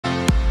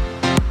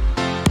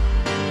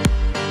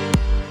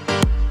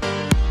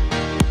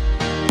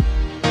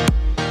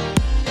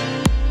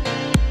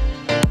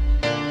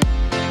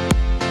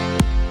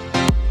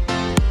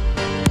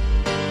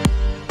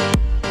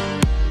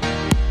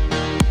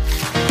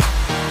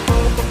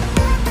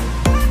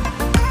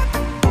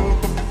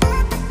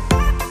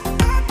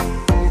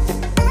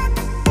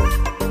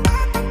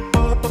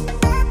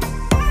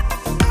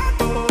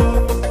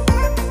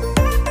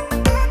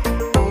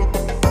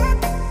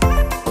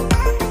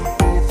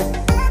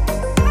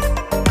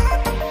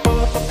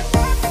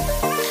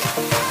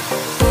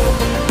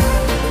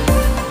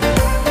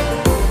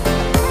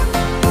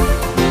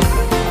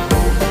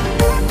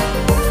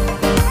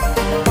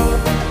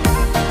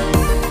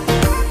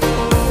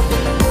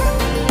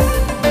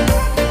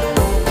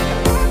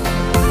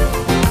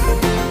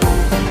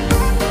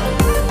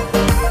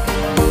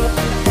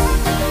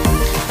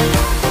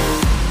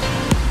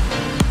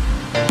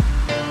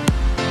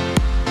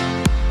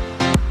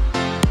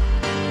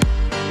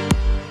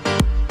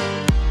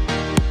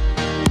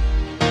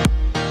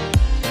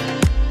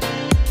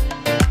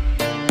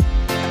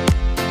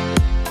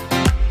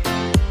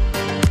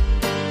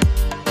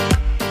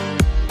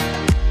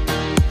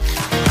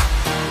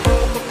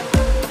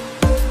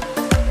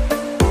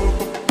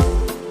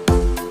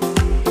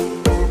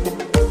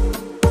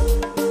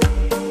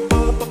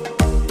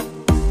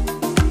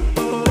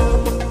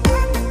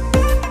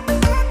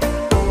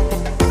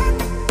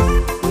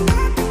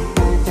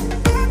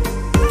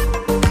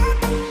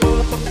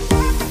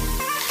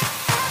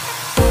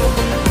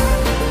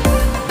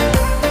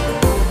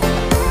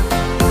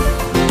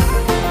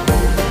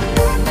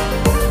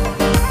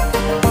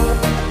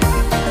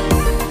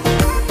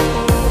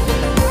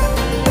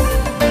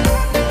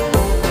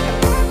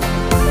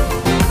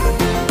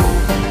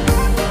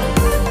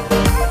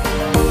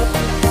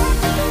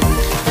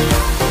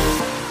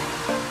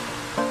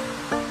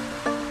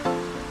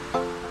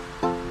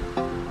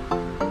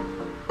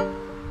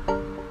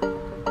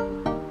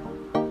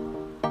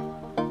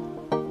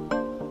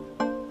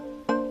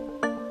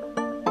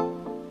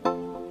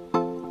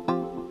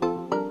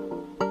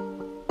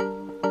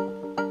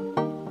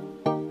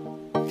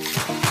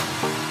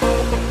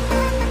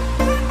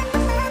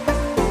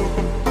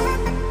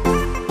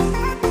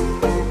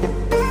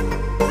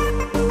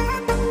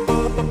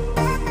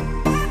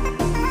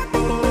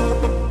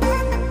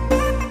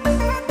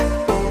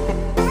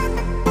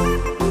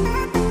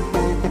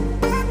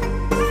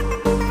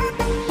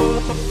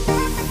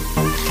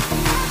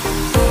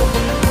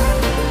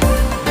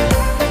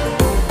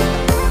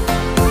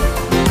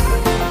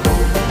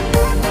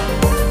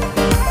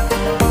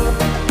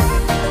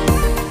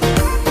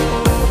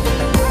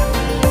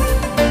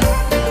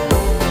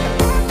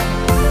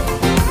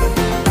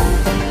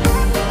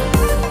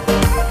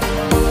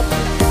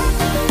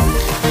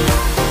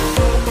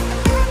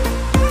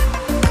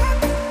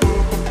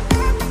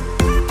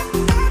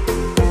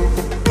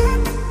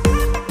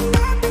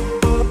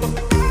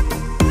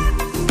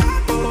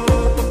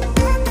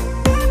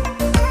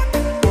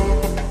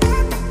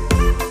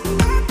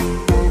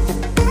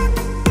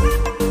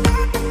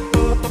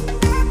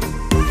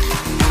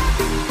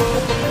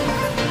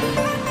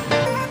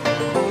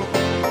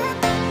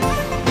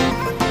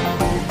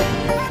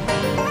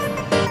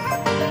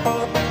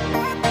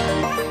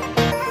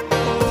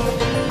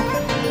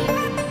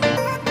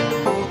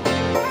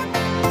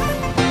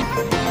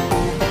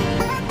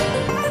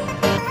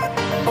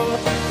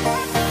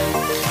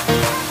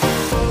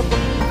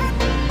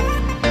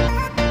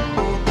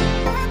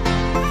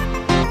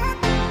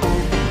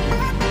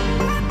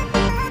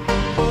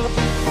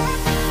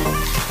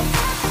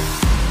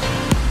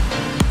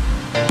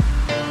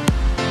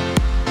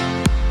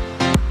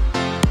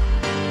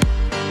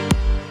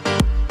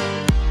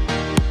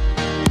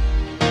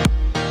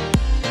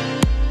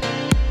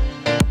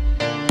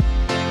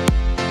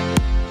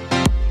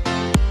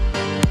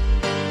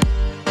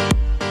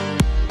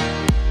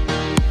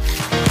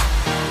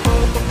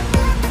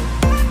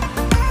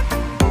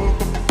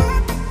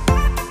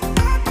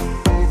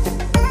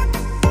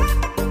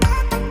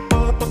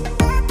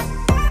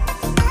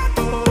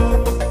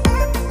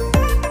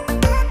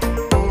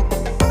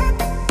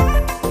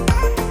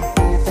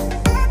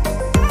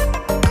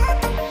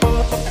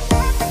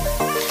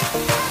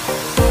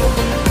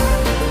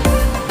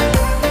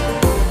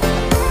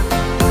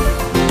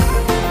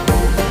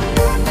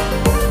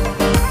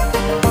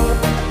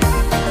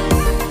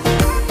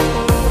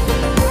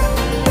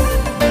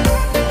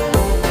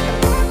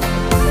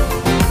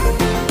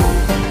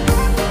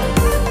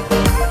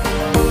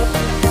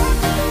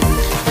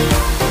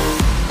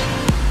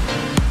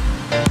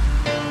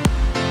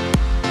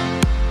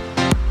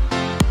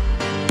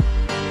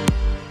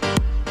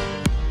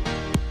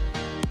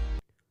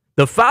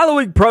The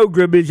following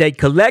program is a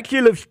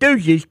collection of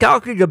stooges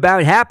talking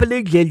about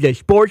happenings in the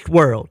sports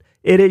world.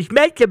 It is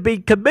meant to be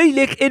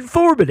comedic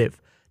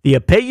informative. The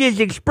opinions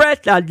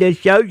expressed on this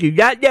show do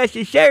not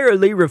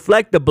necessarily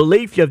reflect the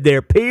beliefs of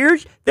their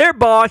peers, their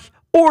boss,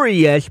 or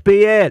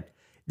ESPN.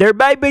 There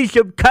may be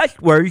some cuss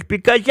words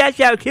because that's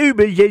how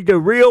humans in the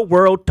real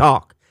world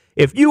talk.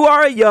 If you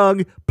are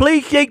young,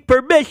 please seek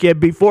permission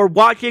before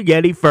watching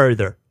any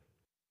further.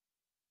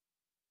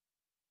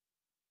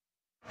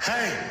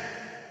 Hey.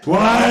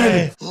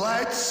 Why?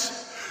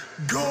 Let's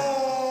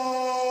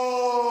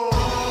go!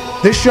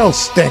 This show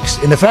stinks,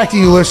 and the fact that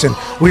you listen,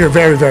 we are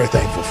very, very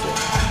thankful for.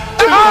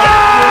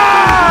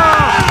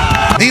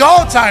 Ah! The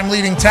all-time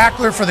leading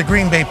tackler for the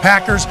Green Bay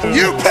Packers,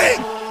 you pig!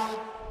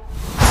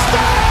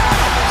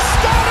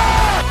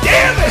 Stop!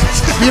 Damn it!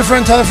 Be a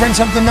friend, tell a friend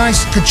something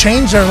nice could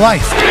change their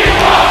life. Sport!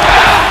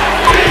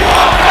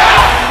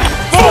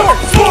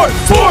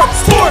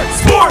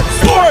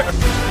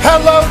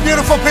 Hello,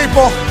 beautiful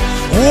people.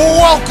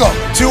 Welcome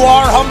to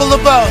our humble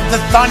abode, the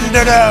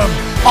Thunderdome.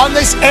 On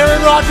this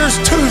Aaron Rodgers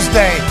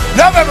Tuesday,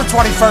 November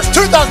 21st,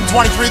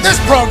 2023, this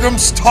program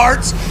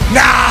starts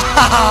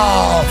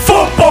now.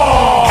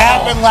 Football!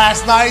 Happened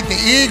last night. The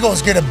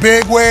Eagles get a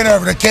big win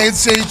over the Kansas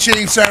City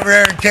Chiefs over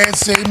there in Kansas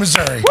City,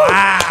 Missouri.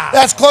 Wow!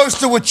 That's close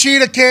to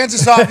Wichita,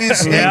 Kansas,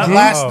 obviously. Yeah. But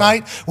last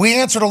night, we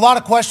answered a lot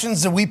of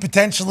questions that we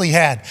potentially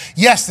had.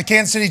 Yes, the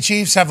Kansas City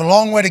Chiefs have a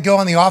long way to go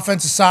on the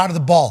offensive side of the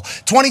ball.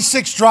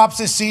 26 drops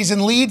this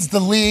season, leads the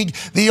league.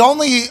 The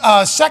only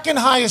second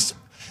highest...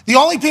 The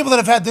only people that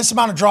have had this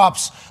amount of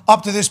drops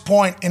up to this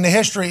point in the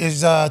history is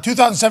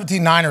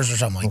 2017 Niners or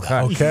something like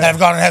that. Okay. That have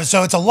gone ahead.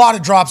 So it's a lot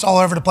of drops all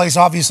over the place.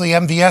 Obviously,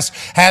 MVS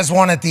has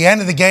one at the end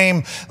of the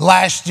game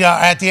last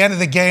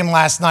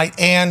night.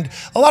 And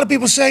a lot of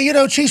people say,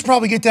 Chiefs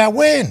probably get that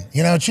win.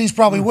 Chiefs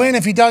probably win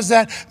if he does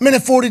that.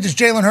 Minute 40, does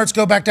Jalen Hurts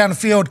go back down the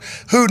field?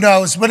 Who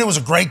knows? But it was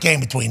a great game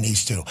between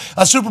these two.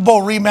 A Super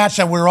Bowl rematch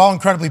that we were all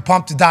incredibly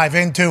pumped to dive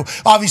into.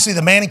 Obviously,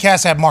 the Manning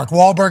cast had Mark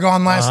Wahlberg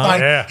on last night.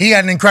 Yeah. He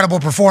had an incredible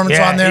performance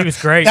on there. He was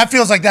great. That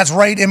feels like that's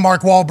right in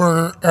Mark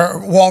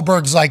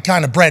Wahlberg's like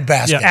kind of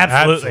breadbasket. Yeah,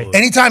 absolutely.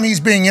 Anytime he's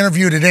being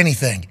interviewed at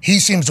anything, he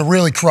seems to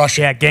really crush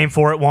it. Yeah, game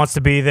for it, wants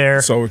to be there.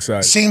 So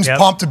excited. Seems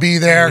pumped to be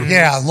there. Mm-hmm.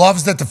 Yeah,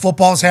 loves that the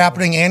football's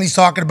happening. And he's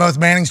talking to both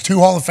Manning's two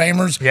Hall of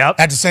Famers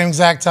at the same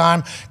exact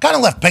time. Kind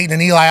of left Peyton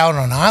and Eli out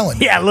on an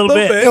island. Yeah, a little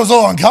bit. It was a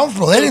little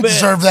uncomfortable. They didn't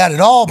deserve that at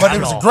all, but it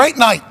was a great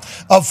night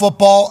of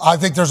football. I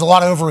think there's a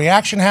lot of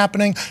overreaction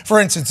happening. For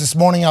instance, this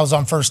morning I was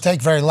on First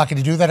Take. Very lucky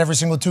to do that every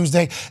single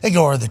Tuesday. They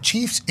go, are the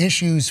Chiefs'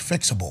 issues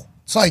fixable?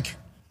 It's like,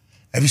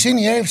 have you seen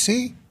the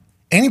AFC?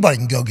 Anybody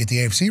can go get the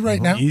AFC right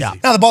now. Easy.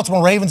 Now, the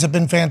Baltimore Ravens have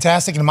been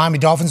fantastic, and the Miami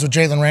Dolphins with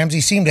Jalen Ramsey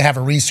seem to have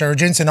a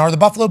resurgence. And are the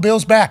Buffalo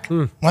Bills back?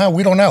 Well,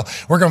 we don't know.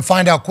 We're going to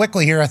find out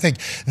quickly here, I think,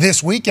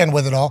 this weekend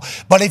with it all.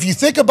 But if you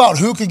think about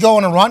who could go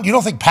on a run, you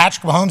don't think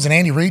Patrick Mahomes and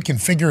Andy Reid can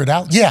figure it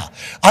out? Yeah,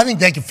 I think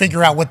they can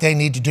figure out what they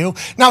need to do.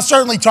 Now,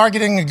 certainly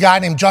targeting a guy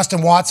named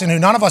Justin Watson, who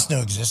none of us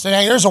knew existed.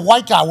 Hey, there's a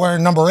white guy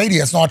wearing number 80.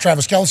 That's not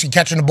Travis Kelce,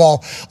 catching the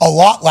ball a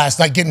lot last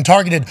night, getting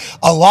targeted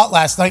a lot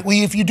last night. Well,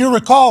 if you do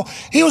recall,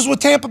 he was with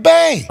Tampa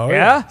Bay. Oh,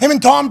 yeah? Him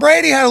and Tom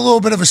Brady had a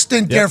little bit of a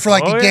stint there for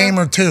like a game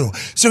or two.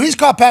 So he's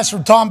caught passes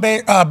from Tom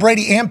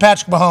Brady and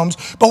Patrick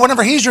Mahomes. But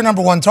whenever he's your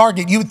number one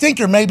target, you would think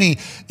you're maybe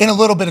in a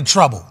little bit of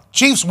trouble.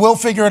 Chiefs will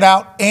figure it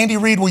out. Andy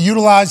Reid will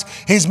utilize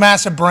his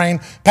massive brain.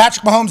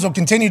 Patrick Mahomes will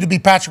continue to be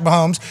Patrick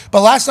Mahomes. But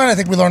last night, I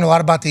think we learned a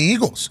lot about the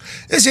Eagles.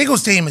 This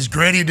Eagles team is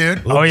gritty,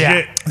 dude. Oh,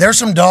 yeah. There's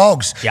some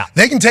dogs. Yeah.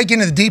 They can take you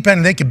into the deep end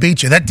and they can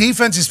beat you. That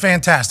defense is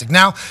fantastic.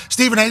 Now,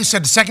 Stephen A.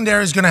 said the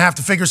secondary is going to have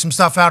to figure some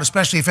stuff out,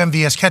 especially if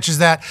MVS catches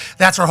that.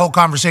 That's our whole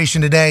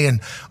conversation today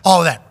and all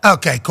of that.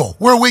 Okay, cool.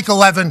 We're week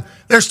 11.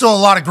 There's still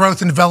a lot of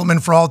growth and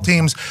development for all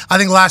teams. I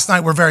think last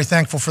night we're very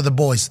thankful for the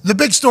boys. The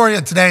big story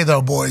of today,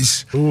 though,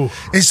 boys,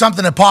 is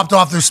something that popped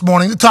off this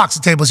morning. The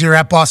Toxic Tables here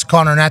at Boston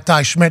Connor and at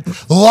Ty Schmidt.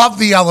 Love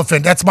the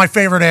elephant. That's my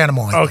favorite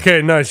animal.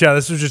 Okay, nice. Yeah,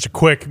 this was just a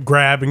quick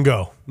grab and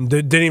go.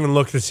 Didn't even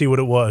look to see what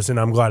it was, and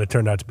I'm glad it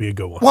turned out to be a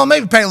good one. Well,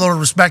 maybe pay a little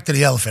respect to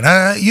the elephant.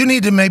 You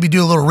need to maybe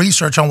do a little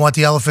research on what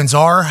the elephants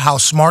are, how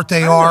smart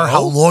they are,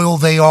 how loyal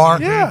they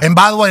are. Yeah. And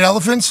by the way,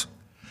 elephants,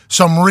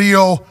 some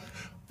real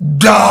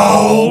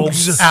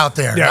dogs out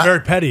there. Yeah,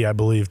 very petty, I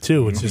believe,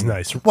 too, which is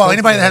nice. Well,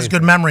 anybody that has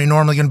good memory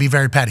normally going to be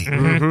very petty.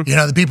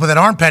 The people that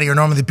aren't petty are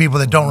normally the people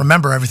that don't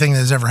remember everything that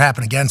has ever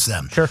happened against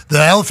them. Sure.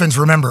 The elephants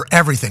remember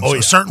everything, so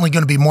certainly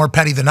going to be more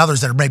petty than others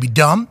that are maybe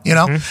dumb.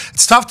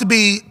 It's tough to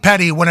be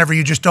petty whenever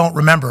you just don't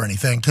remember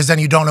anything, because then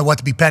you don't know what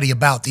to be petty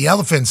about. The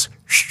elephants,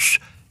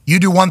 you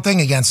do one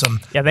thing against them,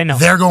 they know.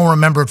 They're going to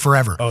remember it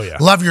forever. Oh, yeah.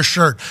 Love your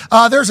shirt.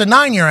 There's a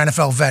 9-year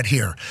NFL vet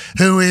here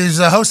who is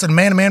hosting a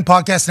Man-to-Man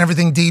podcast and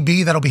everything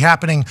DB that'll be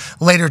happening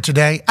later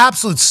today.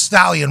 Absolute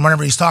stallion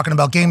whenever he's talking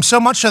about games, so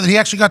much so that he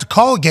actually got to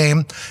call a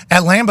game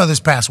at Lambeau this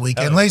past week.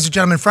 And ladies and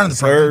gentlemen, in front of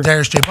the program,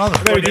 Darius J.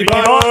 Butler.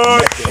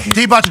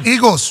 D-Butch,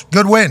 Eagles,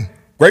 good win.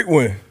 Great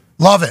win.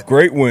 Love it.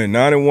 Great win.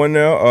 9-1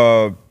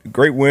 now.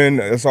 Great win.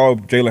 That's all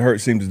Jalen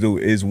Hurts seems to do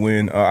is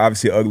win.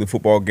 Obviously, an ugly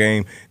football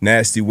game,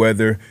 nasty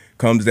weather.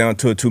 Comes down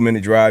to a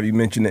 2-minute drive. You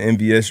mentioned the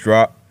MVS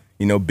drop.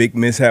 big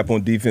mishap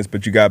on defense,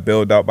 but you got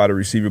bailed out by the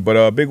receiver.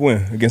 But big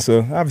win against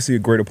obviously a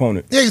great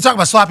opponent. Yeah, you talk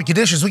about sloppy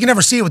conditions. We can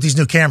never see it with these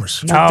new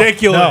cameras. It's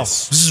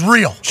ridiculous. This is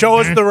real. Show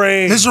us the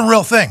rain. This is a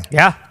real thing.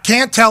 Yeah.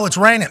 Can't tell it's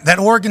raining. That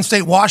Oregon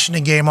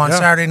State-Washington game on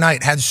Saturday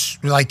night had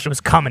It was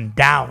coming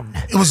down.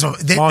 It was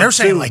they're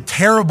saying like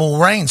terrible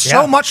rain.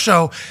 So much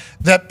so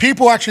that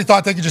people actually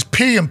thought they could just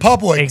pee in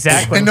public.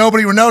 Exactly. And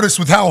nobody would notice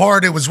with how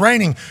hard it was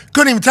raining.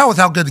 Couldn't even tell with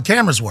how good the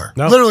cameras were.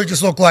 Nope. Literally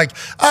just looked like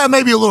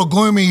maybe a little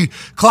gloomy,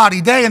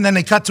 cloudy day. And then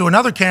they cut to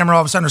another camera,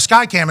 all of a sudden a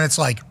sky cam, and it's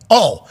like,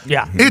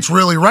 it's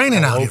really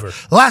raining out here.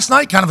 Last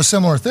night, kind of a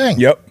similar thing.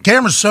 Yep.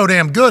 Camera's so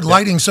damn good,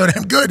 lighting's so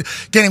damn good,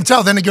 can't even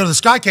tell. Then they go to the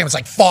sky cam, it's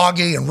like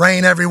foggy and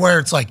rain everywhere.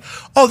 It's like,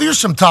 there's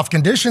some tough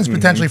conditions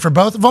potentially for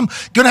both of them.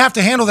 Going to have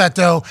to handle that,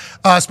 though,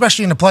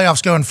 especially in the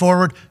playoffs going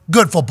forward.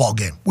 Good football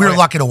game. We were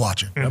lucky to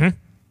watch it.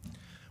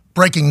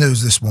 Breaking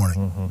news this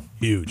morning.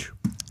 Huge.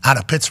 Out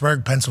of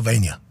Pittsburgh,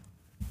 Pennsylvania.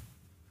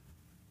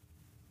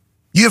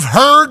 You've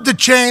heard the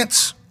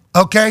chants,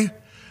 okay,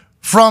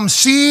 from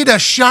sea to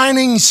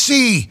shining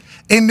sea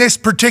in this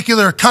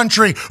particular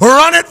country.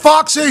 Run it,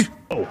 Foxy!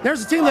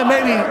 There's a team that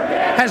maybe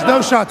has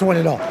no shot to win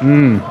it all.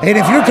 And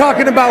if you're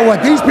talking about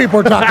what these people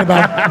are talking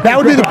about, that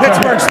would be the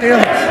Pittsburgh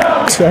Steelers.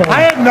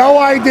 I had no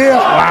idea.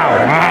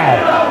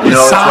 Wow.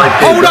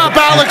 Hold up,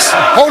 Alex.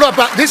 Hold up.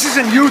 This is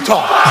in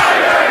Utah.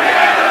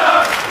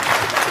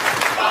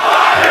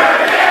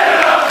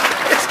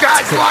 This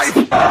guy's life.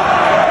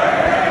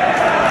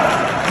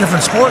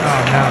 Different sport.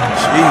 Oh, no.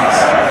 Jeez.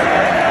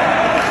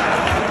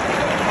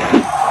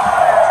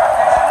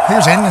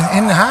 Here's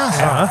in the house.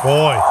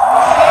 Boy.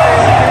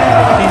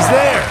 He's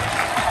there.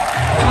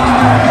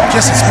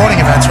 Just at sporting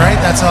events, right?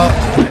 That's all.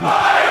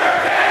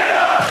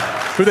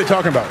 Who are they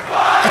talking about?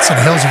 That's in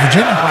the hills of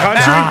Virginia.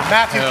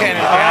 Matthew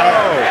Kennedy.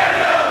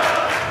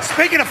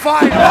 Speaking of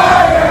fire.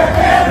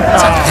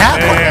 That's at the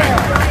Capitol.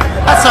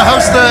 That's the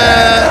host of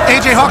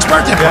AJ Hawk's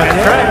birthday party.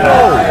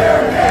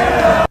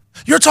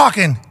 You're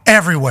talking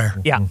everywhere.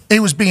 Yeah.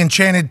 It was being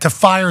chanted to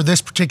fire this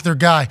particular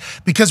guy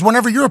because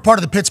whenever you're a part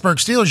of the Pittsburgh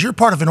Steelers, you're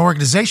part of an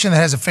organization that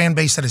has a fan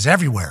base that is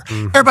everywhere.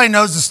 Everybody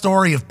knows the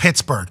story of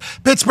Pittsburgh.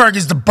 Pittsburgh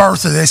is the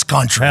birth of this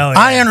country. Hell yeah.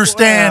 I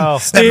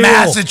understand that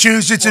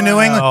Massachusetts and New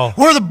England,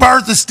 we're the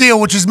birth of steel,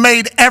 which has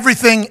made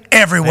everything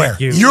everywhere.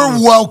 Thank you. You're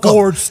welcome,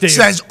 Forge steel.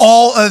 says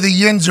all of the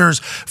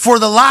Yinzers, for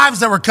the lives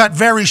that were cut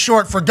very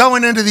short, for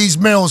going into these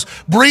mills,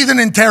 breathing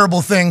in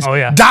terrible things,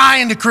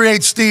 dying to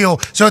create steel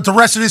so that the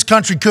rest of this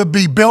country could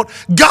be built.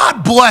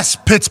 God bless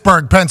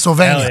Pittsburgh,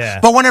 Pennsylvania. Yeah.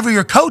 But whenever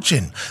you're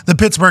coaching the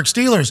Pittsburgh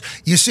Steelers,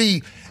 you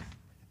see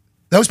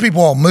those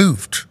people all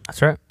moved.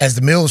 That's right. As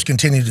the mills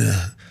continue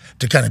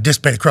to kind of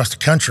dissipate across the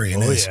country,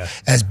 and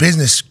as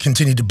business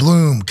continued to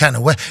bloom, kind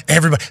of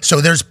everybody.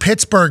 So there's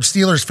Pittsburgh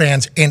Steelers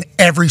fans in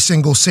every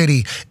single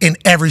city, in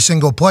every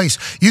single place.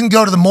 You can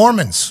go to the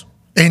Mormons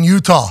in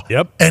Utah,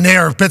 and they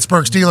are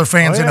Pittsburgh Steelers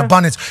fans in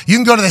abundance. You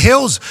can go to the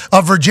hills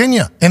of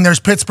Virginia, and there's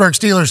Pittsburgh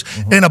Steelers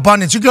in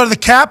abundance. You go to the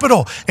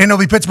Capitol, and there'll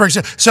be Pittsburgh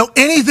Steelers. So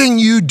anything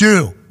you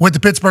do with the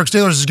Pittsburgh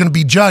Steelers is going to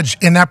be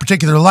judged in that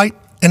particular light.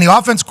 And the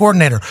offense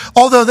coordinator,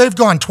 although they've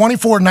gone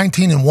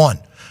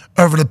 24-19-1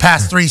 over the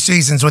past 3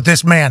 seasons with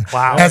this man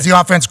as the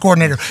offense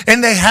coordinator,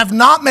 and they have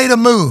not made a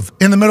move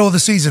in the middle of the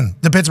season,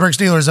 the Pittsburgh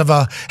Steelers, of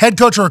a head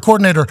coach or a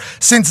coordinator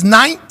since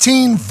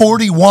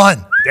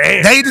 1941.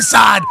 Damn. They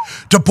decide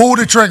to pull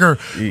the trigger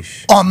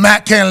on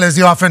Matt Canada as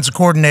the offensive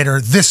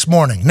coordinator this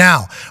morning.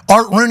 Now,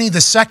 Art Rooney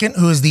II,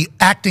 who is the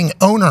acting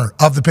owner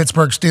of the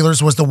Pittsburgh Steelers,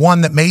 was the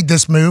one that made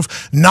this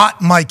move,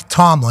 not Mike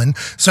Tomlin.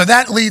 So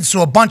that leads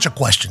to a bunch of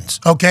questions,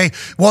 okay?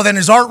 Well, then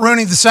is Art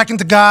Rooney II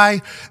the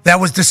guy that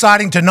was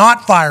deciding to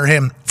not fire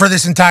him for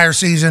this entire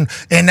season?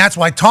 And that's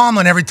why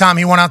Tomlin, every time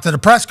he went out to the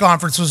press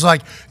conference, was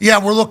like,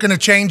 yeah, we're looking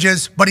at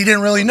changes, but he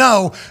didn't really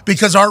know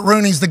because Art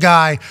Rooney's the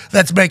guy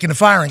that's making the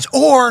firings.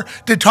 Or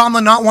did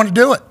Tomlin not want to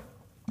do it?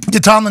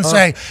 Did Tomlin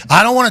say,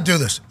 I don't want to do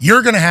this.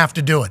 You're going to have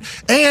to do it?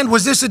 And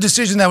was this a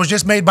decision that was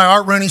just made by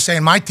Art Rooney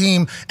saying, my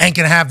team ain't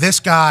going to have this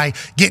guy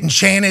getting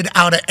chanted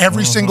out of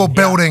every single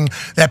building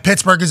that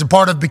Pittsburgh is a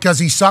part of because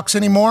he sucks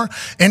anymore?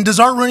 And does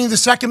Art Rooney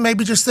II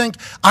maybe just think,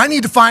 I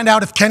need to find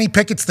out if Kenny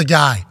Pickett's the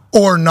guy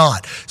or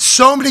not?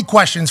 So many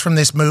questions from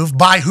this move,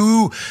 by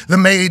who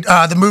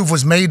the move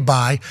was made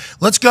by.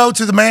 Let's go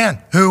to the man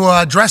who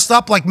dressed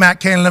up like Matt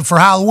Canada for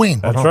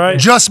Halloween. That's right.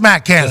 Just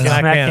Matt Canada.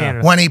 Just Matt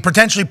Canada. When he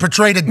potentially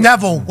portrayed a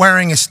devil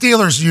wearing a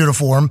Steelers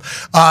uniform.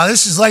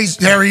 This is,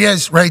 there he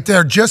is right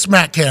there, just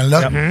Matt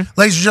Canada.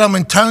 Ladies and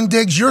gentlemen, Tone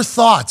Diggs, your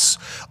thoughts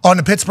on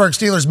the Pittsburgh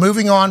Steelers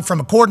moving on from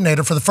a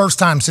coordinator for the first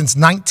time since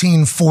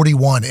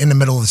 1941 in the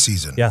middle of the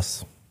season.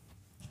 Yes.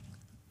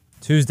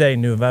 Tuesday,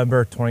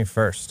 November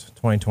 21st,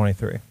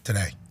 2023.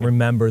 Today.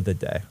 Remember the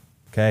day,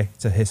 okay?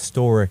 It's a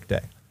historic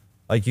day.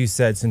 Like you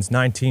said, since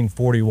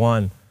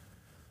 1941,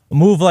 a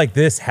move like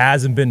this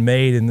hasn't been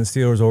made in the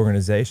Steelers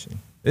organization.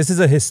 This is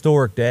a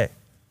historic day.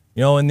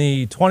 You know, in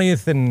the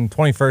 20th and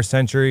 21st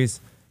centuries,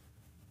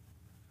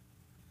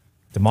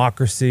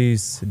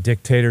 democracies,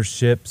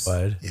 dictatorships,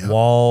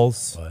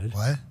 walls,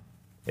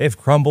 they've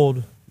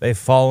crumbled, they've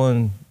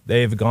fallen,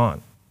 they've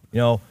gone. You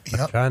know,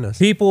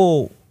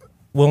 people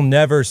will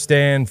never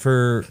stand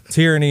for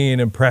tyranny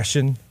and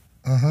oppression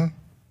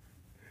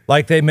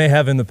like they may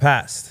have in the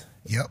past.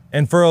 Yep.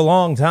 And for a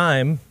long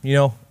time, you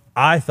know,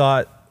 I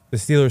thought the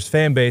Steelers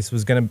fan base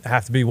was going to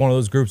have to be one of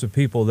those groups of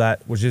people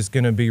that was just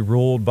going to be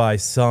ruled by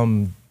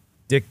some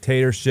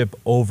dictatorship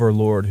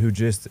overlord who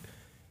just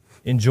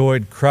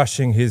enjoyed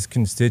crushing his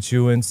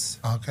constituents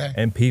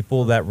and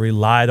people that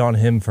relied on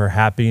him for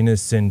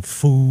happiness and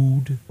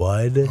food.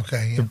 What?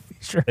 Okay,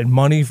 yeah. And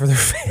money for their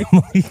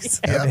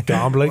families. Yeah,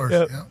 Gambling. of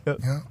course,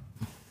 yeah.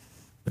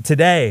 But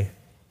today,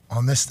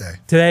 On this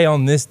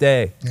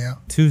day, yeah,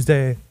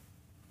 Tuesday,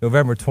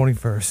 November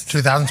 21st.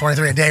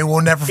 2023, a day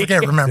we'll never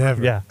forget, remember?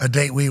 Never. Yeah. A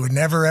date we would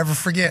never, ever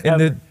forget. In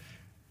the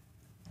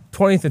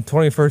 20th and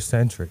 21st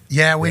century.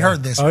 Yeah, we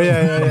heard this. Oh,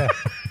 yeah.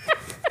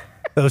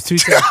 Those two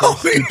Oh,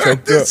 centuries. we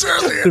heard this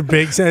earlier. The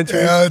big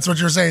centuries. Yeah, that's what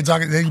you're saying.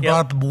 Then you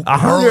brought up the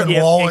Berlin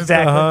Yep, Wall.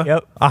 exactly.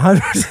 Yep.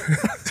 100.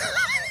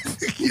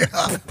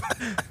 Yeah.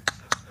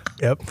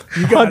 Yep.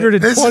 You got it.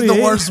 This is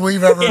the worst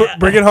we've ever.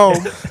 Bring it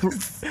home.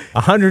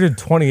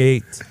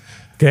 128.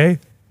 Okay?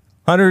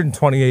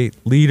 128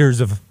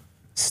 leaders of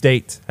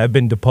state have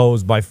been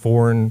deposed by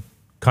foreign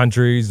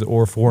countries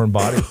or foreign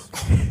bodies.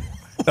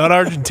 Not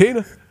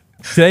Argentina.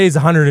 Today is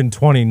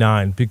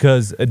 129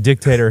 because a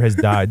dictator has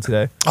died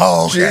today.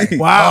 Oh, okay.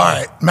 Wow. All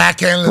right. Matt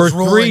For Canada's 3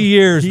 ruling.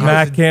 years,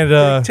 Matt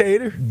Canada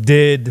dictator.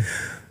 did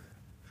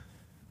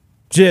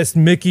just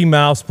Mickey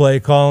Mouse play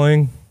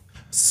calling,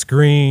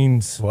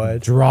 screens, What?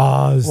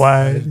 draws,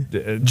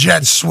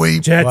 Jet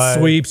sweep. jet What?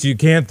 sweeps. You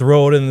can't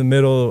throw it in the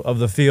middle of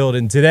the field.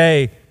 And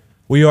today,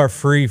 we are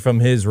free from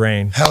his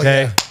reign. Hell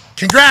okay? yeah.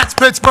 Congrats,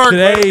 Pittsburgh.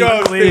 Today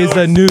go, is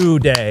Steelers. a new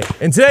day.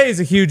 And today is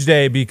a huge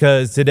day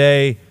because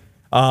today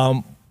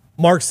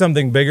marks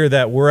something bigger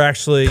that we're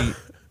actually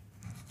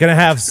going to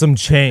have some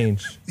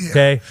change.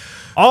 Okay?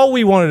 All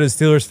we wanted as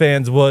Steelers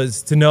fans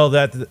was to know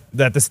that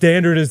the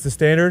standard is the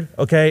standard,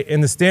 okay?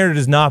 And the standard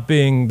is not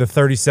being the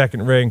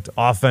 32nd ranked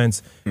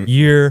offense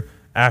year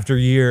after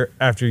year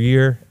after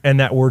year, and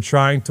that we're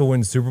trying to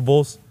win Super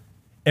Bowls.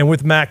 And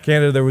with Matt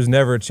Canada, there was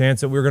never a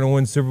chance that we were going to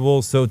win Super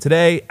Bowls. So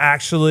today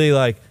actually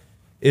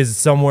is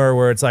somewhere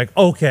where it's like,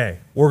 okay,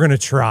 we're going to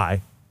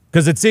try.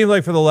 Because it seemed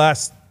like for the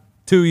last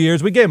 2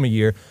 years, we gave him a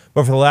year,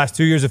 but for the last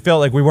 2 years, it felt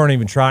like we weren't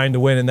even trying to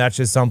win, and that's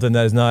just something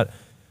that is not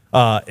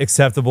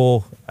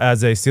acceptable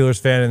as a Steelers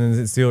fan and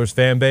the Steelers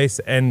fan base.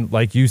 And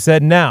like you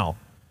said, now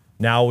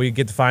we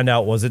get to find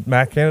out, was it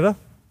Matt Canada?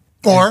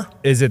 Or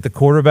Is it the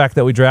quarterback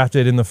that we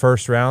drafted in the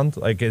first round?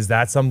 Like, is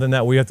that something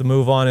that we have to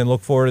move on and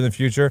look forward in the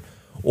future?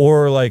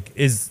 Or like,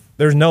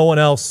 there's no one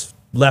else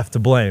left to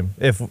blame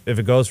if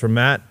it goes from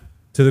Matt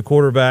to the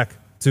quarterback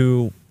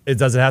to it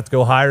doesn't have to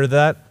go higher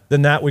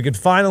than that we could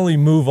finally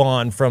move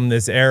on from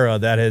this era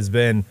that has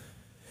been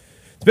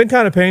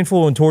kind of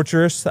painful and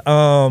torturous.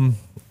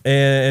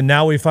 And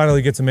now we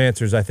finally get some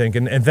answers, I think.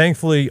 And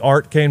thankfully,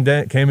 Art came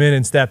in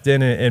and stepped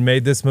in and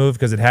made this move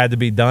because it had to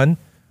be done.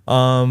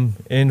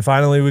 And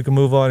finally, we can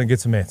move on and get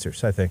some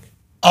answers, I think.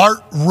 Art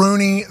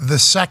Rooney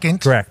II.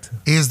 Correct.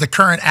 Is the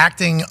current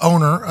acting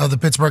owner of the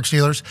Pittsburgh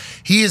Steelers.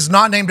 He is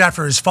not named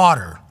after his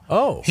father.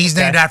 Oh. He's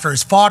named after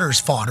his father's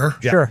father.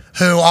 Sure.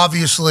 Who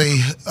obviously,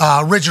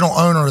 original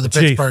owner of the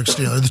Pittsburgh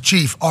Steelers, the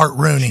chief, Art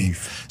Rooney.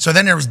 So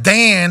then there was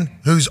Dan,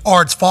 who's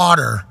Art's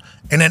father.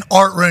 And then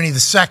Art Rooney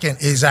II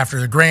is after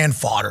the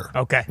grandfather.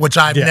 Okay. Which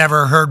I've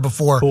never heard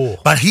before. Cool.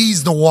 But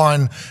he's the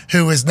one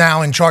who is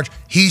now in charge.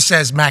 He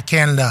says Matt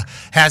Canada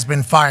has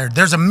been fired.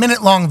 There's a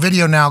minute-long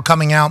video now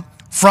coming out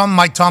from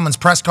Mike Tomlin's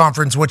press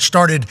conference, which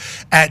started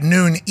at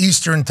noon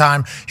Eastern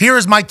time. Here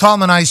is Mike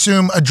Tomlin, I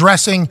assume,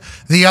 addressing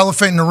the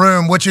elephant in the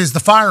room, which is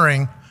the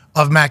firing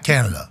of Matt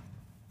Canada.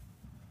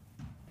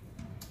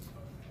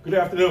 Good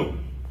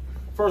afternoon.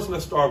 First,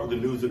 let's start with the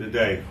news of the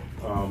day.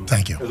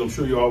 Thank you. As I'm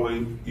sure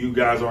you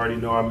guys already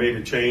know, I made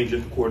a change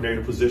at the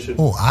coordinator position.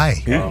 Oh, aye.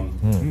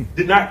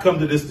 Did not come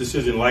to this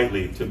decision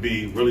lightly, to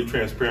be really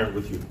transparent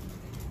with you.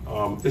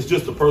 It's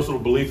just a personal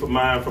belief of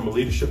mine from a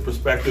leadership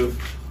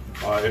perspective.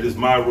 It is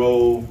my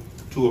role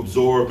to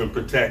absorb and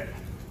protect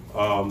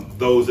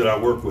those that I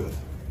work with.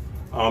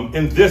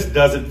 And this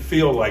doesn't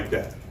feel like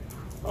that.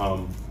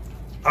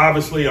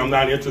 Obviously, I'm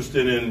not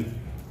interested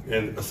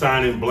in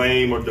assigning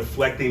blame or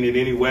deflecting in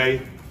any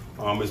way.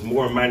 It's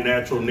more of my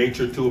natural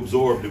nature to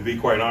absorb, to be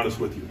quite honest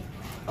with you.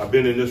 I've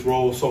been in this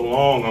role so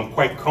long, I'm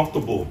quite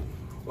comfortable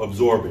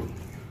absorbing.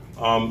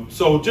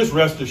 So just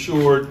rest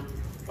assured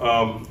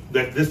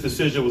that this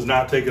decision was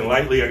not taken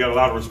lightly. I got a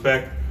lot of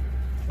respect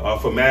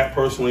for Matt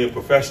personally and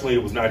professionally.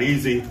 It was not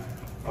easy,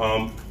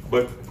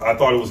 but I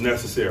thought it was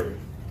necessary.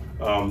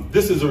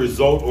 This is a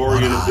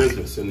result-oriented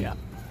business, and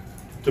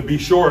to be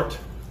short,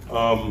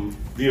 the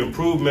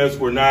improvements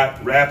were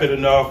not rapid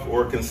enough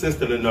or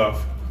consistent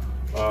enough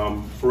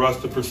for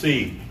us to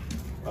proceed.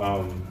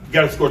 You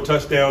got to score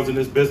touchdowns in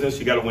this business.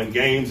 You got to win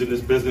games in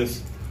this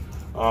business.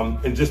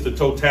 And just the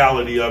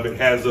totality of it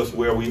has us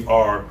where we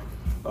are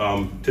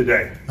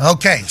today.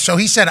 Okay, so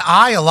he said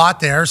I a lot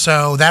there,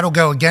 so that'll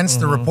go against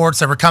the reports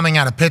that were coming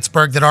out of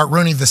Pittsburgh that Art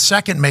Rooney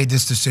II made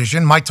this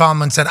decision. Mike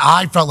Tomlin said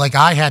I felt like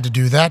I had to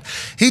do that.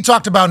 He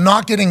talked about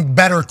not getting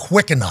better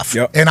quick enough.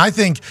 Yep. And I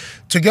think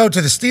to go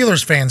to the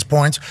Steelers fans'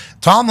 points,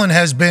 Tomlin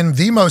has been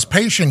the most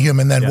patient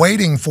human than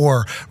waiting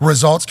for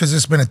results because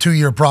it's been a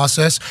 2-year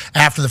process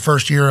after the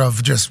first year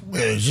of just,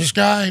 is this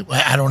guy?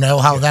 I don't know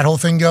how that whole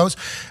thing goes.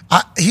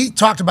 He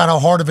talked about how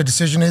hard of a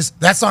decision is.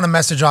 That's not a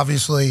message,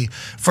 obviously,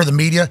 for the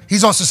media.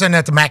 He's also saying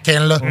that to Matt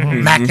Canada,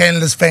 Matt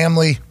Canada's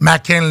family,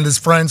 Matt Canada's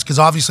friends, because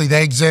obviously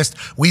they exist.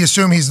 We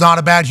assume he's not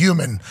a bad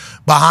human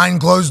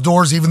behind closed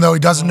doors, even though he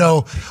doesn't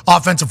know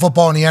offensive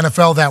football in the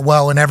NFL that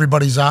well in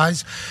everybody's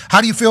eyes. How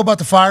do you feel about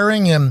the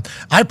firing? And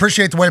I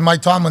appreciate the way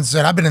Mike Tomlin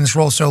said, I've been in this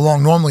role so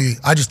long, normally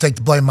I just take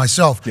the blame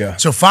myself. Yeah.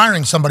 So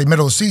firing somebody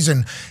middle of the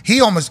season,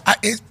 he almost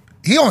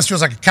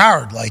feels like a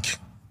coward,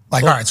 all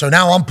right, so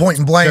now I'm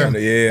pointing blame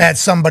at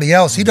somebody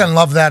else. He doesn't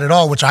love that at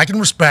all, which I can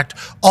respect.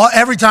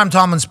 Every time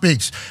Tomlin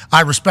speaks,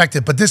 I respect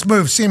it. But this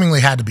move seemingly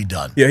had to be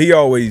done. Yeah, he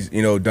always,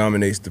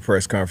 dominates the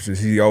press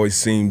conferences. He always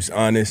seems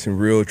honest and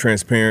real,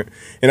 transparent.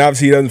 And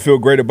obviously he doesn't feel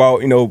great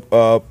about,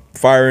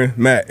 firing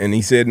Matt. And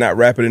he said not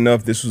rapid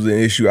enough. This was an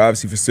issue,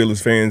 obviously, for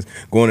Steelers fans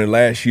going in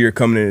last year,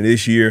 coming into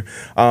this year.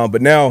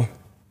 But now,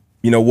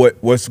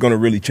 what's going to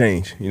really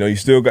change? You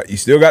still got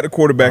the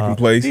quarterback in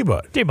place.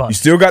 D-Bud. You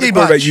still got the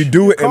quarterback. You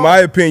do it. In my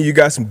opinion, you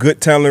got some good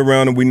talent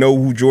around him. We know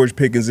who George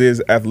Pickens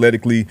is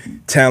athletically,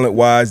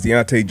 talent-wise.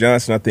 Deontay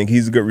Johnson, I think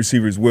he's a good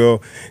receiver as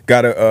well.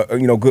 Got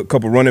a good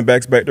couple running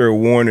backs back there,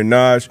 Warren and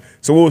Najee.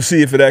 So we'll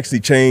see if it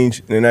actually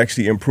changed and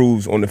actually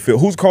improves on the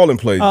field. Who's calling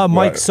plays?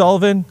 Mike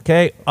Sullivan,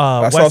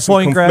 West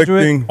Point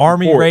graduate,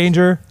 Army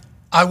Ranger.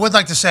 I would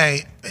like to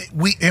say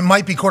it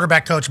might be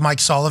quarterback coach Mike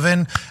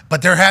Sullivan,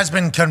 but there has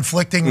been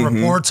conflicting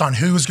reports on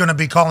who's going to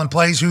be calling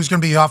plays, who's going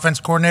to be the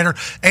offense coordinator,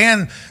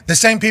 and the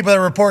same people that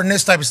are reporting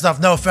this type of stuff.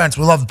 No offense,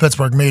 we love the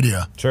Pittsburgh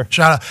media. Sure.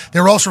 Shout out. They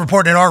were also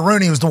reporting that Art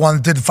Rooney was the one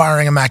that did the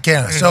firing of Matt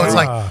Canada. So it's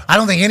like I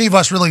don't think any of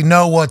us really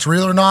know what's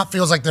real or not.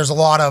 Feels like there's a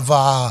lot of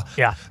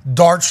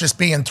darts just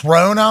being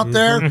thrown out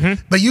there.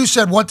 But you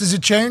said, what does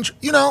it change?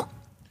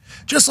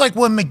 Just like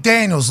when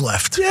McDaniels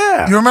left.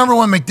 Yeah. You remember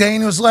when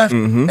McDaniels left?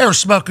 They were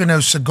smoking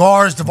those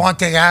cigars,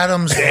 Devontae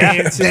Adams,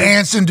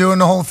 dancing, doing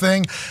the whole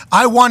thing.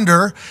 I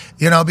wonder,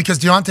 because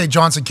Deontay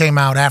Johnson came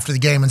out after the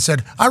game and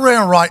said, I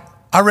ran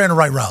the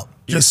right route.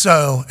 Just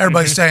so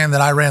everybody's saying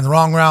that I ran the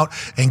wrong route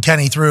and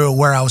Kenny threw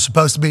where I was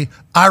supposed to be.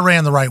 I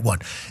ran the right one.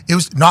 It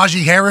was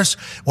Najee Harris,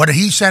 what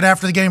he said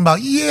after the game about,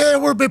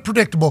 we're a bit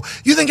predictable.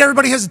 You think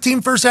everybody has a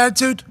team first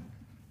attitude?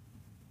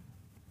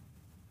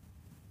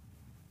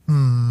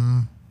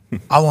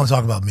 I want to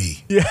talk about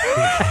me. Yeah.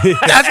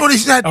 That's what he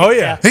said. Oh,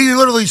 yeah. He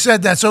literally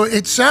said that. So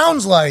it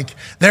sounds like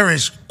there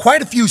is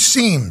quite a few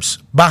seams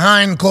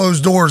behind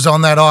closed doors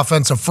on that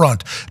offensive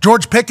front.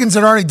 George Pickens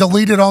had already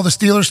deleted all the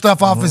Steelers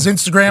stuff off his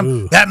Instagram.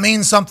 Ooh. That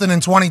means something in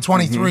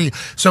 2023.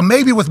 So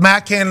maybe with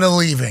Matt Canada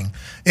leaving,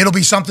 it'll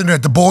be something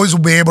that the boys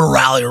will be able to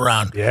rally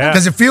around. Yeah.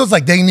 Because it feels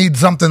like they need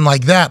something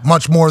like that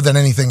much more than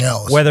anything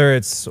else. Whether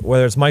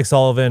it's Mike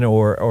Sullivan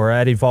or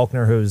Eddie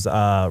Faulkner, who's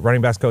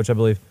running backs coach, I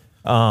believe.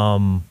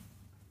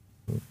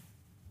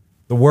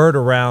 The word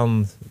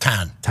around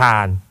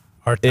Dahn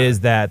is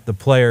that the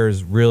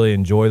players really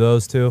enjoy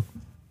those two,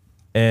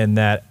 and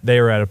that they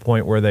were at a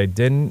point where they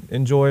didn't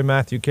enjoy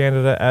Matthew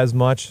Canada as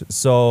much.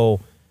 So,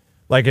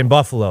 like in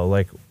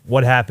Buffalo,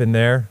 what happened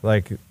there?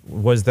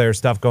 Was there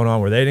stuff going on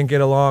where they didn't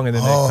get along, and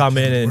then they come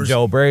in and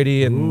Joe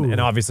Brady,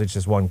 and obviously it's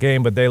just one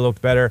game, but they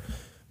looked better.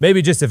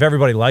 Maybe just if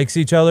everybody likes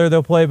each other,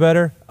 they'll play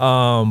better.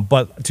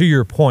 But to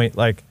your point,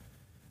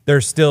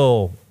 there's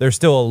still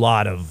a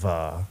lot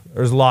of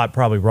there's a lot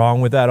probably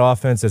wrong with that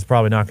offense. It's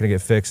probably not going to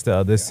get fixed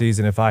this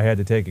season if I had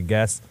to take a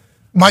guess.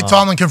 Mike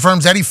Tomlin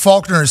confirms Eddie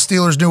Faulkner is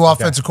Steelers' new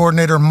offensive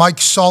coordinator. Mike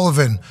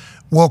Sullivan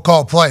will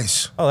call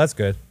plays. Oh, that's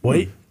good.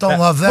 Wait. Don't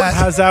love that.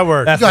 How's that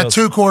work? You got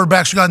two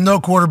quarterbacks. You got no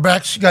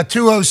quarterbacks. You got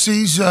two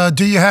OCs.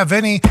 Do you have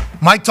any?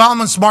 Mike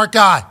Tomlin, smart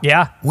guy.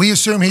 Yeah. We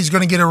assume he's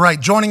going to get it right.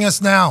 Joining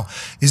us now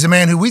is a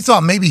man who we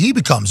thought maybe he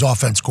becomes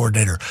offense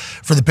coordinator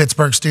for the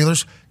Pittsburgh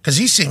Steelers because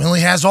he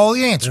seemingly has all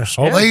the answers.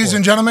 Yeah. Ladies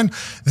and gentlemen,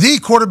 the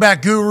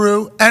quarterback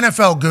guru,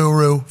 NFL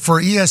guru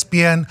for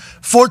ESPN,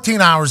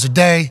 14 hours a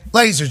day.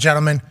 Ladies and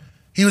gentlemen,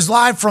 he was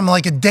live from a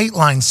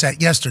Dateline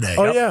set yesterday.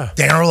 Oh, yeah.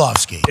 Dan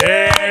Orlovsky.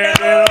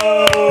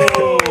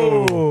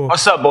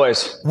 What's up,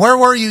 boys? Where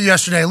were you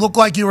yesterday? It looked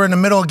like you were in the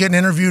middle of getting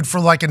interviewed for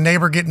a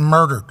neighbor getting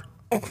murdered.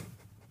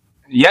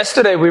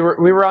 Yesterday we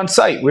were on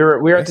site. We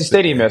were at the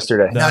stadium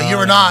yesterday. No, you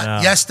were not.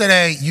 No.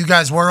 Yesterday you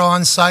guys were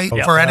on site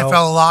for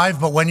NFL Live,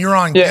 but when you're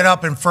on Get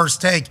Up and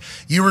First Take,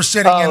 you were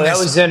sitting in this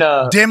was in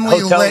a dimly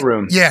hotel lit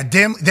room. Yeah,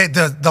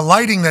 the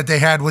lighting that they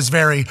had was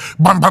very you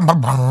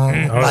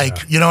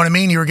know what I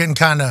mean? You were getting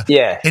kind of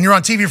and you're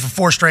on TV for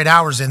 4 straight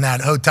hours in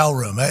that hotel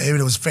room.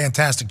 It was a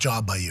fantastic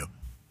job by you.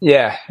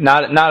 Yeah,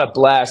 not a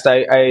blast.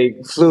 I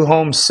flew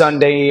home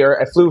Sunday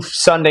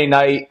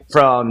night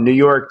from New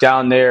York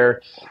down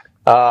there.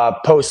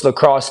 post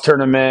lacrosse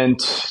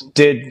tournament,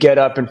 did get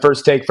up and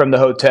first take from the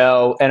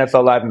hotel,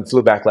 NFL Live, and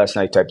flew back last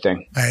night type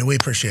thing. Hey, we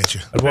appreciate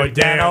you. Boy,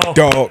 Dano.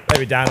 Dog.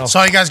 Maybe Dano.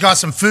 Saw you guys got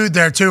some food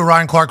there too.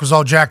 Ryan Clark was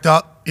all jacked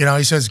up. You know,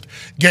 he says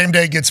game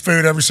day gets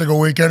food every single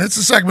weekend. It's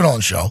a segment on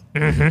the show.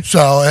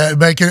 So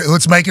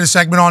let's make it a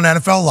segment on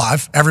NFL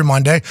Live every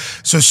Monday.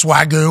 So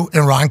Swagoo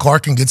and Ryan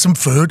Clark can get some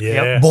food.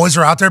 Yeah. Boys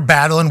are out there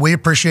battling. We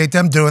appreciate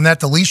them doing that.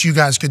 The least you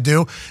guys could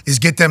do is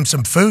get them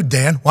some food,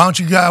 Dan. Why don't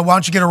you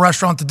get a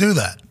restaurant to do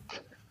that?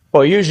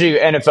 Well, usually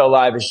NFL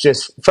Live is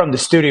just from the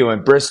studio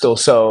in Bristol,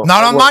 so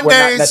Not on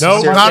Mondays.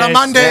 Not on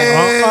Mondays.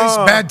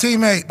 Yeah. Bad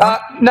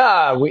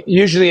teammate.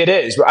 Usually it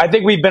is. I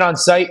think we've been on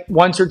site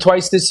once or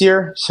twice this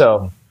year,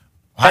 so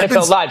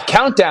NFL Live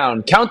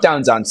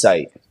countdown's on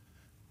site.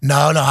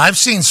 No, I've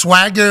seen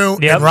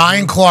Swagoo and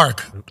Ryan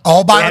Clark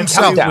all by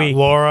themselves.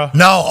 Laura.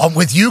 No,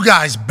 with you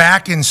guys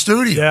back in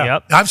studio. Yeah.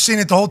 Yep. I've seen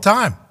it the whole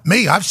time.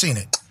 I've seen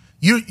it.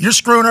 You're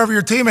screwing over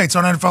your teammates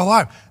on NFL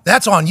Live.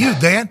 That's on you,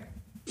 Dan.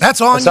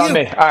 That's on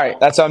me. All right,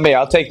 that's on me.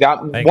 I'll take that.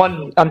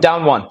 I'm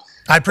down one.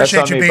 I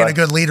appreciate you being bud. a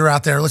good leader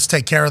out there. Let's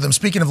take care of them.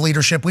 Speaking of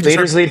leadership,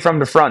 leaders lead from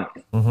the front.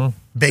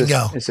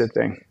 Bingo. It's a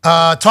thing.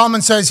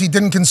 Tallman says he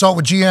didn't consult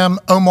with GM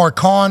Omar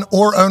Khan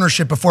or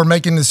ownership before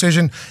making the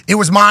decision. It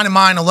was mine and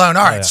mine alone.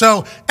 All right,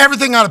 so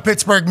everything out of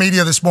Pittsburgh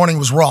media this morning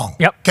was wrong.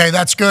 Yep. Okay,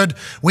 that's good.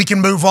 We can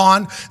move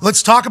on.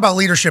 Let's talk about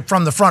leadership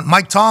from the front.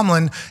 Mike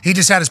Tomlin, he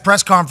just had his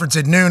press conference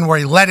at noon where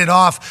he led it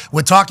off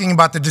with talking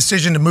about the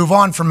decision to move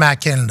on from Matt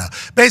Canada.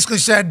 Basically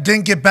said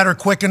didn't get better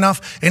quick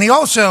enough. And he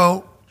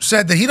also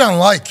said that he doesn't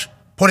like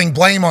putting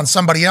blame on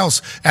somebody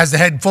else as the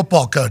head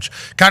football coach.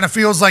 Kind of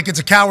feels like it's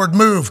a coward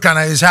move, kind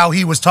of is how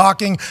he was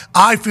talking.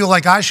 I feel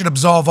like I should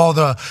absolve all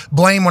the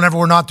blame whenever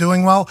we're not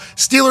doing well.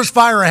 Steelers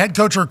fire a head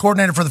coach or a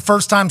coordinator for the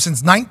first time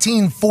since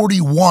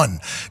 1941.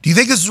 Do you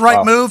think this is the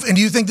right move? And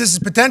do you think this is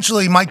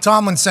potentially Mike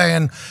Tomlin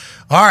saying,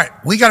 all right,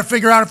 we got to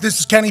figure out if this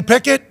is Kenny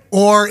Pickett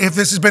or if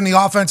this has been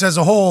the offense as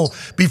a whole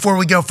before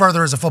we go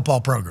further as a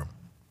football program?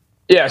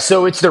 Yeah,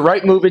 so it's the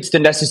right move. It's the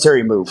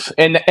necessary move.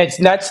 And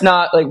that's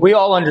not like we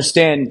all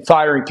understand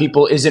firing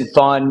people isn't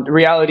fun. The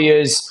reality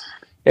is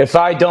if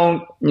I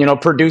don't,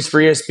 produce for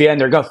ESPN,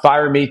 they're going to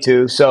fire me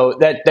too. So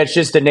that's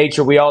just the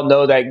nature. We all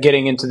know that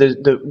getting into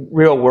the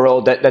real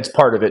world, that's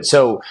part of it.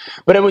 So,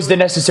 but it was the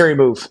necessary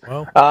move.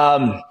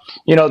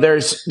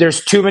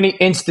 There's too many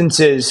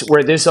instances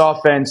where this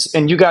offense,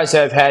 and you guys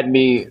have had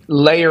me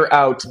layer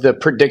out the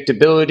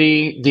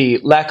predictability, the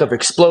lack of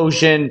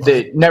explosion,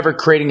 the never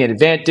creating an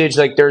advantage.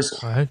 Like there's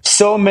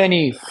so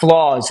many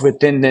flaws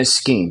within this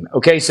scheme.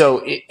 Okay.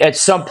 So at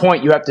some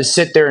point you have to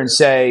sit there and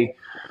say,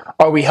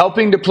 are we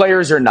helping the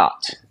players or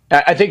not?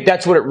 I think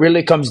that's what it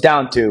really comes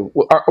down to.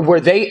 Were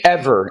they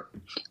ever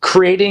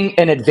creating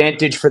an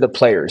advantage for the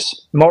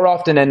players? More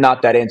often than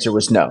not, that answer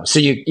was no. So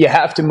you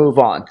have to move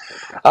on.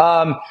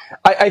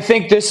 I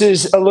think this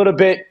is a little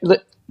bit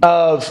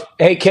of,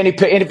 hey, Kenny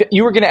Pickett, and if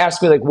you were going to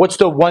ask me, like, what's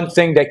the one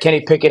thing that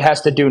Kenny Pickett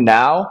has to do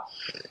now?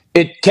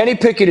 Kenny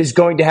Pickett is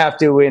going to have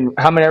to, in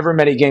however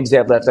many games they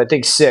have left, I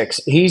think 6,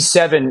 he's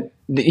 7,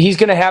 he's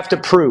going to have to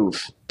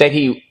prove that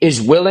he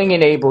is willing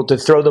and able to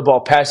throw the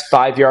ball past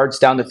 5 yards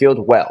down the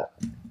field well.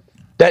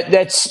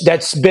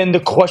 That's been the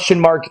question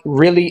mark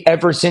really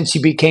ever since he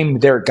became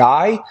their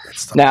guy.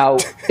 Now,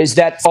 is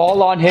that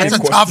all on him? That's a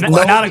tough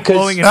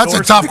question. That's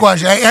a tough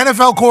question. Hey,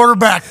 NFL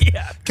quarterback,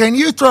 can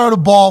you throw the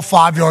ball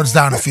 5 yards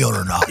down the field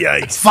or not?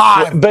 Yeah,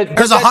 5. But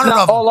there's that's 100 not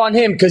of them. all on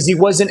him because he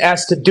wasn't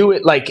asked to do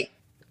it like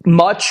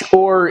much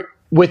or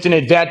with an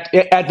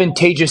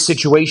advantageous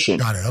situation.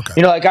 Got it.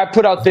 Okay. Like I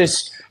put out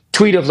this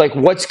tweet of like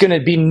what's going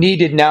to be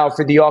needed now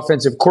for the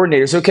offensive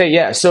coordinators. Okay,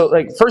 yeah. So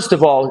like first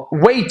of all,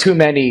 way too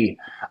many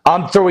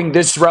I'm throwing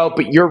this route,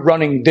 but you're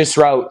running this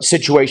route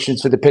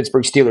situations for the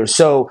Pittsburgh Steelers.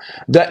 So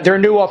their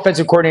new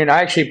offensive coordinator,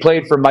 I actually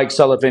played for Mike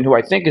Sullivan, who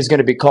I think is going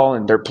to be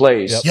calling their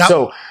plays. Yep.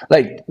 So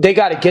like they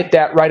got to get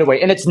that right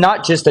away. And it's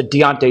not just a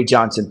Deontay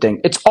Johnson thing.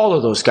 It's all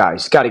of those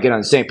guys got to get on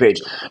the same page.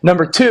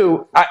 Number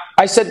 2,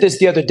 I said this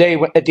the other day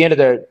at the end of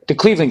the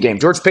Cleveland game.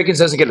 George Pickens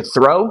doesn't get a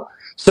throw.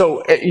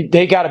 So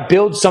they got to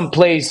build some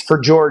plays for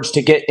George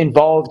to get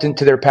involved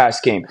into their pass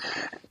game.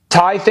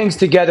 Tie things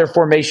together,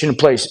 formation in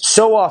place.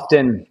 So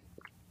often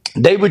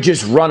they would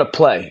just run a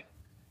play.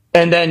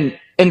 And then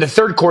in the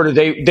third quarter,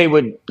 they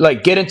would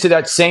like get into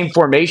that same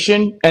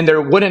formation and there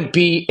wouldn't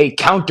be a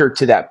counter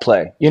to that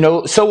play.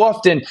 So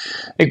often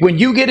like when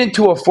you get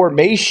into a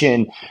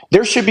formation,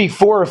 there should be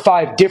 4 or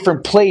 5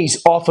 different plays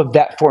off of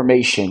that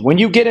formation. When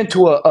you get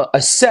into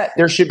a set,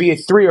 there should be a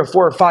 3 or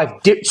 4 or 5.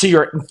 So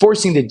you're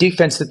forcing the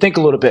defense to think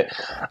a little bit.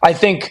 I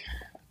think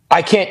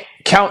I can't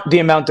count the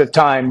amount of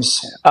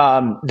times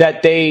that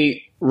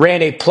they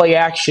ran a play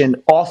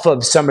action off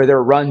of some of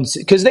their runs,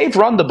 because they've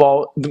run the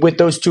ball with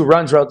those 2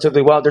 runs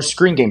relatively well. Their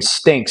screen game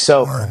stinks.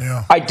 So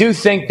I do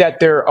think that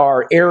there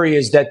are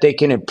areas that they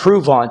can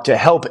improve on to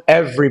help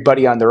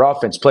everybody on their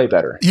offense play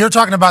better. You're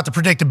talking about the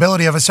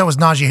predictability of it. So is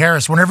Najee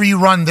Harris. Whenever you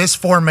run this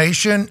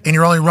formation and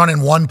you're only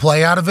running one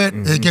play out of it,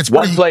 it gets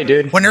one play,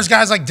 dude. When there's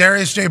guys like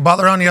Darius J.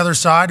 Butler on the other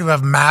side who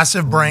have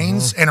massive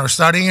brains and are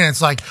studying, and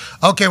it's like,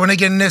 okay, when they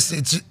get in this,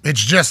 it's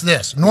just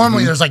this.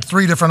 Normally there's like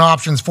 3 different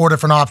options, 4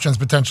 different options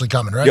potentially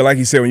coming, right? Yeah, like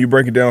you said, when you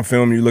break it down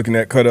film, you're looking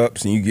at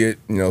cut-ups and you get,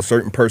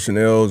 certain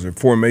personnels or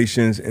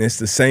formations, and it's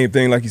the same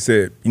thing. Like you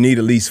said, you need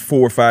at least 4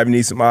 or 5. You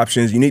need some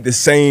options. You need the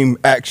same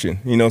action,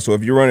 So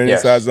if you're running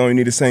inside zone, you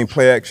need the same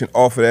play action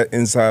off of that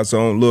inside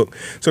zone look,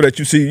 so that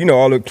you see,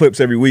 all the clips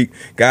every week,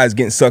 guys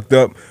getting sucked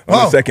up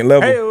on the second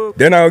level. Hey-o.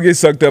 They're not gonna get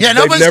sucked up. Yeah,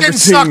 nobody's getting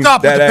sucked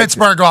up with the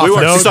Pittsburgh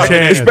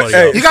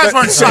offense. You guys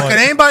weren't sucking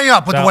anybody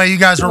up with the way you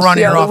guys were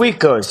running your offense. Week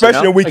goes,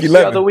 especially in week 11.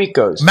 See how the week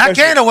goes. Matt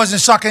Canada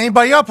wasn't sucking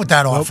anybody up with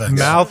that offense.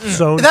 Mouth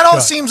sewn That all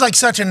shut. seems like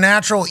such a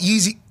natural,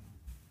 easy.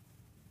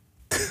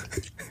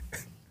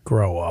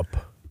 Grow up.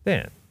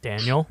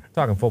 Daniel.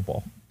 Talking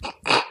football.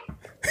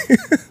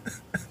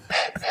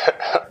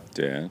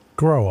 Dan.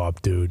 Grow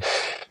up, dude.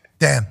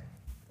 Dan.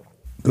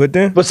 Good,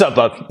 Dan? What's up,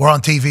 bud? We're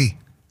on TV.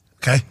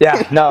 Okay?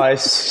 Yeah, no,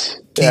 it's...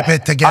 Keep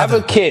it together.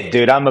 I'm a kid,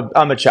 dude. I'm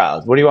a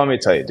child. What do you want me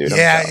to tell you, dude?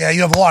 Yeah,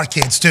 you have a lot of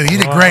kids, too. You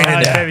did great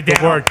in that.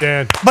 Good work,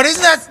 Dan. But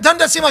doesn't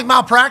that seem like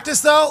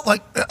malpractice, though?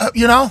 Like,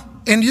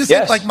 And you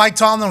think like Mike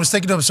Tomlin was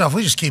thinking to himself,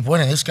 we just keep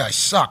winning. This guy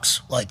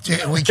sucks. Like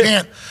we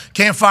can't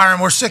fire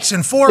him. We're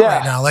 6-4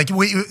 right now. Like do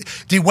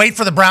you wait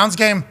for the Browns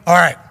game? All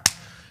right.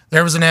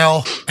 There was an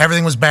L.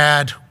 Everything was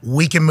bad.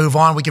 We can move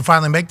on. We can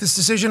finally make this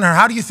decision. Or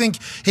how do you think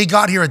he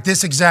got here at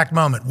this exact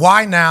moment?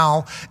 Why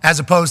now, as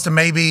opposed to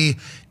maybe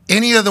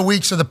any of the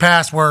weeks of the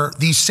past where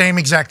these same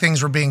exact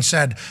things were being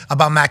said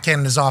about Matt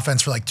Canada's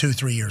offense for like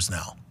 2-3 years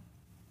now?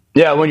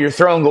 Yeah, when you're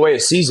throwing away a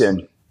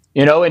season,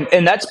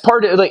 and that's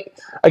part of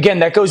again,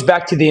 that goes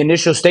back to the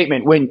initial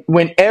statement.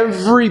 When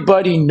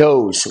everybody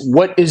knows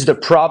what is the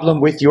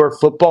problem with your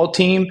football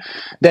team,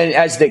 then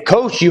as the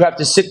coach, you have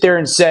to sit there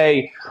and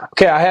say,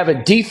 okay, I have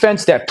a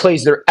defense that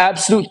plays their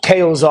absolute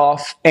tails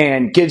off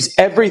and gives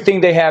everything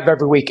they have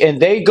every week.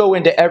 And they go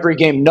into every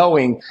game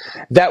knowing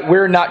that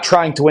we're not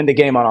trying to win the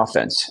game on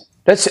offense.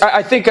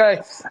 I think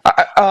I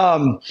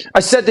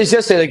said this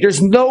yesterday. Like,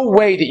 there's no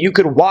way that you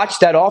could watch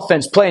that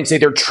offense play and say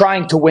they're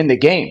trying to win the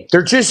game.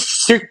 They're just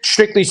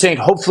strictly saying,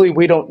 hopefully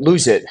we don't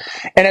lose it.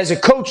 And as a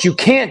coach, you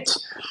can't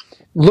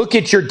look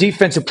at your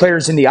defensive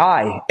players in the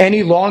eye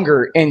any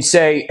longer and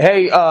say,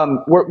 hey,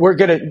 we're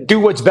going to do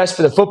what's best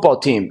for the football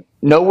team.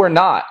 No, we're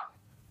not.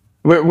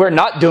 We're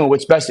not doing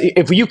what's best.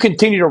 If you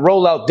continue to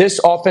roll out this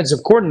offensive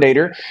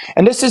coordinator,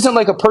 and this isn't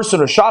like a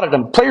personal shot at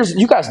them, players,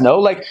 you guys know,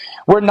 like,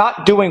 we're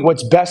not doing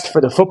what's best for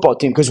the football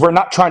team because we're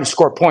not trying to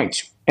score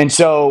points. And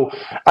so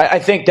I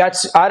think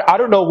I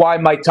don't know why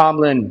Mike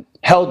Tomlin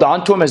held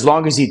on to him as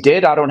long as he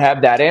did. I don't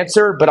have that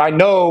answer, but I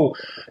know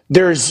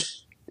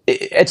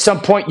at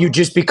some point you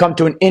just become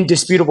to an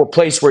indisputable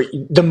place where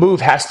the move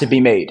has to be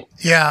made.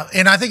 Yeah,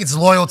 and I think it's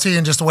loyalty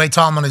and just the way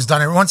Tomlin has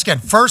done it. Once again,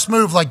 first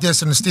move like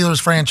this in the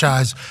Steelers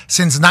franchise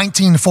since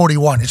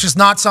 1941. It's just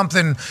not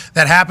something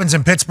that happens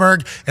in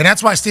Pittsburgh, and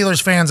that's why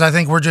Steelers fans, I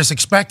think, we're just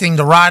expecting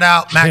to ride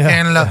out Matt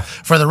Canada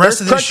for the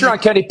rest of this year. There's pressure on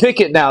Kenny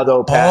Pickett now,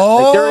 though,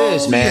 Pat. There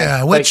is,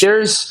 man.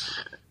 Yeah,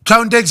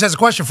 Tone Diggs has a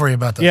question for you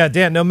about that. Yeah,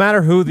 Dan, no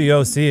matter who the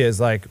OC is,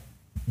 like,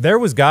 there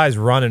was guys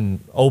running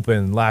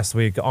open last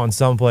week on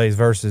some plays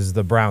versus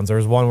the Browns. There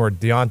was one where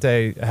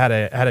Deontay had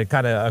a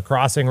kind of a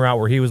crossing route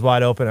where he was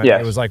wide open.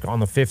 It was like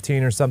on the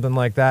 15 or something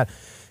like that.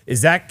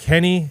 Is that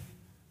Kenny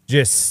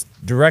just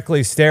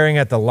directly staring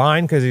at the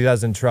line because he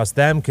doesn't trust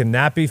them? Can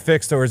that be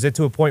fixed, or is it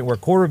to a point where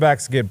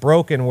quarterbacks get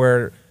broken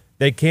where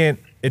they can't?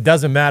 It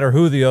doesn't matter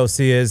who the OC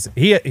is.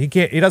 He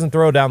doesn't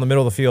throw down the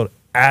middle of the field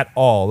at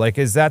all. Like,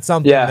 is that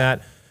something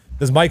that?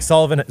 Does Mike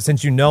Sullivan,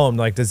 since you know him,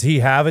 like, does he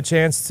have a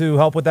chance to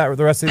help with that for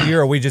the rest of the year,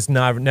 or are we just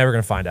never going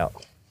to find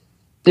out?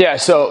 Yeah,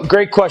 so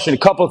great question. A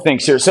couple of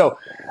things here. So,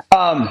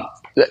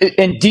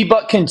 and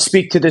D-Buck can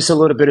speak to this a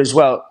little bit as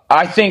well.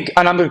 I think,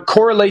 and I'm going to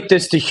correlate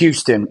this to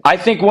Houston, I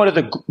think one of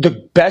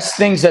the best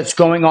things that's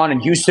going on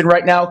in Houston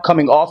right now,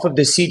 coming off of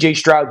the C.J.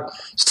 Stroud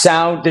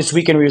sound this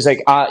weekend where he was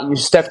like,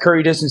 Steph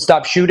Curry doesn't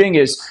stop shooting,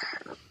 is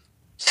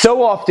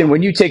so often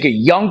when you take a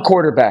young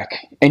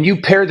quarterback and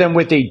you pair them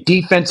with a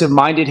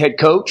defensive-minded head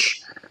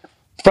coach,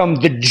 from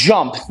the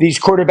jump, these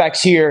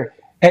quarterbacks here,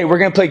 hey, we're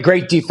going to play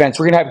great defense.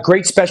 We're going to have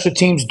great special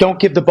teams. Don't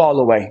give the ball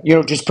away.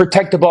 Just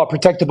protect the ball,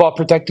 protect the ball,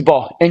 protect the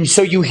ball. And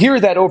so you hear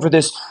that over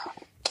this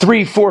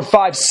 3, 4,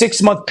 5,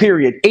 6-month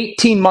period,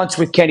 18 months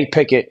with Kenny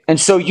Pickett. And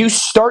so you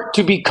start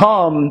to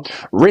become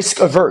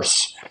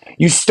risk-averse.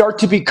 You start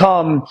to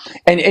become,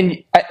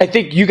 and I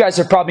think you guys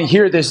have probably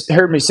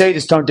heard me say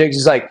this, Tone Diggs,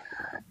 is like,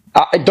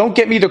 Don't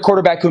get me the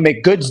quarterback who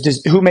makes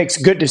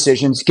good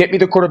decisions. Get me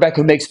the quarterback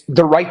who makes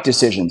the right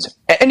decisions.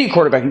 Any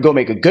quarterback can go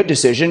make a good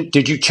decision.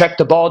 Did you check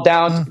the ball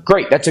down?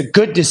 Great. That's a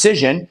good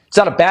decision. It's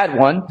not a bad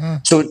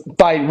one. So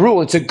by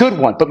rule, it's a good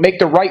one, but make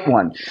the right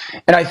one.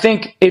 And I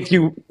think if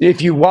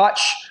you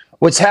watch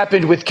what's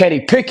happened with Kenny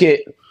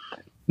Pickett,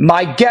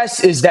 my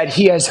guess is that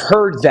he has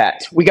heard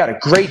that. We got a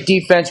great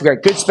defense. We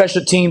got good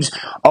special teams.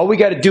 All we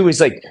got to do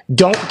is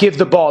don't give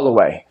the ball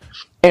away.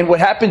 And what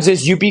happens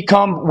is you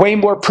become way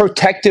more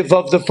protective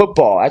of the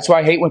football. That's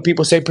why I hate when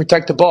people say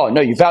protect the ball. No,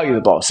 you value the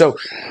ball. So,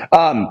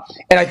 and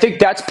I think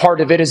that's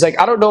part of it is I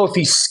don't know if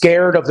he's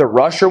scared of the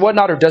rush or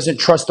whatnot or doesn't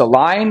trust the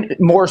line.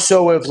 More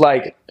so of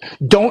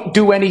don't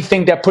do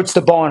anything that puts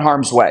the ball in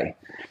harm's way.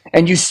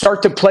 And you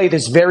start to play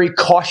this very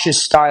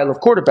cautious style of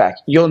quarterback.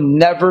 You'll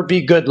never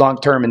be good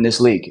long-term in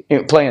this league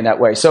playing that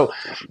way. So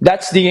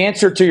that's the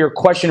answer to your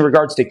question in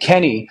regards to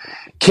Kenny.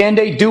 Can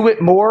they do it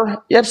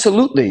more?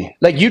 Absolutely.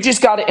 You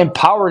just got to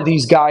empower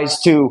these guys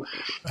to,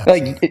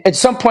 at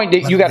some point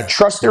you got to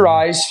trust their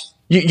eyes.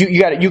 You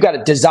got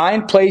to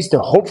design plays to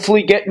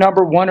hopefully get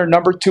number 1 or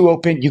number 2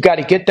 open. You got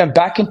to get them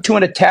back into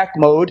an attack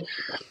mode.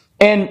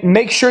 And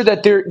make sure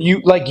that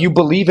you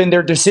believe in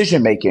their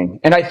decision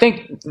making. And I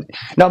think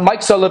now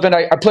Mike Sullivan,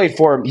 I played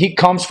for him. He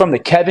comes from the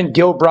Kevin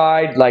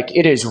Gilbride.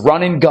 It is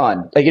run and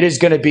gun. It is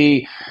going to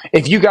be.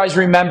 If you guys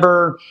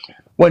remember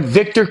when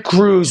Victor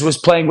Cruz was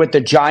playing with the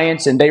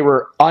Giants and they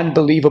were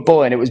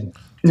unbelievable, and it was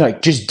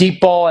just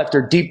deep ball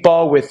after deep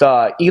ball with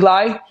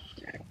Eli.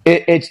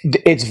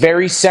 It's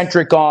very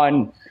centric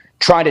on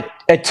trying to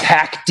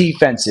attack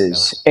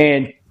defenses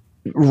and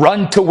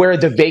run to where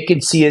the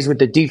vacancy is with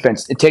the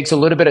defense. It takes a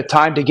little bit of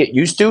time to get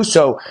used to,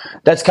 so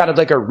that's kind of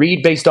like a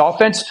read-based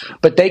offense,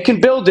 but they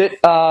can build it.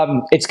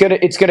 It's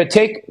gonna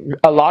take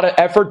a lot of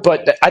effort,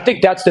 but I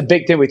think that's the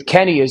big thing with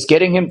Kenny is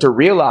getting him to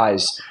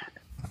realize,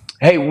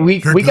 hey, we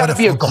got to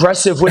be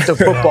aggressive with the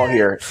football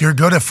here. You're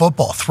good at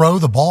football. Throw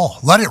the ball.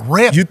 Let it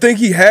rip. You think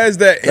he has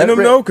that in him,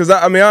 though? Because,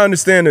 I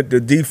understand that the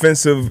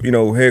defensive,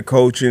 head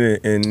coaching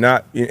and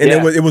not – and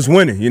it was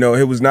winning. He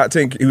was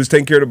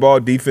taking care of the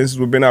ball. Defenses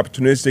were being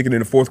opportunistic, and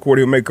in the fourth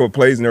quarter he'll make a couple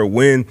plays and they'll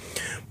win.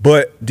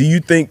 But do you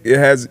think he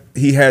has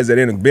that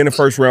in him? Being a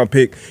first-round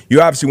pick, you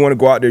obviously want to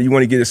go out there. You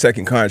want to get a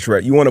second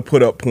contract. You want to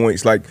put up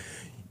points.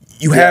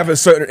 You have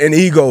an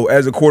ego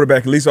as a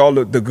quarterback, at least all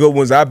the good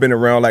ones I've been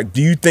around.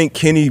 Do you think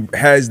Kenny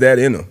has that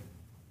in him?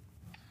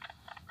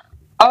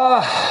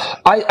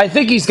 I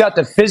think he's got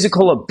the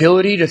physical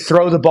ability to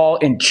throw the ball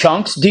in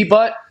chunks,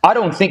 D-Butt. I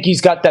don't think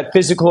he's got that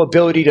physical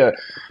ability to,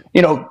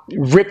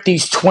 rip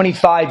these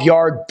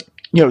 25-yard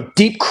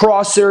deep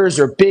crossers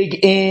or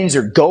big ins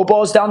or go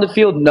balls down the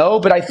field. No,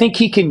 but I think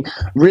he can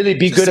really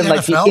be good in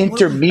the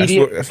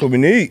intermediate. That's what we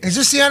need. Is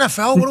this the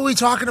NFL? What are we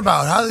talking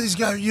about? How these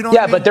guys?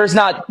 But there's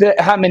not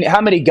how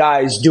many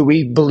guys do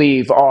we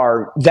believe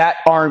are that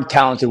arm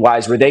talented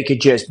wise where they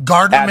could just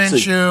Gardner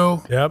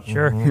Minshew? Yep,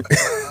 sure.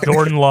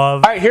 Jordan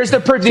Love. All right, here's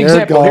the perfect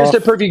example. Here's the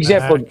perfect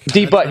example.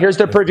 D-Butt. Here's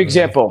the perfect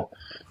example.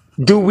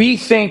 Do we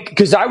think,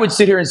 because I would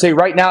sit here and say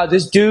right now,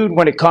 this dude,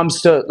 when it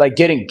comes to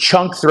getting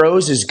chunk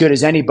throws, is good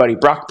as anybody,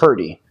 Brock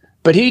Purdy.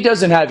 But he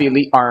doesn't have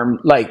elite arm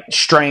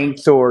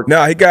strength or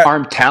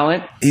arm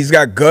talent. He's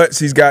got guts,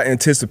 he's got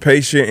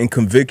anticipation and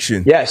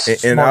conviction. Yes.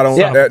 And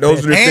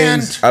those are the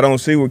things I don't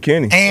see with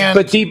Kenny.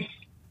 Purdy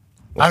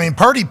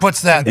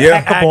puts that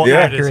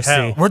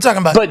accuracy. We're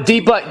talking about. But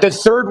the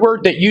third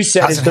word that you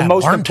said is the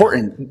most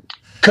important.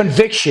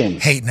 Conviction.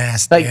 Hate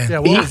nasty.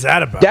 What is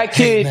that about? That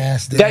kid,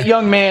 that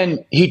young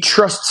man, he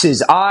trusts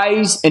his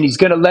eyes and he's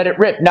going to let it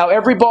rip. Now,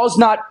 every ball's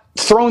not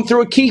thrown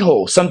through a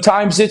keyhole.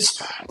 Sometimes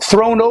it's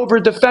thrown over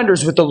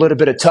defenders with a little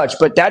bit of touch.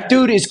 But that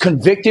dude is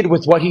convicted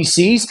with what he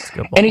sees,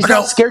 and he's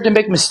not scared to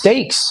make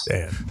mistakes.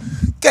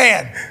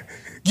 Dan,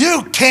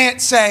 you can't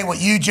say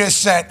what you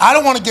just said. I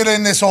don't want to get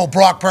in this whole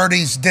Brock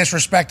Purdy's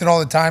disrespected all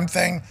the time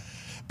thing.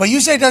 But you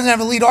say he doesn't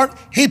have a lead arm.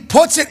 He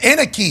puts it in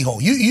a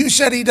keyhole. You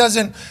said he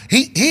doesn't.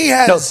 He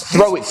has. No,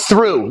 throw it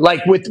through,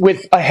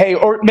 with a hay,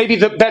 or maybe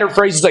the better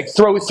phrase is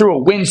throw it through a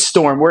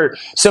windstorm, where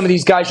some of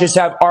these guys just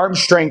have arm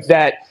strength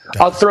that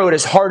I'll throw it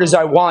as hard as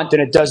I want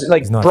and it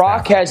doesn't.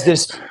 Brock has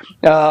this,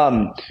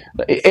 and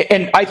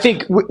I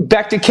think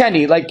back to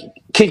Kenny.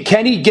 Can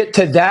Kenny get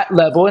to that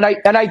level? And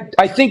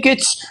I think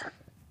it's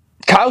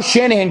Kyle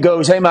Shanahan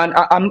goes, hey man,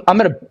 I'm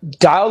going to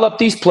dial up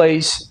these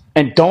plays.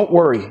 And don't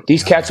worry,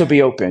 these cats will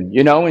be open,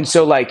 And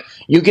so,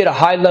 you get a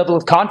high level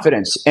of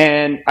confidence.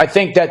 And I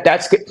think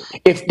that's good.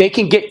 If they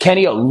can get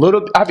Kenny a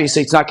little,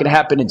 obviously it's not going to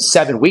happen in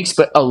 7 weeks,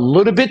 but a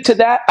little bit to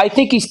that, I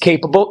think he's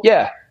capable.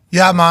 Yeah.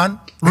 Yeah, man.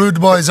 Rude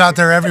boys out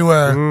there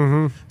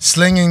everywhere,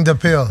 slinging the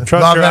pill.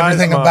 Love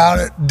everything about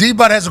it.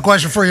 D-Butt has a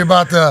question for you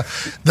about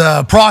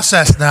the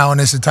process now in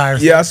this entire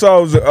thing. Yeah, I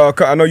saw.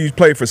 I know you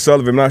played for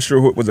Sullivan. I'm not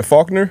sure was it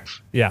Faulkner?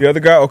 Yeah, the other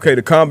guy. Okay,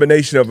 the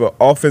combination of an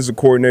offensive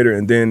coordinator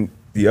and then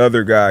the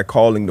other guy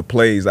calling the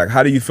plays.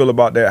 How do you feel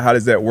about that? How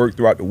does that work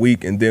throughout the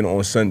week and then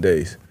on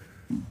Sundays?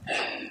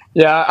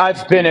 Yeah,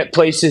 I've been at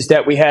places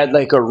that we had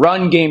like a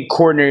run game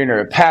coordinator,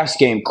 a pass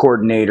game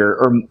coordinator,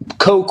 or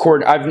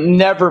co-coordinator. I've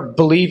never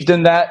believed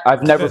in that.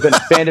 I've never been a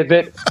fan of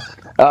it.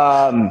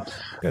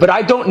 But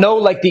I don't know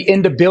like the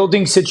in the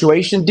building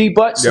situation,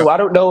 D-Butt. So I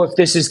don't know if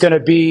this is going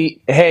to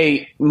be,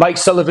 hey, Mike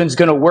Sullivan's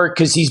going to work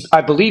because I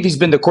believe he's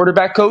been the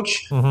quarterback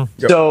coach.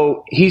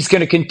 So he's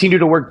going to continue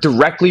to work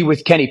directly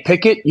with Kenny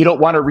Pickett. You don't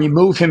want to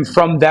remove him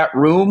from that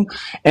room.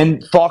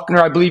 And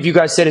Faulkner, I believe you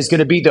guys said, is going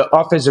to be the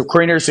offensive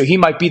coordinator. So he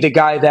might be the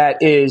guy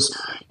that is,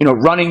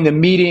 running the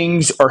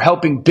meetings or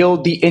helping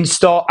build the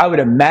install. I would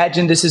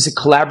imagine this is a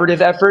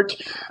collaborative effort.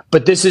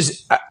 But this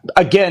is,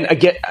 again,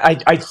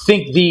 I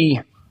think the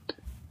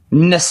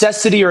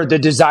necessity or the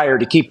desire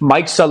to keep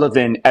Mike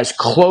Sullivan as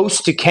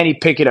close to Kenny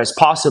Pickett as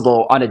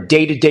possible on a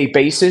day-to-day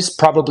basis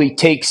probably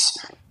takes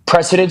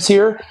precedence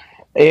here.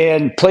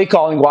 And play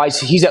calling wise,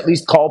 he's at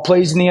least called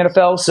plays in the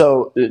NFL,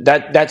 so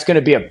that's going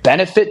to be a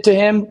benefit to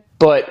him.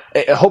 But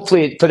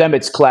hopefully for them,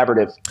 it's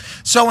collaborative.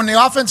 So when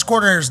the offense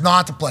coordinator is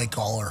not the play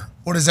caller,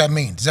 what does that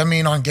mean? Does that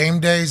mean on game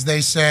days they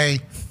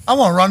say, I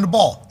want to run the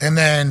ball, and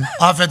then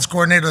offense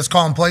coordinator that's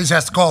calling plays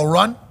has to call a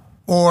run?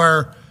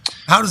 Or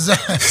how does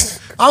that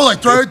 – I was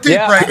like, throw it deep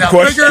right now.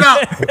 Figure it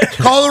out.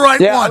 Call the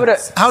right one.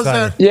 How's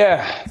that?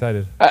 Yeah.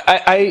 Excited.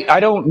 I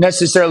don't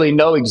necessarily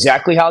know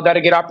exactly how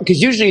that'll get out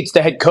because usually it's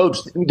the head coach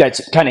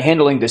that's kind of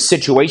handling the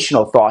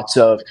situational thoughts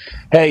of,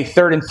 hey,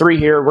 3rd and 3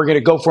 here. We're going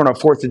to go for it on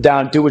 4th and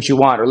down. Do what you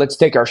want. Or let's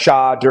take our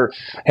shot. Or,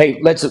 hey,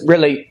 let's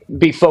really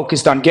be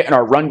focused on getting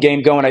our run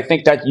game going. I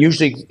think that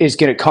usually is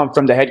going to come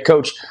from the head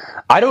coach.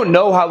 I don't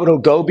know how it'll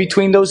go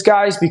between those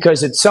guys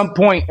because at some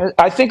point,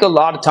 I think a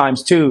lot of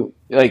times too,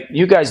 like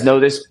you guys know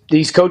this,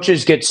 these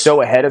coaches get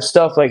so ahead of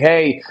stuff like,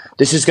 hey,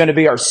 this is going to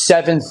be our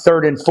 7th,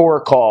 3rd and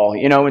 4 call,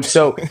 and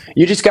so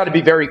you just got to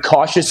be very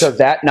cautious of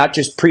that, not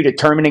just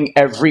predetermining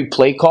every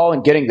play call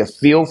and getting the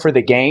feel for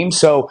the game.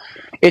 So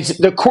it's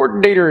the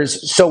coordinator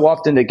is so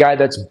often the guy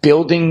that's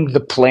building the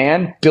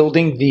plan,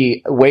 building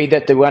the way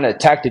that they want to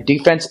attack the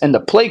defense, and the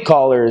play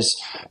caller is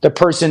the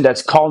person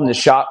that's calling the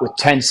shot with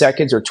 10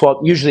 seconds or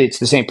 12. Usually it's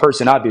the same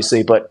person,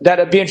 obviously, but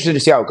that'd be interesting to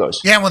see how it goes.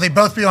 Yeah, will they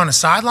both be on the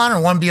sideline or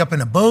one be up in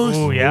the booth?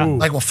 Oh, yeah.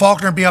 Like, will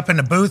Faulkner be up in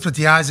the booth with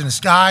the eyes in the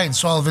sky and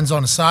Sullivan's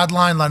on the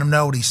sideline, let him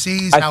know what he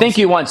sees? I think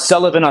you want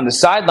Sullivan on the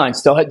sideline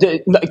still.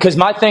 Because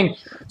my thing,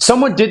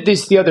 someone did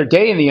this the other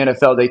day in the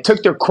NFL. They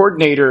took their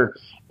coordinator,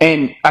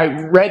 and I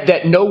read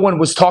that no one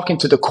was talking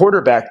to the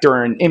quarterback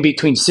during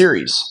in-between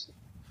series.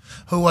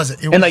 Who was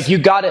it? And, you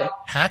got it.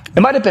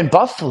 It might have been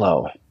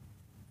Buffalo.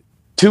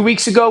 2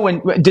 weeks ago,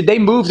 did they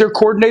move their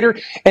coordinator?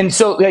 And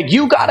so,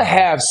 you got to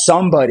have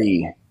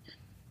somebody.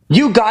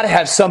 You got to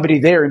have somebody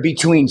there in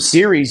between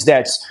series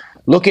that's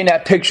looking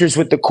at pictures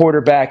with the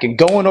quarterback and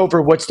going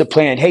over what's the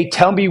plan. Hey,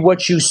 tell me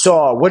what you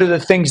saw. What are the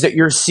things that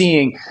you're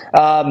seeing?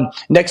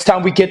 Next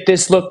time we get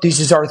this look, these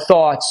is our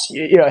thoughts.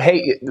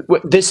 Hey,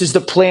 this is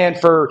the plan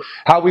for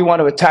how we want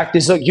to attack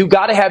this look. You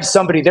got to have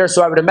somebody there.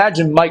 So I would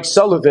imagine Mike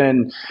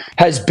Sullivan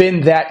has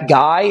been that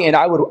guy, and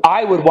I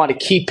would want to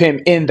keep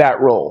him in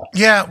that role.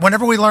 Yeah,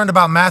 whenever we learned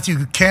about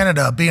Matthew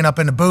Canada being up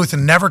in the booth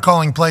and never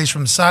calling plays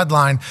from the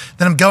sideline,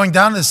 then him going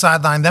down to the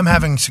sideline, them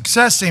having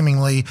success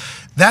seemingly,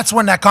 that's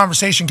when that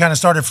conversation kind of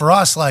started for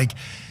us. Like,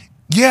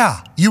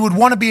 yeah, you would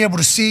want to be able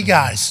to see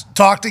guys,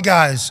 talk to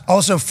guys,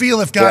 also feel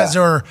if guys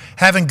are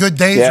having good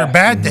days or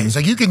bad days.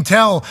 Like, you can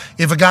tell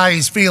if a guy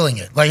is feeling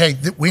it. Like, hey,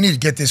 we need to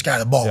get this guy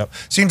the ball.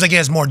 Seems like he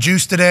has more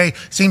juice today.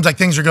 Seems like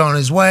things are going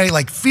his way.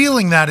 Like,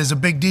 feeling that is a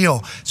big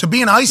deal. So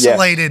being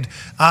isolated,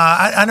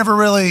 I never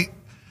really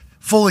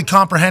fully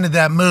comprehended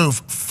that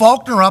move.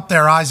 Faulkner up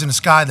there, eyes in the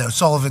sky, though,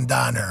 Sullivan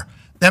down there.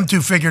 Them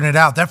two figuring it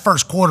out. That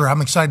first quarter, I'm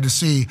excited to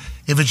see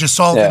if it's just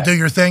Sullivan do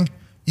your thing.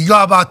 You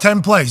got about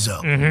 10 plays,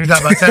 though. You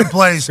got about 10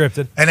 plays.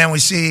 Scripted. And then we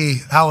see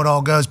how it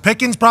all goes.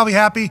 Pickens probably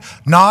happy.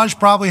 Naj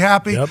probably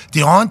happy.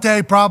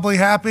 Deontay probably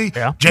happy.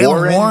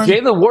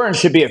 Jaylen Warren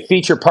should be a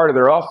feature part of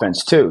their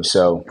offense, too.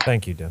 So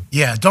thank you, Tim.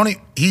 Yeah,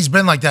 he's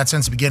been like that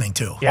since the beginning,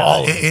 too.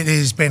 Yeah. It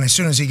has been, as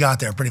soon as he got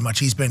there, pretty much,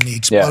 he's been the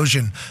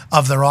explosion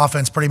of their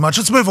offense, pretty much.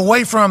 Let's move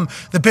away from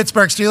the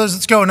Pittsburgh Steelers.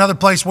 Let's go another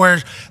place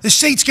where the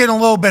seat's getting a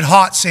little bit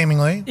hot,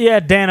 seemingly. Yeah,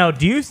 Dano,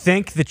 do you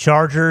think the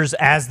Chargers,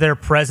 as they're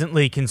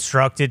presently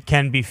constructed,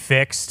 can be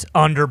fixed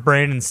under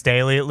Brandon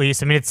Staley at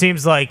least? I mean, it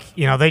seems like,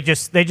 they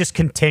just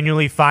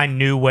continually find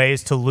new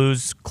ways to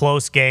lose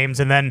close games,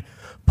 and then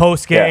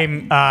post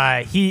game,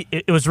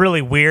 it was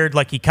really weird.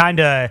 Like, he kind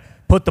of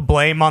put the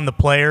blame on the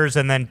players,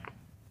 and then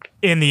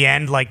in the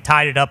end,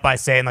 tied it up by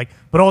saying,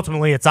 but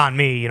ultimately it's on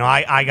me.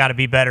 I got to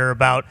be better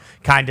about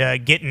kind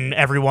of getting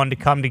everyone to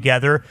come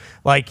together.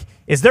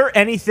 Is there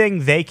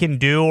anything they can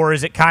do, or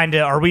is it kind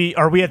of, are we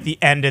at the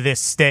end of this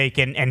stake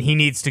and he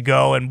needs to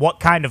go? And what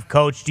kind of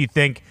coach do you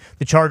think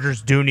the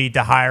Chargers do need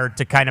to hire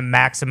to kind of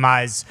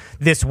maximize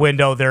this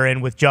window they're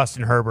in with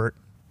Justin Herbert?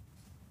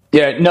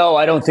 Yeah, no,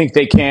 I don't think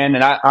they can.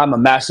 And I'm a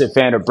massive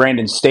fan of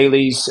Brandon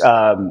Staley's.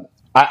 The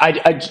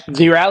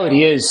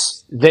reality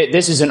is that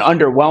this is an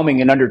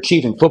underwhelming and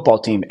underachieving football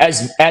team.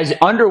 As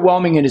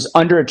underwhelming and as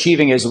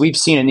underachieving as we've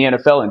seen in the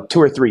NFL in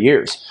 2 or 3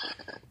 years.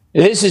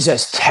 This is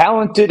as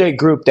talented a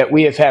group that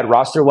we have had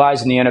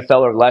roster-wise in the NFL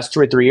over the last 2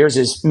 or 3 years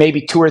as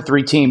maybe 2 or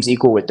 3 teams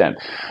equal with them.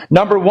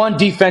 Number one,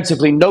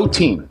 defensively, no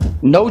team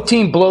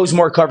blows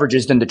more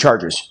coverages than the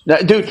Chargers.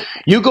 Dude,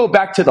 you go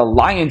back to the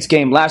Lions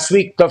game last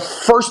week, the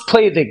first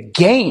play of the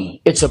game,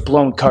 it's a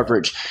blown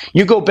coverage.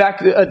 You go back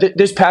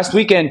this past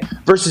weekend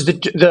versus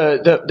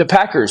the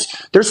Packers,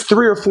 there's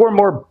 3 or 4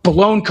 more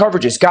blown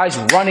coverages, guys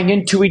running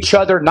into each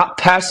other, not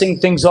passing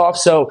things off.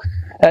 So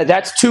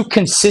that's too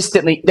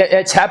consistently.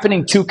 That's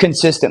happening too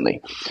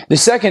consistently. The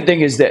second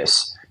thing is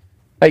this: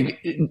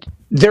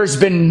 there's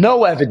been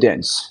no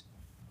evidence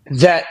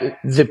that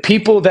the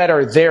people that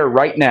are there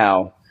right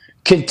now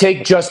can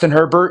take Justin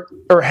Herbert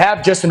or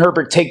have Justin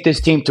Herbert take this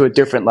team to a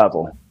different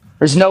level.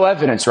 There's no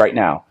evidence right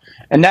now.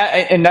 And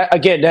that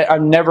again,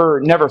 I'm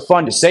never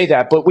fun to say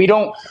that, but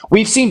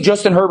we've seen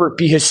Justin Herbert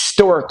be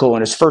historical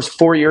in his first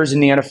 4 years in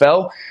the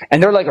NFL,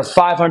 and they're like a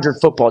 500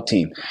 football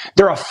team.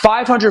 They're a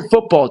 500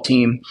 football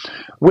team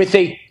with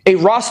a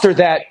roster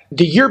that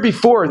the year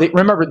before,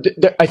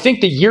 I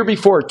think the year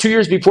before, 2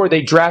 years before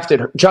they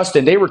drafted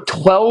Justin, they were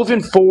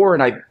 12-4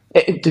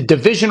 and the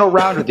divisional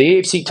round of the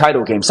AFC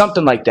title game,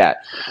 something like that.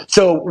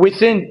 So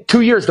within 2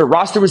 years, the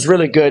roster was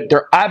really good.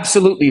 They're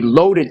absolutely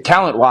loaded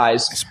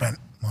talent-wise.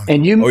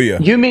 And you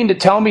mean to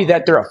tell me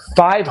that they're a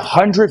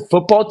 500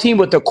 football team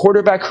with a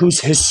quarterback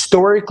who's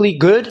historically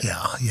good?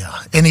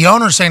 Yeah. And the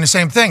owner's saying the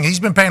same thing.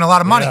 He's been paying a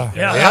lot of money.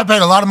 I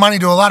paid a lot of money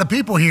to a lot of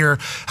people here.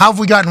 How have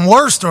we gotten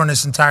worse during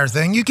this entire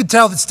thing? You can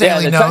tell that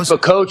Staley knows. The type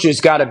of coach has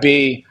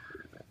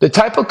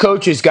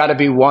got to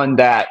be one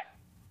that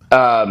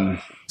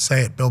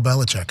say it, Bill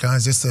Belichick, huh?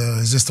 Is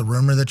this the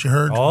rumor that you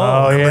heard?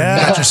 Oh yeah.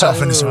 You got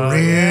yourself into some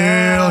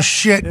real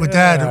shit with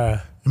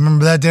that.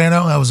 Remember that,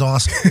 Dano? That was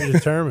awesome.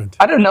 Determined.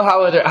 I don't know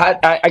how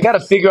I got to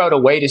figure out a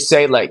way to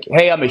say, like,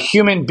 hey, I'm a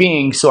human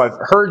being, so I've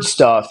heard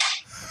stuff.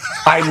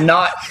 I'm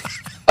not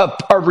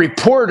a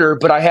reporter,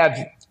 but I have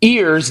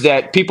ears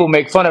that people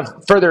make fun of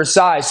further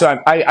size, so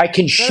I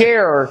can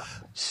share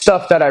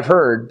stuff that I've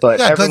heard, but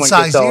everyone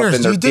gets all up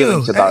in their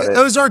feelings about it.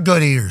 Those are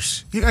good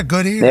ears. You got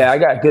good ears. Yeah, I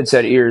got a good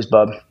set of ears,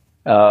 bub.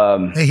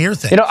 They hear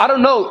things. I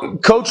don't know,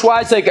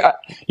 coach-wise, like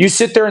you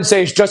sit there and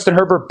say, is Justin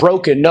Herbert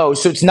broken? No,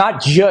 so it's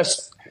not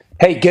just,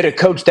 hey, get a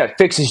coach that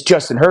fixes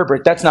Justin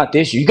Herbert. That's not the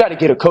issue. You got to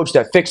get a coach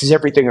that fixes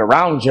everything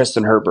around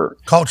Justin Herbert.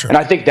 Culture. And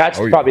I think that's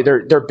probably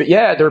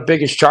their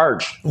biggest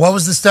charge. What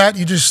was the stat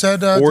you just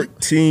said?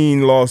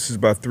 14 losses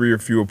by 3 or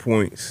fewer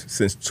points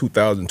since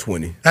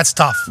 2020. That's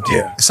tough.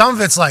 Yeah. Some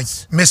of it's like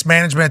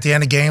mismanagement at the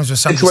end of games or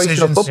some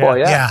decisions. Football,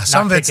 yeah.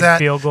 Some of it's that.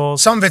 Field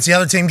goals. Some of it's the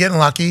other team getting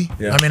lucky.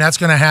 Yeah. I mean, that's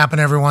going to happen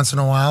every once in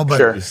a while, but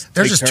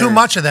there's just too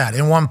much of that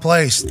in one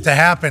place to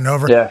happen.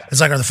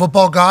 It's like, are the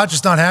football gods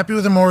just not happy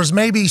with him, or is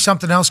maybe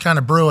something else kind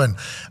of brewing?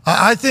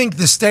 I think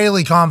the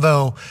Staley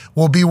convo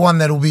will be one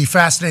that will be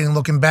fascinating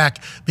looking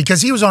back,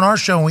 because he was on our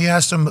show and we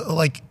asked him,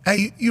 like,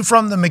 hey, you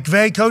from the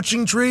McVay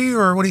coaching tree,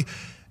 or what?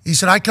 He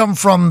said, I come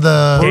from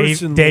the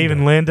Dave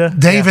and Linda.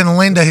 Dave and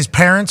Linda, his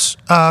parents'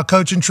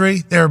 coaching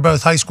tree. They were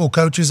both high school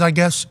coaches, I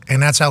guess,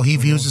 and that's how he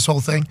views this whole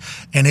thing.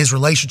 And his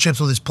relationships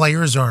with his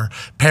players are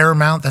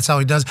paramount. That's how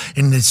he does.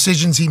 And the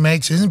decisions he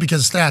makes isn't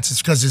because of stats.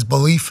 It's because his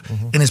belief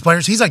in his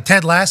players. He's like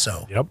Ted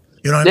Lasso. Yep.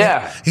 You know what I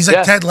mean? He's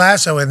like Ted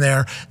Lasso in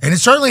there, and it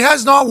certainly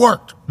has not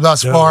worked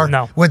thus far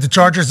with the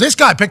Chargers. This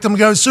guy picked them to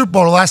go to the Super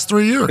Bowl the last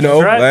 3 years.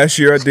 Last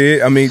year I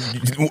did. I mean,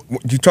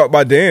 you talk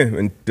about Dan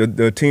and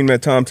the team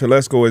that Tom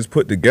Telesco has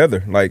put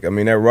together. Like, I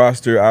mean, that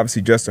roster,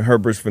 obviously Justin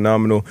Herbert's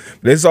phenomenal.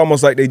 But it's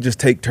almost like they just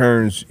take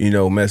turns,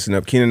 messing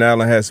up. Keenan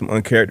Allen had some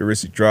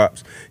uncharacteristic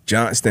drops.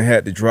 Johnston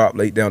had to drop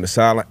late down the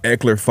sideline.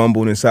 Eckler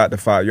fumbled inside the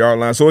 5-yard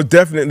line. So it's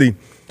definitely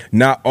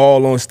not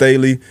all on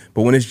Staley,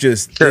 but when it's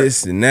just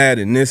this and that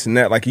and this and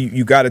that, like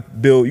you got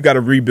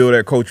to rebuild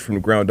that coach from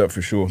the ground up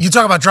for sure. You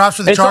talk about drops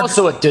for the Chargers. It's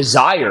also a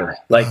desire.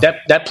 Like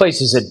that place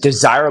is a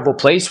desirable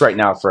place right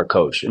now for a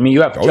coach. I mean,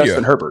 you have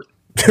Justin Herbert.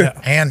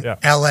 And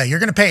LA. You're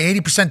going to pay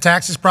 80%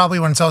 taxes probably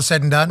when it's all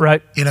said and done.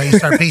 Right. You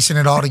start piecing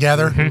it all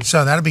together.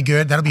 So that'll be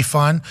good. That'll be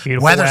fun.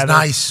 Weather's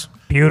nice.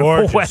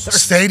 Beautiful weather.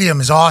 Stadium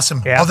is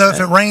awesome. Yeah. Although if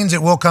it rains,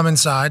 it will come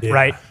inside. Yeah.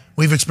 Right.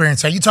 We've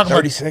experienced that. You talk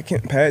about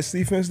 30-second pass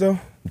defense though.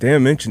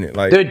 Dan mentioned it.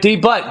 Like,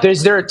 but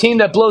is there a team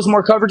that blows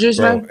more coverages,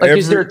 man? Like,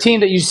 is there a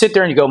team that you sit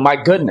there and you go,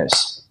 my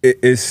goodness?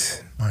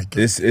 It's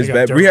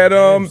bad. We had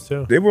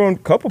they were on a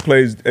couple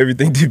plays.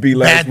 Everything to be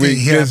last week.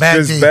 Just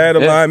bad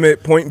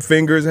alignment, pointing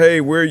fingers. Hey,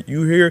 where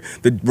you here?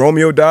 The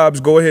Romeo Dobbs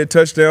go ahead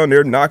touchdown.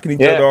 They're knocking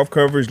each other off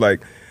coverage.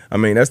 Like, I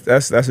mean, that's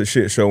a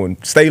shit show.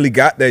 And Staley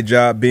got that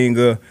job being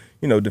a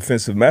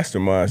defensive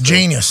mastermind. So.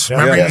 Genius.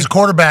 Remember, he was a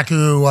quarterback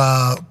who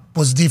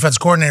was the defense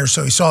coordinator,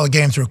 so he saw the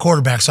game through a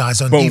quarterback side.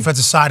 So on the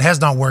defensive side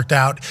has not worked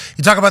out.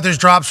 You talk about those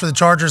drops for the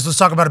Chargers. Let's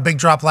talk about a big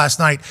drop last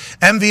night.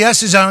 MVS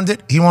has owned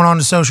it. He went on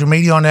to social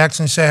media on X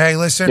and said, hey,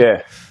 listen,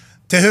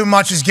 to whom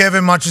much is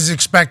given, much is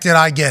expected.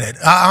 I get it.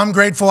 I'm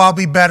grateful. I'll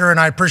be better, and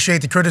I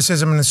appreciate the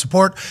criticism and the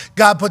support.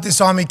 God put this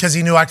on me because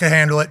he knew I could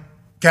handle it.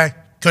 Okay?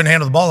 Couldn't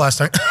handle the ball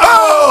last night.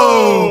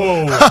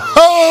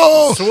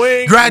 Oh!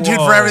 Swing. Gratitude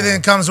for Whoa. everything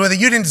that comes with it.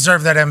 You didn't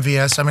deserve that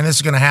MVS. I mean, this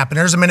is going to happen.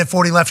 There's a minute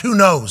 40 left. Who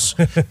knows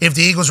if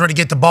the Eagles were to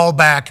get the ball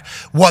back,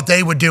 what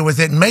they would do with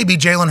it. And maybe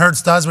Jalen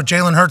Hurts does what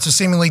Jalen Hurts has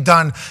seemingly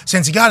done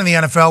since he got in the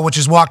NFL, which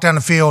is walk down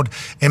the field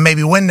and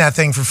maybe win that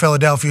thing for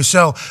Philadelphia.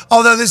 So,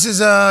 although this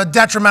is a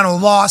detrimental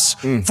loss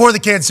for the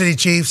Kansas City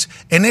Chiefs,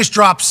 and this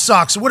drop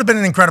sucks, it would have been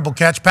an incredible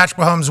catch. Patrick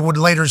Mahomes would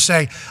later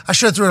say, I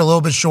should have threw it a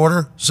little bit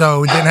shorter so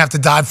we didn't have to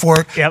dive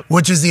for it,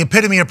 which is the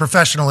epitome of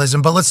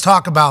professionalism. But let's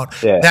talk about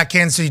that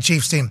Kansas City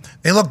Chiefs team.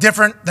 They look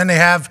different than they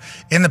have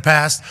in the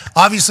past.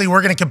 Obviously,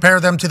 we're going to compare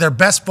them to their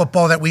best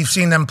football that we've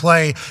seen them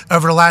play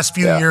over the last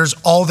few years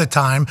all the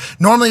time.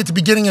 Normally, at the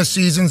beginning of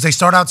seasons, they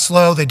start out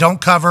slow. They don't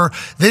cover.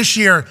 This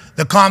year,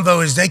 the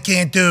combo is they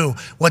can't do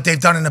what they've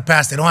done in the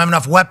past. They don't have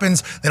enough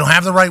weapons. They don't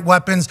have the right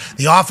weapons.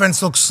 The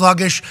offense looks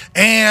sluggish.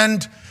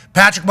 And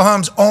Patrick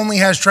Mahomes only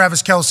has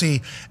Travis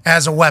Kelce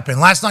as a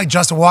weapon. Last night,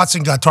 Justin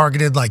Watson got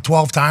targeted like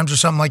 12 times or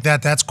something like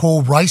that. That's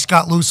cool. Rice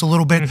got loose a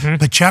little bit.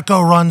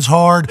 Pacheco runs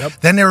hard.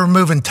 Then they were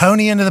moving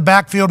Tony into the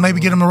backfield, maybe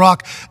get him the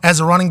rock as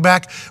a running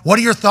back. What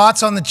are your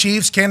thoughts on the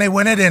Chiefs? Can they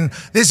win it? And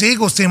this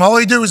Eagles team, all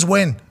they do is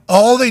win.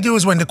 All they do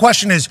is win. The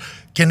question is,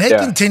 can they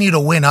continue to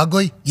win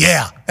ugly?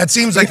 Yeah, that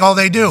seems like all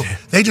they do.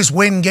 They just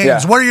win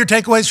games. What are your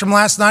takeaways from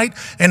last night,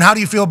 and how do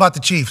you feel about the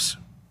Chiefs?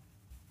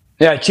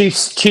 Yeah,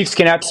 Chiefs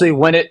can absolutely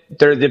win it.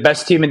 They're the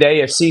best team in the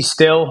AFC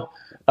still.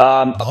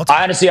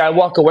 Honestly, I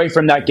walk away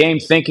from that game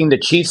thinking the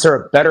Chiefs are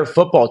a better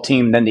football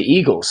team than the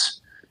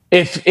Eagles.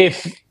 If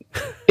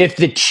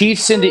the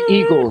Chiefs and the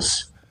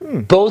Eagles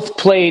both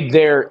played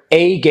their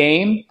A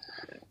game,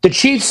 the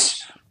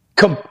Chiefs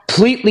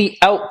completely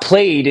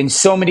outplayed in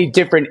so many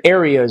different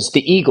areas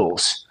the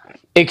Eagles.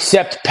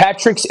 Except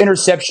Patrick's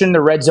interception in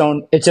the red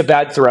zone, it's a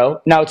bad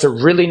throw. Now, it's a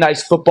really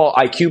nice football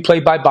IQ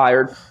play by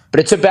Byard, but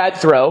it's a bad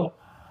throw.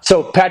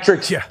 So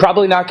Patrick's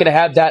probably not going to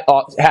have that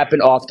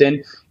happen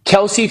often.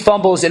 Kelce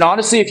fumbles, and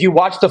honestly, if you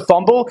watch the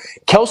fumble,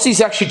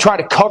 Kelce's actually trying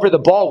to cover the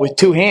ball with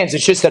two hands.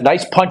 It's just a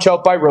nice punch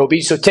out by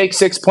Roby, so take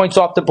 6 points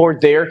off the board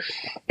there.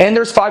 And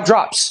there's 5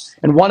 drops,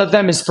 and one of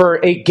them is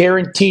for a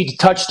guaranteed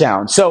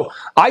touchdown. So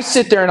I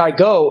sit there and I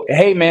go,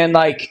 hey, man,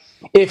 like,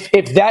 if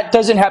that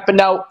doesn't happen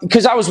now,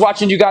 because I was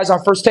watching you guys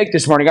on First Take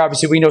this morning,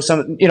 obviously we know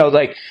some,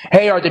 like,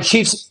 hey, are the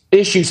Chiefs'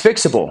 issues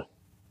fixable?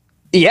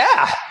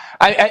 Yeah.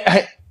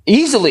 I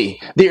easily.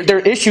 Their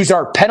issues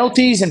are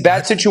penalties and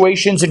bad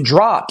situations and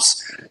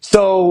drops.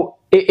 So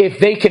if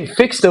they can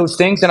fix those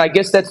things, then I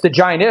guess that's the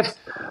giant if.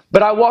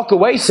 But I walk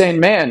away saying,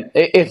 man,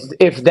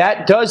 if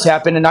that does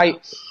happen, and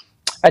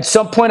at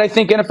some point I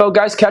think NFL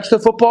guys catch the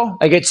football.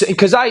 Like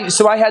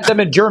I had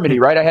them in Germany,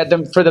 right? I had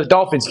them for the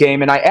Dolphins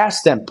game, and I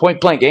asked them point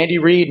blank, Andy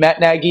Reid,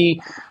 Matt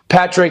Nagy,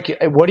 Patrick,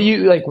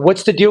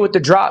 what's the deal with the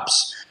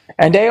drops?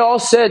 And they all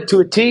said to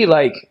a T,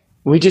 like,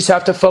 we just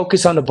have to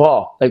focus on the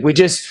ball. Like we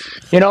just,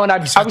 and I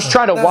was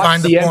trying to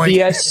watch the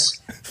MVS.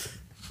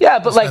 Yeah,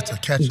 but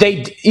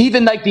like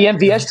even like the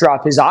MVS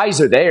drop, his eyes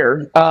are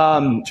there.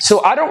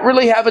 So I don't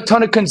really have a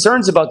ton of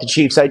concerns about the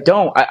Chiefs. I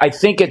don't. I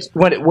think it's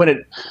when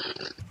it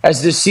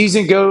as the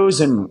season goes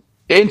and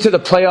into the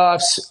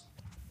playoffs,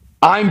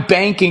 I'm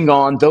banking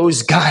on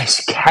those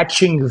guys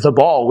catching the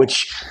ball,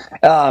 which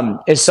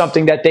is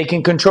something that they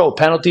can control.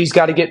 Penalties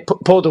got to get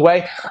pulled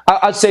away.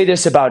 I'll say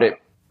this about it.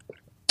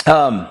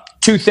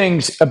 2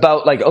 things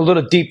about like a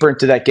little deeper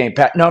into that game,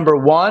 Pat. Number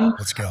one,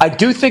 I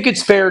do think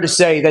it's fair to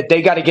say that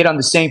they got to get on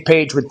the same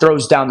page with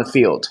throws down the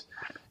field.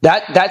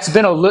 That's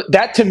been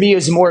that to me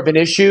is more of an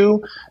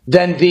issue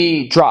than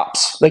the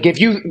drops. Like if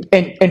you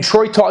and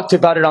Troy talked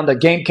about it on the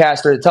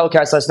Gamecast or the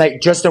telecast last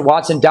night. Justin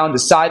Watson down the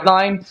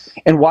sideline,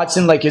 and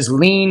Watson like is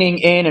leaning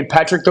in, and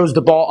Patrick throws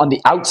the ball on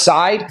the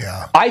outside.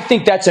 Yeah. I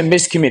think that's a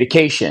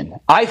miscommunication.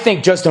 I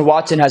think Justin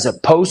Watson has a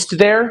post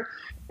there,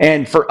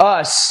 and for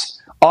us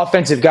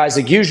offensive guys,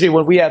 like usually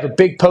when we have a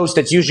big post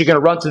that's usually going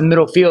to run to the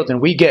middle field and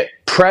we get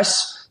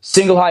press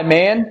single high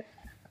man,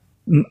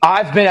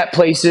 I've been at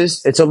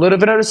places, it's a little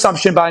bit of an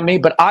assumption by me,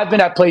 but I've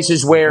been at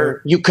places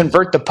where you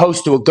convert the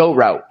post to a go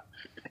route.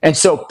 And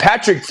so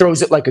Patrick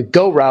throws it like a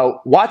go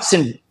route.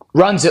 Watson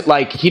runs it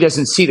like he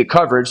doesn't see the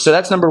coverage. So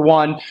that's number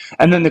one.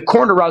 And then the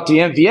corner route to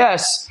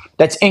MVS,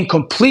 that's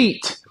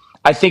incomplete,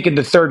 I think, in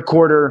the third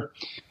quarter.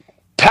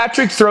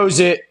 Patrick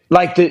throws it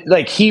like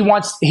he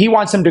wants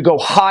him to go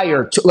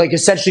higher, like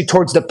essentially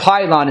towards the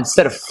pylon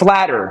instead of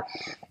flatter.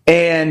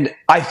 And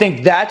I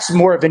think that's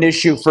more of an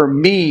issue for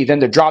me than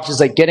the drops, is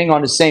like getting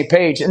on the same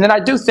page. And then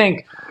I do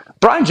think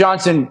Brian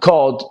Johnson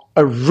called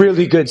a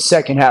really good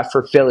second half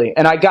for Philly,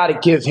 and I got to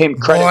give him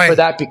credit for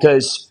that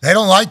because they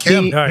don't like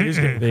him.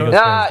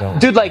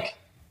 Dude, like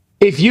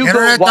if you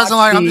internet go watch doesn't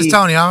like. I'm just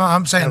telling you.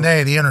 I'm saying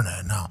the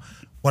internet. No.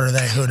 What are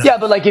they? Who knows? Yeah,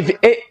 but like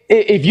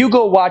if you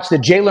go watch the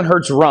Jalen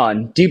Hurts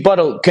run, D.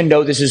 Buttle can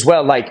know this as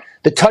well. Like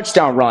the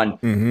touchdown run,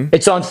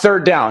 it's on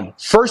third down,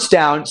 first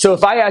down. So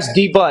if I ask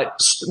D. Butt,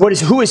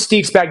 who is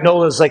Steve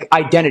Spagnuolo's like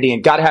identity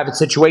and got to have it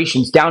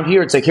situations down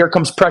here? It's like here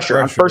comes pressure.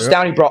 On first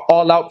down, he brought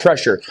all out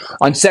pressure.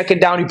 On second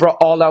down, he brought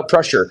all out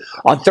pressure.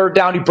 On third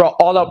down, he brought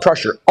all out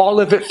pressure. All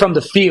of it from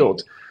the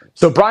field.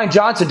 So Brian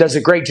Johnson does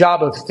a great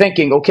job of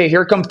thinking, okay,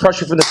 here comes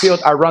pressure from the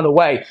field, I run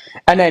away.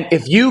 And then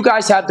if you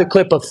guys have the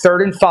clip of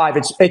 3rd and 5,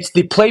 it's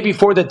the play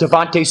before the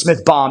Devontae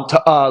Smith bomb,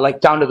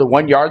 like down to the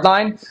 1 yard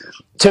line.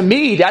 To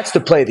me, that's the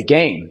play of the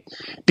game.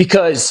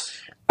 Because,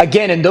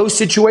 again, in those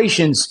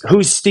situations,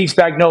 who's Steve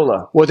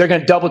Spagnuolo? Well, they're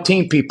going to double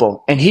team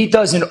people. And he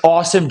does an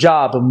awesome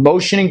job of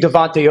motioning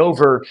Devontae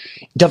over.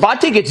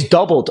 Devontae gets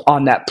doubled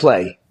on that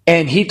play.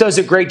 And he does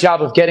a great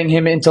job of getting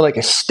him into like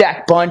a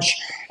stack bunch.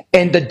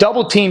 And the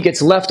double team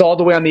gets left all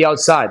the way on the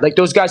outside. Like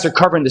those guys are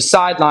covering the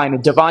sideline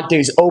and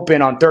Devontae's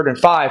open on 3rd and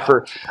 5.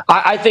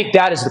 I think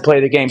that is the play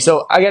of the game.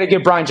 So I got to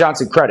give Brian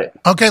Johnson credit.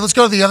 Okay, let's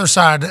go to the other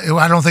side.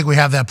 I don't think we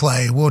have that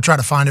play. We'll try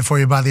to find it for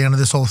you by the end of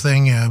this whole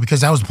thing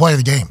because that was the play of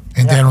the game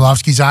in Dan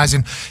Orlovsky's eyes.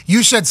 And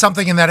you said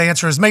something in that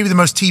answer is maybe the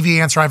most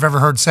TV answer I've ever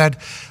heard said.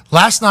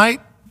 Last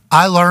night,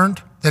 I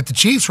learned that the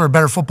Chiefs were a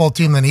better football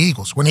team than the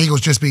Eagles when the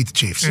Eagles just beat the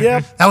Chiefs.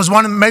 Yep. That was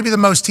maybe the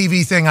most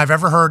TV thing I've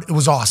ever heard. It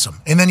was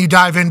awesome. And then you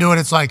dive into it,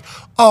 it's like,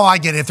 oh, I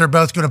get it. If they're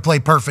both going to play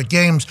perfect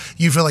games,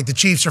 you feel like the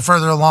Chiefs are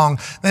further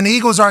along than the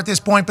Eagles are at this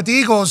point. But the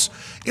Eagles,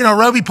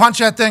 Roby punched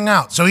that thing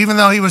out. So even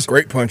though he was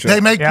great punch,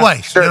 they make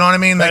plays. Sure. You know what I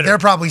mean? Like they're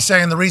probably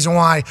saying the reason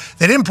why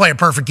they didn't play a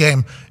perfect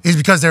game is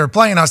because they were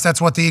playing us.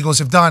 That's what the Eagles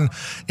have done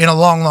in a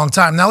long, long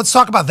time. Now let's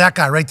talk about that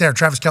guy right there,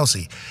 Travis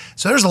Kelce.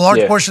 So there's a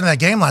large portion of that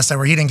game last night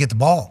where he didn't get the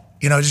ball.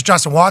 Just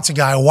Justin Watson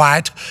guy,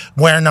 white,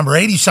 wearing number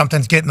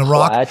 80-something's getting the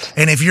rock. What?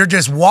 And if you're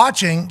just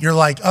watching, you're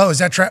like, oh, is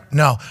that Travis?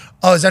 No.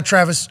 Oh, is that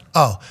Travis?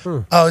 Oh.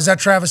 Oh, is that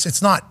Travis?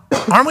 It's not.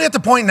 Aren't we at the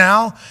point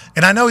now?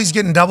 And I know he's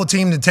getting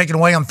double-teamed and taken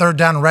away on 3rd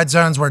down and red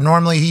zones where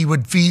normally he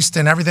would feast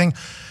and everything.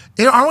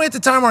 Aren't we at the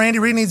time where Andy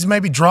Reid needs to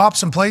maybe drop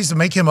some plays to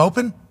make him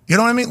open? You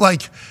know what I mean?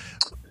 Like,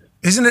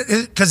 isn't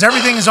it? Because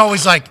everything is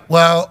always like,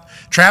 well,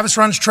 Travis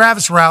runs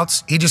Travis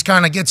routes. He just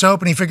kind of gets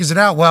open. He figures it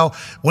out. Well,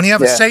 when you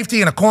have a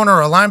safety and a corner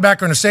or a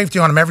linebacker and a safety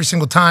on him every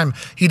single time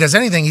he does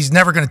anything, he's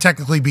never going to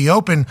technically be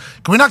open.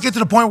 Can we not get to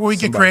the point where we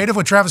get creative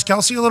with Travis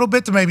Kelce a little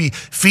bit to maybe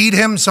feed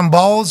him some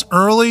balls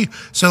early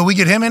so we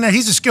get him in there?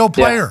 He's a skilled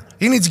player.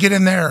 He needs to get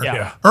in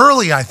there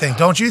early, I think.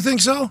 Don't you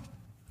think so?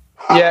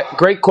 Yeah,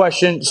 great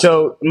question.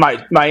 So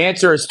my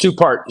answer is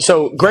 2-part.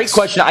 So great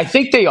question. I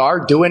think they are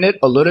doing it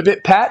a little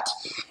bit, Pat.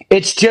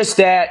 It's just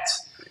that,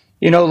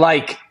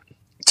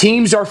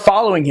 teams are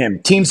following him.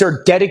 Teams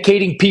are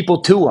dedicating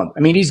people to him. I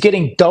mean, he's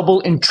getting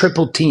double and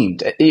triple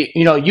teamed.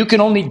 You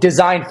can only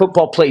design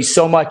football plays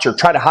so much or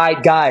try to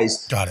hide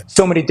guys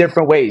so many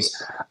different ways.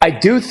 I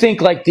do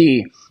think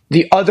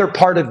the other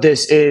part of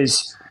this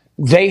is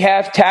they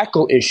have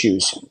tackle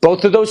issues.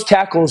 Both of those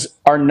tackles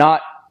are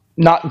not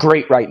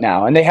great right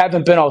now, and they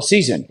haven't been all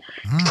season.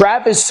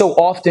 Travis so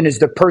often is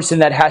the person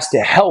that has to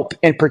help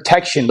in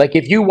protection. Like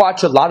if you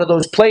watch a lot of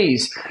those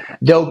plays,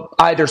 they'll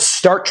either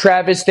start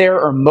Travis there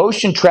or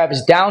motion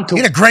Travis down to.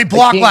 He had a great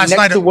block last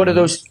night. To one of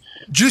those.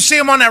 Did you see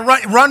him on that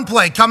run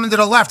play coming to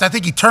the left? I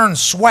think he turned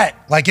sweat.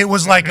 Like it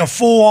was like a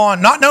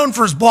full-on, not known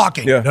for his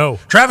blocking. Yeah, no.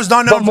 Travis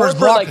not known for his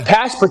blocking. Like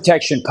pass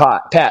protection,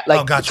 Pat.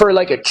 Like for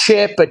like a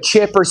chip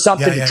or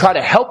something to try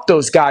to help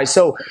those guys.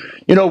 So,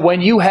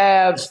 when you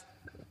have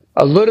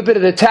a little bit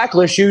of the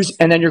tackle issues,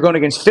 and then you're going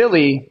against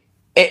Philly,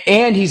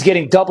 and he's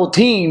getting double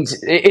teamed.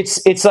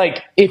 It's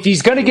like if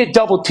he's going to get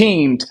double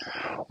teamed,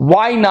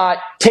 why not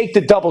take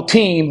the double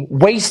team,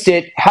 waste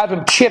it, have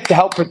him chip to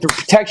help with the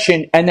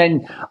protection, and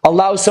then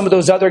allow some of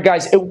those other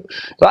guys.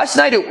 Last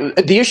night,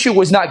 the issue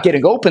was not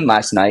getting open.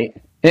 Last night,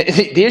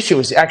 the issue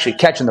was actually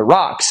catching the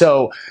rock.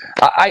 So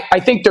I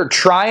think they're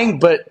trying,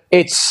 but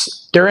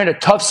they're in a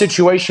tough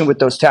situation with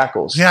those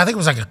tackles. Yeah, I think it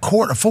was like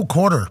a full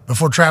quarter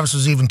before Travis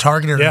was even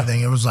targeted or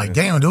anything. It was like,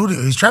 damn, dude,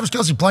 is Travis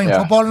Kelce playing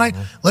football tonight?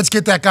 Let's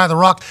get that guy the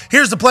rock.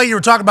 Here's the play you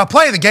were talking about,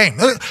 play of the game.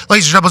 Ladies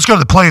and gentlemen, let's go to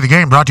the play of the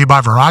game brought to you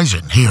by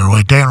Verizon here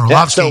with Dan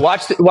Orlovsky. So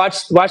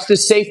watch the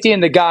safety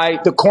and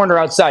the corner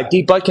outside.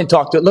 D. Bud can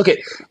talk to it. Look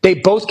they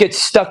both get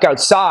stuck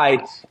outside.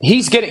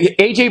 He's getting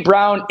A.J.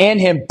 Brown and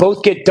him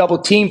both get double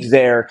teamed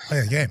there,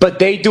 but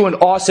they do an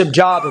awesome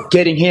job of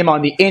getting him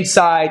on the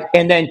inside,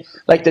 and then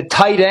like the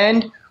tight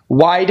end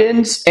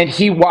widens and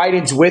he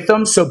widens with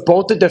them, so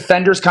both the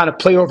defenders kind of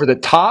play over the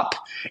top,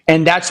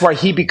 and that's why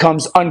he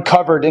becomes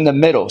uncovered in the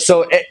middle.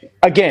 So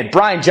again,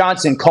 Brian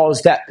Johnson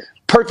calls that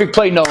perfect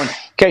play, knowing,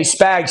 okay,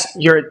 Spags,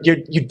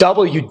 you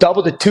double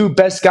the two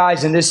best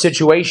guys in this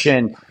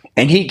situation,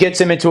 and he gets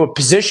him into a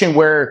position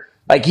where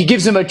like he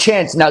gives him a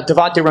chance. Now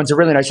Devontae runs a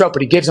really nice route,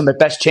 but he gives him the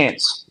best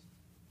chance.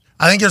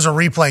 I think there's a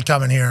replay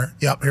coming here.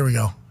 Yep, here we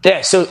go.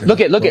 Yeah, so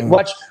look at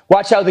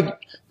watch how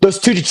those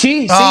two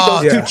Chiefs,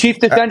 two Chief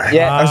defenders.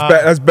 Yeah,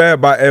 that's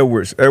bad by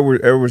Edwards.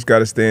 Edwards got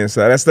to stay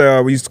inside. That's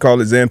we used to call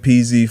it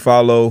Zampese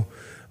follow.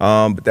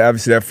 But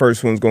obviously that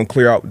first one's going to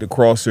clear out with the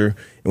crosser.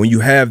 And when you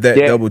have that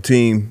double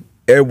team,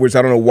 Edwards,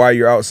 I don't know why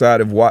you're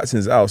outside if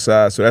Watson's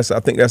outside. So I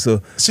think that's a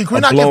see. Can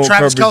we not give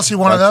Travis Kelce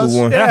one of those?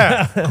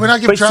 Yeah. Can we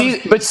not give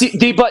Travis? See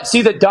the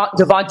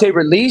Devontae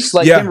release,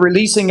 like him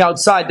releasing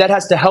outside, that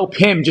has to help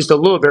him just a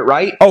little bit,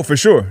 right? Oh, for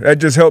sure. That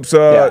just helps.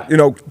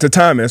 To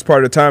time it. It's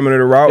part of the timing of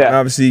the route. And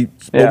obviously,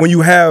 but when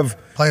you have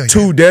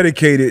too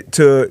dedicated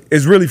to.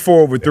 It's really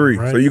 4 over 3,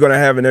 so you're gonna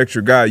have an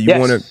extra guy. You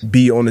want to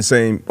be on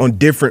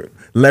different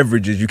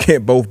leverages. You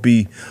can't both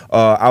be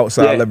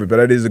outside leverage. But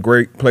that is a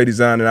great play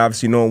design, and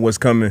obviously knowing what's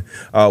coming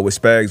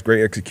with Spags,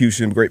 great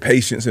execution, great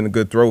patience, and a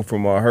good throw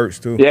from Hurts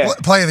too. Yeah,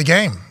 play of the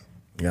game.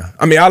 Yeah,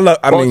 I mean,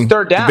 it's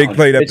third down. The big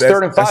play. It's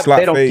 3rd and 5.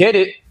 They don't get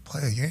it.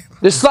 Play the game.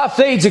 The slot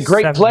fade's a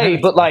great play,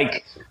 but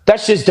like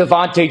that's just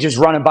Devontae just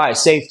running by a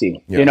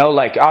safety. You know,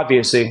 like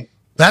obviously.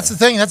 That's the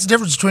thing. That's the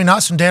difference between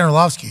us and Dan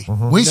Orlovsky.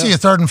 We see a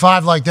 3rd and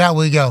 5 like that,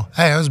 we go,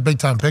 hey, that was a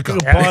big-time pickup.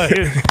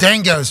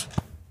 Dan goes,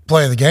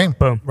 play of the game.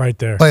 Boom. Right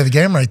there. Play of the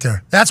game right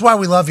there. That's why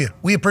we love you.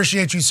 We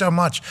appreciate you so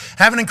much.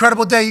 Have an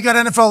incredible day. You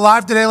got NFL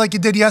Live today like you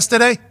did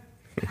yesterday?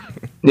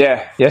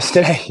 Yeah,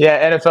 yesterday.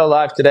 Yeah, NFL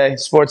Live today,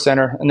 Sports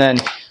Center. And then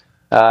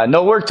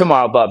no work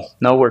tomorrow, bub.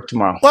 No work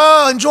tomorrow.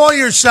 Well, enjoy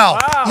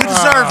yourself. Wow. You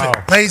deserve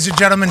it. Ladies and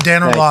gentlemen,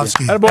 Dan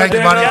Orlovsky. Thank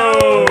you,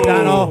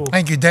 buddy.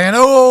 Thank you, Dan.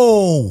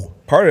 Oh.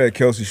 Part of that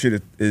Kelsey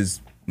shit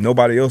is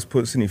nobody else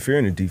puts any fear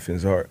in the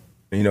defense heart.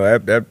 You know,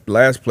 that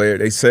last player,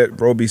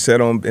 Roby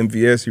set on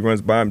MVS, he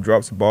runs by him,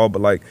 drops the ball,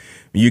 but like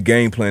when you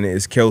game planning,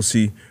 it's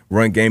Kelsey,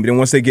 run game. But then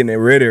once they get in that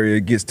red area,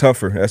 it gets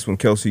tougher. That's when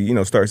Kelsey,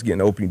 starts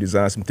getting open,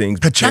 design some things.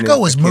 Pacheco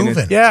was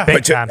moving. Yeah.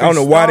 I don't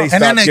know why they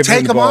stopped and then they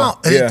take him him out.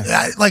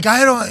 Yeah.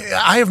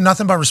 I have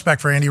nothing but respect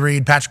for Andy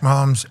Reid, Patrick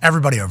Mahomes,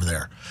 everybody over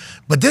there.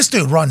 But this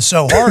dude runs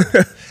so hard,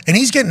 and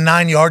he's getting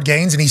 9-yard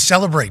gains, and he's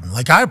celebrating.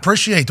 Like, I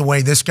appreciate the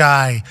way this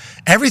guy,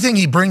 everything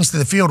he brings to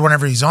the field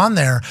whenever he's on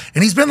there,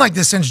 and he's been like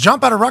this since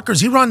jump out of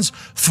Rutgers. He runs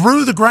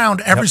through the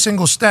ground every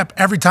single step,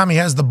 every time he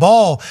has the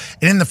ball.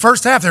 And in the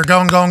first half, they're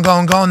going.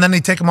 Then they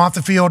take him off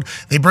the field.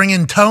 They bring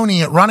in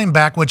Tony at running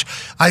back, which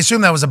I assume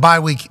that was a bye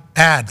week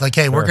ad. Like,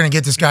 hey, we're going to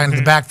get this guy into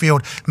the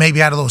backfield.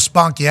 Maybe add a little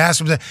spunk. You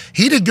asked him.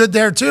 He did good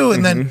there, too.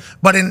 And then,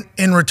 but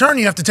in return,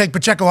 you have to take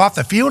Pacheco off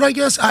the field, I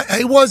guess.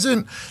 It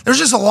wasn't. There's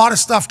just a lot of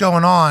stuff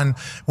going on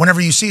whenever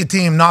you see a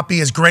team not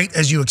be as great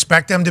as you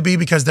expect them to be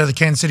because they're the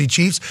Kansas City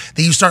Chiefs,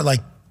 that you start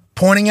like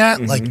pointing at,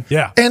 and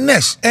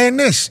this, and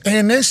this,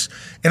 and this.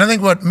 And I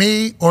think what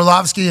me,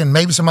 Orlovsky, and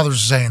maybe some others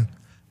are saying,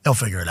 they'll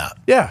figure it out.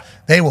 Yeah.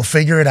 They will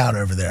figure it out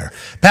over there.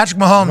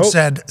 Patrick Mahomes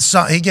said,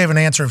 he gave an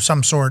answer of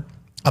some sort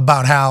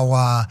about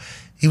how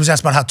he was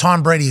asked about how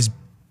Tom Brady's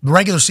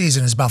regular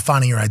season is about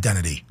finding your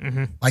identity.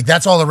 Like,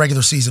 that's all the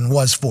regular season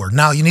was for.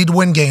 Now, you need to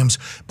win games,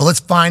 but let's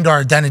find our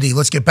identity.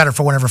 Let's get better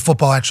for whenever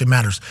football actually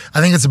matters.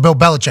 I think it's a Bill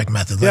Belichick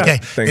method. Like,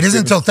 hey, it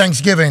isn't until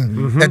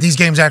Thanksgiving that these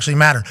games actually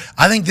matter.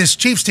 I think this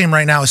Chiefs team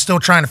right now is still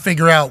trying to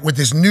figure out with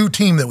this new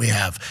team that we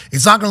have.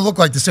 It's not going to look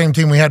like the same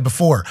team we had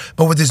before,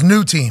 but with this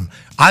new team,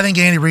 I think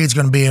Andy Reid's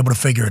going to be able to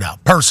figure it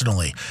out,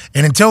 personally.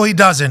 And until he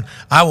doesn't,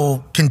 I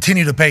will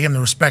continue to pay him the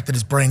respect that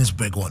his brain is a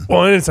big one.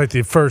 Well, and it's like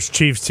the first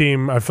Chiefs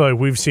team I feel like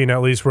we've seen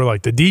at least where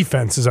like the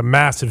defense is a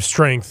massive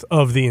strength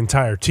of the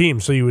entire team.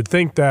 So you would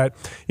think that,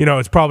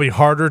 it's probably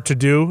harder to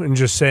do in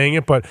just saying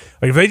it, but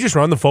like if they just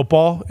run the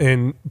football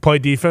and play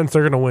defense,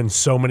 they're going to win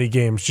so many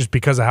games just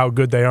because of how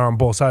good they are on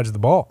both sides of the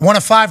ball. One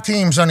of 5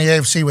 teams on the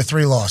AFC with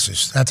 3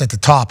 losses. That's at the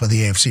top of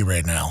the AFC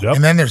right now.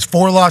 And then there's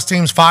 4 lost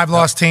teams, 5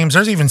 lost teams.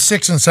 There's even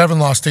 6 and 7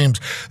 lost teams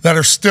that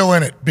are still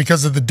in it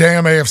because of the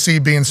damn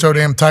AFC being so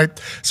damn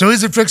tight. So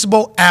is it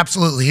fixable?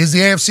 Absolutely. Is the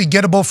AFC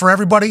gettable for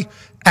everybody?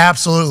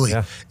 Absolutely.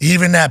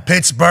 Even that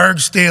Pittsburgh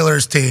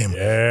Steelers team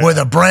with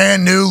a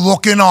brand new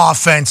looking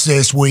offense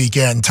this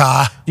weekend,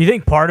 Ty. Do you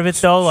think part of it,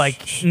 though,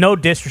 like, no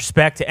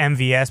disrespect to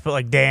MVS, but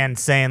like Dan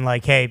saying,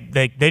 like, hey,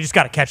 they just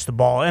got to catch the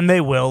ball, and they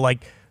will.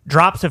 Like,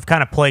 drops have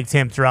kind of plagued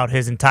him throughout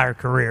his entire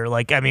career.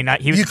 Like, I mean,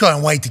 you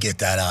couldn't wait to get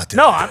that out there.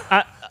 No,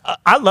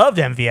 I loved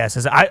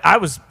MVS. I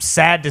was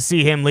sad to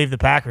see him leave the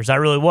Packers. I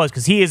really was,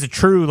 because he is a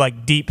true,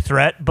 like, deep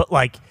threat, but,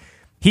 like,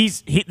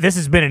 this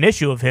has been an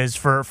issue of his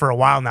for a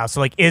while now. So,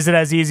 like, is it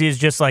as easy as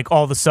just, like,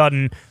 all of a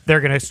sudden they're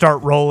going to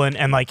start rolling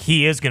and, like,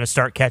 he is going to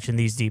start catching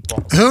these deep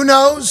balls? Who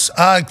knows?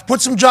 Put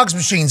some jugs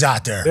machines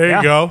out there. There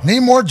you go.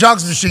 Need more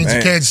jugs machines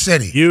in Kansas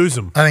City. Use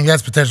them. I think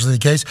that's potentially the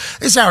case.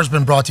 This hour has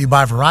been brought to you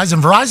by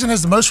Verizon. Verizon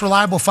has the most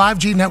reliable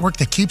 5G network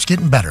that keeps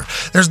getting better.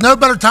 There's no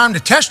better time to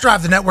test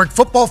drive the network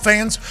football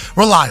fans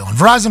rely on.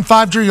 Verizon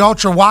 5G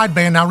Ultra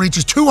Wideband now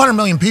reaches 200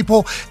 million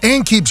people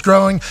and keeps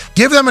growing.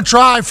 Give them a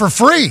try for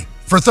free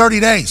for 30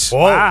 days.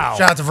 Wow.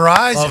 Shout out to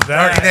Verizon.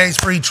 30 days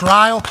free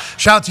trial.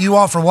 Shout out to you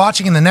all for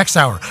watching. In the next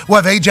hour,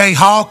 we'll have AJ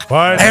Hawk,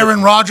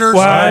 Aaron Rodgers,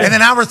 and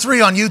then hour 3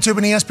 on YouTube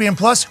and ESPN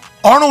Plus,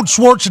 Arnold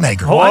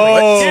Schwarzenegger.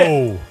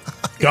 Whoa.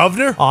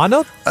 Governor?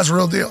 Arnold? That's a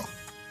real deal.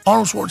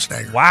 Arnold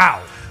Schwarzenegger.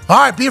 Wow. All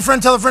right, be a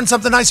friend, tell a friend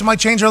something nice that might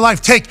change their life.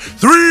 Take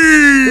 3.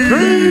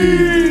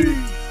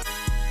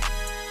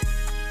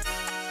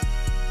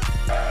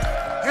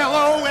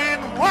 Hello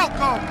and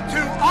welcome to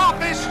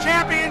Office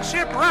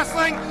Championship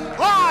Wrestling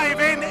live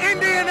in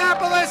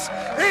Indianapolis,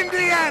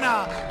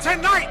 Indiana.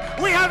 Tonight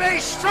we have a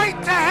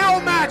straight to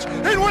hell match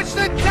in which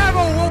the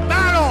devil will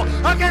battle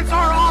against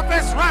our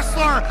office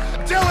wrestler,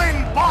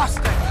 Dylan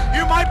Boston.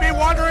 You might be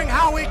wondering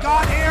how we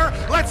got here.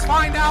 Let's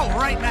find out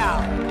right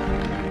now.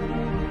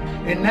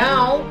 And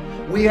now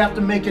we have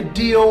to make a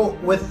deal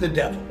with the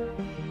devil.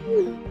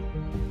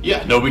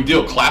 Yeah, no big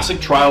deal. Classic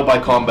trial by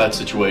combat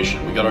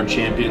situation. We got our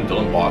champion,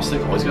 Dylan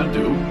Bostic. All he's got to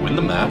do, win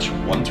the match,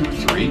 1, 2,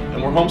 3,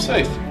 and we're home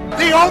safe.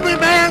 The only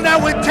man that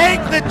would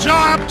take the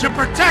job to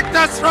protect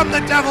us from the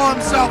devil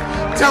himself,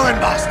 Dylan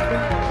Bostic.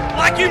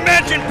 Like you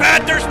mentioned,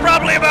 Pat, there's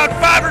probably about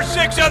 5 or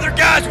 6 other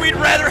guys we'd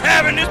rather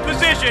have in this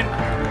position,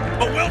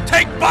 but we'll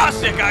take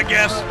Bostic, I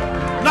guess.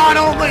 Not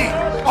only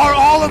are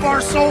all of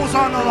our souls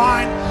on the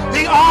line,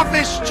 the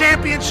Office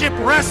Championship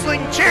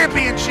Wrestling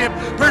Championship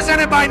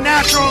presented by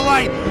Natural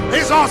Light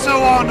is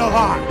also on the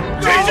line.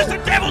 Jesus, the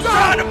devil's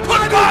trying to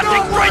put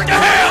Bostic straight to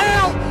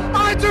hell!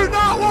 I do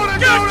not want to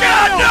go Good to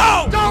God,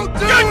 hell! no! Don't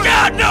do Good it!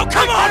 God, no!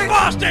 Come on,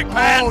 Bostic,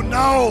 Pat! Oh,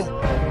 no!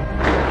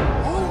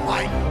 Oh,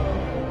 my...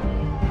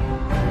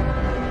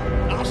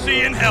 I'll see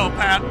you in hell,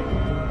 Pat.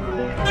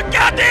 The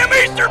goddamn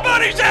Easter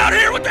Bunny's out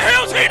here! What the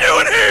hell's he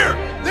doing here?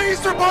 The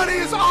Easter Bunny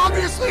is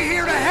obviously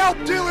here to help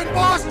Dylan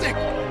Bostic.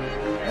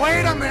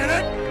 Wait a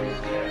minute.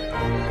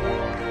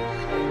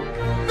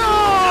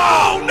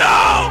 No! No,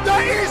 no!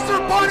 The Easter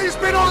Bunny's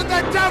been on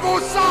the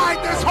devil's side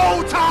this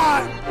whole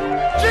time.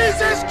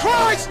 Jesus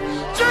Christ!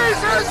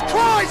 Jesus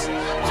Christ!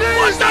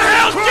 What the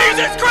hell's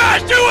Jesus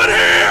Christ doing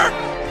here?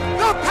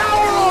 The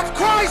power of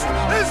Christ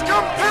is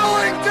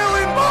compelling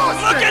Dylan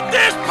Bostic. Look at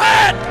this,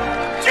 Pat!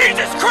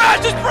 Jesus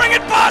Christ is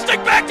bringing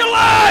Bostic back to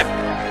life!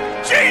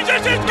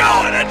 Jesus is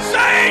going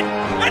insane!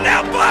 And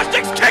now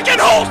Bostic's kicking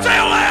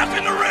wholesale ass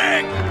in the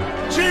ring!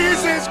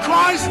 Jesus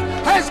Christ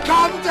has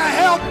come to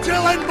help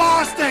Dylan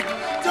Bostic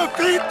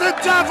defeat the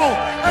devil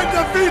and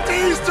defeat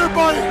the Easter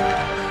Bunny.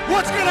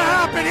 What's gonna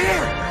happen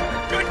here?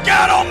 Good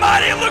God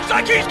Almighty, it looks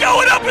like he's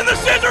going up in the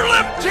scissor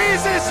lift!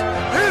 Jesus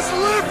is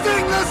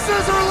lifting the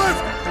scissor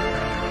lift!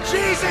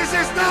 Jesus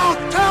is now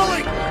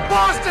telling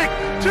Bostic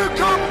to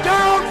come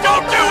down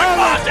from Don't do it,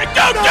 Bostic!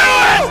 Don't do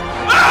it!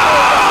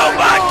 Oh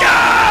my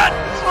God!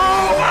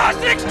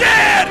 Bostic's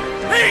dead!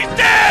 He's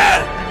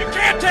dead! You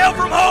can't tell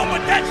from home,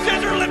 but that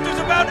scissor lift is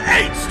about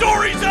 8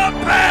 stories up,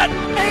 Pat!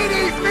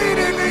 80 feet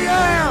in the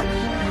air!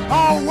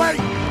 Oh wait!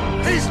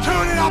 He's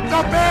tuning up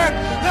the bed!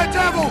 The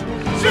devil!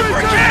 Super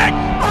kick!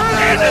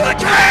 Into the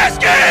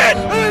casket!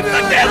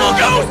 The devil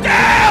goes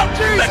down!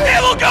 The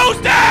devil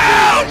goes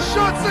down! He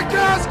shuts the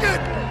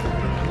casket!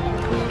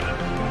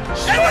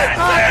 Straight back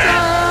to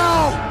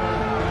hell!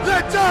 The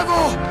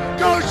devil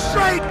goes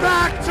straight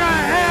back to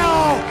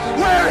hell,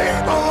 where he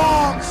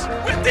belongs!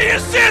 With the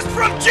assist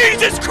from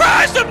Jesus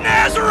Christ of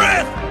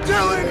Nazareth!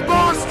 Dylan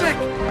Bostic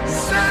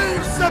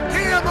saves the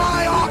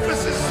PMI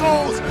Office's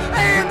souls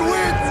and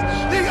wins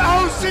the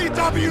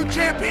OCW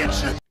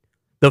Championship!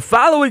 The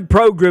following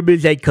program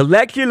is a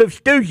collection of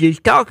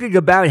stooges talking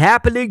about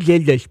happenings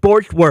in the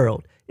sports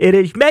world. It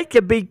is meant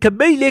to be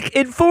comedic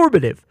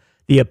informative.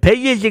 The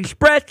opinions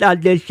expressed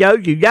on this show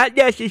do not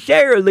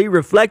necessarily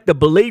reflect the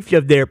beliefs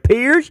of their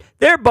peers,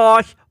 their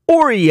boss,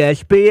 or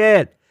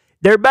ESPN.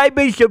 There may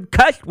be some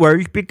cuss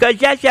words because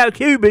that's how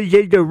humans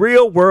in the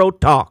real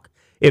world talk.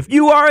 If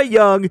you are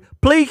young,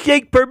 please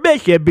seek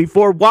permission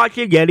before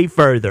watching any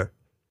further.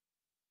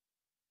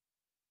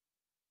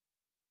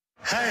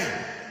 Hey!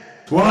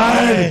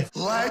 Why?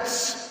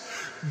 Let's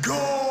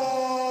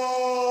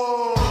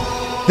go!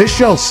 This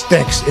show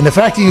stinks, and the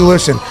fact that you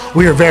listen,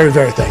 we are very,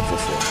 very thankful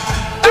for.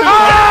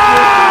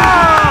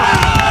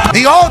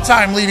 The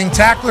all-time leading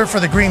tackler for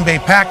the Green Bay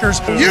Packers,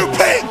 you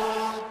pig!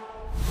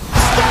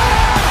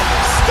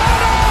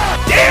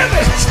 Damn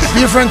it!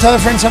 Be a friend, tell a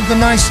friend something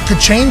nice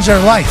could change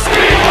their life.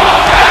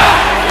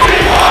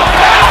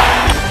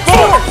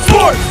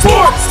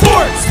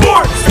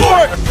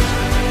 Sport!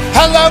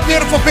 Hello,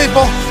 beautiful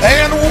people,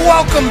 and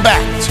welcome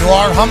back to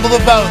our humble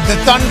abode, the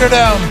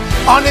Thunderdome,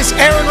 on this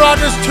Aaron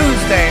Rodgers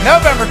Tuesday,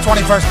 November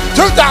 21st,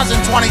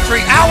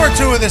 2023. Hour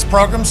 2 of this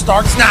program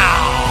starts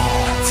now.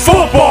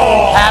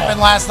 Football! Happened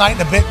last night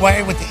in a big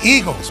way with the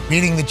Eagles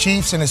beating the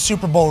Chiefs in a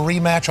Super Bowl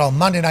rematch on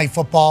Monday Night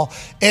Football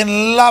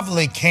in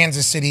lovely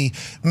Kansas City,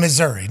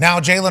 Missouri. Now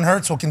Jalen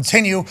Hurts will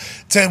continue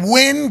to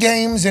win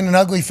games in an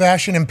ugly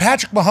fashion, and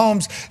Patrick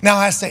Mahomes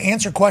now has to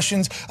answer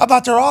questions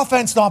about their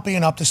offense not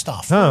being up to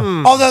snuff.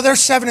 Although they're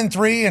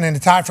 7-3 and in a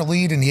tie for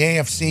lead in the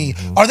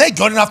AFC, are they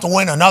good enough to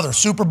win another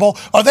Super Bowl?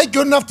 Are they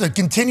good enough to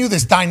continue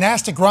this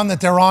dynastic run that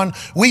they're on?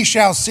 We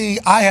shall see.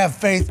 I have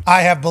faith,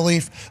 I have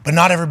belief, but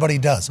not everybody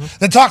does.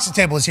 The Toxic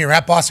Table is here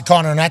at Boston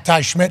Connor and at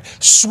Ty Schmidt.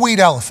 Sweet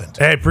elephant.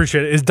 Hey,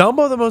 appreciate it. Is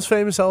Dumbo the most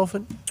famous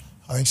elephant?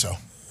 I think so.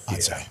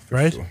 I'd say.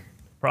 Right? Sure.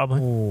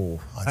 Probably.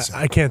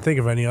 I can't think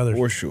of any others.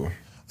 For sure.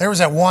 There was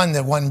that one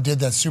did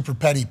that super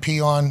petty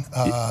pee on.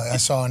 I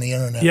saw on the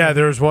internet. Yeah,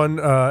 there was one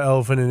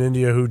elephant in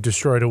India who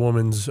destroyed a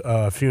woman's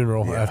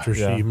funeral after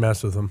she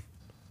messed with him.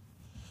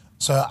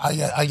 So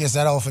I guess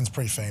that elephant's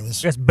pretty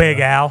famous. That's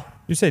Big Al.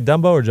 You say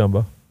Dumbo or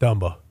Jumbo?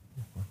 Dumbo.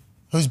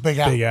 Who's Big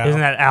Al? Big Al.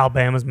 Isn't that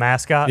Alabama's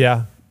mascot?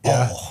 Yeah.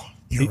 Oh,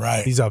 you're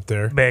right. He's up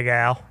there. Big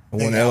Al.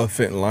 One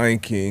elephant in Lion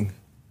King.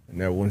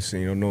 And that one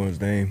scene, you don't know his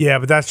name. Yeah,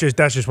 but that's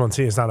just one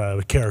scene. It's not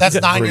a character. That's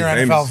 9-year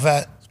NFL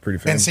vet. It's pretty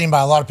Been famous. seen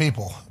by a lot of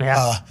people.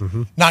 Yeah.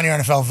 9-year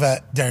NFL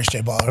vet, Darius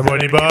J. Butler.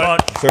 Everybody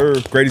but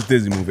Sir, greatest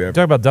Disney movie ever.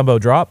 Talk about Dumbo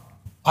Drop.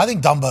 I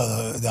think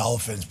Dumbo the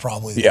elephant is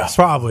probably the best.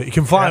 Probably. He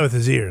can fly with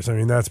his ears. I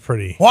mean, that's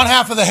pretty. One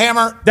half of the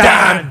hammer.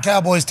 Dahn.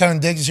 Cowboys Tone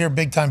Diggs is here,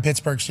 big-time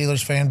Pittsburgh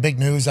Steelers fan. Big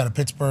news out of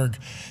Pittsburgh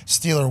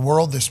Steeler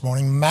world this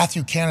morning.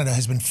 Matthew Canada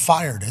has been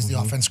fired as the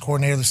offense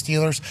coordinator of the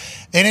Steelers.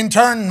 And in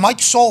turn, Mike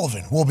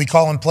Sullivan will be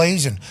calling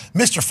plays, and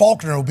Mr.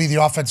 Faulkner will be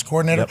the offense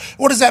coordinator.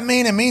 What does that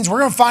mean? It means we're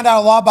going to find out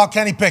a lot about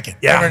Kenny Pickett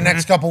over the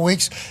next couple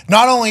weeks.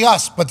 Not only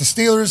us, but the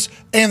Steelers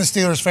and the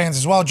Steelers fans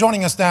as well.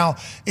 Joining us now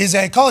is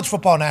a college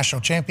football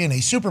national champion, a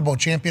Super Bowl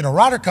champion, a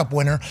Ryder Cup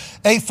winner,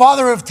 a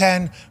father of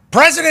 10,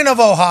 president of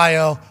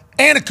Ohio,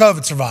 and a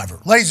COVID survivor.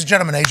 Ladies and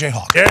gentlemen, AJ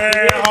Hawk.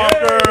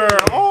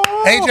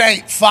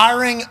 AJ,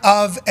 firing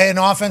of an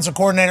offensive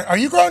coordinator. Are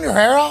you growing your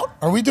hair out?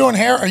 Are we doing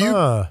hair? Are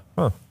you?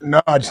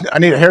 No, I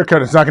need a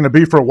haircut. It's not going to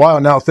be for a while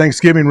now.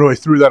 Thanksgiving really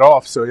threw that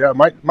off. So, yeah,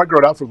 might grow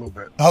it out for a little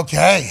bit.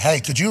 Okay. Hey,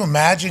 could you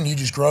imagine you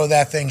just grow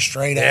that thing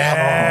straight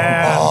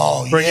out?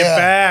 Oh, Bring it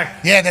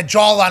back. Yeah, the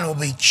jawline will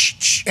be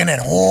and then,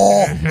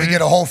 we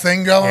get a whole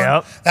thing going.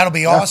 Yep. That'll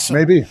be awesome.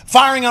 Maybe.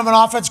 Firing of an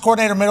offense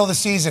coordinator middle of the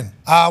season.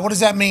 What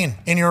does that mean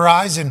in your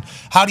eyes, and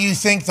how do you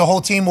think the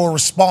whole team will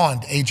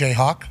respond, AJ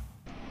Hawk?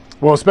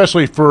 Well,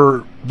 especially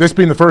for this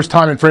being the first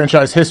time in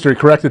franchise history,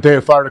 correct, that they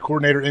have fired a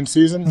coordinator in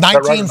season?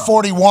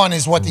 1941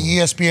 is what the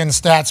ESPN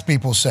stats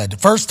people said. The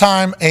first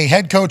time a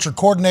head coach or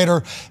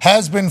coordinator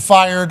has been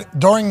fired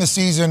during the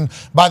season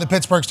by the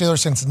Pittsburgh Steelers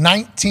since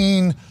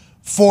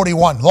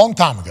 1941. Long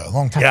time ago.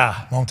 Long time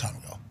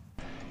ago.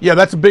 Yeah,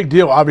 that's a big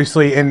deal,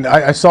 obviously. And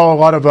I saw a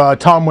lot of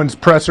Tomlin's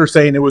presser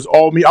saying it was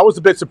all me. I was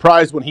a bit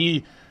surprised when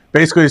he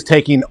basically is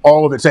taking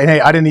all of it, saying, hey,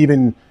 I didn't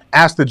even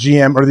ask the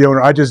GM or the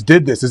owner. I just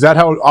did this. Is that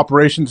how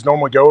operations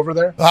normally go over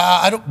there?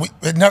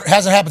 It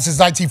hasn't happened since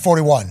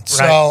 1941.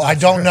 So I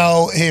don't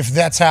know if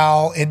that's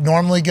how it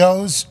normally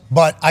goes.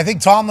 But I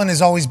think Tomlin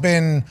has always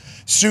been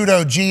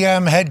pseudo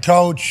GM, head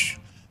coach,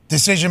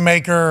 decision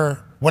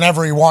maker,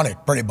 whenever he wanted,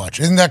 pretty much.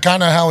 Isn't that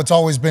kind of how it's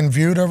always been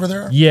viewed over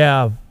there?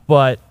 Yeah,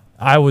 but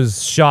I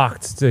was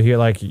shocked to hear,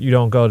 like, you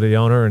don't go to the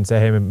owner and say,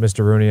 hey,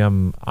 Mr. Rooney,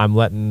 I'm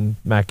letting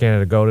Matt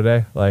Canada go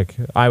today. Like,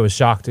 I was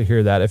shocked to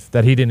hear that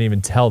he didn't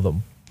even tell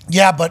them.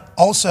 Yeah, but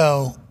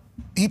also,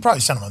 he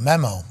probably sent him a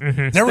memo.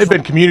 They've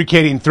been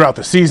communicating throughout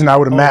the season, I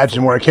would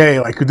imagine, where, okay,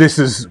 like,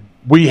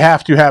 we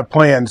have to have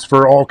plans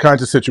for all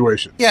kinds of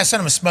situations. Yeah,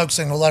 send him a smoke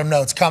signal, let him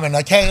know it's coming.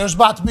 Like, hey, there's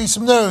about to be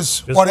some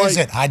news. What is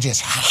it? I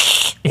just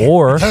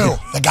Or who?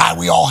 The guy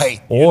we all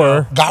hate.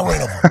 Or got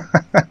rid of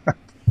him.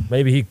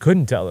 Maybe he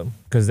couldn't tell them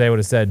because they would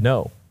have said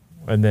no.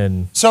 And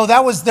then so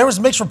there was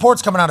mixed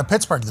reports coming out of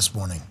Pittsburgh this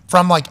morning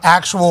from like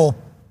actual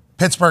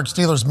Pittsburgh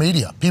Steelers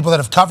media, people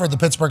that have covered the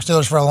Pittsburgh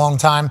Steelers for a long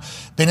time,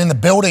 been in the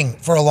building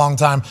for a long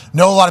time,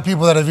 know a lot of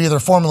people that have either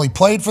formerly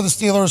played for the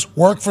Steelers,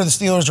 worked for the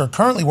Steelers, or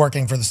currently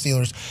working for the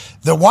Steelers.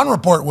 The one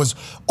report was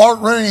Art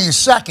Rooney is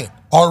second.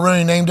 Art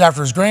Rooney, named after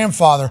his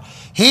grandfather,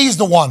 he's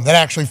the one that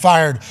actually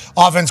fired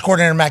offense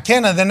coordinator Matt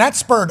Canada. Then that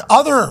spurred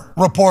other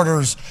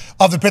reporters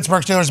of the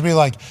Pittsburgh Steelers to be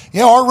like,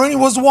 yeah, Art Rooney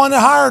was the one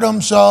that hired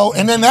him. So,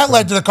 and then that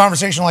led to the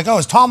conversation like, oh,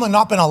 has Tomlin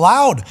not been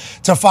allowed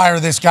to fire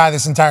this guy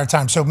this entire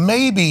time? So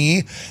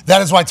maybe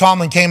that is why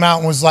Tomlin came out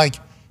and was like,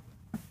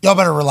 y'all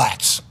better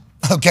relax.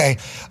 Okay,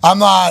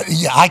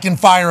 I can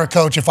fire a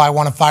coach if I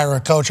want to fire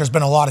a coach. There's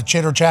been a lot of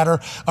chitter chatter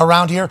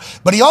around here.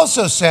 But he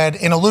also said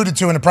and alluded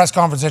to in a press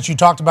conference that you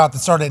talked about that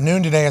started at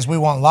noon today as we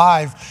went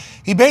live,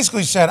 he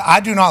basically said, I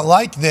do not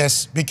like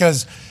this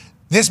because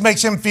this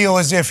makes him feel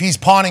as if he's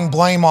pawning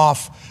blame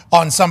off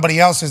on somebody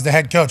else as the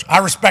head coach. I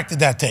respected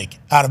that take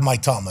out of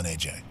Mike Tomlin,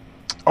 AJ.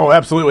 Oh,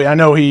 absolutely. I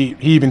know he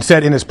even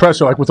said in his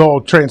presser, like with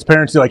all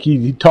transparency, like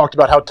he talked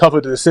about how tough of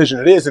a decision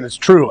it is, and it's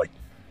true. Like,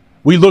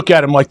 we look at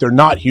them like they're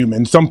not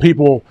human. Some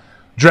people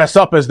dress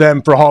up as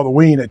them for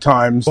Halloween at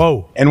times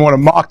and want to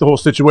mock the whole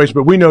situation,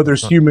 but we know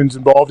there's humans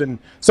involved, and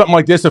something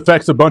like this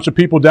affects a bunch of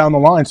people down the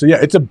line. So, yeah,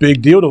 it's a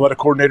big deal to let a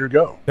coordinator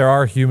go. There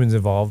are humans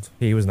involved.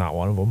 He was not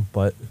one of them,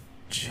 but...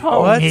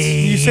 What?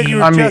 You said you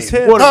were just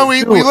him. No,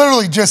 we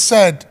literally just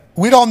said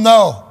we don't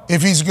know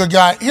if he's a good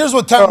guy. Here's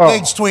what Tevin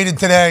Diggs tweeted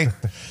today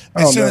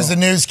as soon as the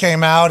news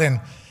came out, and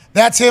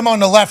that's him on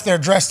the left there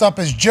dressed up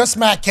as just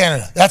Matt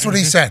Canada. That's what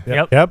he said.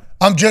 Yep.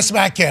 I'm just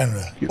Matt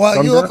Canada.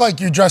 Well, you look like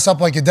you dress up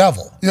like a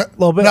devil. A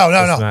little bit.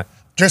 No.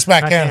 Just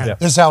Matt Canada.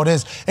 This is how it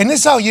is. And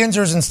this is how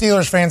Yinzers and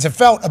Steelers fans have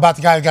felt about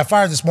the guy who got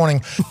fired this morning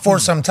for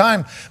some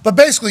time. But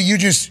basically,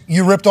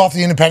 you ripped off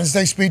the Independence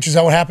Day speech. Is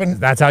that what happened?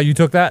 That's how you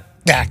took that?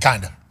 Yeah,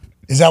 kind of.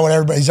 Is that what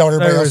everybody else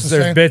is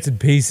saying? There's bits and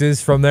pieces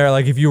from there.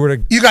 Like if you were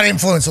to... You got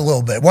influence a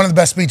little bit. One of the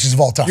best speeches of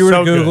all time. You were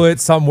to Google it,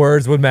 some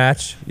words would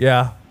match.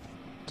 Yeah.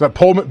 Is that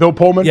Bill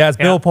Pullman? Yeah, it's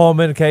Bill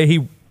Pullman. Okay,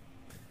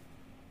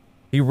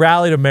 he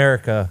rallied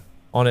America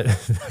on it.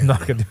 I'm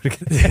not gonna do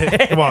it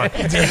again. Come on,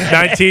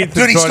 19th.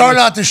 Dude, he started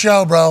out the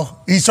show, bro.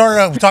 He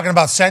started talking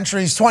about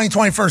centuries,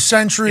 21st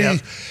century,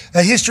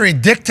 the history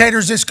of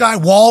dictators. This guy,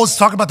 walls,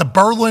 talking about the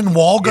Berlin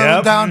Wall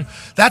going down.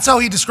 That's how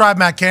he described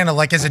Matt Canada,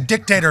 like as a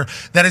dictator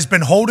that has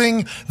been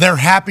holding their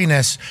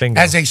happiness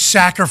as a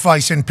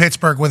sacrifice in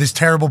Pittsburgh with his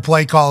terrible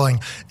play calling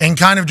and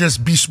kind of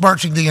just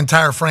besmirching the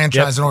entire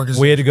franchise and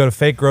organization. We had to go to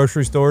fake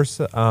grocery stores.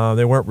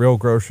 They weren't real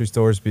grocery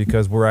stores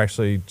because we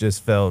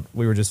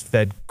were just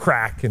fed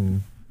crack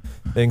and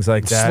things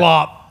like that.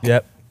 Slop.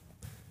 Yep.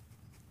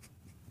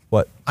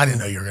 What? I didn't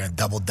know you were going to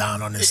double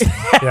down on this thing.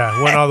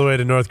 Yeah, went all the way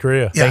to North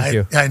Korea. Yeah, Thank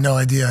you. I had no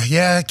idea.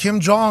 Yeah, Kim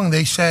Jong,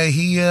 they say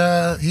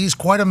he's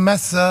quite a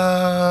meth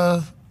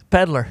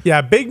peddler. Yeah,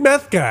 big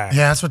meth guy.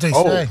 Yeah, that's what they say.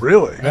 Oh,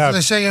 really? That's what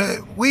they say.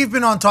 We've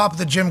been on top of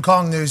the Jim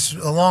Kong news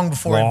long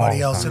before anybody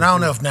else, and I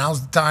don't know if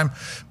now's the time,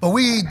 but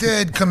we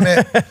did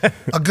commit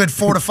a good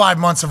 4 to 5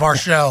 months of our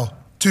show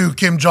to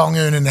Kim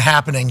Jong-un and the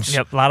happenings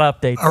Yep, a lot of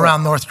updates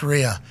around North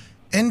Korea.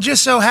 And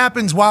just so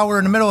happens, while we're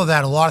in the middle of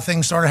that, a lot of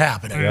things started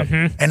happening.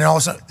 And then all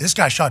of a sudden, this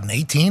guy shot an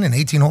 18 and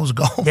 18 holes of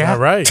golf. Yeah.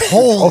 Right.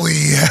 Holy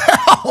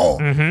hell.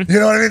 You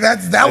know what I mean?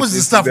 That was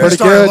the stuff we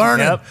started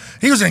learning. Yep.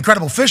 He was an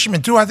incredible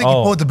fisherman, too. I think he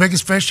pulled the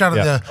biggest fish out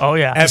of the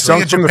sea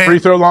Dunk of from the Japan. free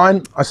throw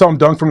line. I saw him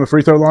dunk from the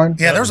free throw line.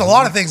 Yeah, there's a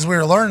lot of things we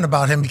were learning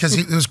about him because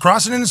he was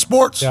crossing into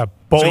sports. Yeah,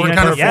 so we were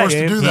kind of forced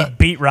to do He that.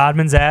 beat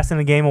Rodman's ass in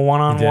a game of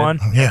one-on-one.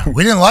 Yeah,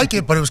 we didn't like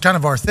it, but it was kind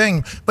of our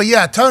thing. But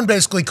yeah, Tone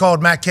basically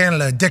called Matt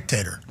Canada a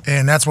dictator,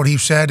 and that's what he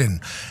said.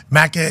 And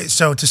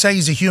so to say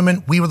he's a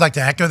human, we would like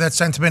to echo that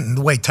sentiment. And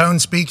the way Tone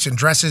speaks and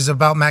dresses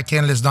about Matt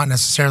Canada is not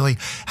necessarily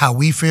how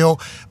we feel,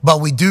 but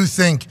we do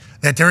think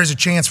that there is a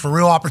chance for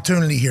real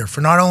opportunity here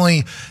for not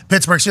only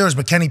Pittsburgh Steelers,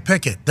 but Kenny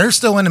Pickett. They're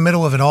still in the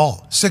middle of it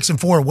all.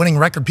 6-4, winning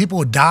record. People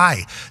would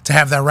die to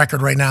have that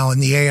record right now in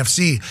the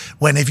AFC.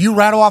 When if you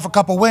rattle off a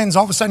couple wins,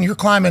 all of a sudden you're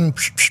climbing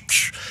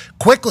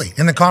quickly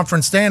in the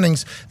conference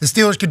standings. The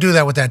Steelers could do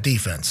that with that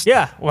defense.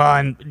 Yeah, well,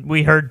 and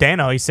we heard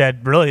Dano. He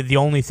said, really, the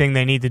only thing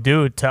they need to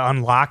do to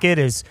unlock it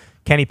is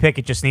Kenny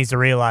Pickett just needs to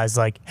realize,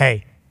 like,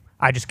 hey,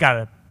 I just got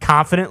to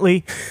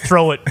confidently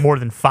throw it more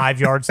than 5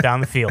 yards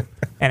down the field,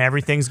 and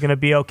everything's going to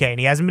be okay. And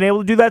he hasn't been able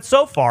to do that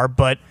so far,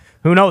 but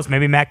who knows?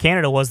 Maybe Matt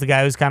Canada was the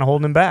guy who's kind of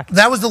holding him back.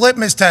 That was the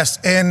litmus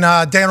test in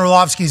Dan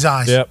Orlovsky's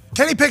eyes. Yep.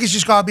 Kenny Pickett's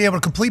just got to be able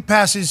to complete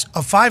passes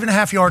of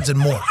 5.5 yards and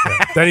more.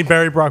 Then he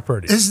buried Brock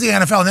Purdy. This is the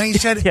NFL. And then he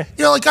said,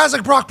 like guys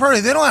like Brock Purdy,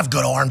 they don't have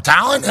good arm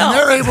talent, and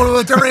they're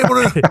able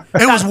to.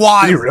 It was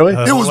wild. Did he really?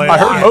 It was I wild.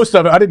 heard most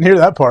of it. I didn't hear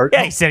that part.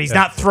 Yeah, he said he's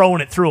not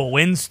throwing it through a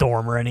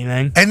windstorm or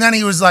anything. And then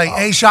he was like,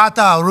 "Hey,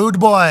 Shata, rude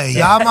boy,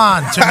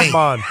 Yaman," to me. Come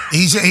on.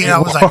 I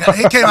was like,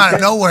 it came out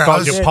of nowhere.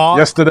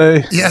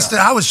 Yesterday,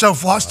 I was so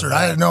flustered.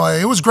 I had no idea.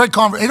 It was a great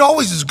convo. It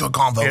always is a good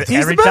convo.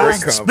 Every time.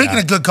 Speaking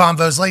of good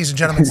convos, ladies and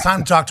gentlemen, it's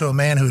time to talk to a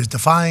man who is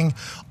defying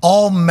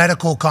all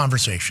medical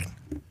conversation.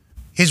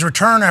 His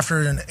return after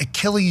an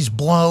Achilles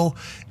blow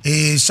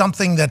is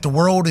something that the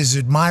world is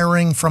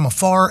admiring from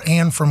afar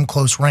and from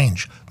close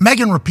range.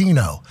 Megan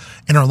Rapinoe,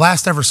 in her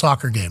last ever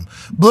soccer game,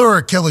 blew her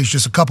Achilles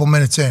just a couple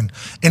minutes in.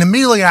 And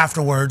immediately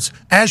afterwards,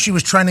 as she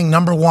was trending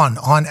 #1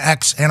 on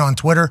X and on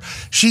Twitter,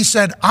 she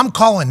said, "I'm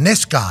calling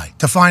this guy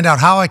to find out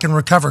how I can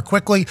recover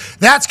quickly.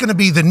 That's going to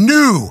be the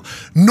new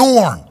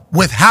norm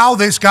with how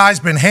this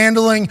guy's been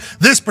handling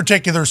this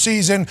particular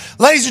season."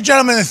 Ladies and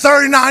gentlemen, the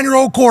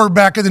 39-year-old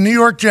quarterback of the New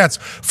York Jets,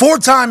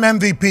 4-time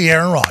MVP,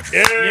 Aaron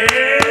Rodgers.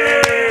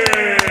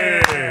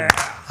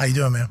 How you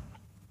doing, man?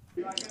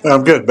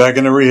 I'm good. Back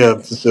in the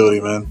rehab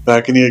facility, man.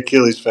 Back in the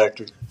Achilles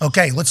factory.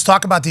 Okay, let's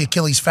talk about the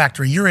Achilles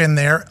factory. You're in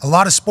there. A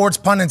lot of sports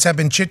pundits have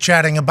been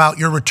chit-chatting about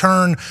your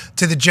return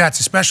to the Jets,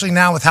 especially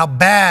now with how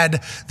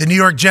bad the New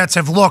York Jets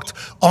have looked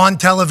on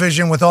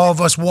television with all of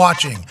us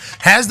watching.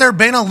 Has there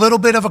been a little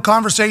bit of a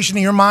conversation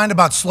in your mind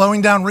about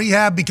slowing down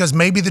rehab because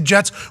maybe the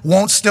Jets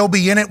won't still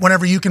be in it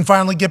whenever you can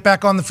finally get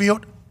back on the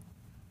field?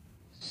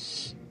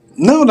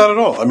 No, not at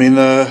all. I mean,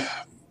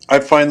 I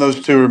find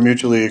those two are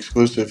mutually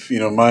exclusive. You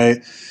know,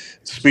 my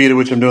speed at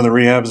which I'm doing the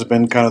rehab has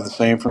been kind of the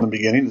same from the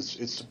beginning.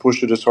 It's to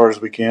push it as hard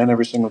as we can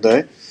every single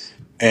day.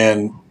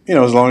 And, you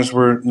know, as long as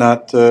we're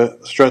not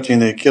stretching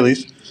the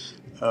Achilles,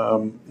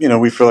 you know,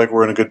 we feel like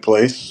we're in a good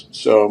place.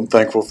 So I'm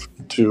thankful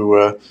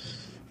to,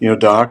 you know,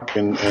 Doc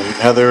and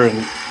Heather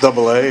and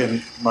AA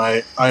and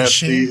my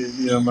IFC,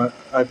 you know, my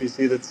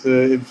IPC that's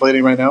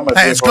inflating right now.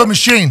 Hey, it's a good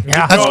machine.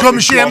 Yeah. That's a good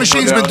machine. That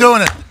machine's been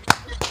doing it.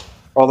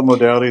 All the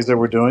modalities that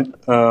we're doing.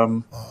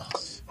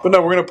 But no,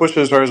 we're going to push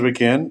it as hard as we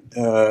can.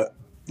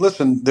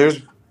 Listen, there's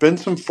been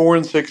some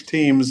 4-6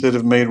 teams that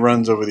have made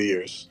runs over the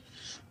years.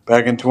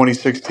 Back in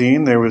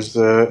 2016, there was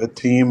a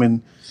team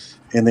in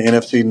the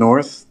NFC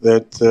North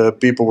that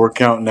people were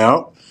counting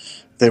out.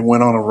 They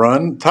went on a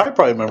run. Ty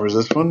probably remembers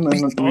this one.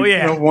 And you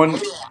know, won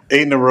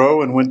 8 in a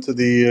row and went to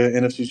the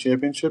NFC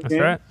Championship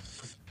game. Right.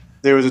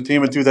 There was a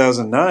team in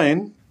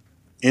 2009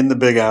 in the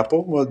Big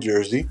Apple, well,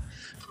 Jersey,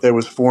 that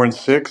was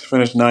 4-6,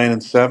 finished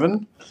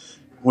 9-7,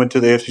 went to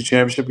the AFC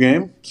Championship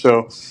game.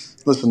 So,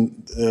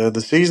 listen, the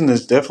season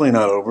is definitely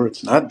not over.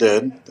 It's not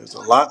dead. There's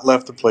a lot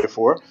left to play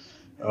for.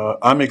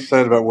 I'm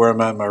excited about where I'm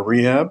at in my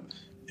rehab,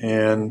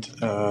 and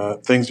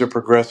things are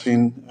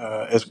progressing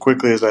as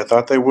quickly as I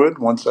thought they would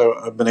once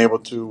I've been able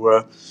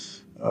to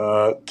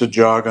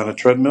jog on a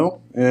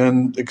treadmill,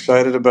 and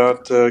excited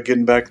about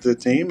getting back to the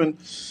team and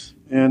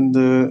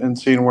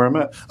seeing where I'm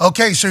at.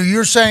 Okay, so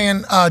you're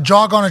saying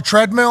jog on a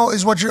treadmill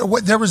is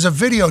there was a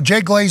video.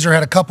 Jay Glazer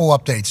had a couple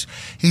updates.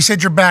 He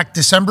said you're back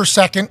December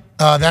 2nd.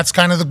 That's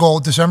kind of the goal.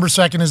 December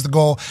 2nd is the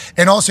goal.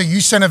 And also,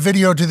 you sent a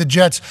video to the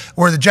Jets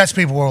where the Jets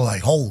people were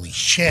like, holy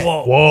shit.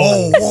 Whoa.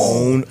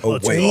 Whoa.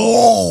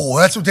 Whoa.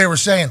 That's what they were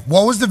saying.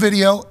 What was the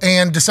video?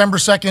 And December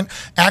 2nd,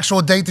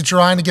 actual date that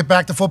you're eyeing to get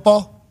back to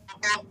football?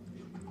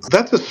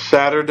 That's a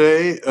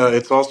Saturday.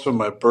 It's also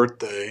my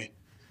birthday.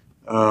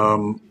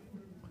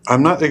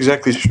 I'm not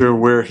exactly sure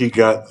where he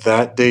got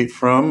that date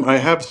from. I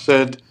have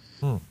said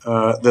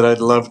that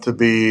I'd love to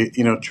be,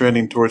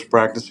 trending towards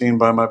practicing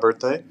by my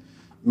birthday.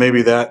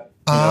 Maybe that,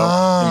 in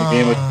the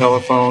game of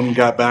telephone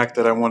got back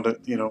that I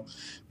wanted to,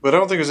 but I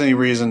don't think there's any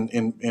reason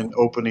in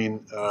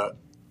opening,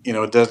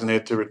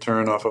 designated to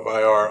return off of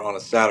IR on a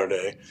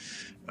Saturday,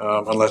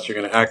 unless you're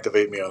going to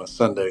activate me on a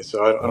Sunday.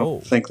 So I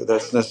don't think that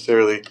that's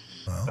necessarily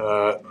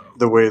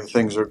the way that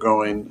things are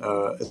going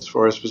as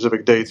far as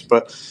specific dates.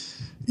 But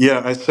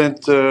yeah, I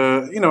sent,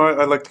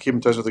 I like to keep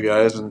in touch with the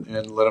guys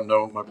and let them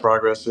know what my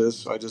progress is.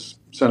 So I just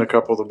sent a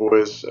couple of the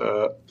boys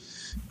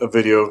a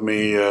video of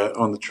me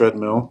on the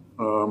treadmill,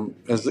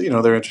 as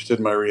they're interested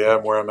in my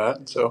rehab, where I'm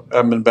at. So I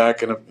haven't been back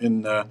to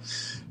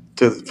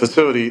the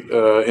facility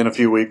in a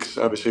few weeks.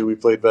 Obviously, we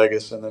played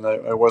Vegas, and then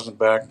I wasn't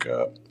back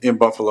in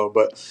Buffalo,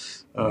 but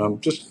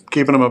just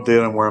keeping them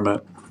updated on where I'm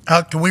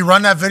at. Can we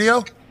run that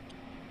video?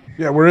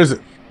 Yeah, where is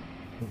it?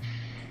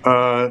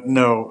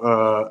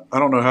 No, I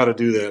don't know how to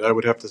do that. I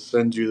would have to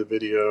send you the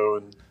video,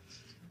 and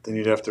then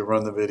you'd have to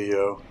run the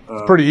video.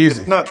 It's pretty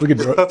easy. It's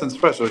nothing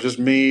special. It's just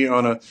me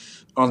on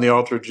the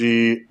Ultra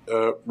G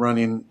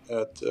running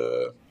at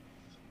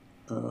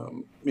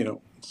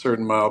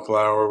certain mile per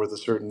hour with a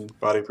certain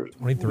body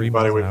 23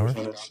 body miles weight an hour.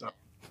 percentage. So.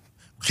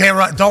 Can't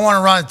run. Don't want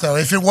to run it though.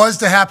 If it was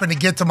to happen to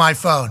get to my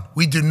phone,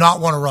 we do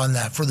not want to run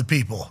that for the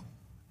people.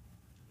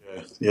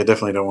 Yeah,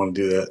 definitely don't want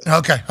to do that.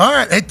 Okay, all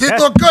right. It did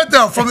look good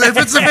though. If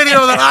it's the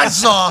video that I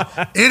saw,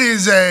 it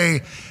is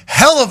a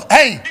hell of.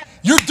 Hey,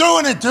 you're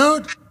doing it,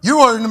 dude. You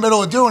are in the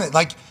middle of doing it.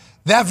 Like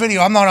that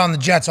video. I'm not on the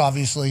Jets,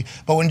 obviously,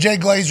 but when Jay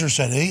Glazer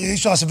said it, he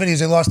saw some videos.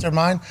 They lost their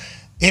mind.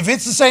 If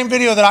it's the same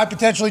video that I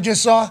potentially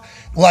just saw,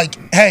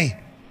 like, hey.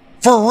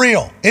 For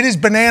real, it is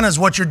bananas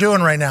what you're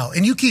doing right now.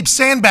 And you keep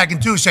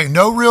sandbagging too, saying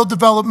no real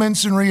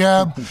developments in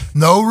rehab,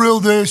 no real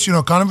this,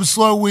 kind of a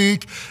slow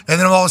week. And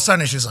then all of a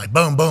sudden it's just like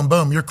boom, boom,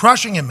 boom. You're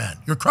crushing it, man.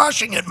 You're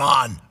crushing it,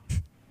 man.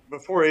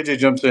 Before AJ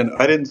jumps in,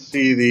 I didn't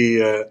see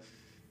the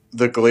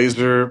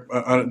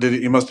Glazer.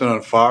 He must have done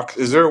on Fox.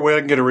 Is there a way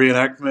I can get a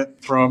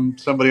reenactment from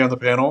somebody on the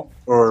panel?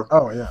 Or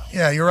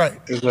yeah, you're right.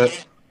 Is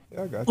that?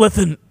 Yeah, I got you.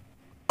 Listen,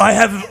 I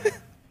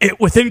have it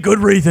within good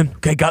reason.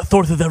 Okay, got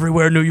Thortheth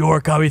everywhere in New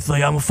York.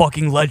 Obviously, I'm a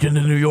fucking legend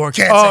in New York.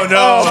 Oh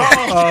no,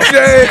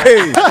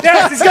 Jay!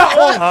 Yes, he's got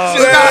one.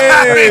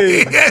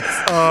 Jay!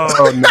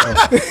 Oh no,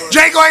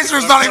 Jay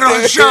Glazer's not even on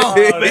the show.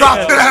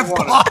 Dropped an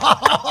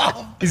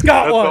F-bomb. He's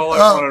got That's one. all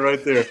I wanted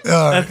right there.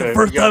 That's the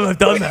first time I've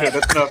done that.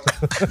 That's enough.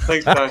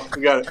 Thanks, guys.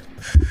 We got it.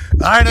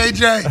 All right,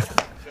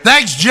 AJ.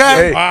 Thanks,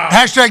 Jay. Wow.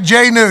 Hashtag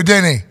Jay knew,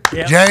 didn't he?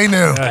 Yep. Jay knew.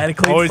 Had a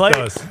clean always slate.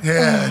 does.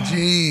 Yeah,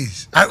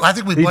 jeez. I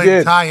think we He played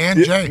did. Ty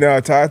and Jay. No,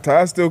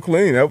 Ty's still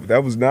clean.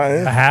 That was not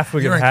him. A half.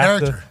 We You're get in half.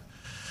 character.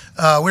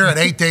 We're at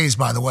 8 days,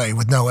 by the way,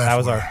 with no F. That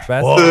was our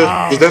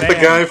best. Is that the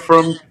guy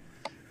from?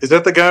 Is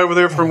that the guy over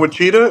there from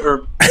Wichita?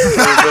 Or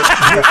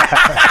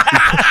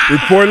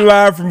Reporting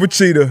live from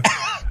Wichita.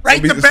 Right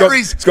to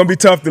Barry's. It's gonna be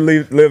tough to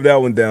live that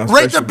one down.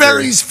 Right to especially Barry.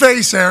 Barry's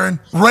face, Aaron.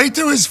 Right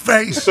to his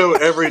face. so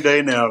every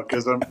day now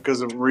because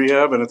of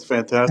rehab, and it's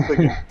fantastic.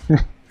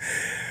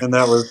 And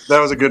that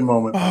was a good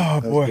moment. Oh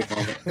boy,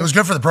 It was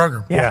good for the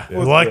program. Yeah,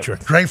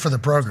 electric. Great for the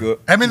program.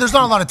 I mean, there's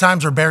not a lot of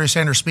times where Barry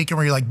Sanders speaking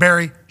where you're like,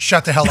 Barry,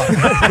 shut the hell up.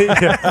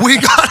 We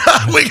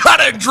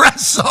gotta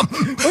address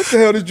something. What the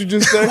hell did you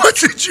just say? What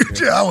did you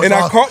do?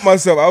 I caught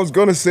myself. I was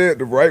gonna say it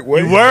the right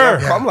way. You were.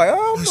 I'm like,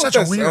 oh, It's no, such a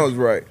that weird- sounds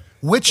right.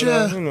 Which, No.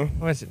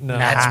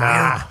 that's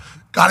weird.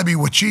 Gotta be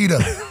Wichita.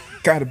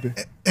 Gotta be.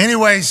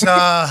 Anyways,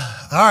 all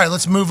right,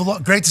 let's move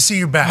along. Great to see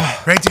you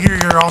back. Great to hear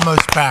you're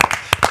almost back.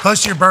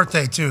 Close to your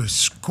birthday, too.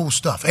 It's cool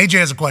stuff. AJ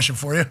has a question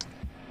for you.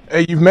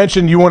 Hey, you've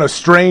mentioned you want to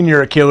strain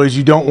your Achilles.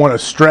 You don't want to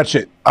stretch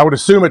it. I would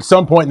assume at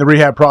some point in the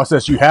rehab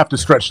process you have to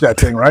stretch that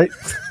thing, right?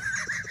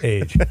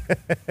 Age.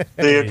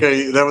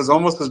 Okay, that was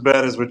almost as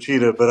bad as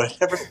Wichita, but I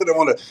never said I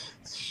want to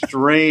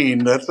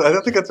strain. I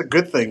don't think that's a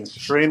good thing.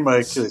 Strain my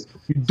Achilles.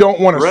 You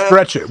don't want to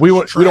stretch it. We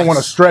don't want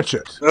to stretch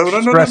it. No.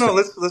 Stress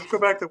it. Let's go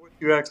back to what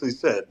you actually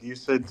said. You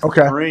said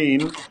Okay.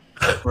 strain,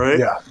 right?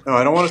 Yeah. No,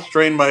 I don't want to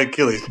strain my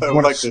Achilles. I I would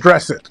want like to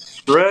stress it.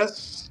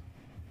 stress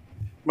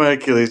my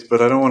Achilles,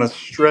 but I don't want to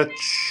stretch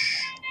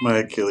my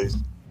Achilles.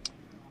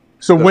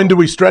 So when do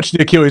we stretch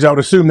the Achilles? I would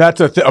assume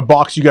that's a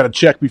box you got to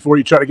check before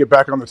you try to get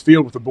back on the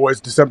field with the boys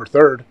December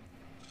 3rd.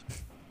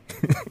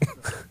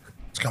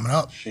 It's coming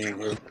up.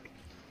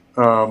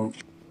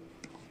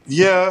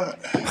 Yeah.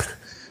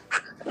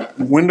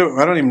 Window.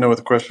 I don't even know what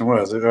the question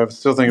was. I'm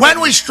still thinking.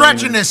 When we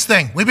stretching this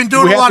thing? We've been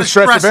doing We a have lot to of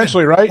stretch stressing.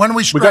 eventually, right? When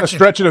we We got to stretching?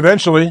 stretch it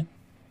eventually.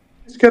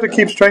 Just got to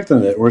keep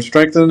strengthening it. We're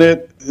strengthening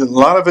it. A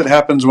lot of it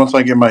happens once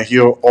I get my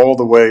heel all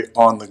the way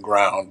on the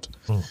ground,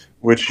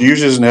 which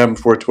usually doesn't happen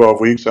before 12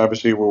 weeks.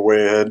 Obviously, we're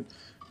way ahead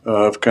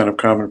of kind of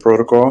common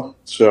protocol.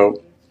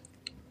 So,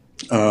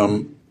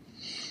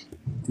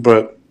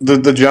 but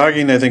the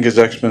jogging, I think, has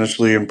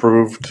exponentially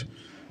improved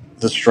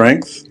the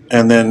strength,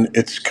 and then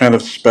it's kind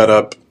of sped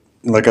up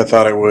like I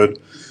thought it would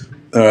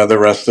the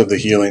rest of the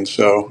healing.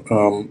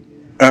 So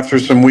after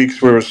some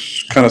weeks where it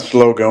was kind of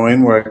slow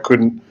going, where I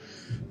couldn't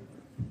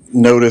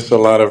notice a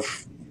lot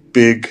of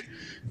big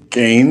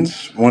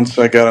gains, once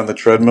I got on the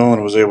treadmill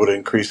and was able to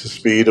increase the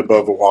speed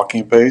above a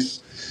walking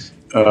pace,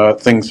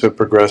 things have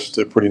progressed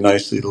pretty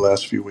nicely the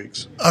last few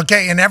weeks.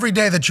 Okay, and every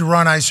day that you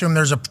run, I assume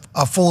there's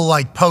a full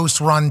like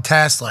post-run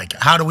test. Like,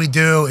 how do we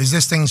do? Is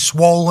this thing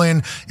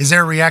swollen? Is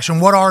there a reaction?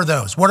 What are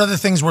those? What are the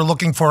things we're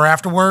looking for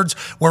afterwards,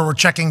 where we're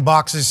checking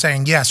boxes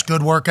saying yes,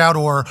 good workout,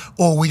 or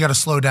oh, we got to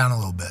slow down a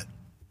little bit?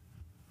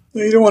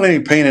 You don't want any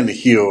pain in the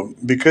heel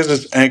because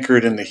it's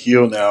anchored in the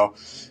heel now.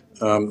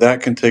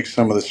 That can take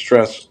some of the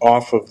stress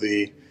off of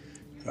the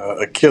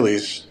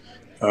Achilles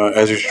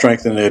as you're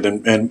strengthening it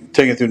and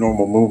taking it through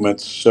normal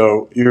movements.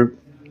 So you're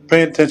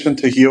paying attention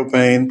to heel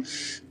pain,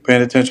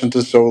 paying attention to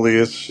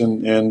soleus,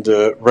 and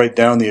right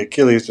down the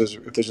Achilles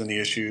if there's any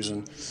issues.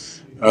 And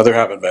there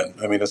haven't been.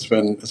 I mean, it's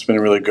been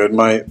really good.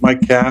 My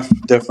calf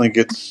definitely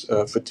gets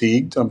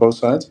fatigued on both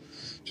sides,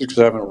 just because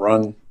I haven't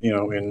run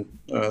in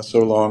so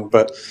long.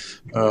 But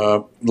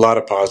a lot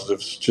of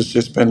positives.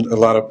 Just been a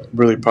lot of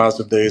really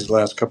positive days the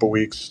last couple of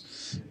weeks.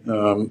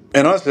 And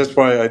honestly, that's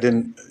why I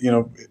didn't,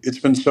 it's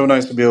been so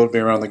nice to be able to be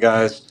around the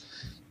guys.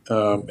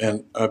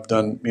 And I've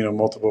done,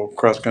 multiple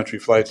cross-country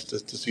flights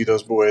to see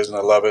those boys, and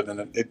I love it.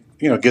 And it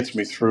gets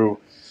me through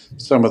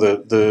some of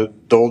the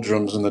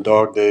doldrums and the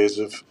dog days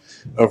of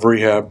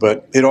rehab.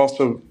 But it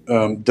also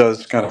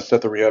does kind of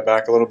set the rehab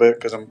back a little bit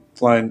because I'm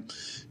flying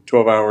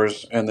 12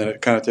 hours, and then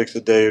it kind of takes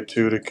a day or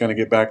two to kind of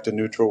get back to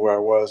neutral where I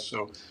was.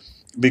 So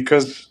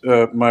because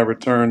my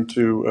return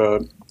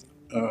to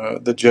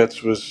the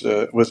Jets was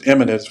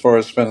imminent as far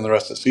as spending the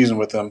rest of the season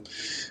with them,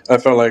 I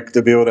felt like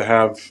to be able to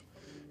have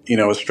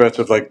a stretch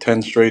of like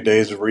 10 straight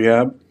days of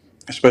rehab,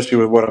 especially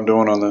with what I'm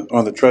doing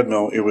on the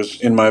treadmill, it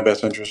was in my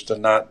best interest to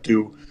not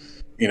do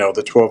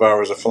the 12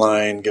 hours of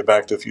flying, get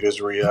back to a few days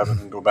of rehab, and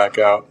then go back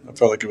out. I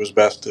felt like it was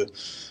best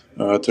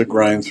to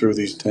grind through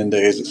these 10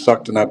 days. It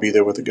sucked to not be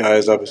there with the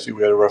guys. Obviously,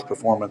 we had a rough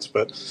performance,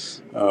 but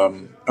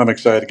I'm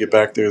excited to get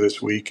back there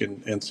this week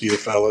and see the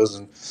fellas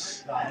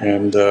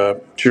and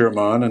cheer them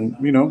on. And,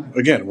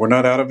 again, we're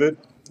not out of it.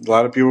 A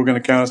lot of people are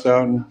going to count us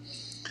out, and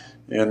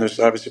there's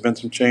obviously been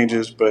some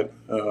changes, but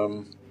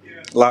a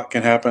lot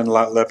can happen, a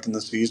lot left in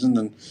the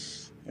season.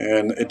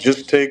 And it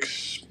just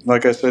takes,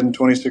 like I said in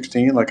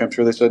 2016, like I'm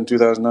sure they said in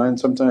 2009,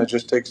 sometimes it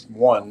just takes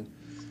one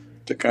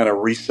to kind of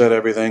reset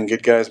everything,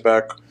 get guys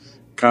back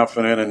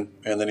confident,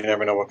 and then you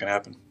never know what can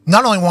happen.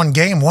 Not only one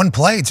game, one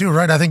play too,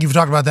 right? I think you've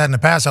talked about that in the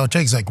past, how it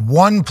takes like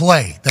one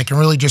play that can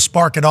really just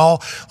spark it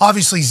all.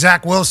 Obviously,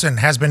 Zach Wilson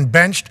has been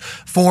benched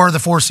for the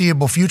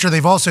foreseeable future.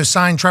 They've also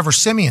signed Trevor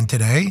Siemian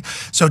today.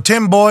 So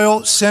Tim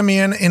Boyle,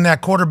 Siemian in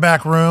that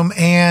quarterback room,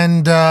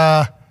 and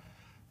that's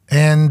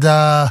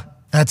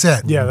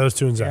it. Yeah, those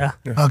two and Zach.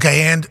 Yeah.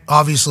 Okay, and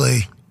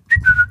obviously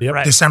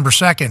December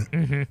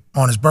 2nd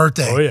on his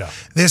birthday. Oh, yeah.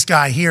 This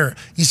guy here.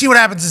 You see what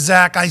happens to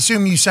Zach? I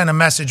assume you sent a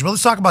message, but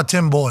let's talk about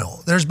Tim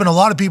Boyle. There's been a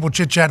lot of people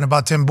chit-chatting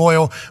about Tim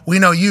Boyle. We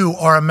know you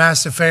are a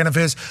massive fan of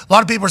his. A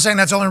lot of people are saying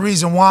that's the only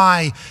reason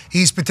why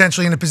he's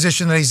potentially in the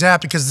position that he's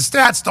at, because the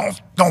stats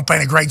don't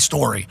paint a great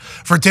story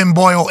for Tim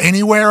Boyle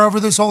anywhere over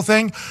this whole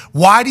thing.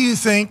 Why do you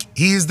think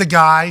he is the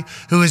guy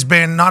who has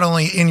been not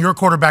only in your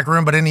quarterback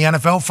room, but in the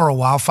NFL for a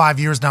while, 5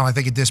 years now, I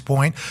think, at this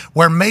point,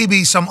 where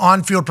maybe some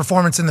on-field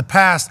performance in the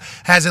past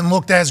hasn't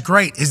looked as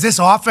great? Is this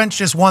offense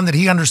just one that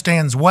he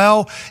understands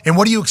well? And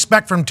what do you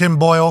expect from Tim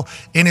Boyle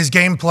in his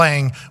game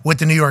playing with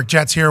the New York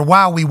Jets here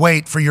while we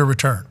wait for your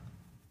return?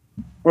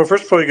 Well,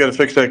 first of all, you got to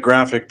fix that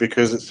graphic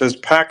because it says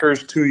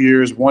Packers 2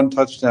 years, 1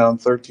 touchdown,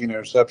 13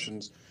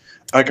 interceptions.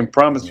 I can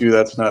promise you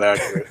that's not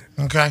accurate.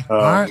 Okay. All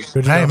right.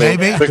 Hey,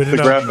 maybe. Fix the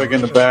graphic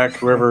in the back,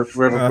 whoever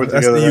put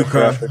together that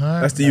graphic.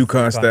 That's the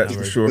UConn stats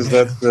for sure.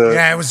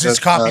 Yeah, it was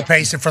just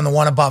copy-pasted from the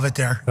one above it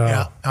there.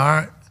 Yeah. All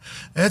right.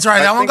 That's all right.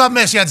 That one got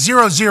missed. He had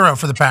 0-0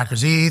 for the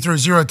Packers. He threw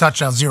 0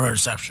 touchdowns, 0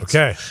 interceptions.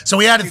 Okay. So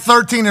he added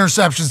 13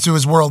 interceptions to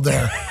his world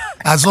there.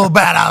 That's a little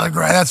bad out of the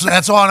ground.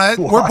 That's on it.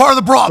 We're part of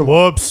the problem.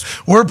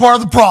 Whoops. We're part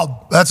of the problem.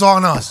 That's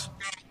on us.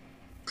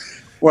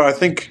 Well, I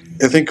think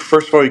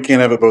first of all, you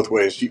can't have it both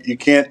ways. You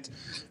can't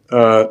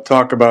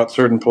talk about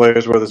certain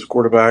players, whether it's a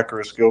quarterback or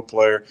a skilled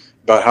player,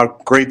 about how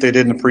great they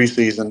did in the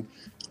preseason,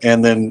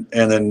 and then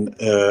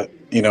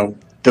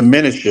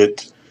diminish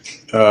it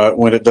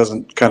when it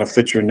doesn't kind of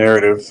fit your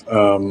narrative.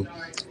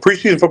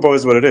 Preseason football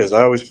is what it is.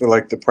 I always feel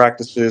like the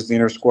practices, the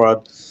inter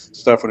squad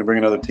stuff when you bring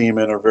another team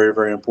in are very,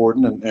 very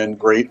important and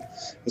great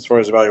as far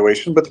as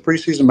evaluation. But the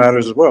preseason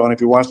matters as well. And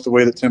if you watch the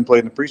way that Tim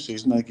played in the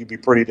preseason, I think you'd be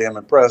pretty damn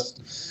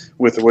impressed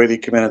with the way that he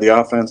commanded the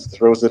offense, the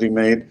throws that he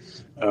made.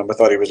 I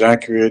thought he was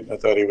accurate. I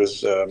thought he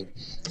was,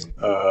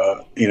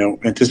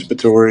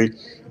 anticipatory.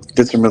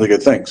 Did some really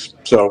good things.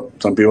 So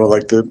some people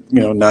like to,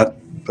 not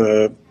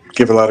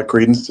give a lot of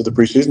credence to the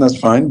preseason. That's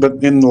fine.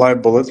 But in the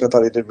live bullets, I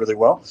thought he did really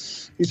well.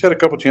 He's had a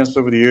couple chances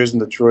over the years in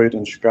Detroit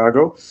and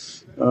Chicago.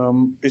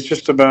 It's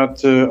just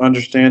about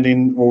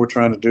understanding what we're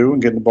trying to do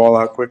and getting the ball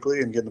out quickly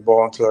and getting the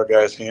ball into our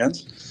guys'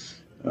 hands.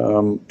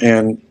 I'm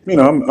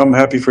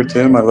happy for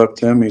Tim. I love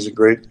Tim. He's a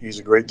great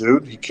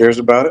dude. He cares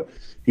about it.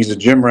 He's a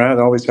gym rat,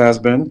 always has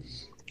been.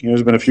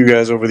 There's been a few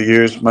guys over the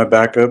years, my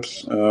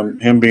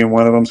backups, him being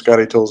one of them,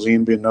 Scotty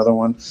Tolzien being another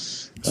one,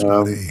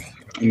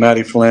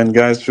 Matty Flynn,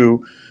 guys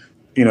who,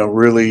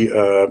 really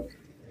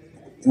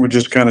were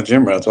just kind of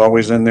gym rats,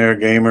 always in there,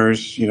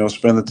 gamers,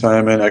 spend the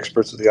time in,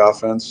 experts of the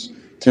offense.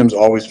 Tim's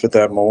always fit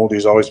that mold.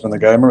 He's always been the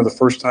guy. I remember the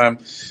first time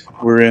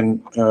we were in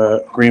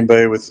Green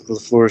Bay with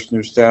LaFleur's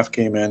new staff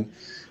came in,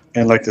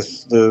 and like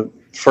the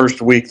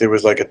first week there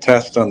was like a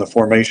test on the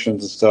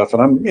formations and stuff.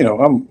 And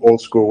I'm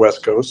old school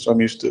West Coast, so I'm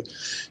used to,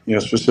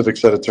 specific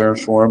set of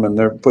terms for them. And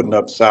they're putting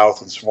up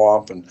South and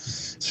Swamp and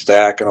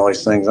Stack and all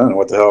these things. I don't know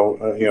what the hell.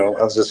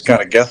 I was just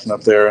kind of guessing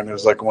up there, and it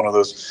was like one of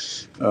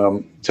those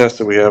tests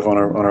that we have on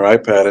our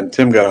iPad. And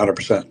Tim got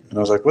 100%, and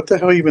I was like, "What the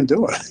hell have you been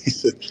doing?" He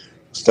said,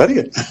 "Study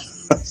it."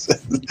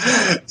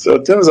 So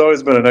Tim's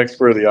always been an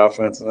expert of the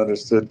offense and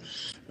understood,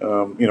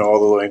 all the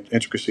little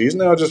intricacies.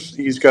 Now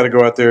he's got to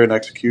go out there and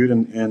execute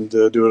and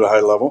do it at a high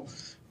level.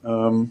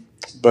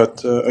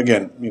 But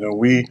again,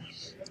 we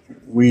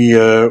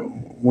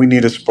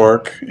need a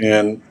spark,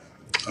 and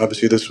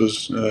obviously this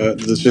was the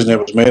decision that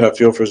was made. I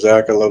feel for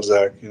Zach. I love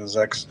Zach.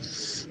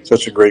 Zach's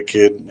such a great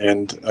kid,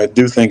 and I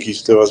do think he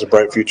still has a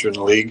bright future in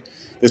the league.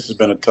 This has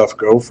been a tough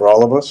go for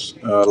all of us.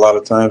 A lot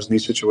of times in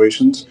these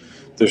situations,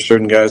 there's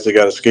certain guys that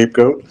got a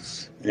scapegoat,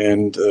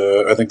 and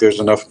I think there's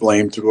enough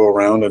blame to go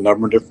around a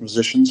number of different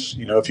positions.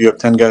 If you have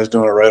 10 guys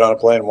doing it right on a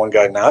play and one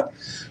guy not,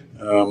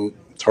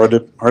 it's hard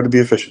to be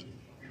efficient.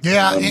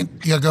 Yeah,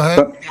 go ahead.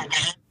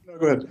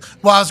 Go ahead.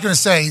 Well, I was going to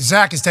say,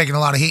 Zach is taking a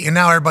lot of heat, and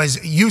now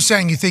you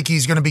saying you think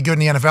he's going to be good in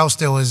the NFL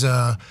still is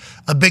a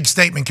big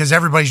statement because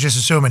everybody's just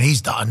assuming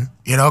he's done,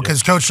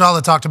 because Coach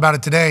Charlotte talked about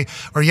it today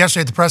or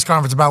yesterday at the press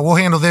conference about we'll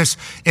handle this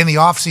in the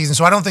offseason.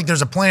 So I don't think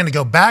there's a plan to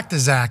go back to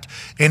Zach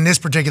in this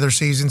particular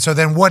season. So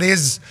then what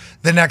is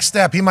the next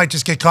step? He might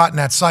just get caught in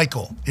that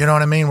cycle, you know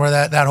what I mean, where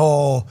that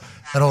whole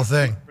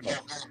thing.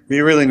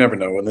 You really never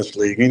know in this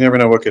league. You never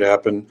know what could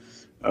happen.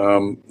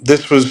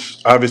 This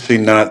was obviously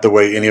not the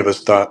way any of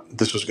us thought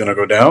this was going to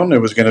go down.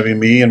 It was going to be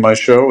me and my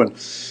show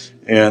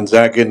and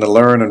Zach getting to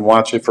learn and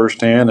watch it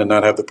firsthand and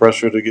not have the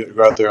pressure to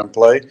go out there and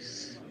play.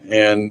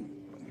 And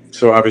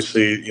so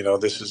obviously,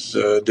 this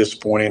is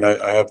disappointing.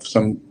 I have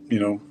some,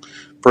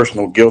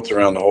 personal guilt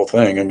around the whole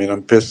thing. I mean,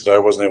 I'm pissed that I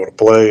wasn't able to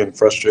play and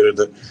frustrated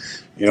that,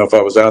 if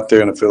I was out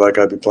there and I feel like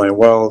I'd be playing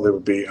well, there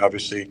would be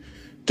obviously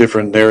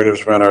different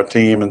narratives around our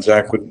team, and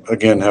Zach would,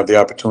 again, have the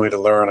opportunity to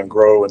learn and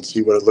grow and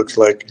see what it looks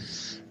like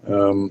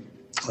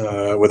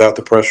without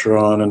the pressure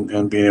on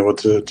and being able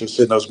to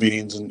sit in those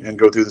meetings and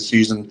go through the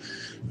season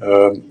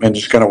and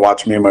just kind of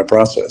watch me in my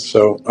process.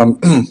 So I'm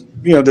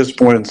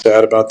disappointed and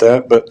sad about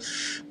that, but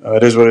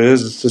it is what it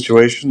is. It's a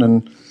situation,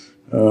 and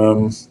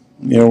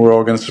we're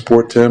all going to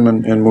support Tim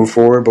and move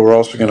forward, but we're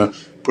also going to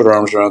put our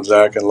arms around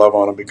Zach and love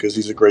on him because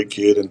he's a great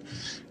kid,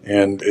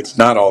 and it's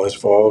not all his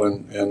fault,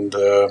 and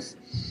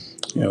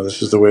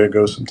this is the way it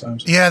goes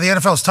sometimes. Yeah, the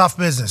NFL is tough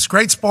business.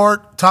 Great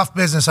sport, tough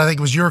business. I think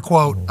it was your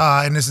quote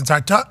in this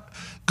entire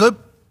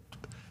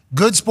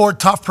good sport,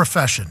 tough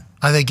profession.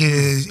 I think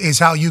is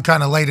how you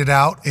kind of laid it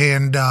out.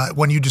 And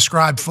when you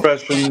described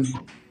profession,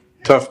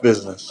 tough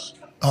business.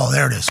 Oh,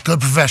 there it is. Good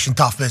profession,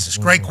 tough business.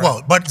 Great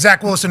quote. But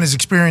Zach Wilson is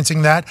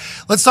experiencing that.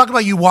 Let's talk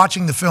about you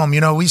watching the film.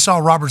 We saw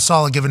Robert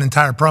Saleh give an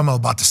entire promo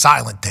about the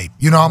silent tape.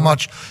 You know how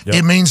much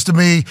it means to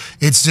me.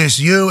 It's just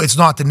you. It's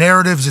not the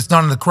narratives. It's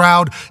not in the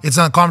crowd. It's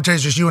not the commentators.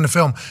 It's just you in the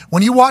film.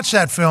 When you watch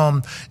that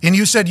film, and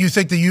you said you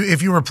think that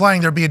if you were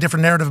playing, there'd be a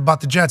different narrative about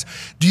the Jets.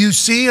 Do you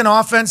see an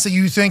offense that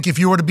you think if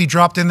you were to be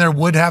dropped in there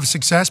would have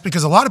success?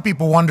 Because a lot of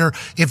people wonder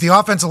if the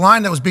offensive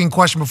line that was being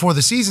questioned before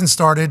the season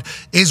started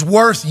is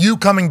worth you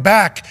coming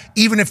back,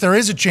 even if there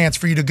is a chance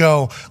for you to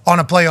go on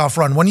a playoff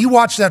run. When you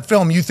watch that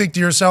film, you think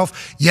to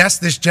yourself, yes,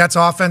 this Jets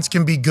offense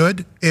can be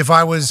good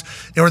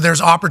or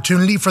there's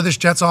opportunity for this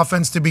Jets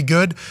offense to be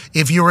good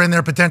if you were in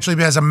there potentially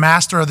as a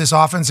master of this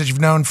offense that you've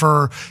known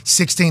for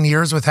 16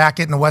 years with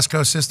Hackett in the West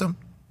Coast system?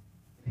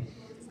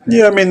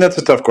 Yeah, I mean, that's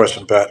a tough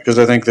question, Pat, because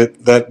I think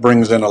that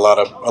brings in a lot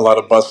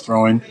of bus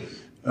throwing.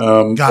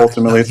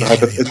 Ultimately,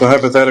 it's a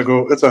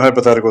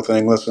hypothetical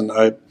thing. Listen,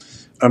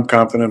 I'm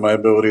confident in my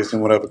abilities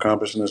and what I've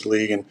accomplished in this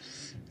league,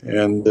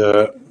 and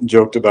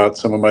joked about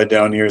some of my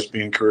down years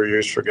being career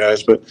years for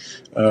guys. But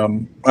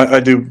I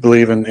do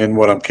believe in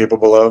what I'm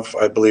capable of.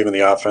 I believe in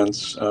the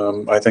offense.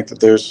 I think that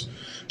there's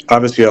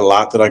obviously a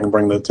lot that I can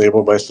bring to the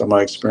table based on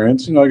my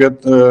experience. I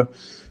got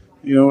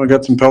I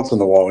got some pelts on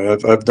the wall.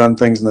 I've done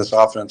things in this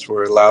offense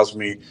where it allows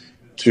me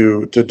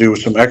to do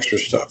some extra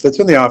stuff that's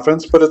in the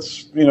offense, but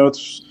it's you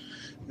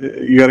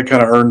got to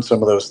kind of earn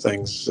some of those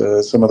things,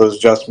 some of those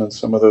adjustments,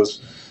 some of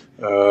those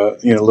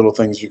little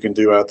things you can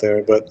do out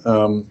there. But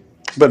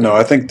no,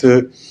 I think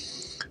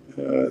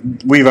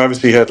we've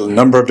obviously had a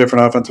number of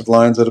different offensive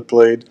lines that have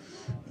played,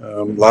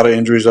 a lot of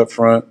injuries up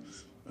front.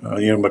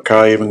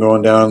 McKay even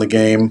going down in the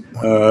game,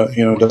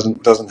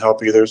 doesn't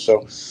help either.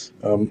 So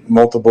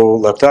multiple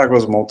left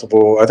tackles,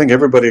 I think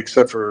everybody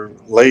except for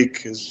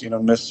Lake has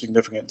missed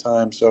significant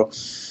time. So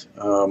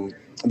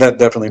that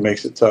definitely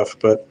makes it tough.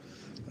 But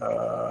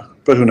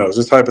who knows?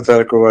 It's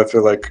hypothetical. I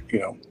feel like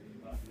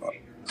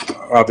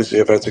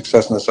obviously I've had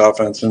success in this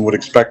offense and would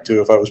expect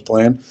to if I was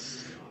playing.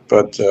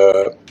 But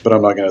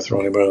I'm not going to throw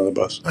anybody on the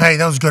bus. Hey,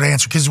 that was a good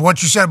answer, because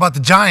what you said about the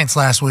Giants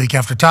last week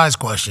after Ty's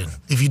question,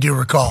 if you do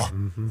recall,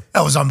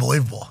 that was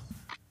unbelievable.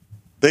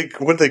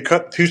 Would they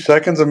cut 2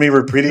 seconds of me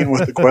repeating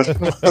what the question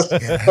was?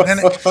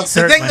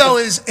 The thing, though,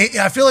 is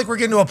I feel like we're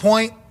getting to a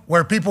point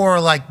where people are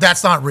like,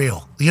 that's not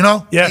real.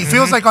 Yeah. It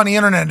feels like on the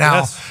internet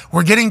now,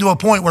 we're getting to a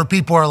point where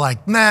people are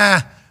like, nah,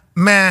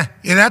 meh.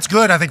 And that's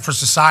good, I think, for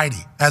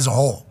society as a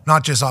whole,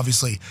 not just,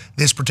 obviously,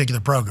 this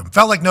particular program.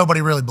 Felt like nobody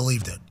really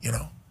believed it,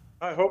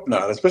 I hope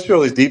not, especially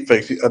all these deep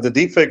fakes. The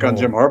deep fake on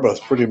Jim Harbaugh is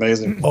pretty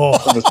amazing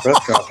from his press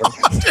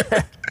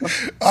conference.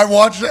 I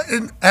watched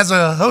it as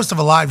a host of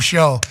a live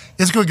show.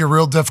 It's going to get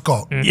real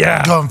difficult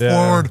going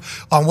forward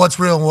on what's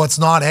real and what's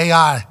not.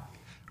 AI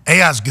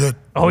is good.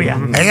 Oh, yeah.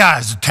 AI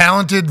is a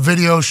talented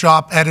video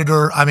shop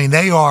editor. I mean,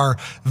 they are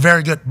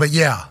very good. But,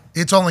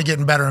 it's only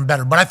getting better and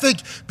better. But I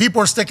think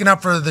people are sticking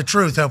up for the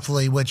truth,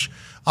 hopefully, which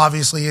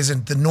obviously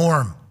isn't the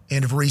norm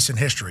in recent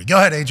history. Go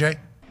ahead, AJ.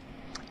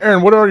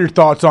 Aaron, what are your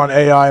thoughts on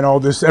AI and all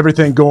this,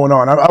 everything going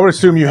on? I would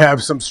assume you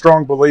have some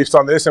strong beliefs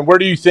on this. And where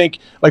do you think,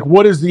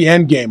 what is the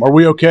end game? Are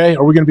we okay?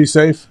 Are we going to be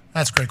safe?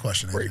 That's a great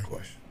question. Great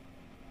question.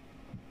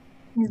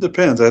 It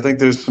depends. I think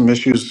there's some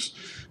issues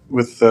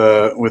with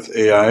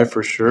AI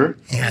for sure.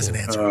 He has an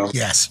answer.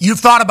 Yes. You've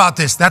thought about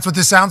this. That's what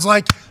this sounds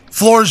like.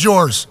 Floor is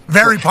yours.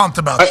 Very pumped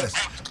about this.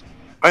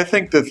 I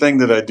think the thing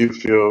that I do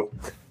feel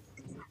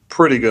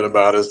pretty good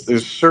about is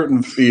there's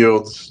certain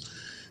fields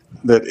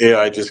that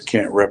AI just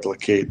can't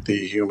replicate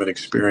the human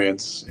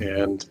experience.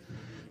 And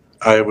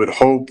I would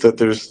hope that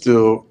there's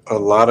still a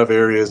lot of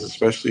areas,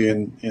 especially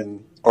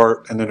in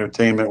art and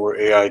entertainment, where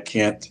AI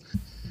can't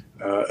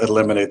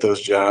eliminate those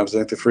jobs. I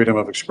think the freedom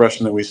of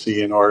expression that we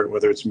see in art,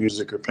 whether it's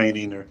music or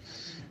painting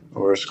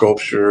or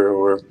sculpture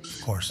or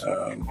of course.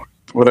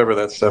 Whatever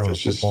that stuff is,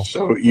 just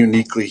so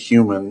uniquely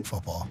human.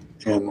 Football.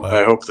 And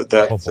I hope that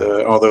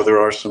although there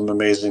are some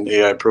amazing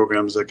AI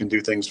programs that can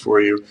do things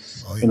for you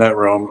in that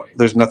realm,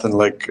 there's nothing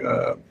like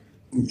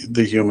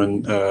the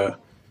human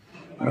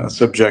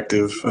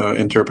subjective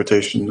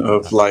interpretation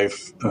of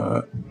life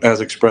as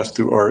expressed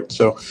through art.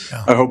 So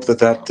I hope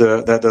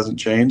that doesn't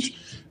change.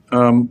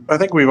 I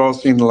think we've all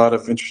seen a lot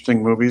of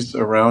interesting movies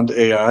around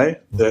AI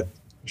that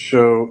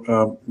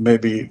show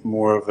maybe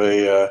more of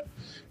a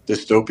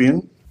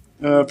dystopian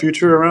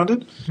future around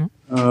it.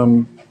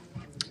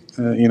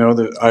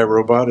 The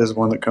iRobot is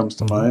one that comes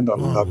to mind on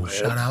the top of my head.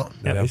 Shout out.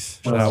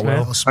 Shout out,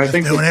 Will. Will Smith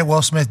doing it.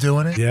 Will Smith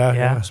doing it.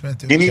 Yeah. Will Smith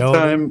doing it.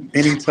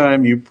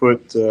 Anytime you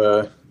put,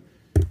 the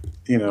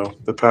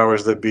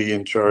powers that be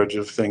in charge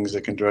of things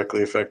that can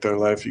directly affect our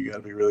life, you got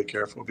to be really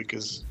careful,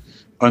 because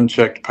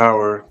unchecked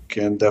power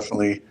can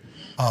definitely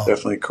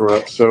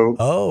corrupt. So,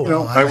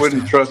 I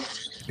wouldn't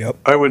trust.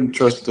 I wouldn't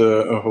trust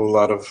a whole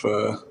lot of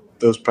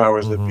those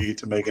powers that be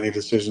to make any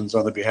decisions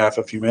on the behalf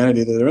of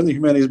humanity that are in the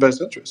humanity's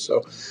best interest.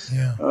 So,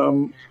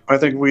 I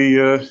think we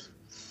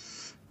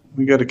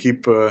got to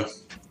keep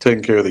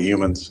taking care of the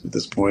humans at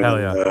this point.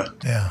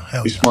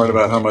 Be smart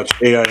about how much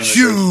AI.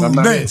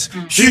 Humans.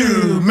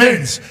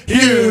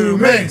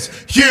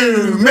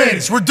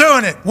 We're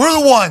doing it. We're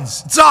the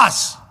ones. It's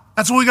us.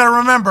 That's what we got to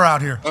remember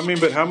out here. I mean,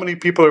 but how many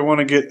people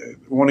want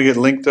to get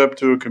linked up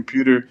to a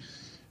computer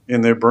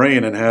in their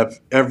brain and have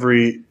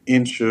every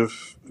inch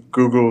of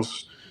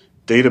Google's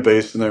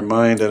database in their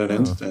mind at an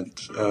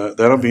instant?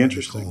 That'll be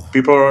interesting. Cool.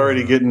 People are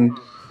already getting,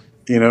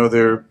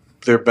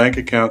 their bank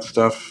account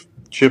stuff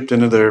chipped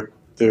into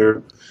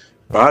their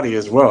body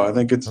as well. I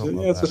think it's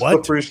a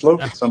slippery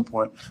slope at some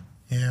point.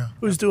 Yeah.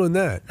 Who's doing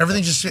that?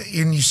 Everything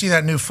and you see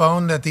that new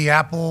phone that the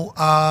Apple,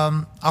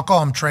 I'll call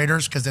them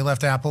traders because they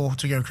left Apple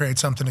to go create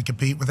something to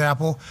compete with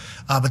Apple,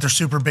 but they're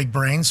super big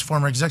brains,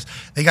 former execs.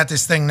 They got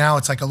this thing now,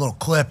 it's like a little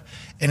clip,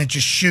 and it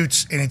just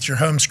shoots, and it's your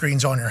home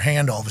screen's on your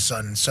hand all of a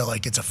sudden. So,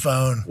 it's a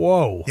phone.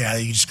 Whoa. Yeah,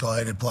 you just go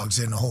ahead and it plugs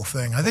in the whole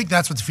thing. I think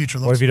that's what the future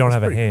looks like. What if you don't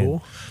have a hand?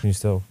 Cool. Can you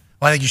still...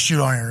 Well, I think you shoot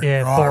on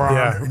your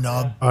arm, your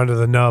nub. Onto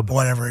the nub.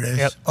 Whatever it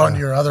is. On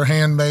your other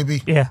hand,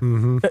 maybe. Yeah.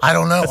 Mm-hmm. I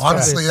don't know.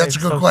 Honestly, that's a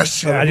good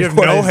question. I have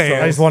no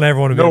hands. I just want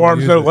everyone to be no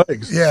arms, no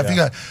legs. Yeah, if you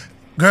got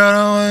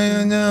Girl, what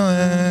you doing?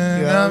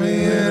 Got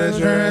me in a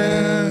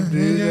trance.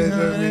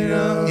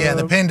 Yeah,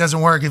 the pin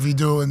doesn't work if you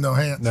do it with no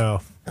hands.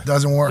 No. It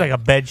doesn't work. Like a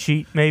bed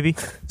sheet, maybe.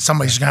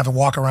 Somebody's gonna have to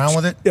walk around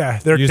with it. Yeah,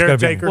 they're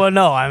caretaker. Well,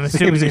 no, I'm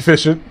assuming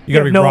efficient.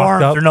 You have no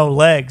arms or no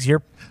legs.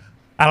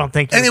 I don't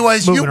think.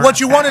 Anyways, what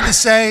you wanted to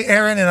say,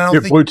 Aaron, and I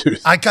don't think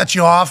Bluetooth. I cut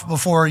you off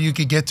before you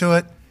could get to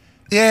it.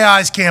 The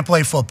AIs can't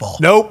play football.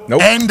 Nope.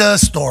 End of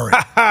story.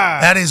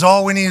 That is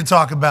all we need to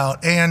talk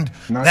about. And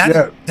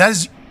that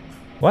is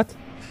what?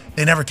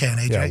 They never can,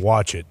 AJ. Yeah,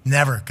 watch it.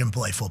 Never can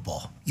play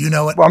football. You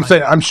know it. Well, I'm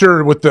saying, I'm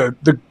sure with the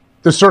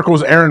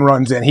circles Aaron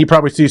runs in, he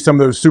probably sees some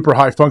of those super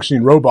high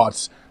functioning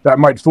robots that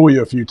might fool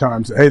you a few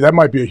times. Hey, that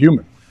might be a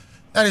human.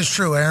 That is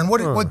true, Aaron.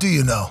 What do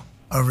you know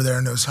over there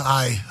in those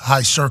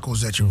high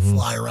circles that you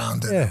fly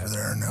around in over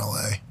there in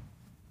LA?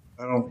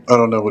 I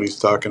don't know what he's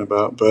talking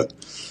about, but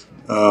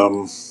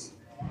AI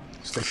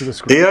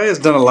has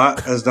done a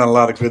lot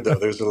of good though.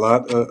 There's a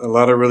lot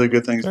of really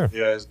good things that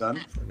AI has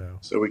done.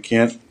 So we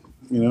can't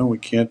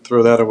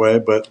throw that away,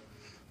 but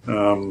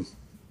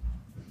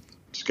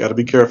just got to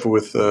be careful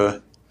with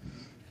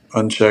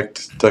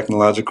unchecked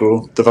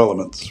technological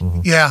developments.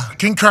 Yeah,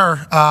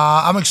 concur.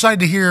 I'm excited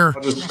to hear.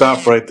 I'll just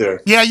stop right there.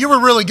 Yeah, you were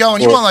really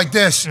going. You went like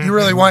this. You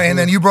really went, and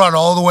then you brought it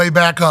all the way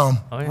back home,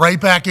 right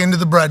back into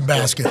the bread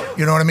basket.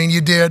 You know what I mean?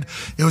 You did.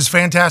 It was a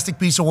fantastic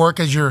piece of work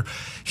as you're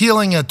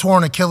healing a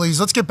torn Achilles.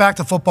 Let's get back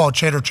to football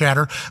chatter.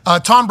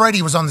 Tom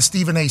Brady was on the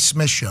Stephen A.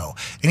 Smith show,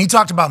 and he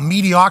talked about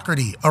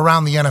mediocrity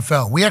around the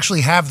NFL. We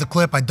actually have the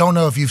clip. I don't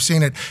know if you've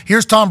seen it.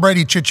 Here's Tom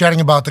Brady chit-chatting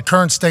about the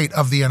current state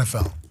of the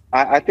NFL.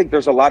 I think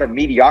there's a lot of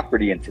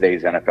mediocrity in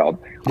today's NFL.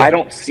 I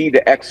don't see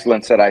the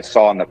excellence that I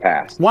saw in the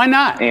past. Why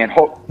not? And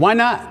why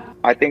not?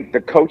 I think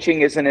the coaching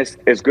isn't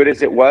as good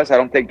as it was. I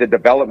don't think the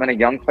development of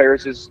young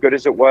players is as good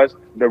as it was.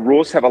 The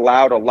rules have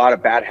allowed a lot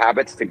of bad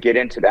habits to get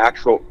into the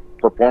actual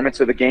performance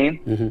of the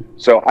game.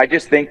 So I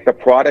just think the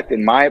product,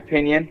 in my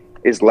opinion,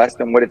 is less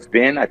than what it's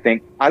been. I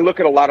look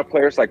at a lot of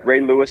players like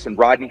Ray Lewis and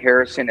Rodney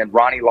Harrison and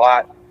Ronnie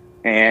Lott,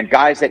 and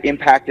guys that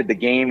impacted the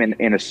game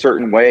in a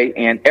certain way,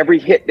 and every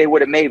hit they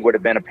would have made would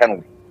have been a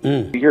penalty.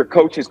 You hear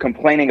coaches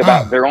complaining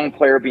about their own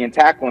player being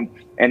tackled,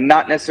 and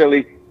not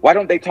necessarily, why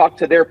don't they talk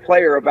to their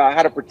player about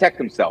how to protect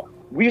himself?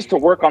 We used to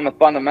work on the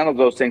fundamentals of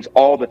those things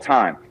all the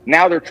time.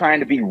 Now they're trying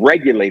to be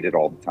regulated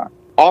all the time.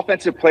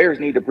 Offensive players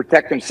need to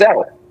protect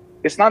themselves.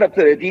 It's not up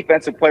to the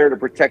defensive player to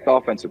protect the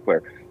offensive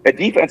player. A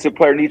defensive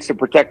player needs to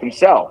protect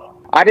himself.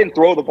 I didn't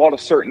throw the ball to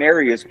certain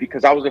areas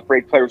because I was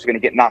afraid players were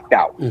going to get knocked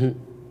out.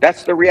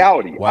 That's the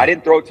reality. Wow. I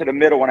didn't throw it to the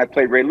middle when I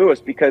played Ray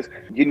Lewis because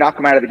you knock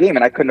him out of the game,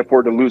 and I couldn't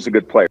afford to lose a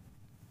good player.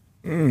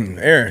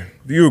 Aaron,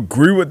 do you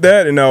agree with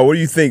that? And what do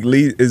you think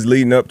is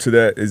leading up to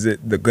that? Is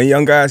it the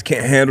young guys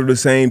can't handle the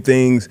same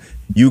things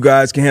you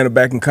guys can handle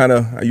back, and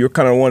you're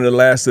kind of one of the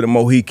last of the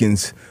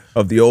Mohicans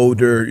of the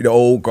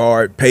old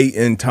guard,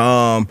 Peyton,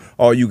 Tom,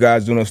 all you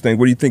guys doing those things.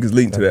 What do you think is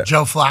leading to that?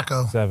 Joe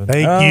Flacco. 7.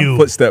 Thank you.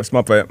 Footsteps.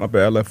 My bad.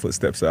 I left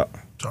footsteps out.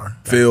 Sorry.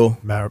 Phil.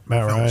 Matt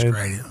That was Ryan.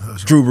 great.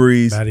 Drew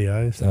Brees. Matty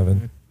Ice.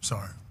 7.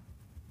 Sorry.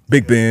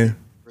 Big Ben.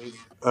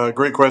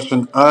 Great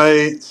question.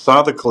 I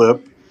saw the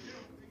clip,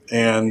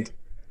 and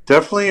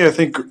definitely, I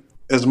think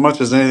as much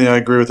as anything, I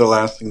agree with the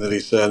last thing that he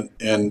said,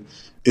 and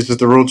is that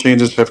the rule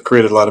changes have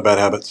created a lot of bad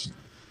habits.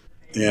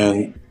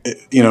 And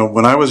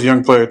when I was a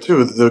young player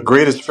too, the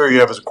greatest fear you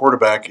have as a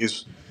quarterback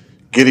is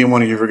getting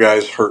one of your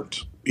guys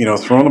hurt.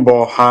 Throwing the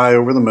ball high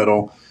over the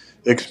middle,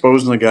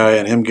 exposing the guy,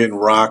 and him getting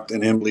rocked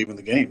and him leaving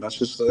the game.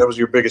 That was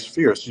your biggest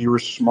fear. So you were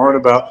smart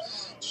about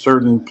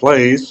certain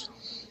plays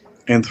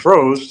and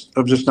throws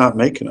of just not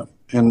making them.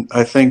 And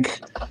I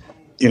think,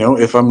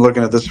 if I'm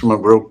looking at this from a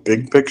real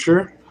big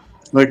picture,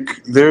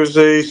 like there's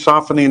a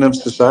softening of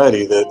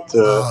society that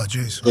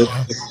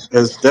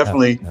has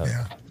definitely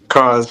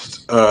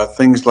caused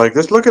things like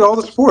this. Look at all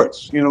the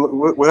sports.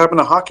 What happened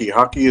to hockey?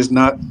 Hockey doesn't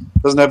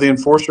have the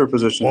enforcer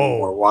position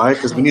anymore. Why?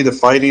 Because we need the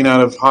fighting out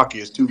of hockey.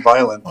 It's too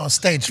violent.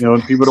 Stage.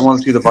 And people don't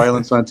want to see the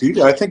violence on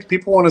TV. I think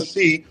people want to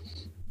see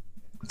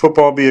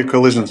football be a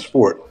collision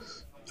sport.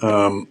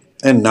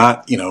 And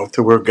not,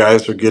 to where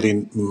guys are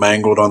getting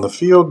mangled on the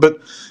field,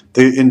 but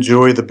they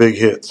enjoy the big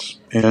hits.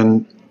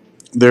 And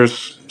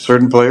there's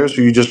certain players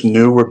who you just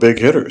knew were big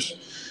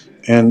hitters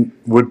and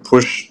would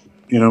push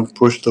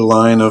the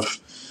line of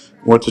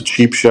what's a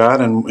cheap shot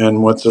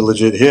and what's a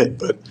legit hit.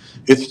 But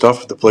it's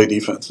tough to play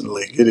defense in the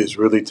league. It is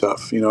really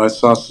tough. I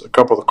saw a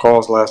couple of the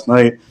calls last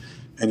night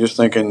and just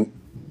thinking,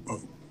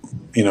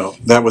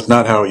 that was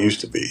not how it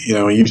used to be.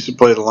 You used to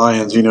play the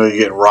Lions, you're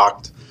getting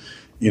rocked,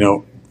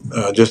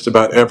 just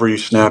about every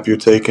snap you're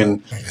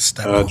taking,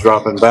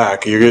 dropping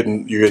back, you're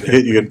getting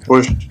hit, you're getting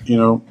pushed,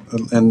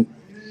 and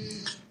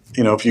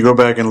if you go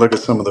back and look at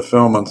some of the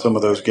film on some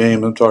of those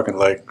games, I'm talking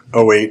like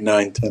 08,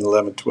 9, 10,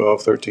 11,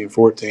 12, 13,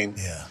 14.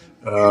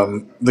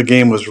 The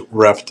game was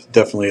reffed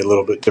definitely a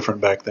little bit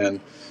different back then.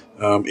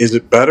 Is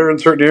it better in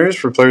certain areas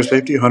for player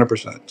safety?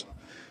 100%.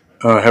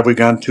 Have we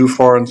gone too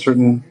far in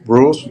certain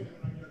rules?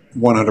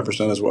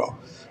 100% as well.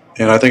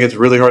 And I think it's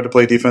really hard to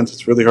play defense.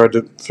 It's really hard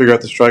to figure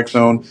out the strike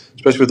zone,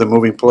 especially with a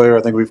moving player.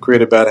 I think we've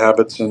created bad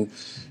habits, and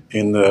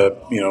in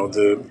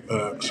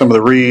the some of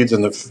the reads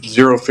and the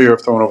zero fear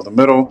of throwing over the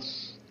middle.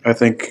 I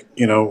think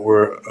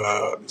where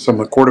some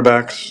of the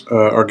quarterbacks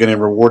are getting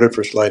rewarded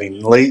for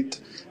sliding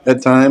late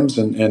at times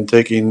and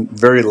taking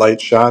very light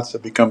shots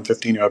that become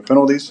 15-yard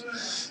penalties.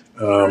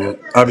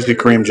 Obviously,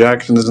 Kareem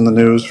Jackson is in the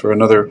news for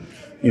another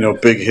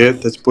big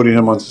hit that's putting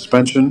him on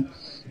suspension.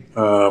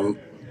 That's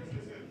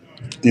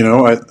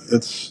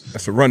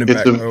a running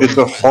back. It's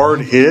a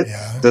hard hit.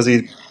 Does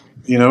he,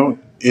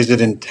 is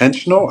it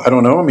intentional? I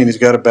don't know. I mean, he's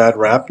got a bad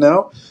rap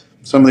now.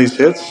 Some of these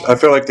hits, I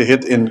feel like the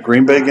hit in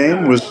Green Bay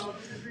game was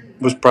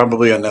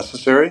probably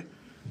unnecessary.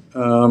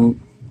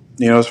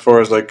 As far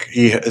as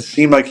it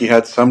seemed like he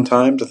had some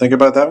time to think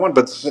about that one,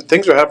 but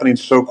things are happening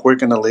so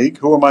quick in the league.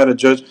 Who am I to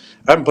judge?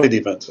 I haven't played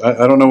defense.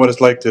 I don't know what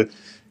it's like to,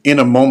 in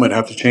a moment,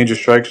 have to change your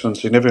strike zone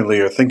significantly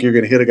or think you're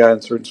going to hit a guy in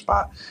a certain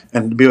spot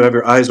and be able to have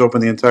your eyes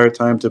open the entire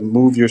time to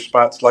move your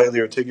spot slightly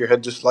or take your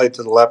head just slightly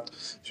to the left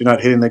so you're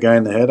not hitting the guy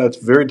in the head. It's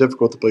very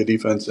difficult to play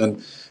defense,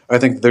 and I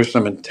think there's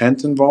some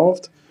intent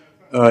involved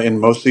in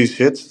most of these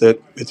hits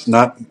that it's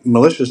not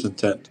malicious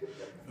intent.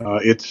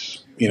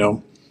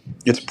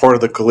 It's part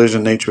of the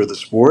collision nature of the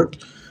sport.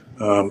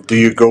 Do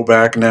you go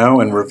back now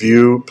and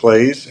review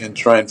plays and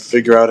try and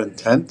figure out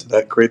intent?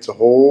 That creates a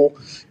whole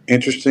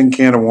interesting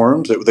can of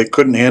worms that they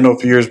couldn't handle a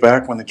few years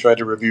back when they tried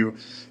to review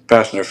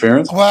pass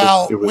interference.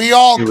 Well, we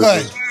all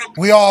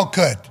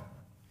could.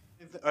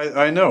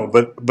 I know,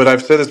 but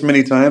I've said this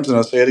many times, and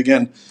I'll say it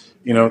again.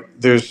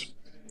 There's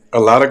a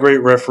lot of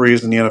great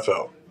referees in the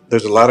NFL.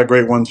 There's a lot of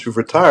great ones who've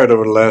retired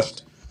over the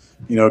last,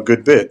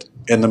 good bit.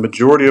 And the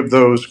majority of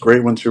those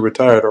great ones who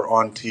retired are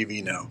on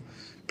TV now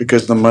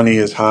because the money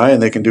is high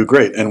and they can do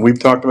great. And we've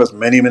talked about this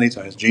many, many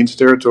times. Gene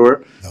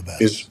Steratore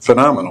is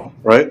phenomenal,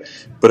 right?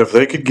 But if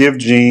they could give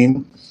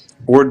Gene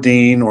or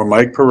Dean or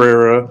Mike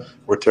Pereira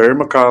or Terry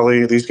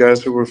McAuley, these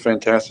guys who were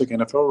fantastic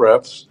NFL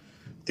refs,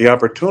 the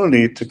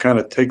opportunity to kind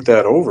of take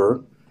that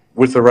over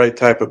with the right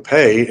type of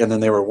pay, and then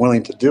they were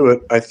willing to do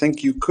it, I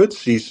think you could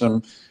see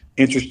some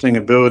interesting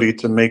ability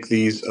to make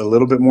these a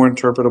little bit more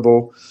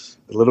interpretable,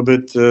 a little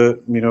bit,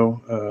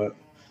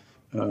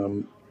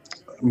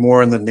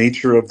 more in the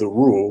nature of the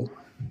rule,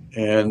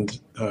 and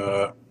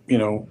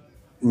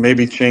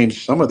maybe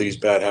change some of these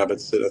bad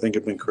habits that I think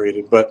have been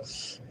created. But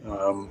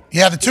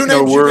the two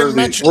names you didn't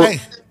mention.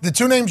 The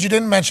two names you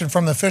didn't mention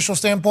from the official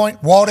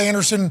standpoint: Walt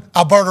Anderson,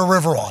 Alberto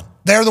Riveron.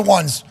 They're the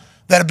ones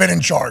that have been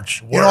in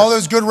charge. All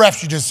those good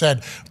refs you just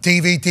said.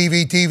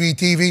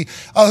 TV.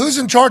 Who's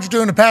in charge of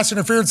doing the pass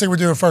interference they were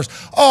doing first?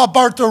 Oh,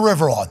 Alberto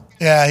Riveron.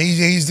 Yeah,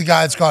 he's the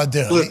guy that's going to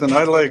do it. Listen,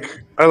 I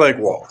like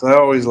Walt. I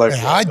always like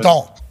Walt. I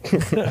don't.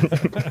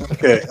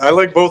 Okay, I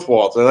like both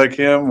Walts. I like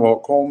him,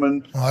 Walt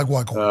Coleman. I like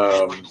Walt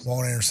Coleman.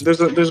 Walt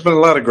Anderson. There's been a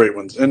lot of great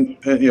ones. And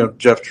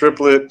Jeff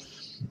Triplett,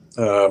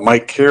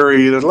 Mike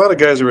Carey. There's a lot of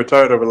guys who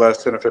retired over the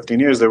last 10 or 15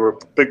 years that were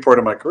a big part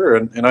of my career,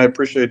 and I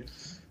appreciate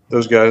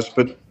those guys.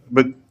 But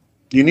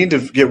you need to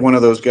get one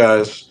of those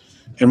guys,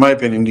 in my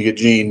opinion, to get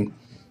Gene,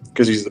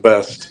 because he's the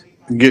best.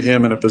 Get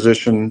him in a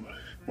position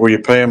where you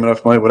pay him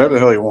enough money, whatever the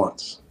hell he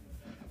wants,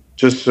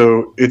 just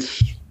so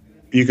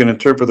you can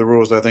interpret the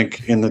rules, I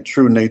think, in the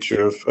true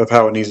nature of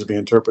how it needs to be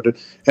interpreted.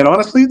 And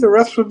honestly, the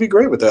refs would be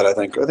great with that, I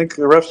think. I think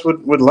the refs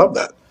would love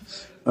that.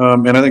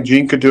 And I think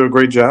Gene could do a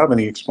great job, and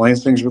he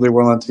explains things really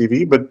well on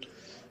TV, but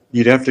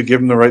you'd have to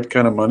give him the right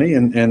kind of money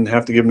and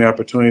have to give him the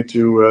opportunity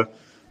to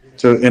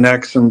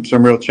enact some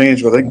real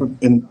change. But I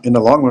think in the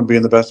long run, be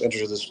in the best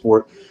interest of the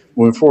sport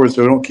moving forward,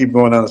 so we don't keep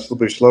going down the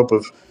slippery slope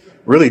of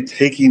really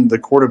taking the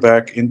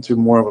quarterback into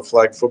more of a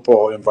flag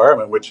football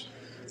environment, which,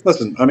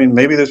 listen, I mean,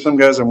 maybe there's some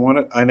guys that want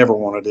it. I never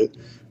wanted it.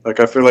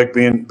 I feel like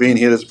being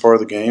hit is part of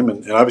the game,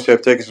 and obviously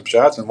I've taken some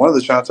shots, and one of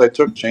the shots I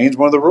took changed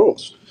one of the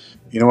rules.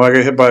 I got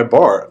hit by a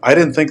bar. I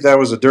didn't think that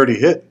was a dirty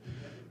hit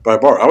by a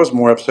bar. I was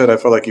more upset. I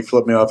felt like he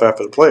flipped me off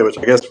after the play, which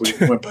I guess we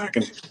went back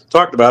and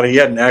talked about it. He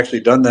hadn't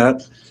actually done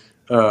that.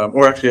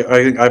 Or actually,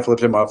 I think I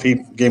flipped him off. He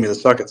gave me the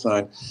suck it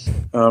sign.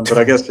 But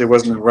I guess it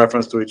wasn't in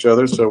reference to each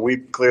other, so we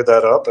cleared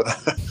that up. And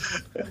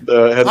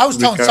I was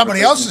telling somebody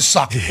else to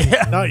suck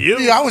it. Not you.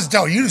 Yeah, I was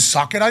telling you to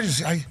suck it.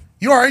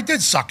 You already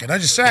did suck it. I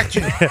just sacked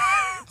you. I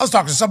was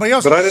talking to somebody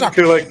else. But I didn't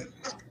feel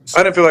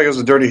like it was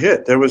a dirty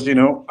hit. There was,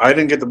 I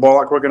didn't get the ball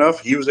out quick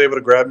enough. He was able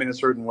to grab me in a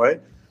certain way,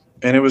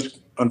 and it was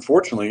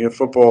unfortunately a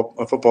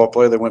football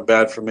play that went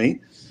bad for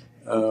me.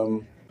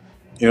 Tom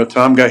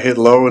got hit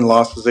low and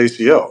lost his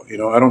ACL.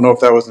 I don't know if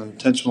that was an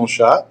intentional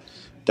shot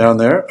down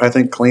there. I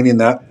think cleaning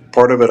that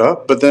part of it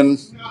up. But then,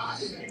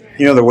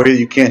 the way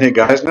you can't hit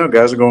guys now,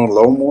 guys are going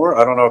low more.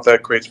 I don't know if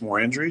that creates more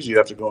injuries. You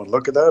have to go and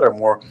look at that or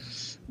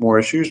more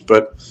issues.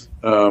 But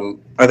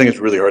I think it's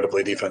really hard to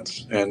play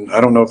defense. And I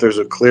don't know if there's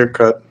a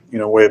clear-cut,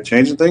 way of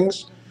changing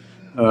things.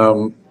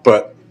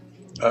 But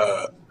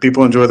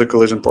people enjoy the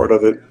collision part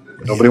of it.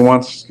 Nobody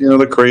wants,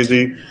 the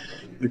crazy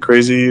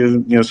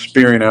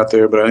spearing out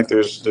there, but I think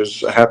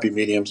there's a happy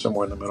medium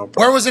somewhere in the middle.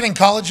 Where was it in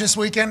college this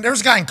weekend? There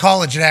was a guy in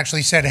college that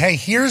actually said, hey,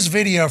 here's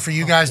video for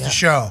you guys to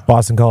show.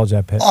 Boston College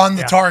at Pitt. On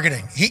the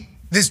targeting.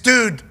 This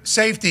dude,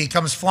 safety,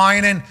 comes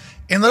flying in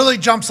and literally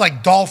jumps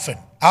like dolphin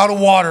out of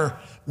water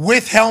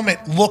with helmet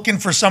looking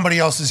for somebody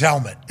else's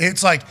helmet.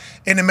 It's like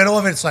in the middle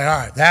of it, it's like,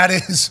 all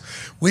right,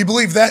 we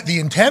believe that the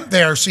intent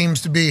there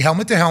seems to be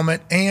helmet to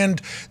helmet,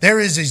 and there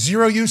is a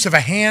zero use of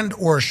a hand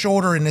or a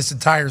shoulder in this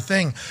entire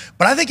thing.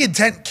 But I think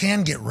intent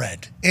can get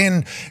read.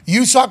 And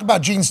you talked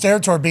about Gene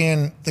Steratore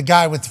being the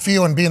guy with the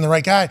feel and being the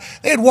right guy.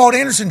 They had Walt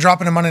Anderson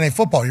dropping into Monday Night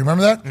Football. You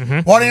remember that?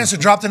 Mm-hmm. Walt Anderson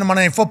dropped into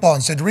Monday Night Football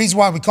and said, the reason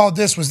why we called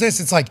this was this.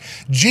 It's like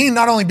Gene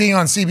not only being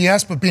on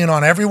CBS, but being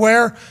on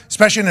everywhere,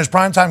 especially in his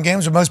primetime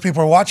games where most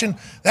people are watching.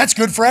 That's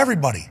good for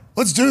everybody.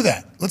 Let's do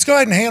that. Let's go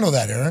ahead and handle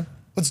that, Aaron.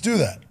 Let's do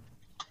that.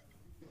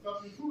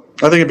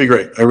 I think it'd be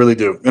great. I really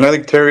do. And I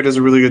think Terry does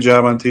a really good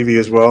job on TV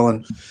as well.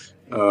 And,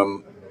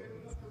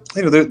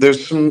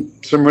 there's some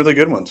really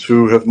good ones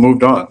who have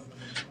moved on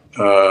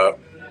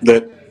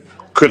that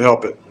could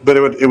help it. But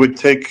it would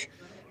take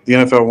the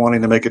NFL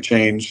wanting to make a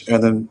change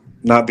and then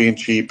not being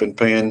cheap and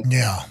paying.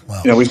 Yeah.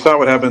 Well. We saw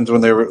what happens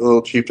when they were a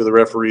little cheap to the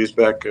referees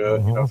back,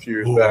 a few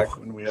years back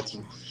when we had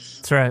some.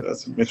 That's right.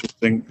 Some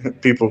interesting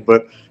people,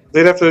 but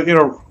they'd have to,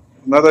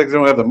 not like they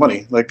don't have the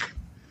money, like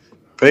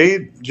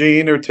pay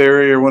Gene or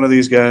Terry or one of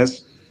these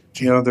guys,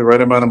 the right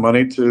amount of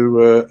money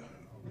to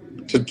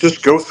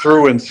just go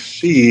through and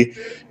see,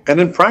 and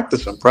then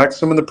practice them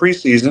in the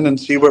preseason and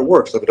see what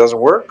works. If it doesn't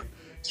work,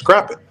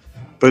 scrap it.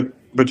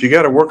 But you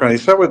got to work on it. You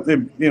saw what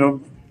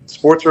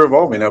sports are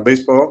evolving now.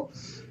 Baseball,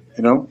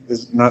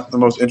 is not the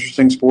most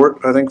interesting sport,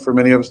 I think, for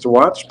many of us to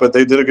watch, but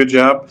they did a good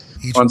job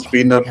on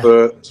speeding up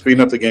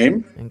the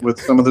game with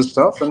some of this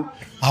stuff. And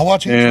I'll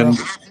watch it. And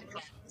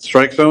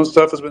strike zone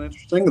stuff has been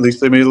interesting. At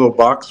least they made a little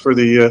box for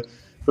the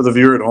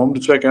viewer at home to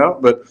check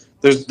out. But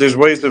there's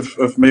ways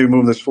of maybe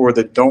moving this forward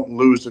that don't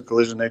lose the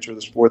collision nature of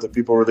the sport that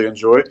people really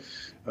enjoy,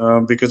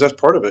 because that's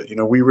part of it.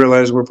 We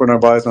realize we're putting our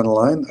bodies on the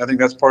line. I think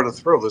that's part of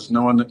the thrill, is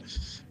knowing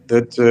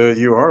that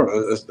you are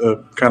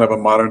a kind of a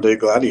modern-day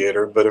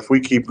gladiator. But if we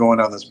keep going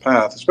down this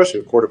path,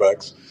 especially with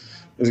quarterbacks,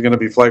 there's going to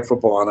be flag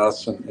football on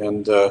us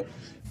and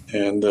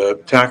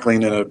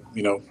tackling in a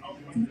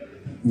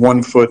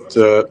 1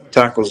 foot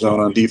tackle zone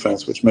on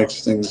defense, which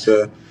makes things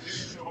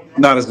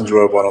not as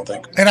enjoyable, I don't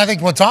think. And I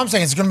think what Tom's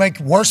saying is going to make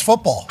worse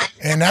football.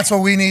 And that's what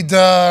we need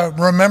to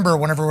remember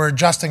whenever we're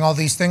adjusting all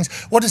these things.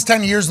 What does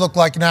 10 years look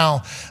like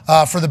now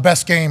for the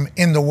best game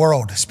in the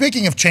world?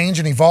 Speaking of change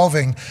and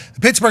evolving, the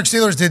Pittsburgh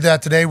Steelers did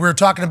that today. We were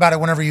talking about it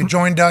whenever you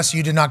joined us.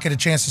 You did not get a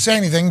chance to say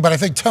anything, but I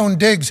think Tone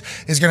Diggs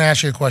is going to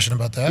ask you a question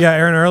about that. Yeah,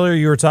 Aaron, earlier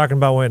you were talking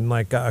about when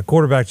a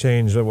quarterback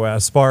change, a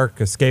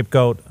spark, a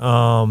scapegoat.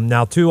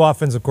 Now 2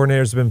 offensive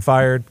coordinators have been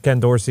fired, Ken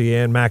Dorsey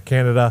and Matt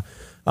Canada.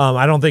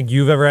 I don't think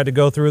you've ever had to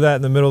go through that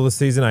in the middle of the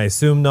season. I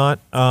assume not.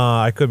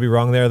 I could be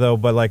wrong there, though.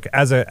 But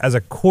as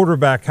a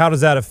quarterback, how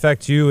does that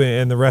affect you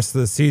in the rest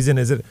of the season?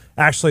 Is it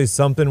actually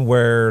something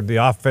where the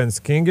offense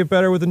can get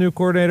better with a new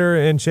coordinator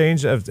and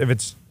change if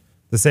it's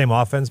the same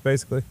offense,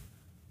 basically?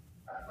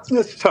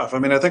 It's tough. I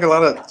think a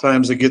lot of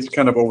times it gets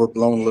kind of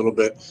overblown a little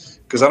bit,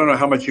 because I don't know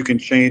how much you can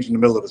change in the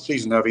middle of a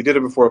season. Now, if you did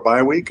it before a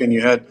bye week and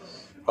you had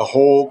a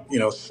whole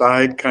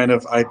side kind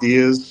of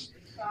ideas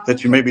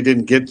that you maybe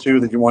didn't get to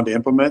that you wanted to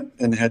implement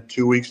and had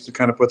 2 weeks to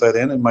kind of put that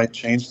in, and might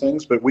change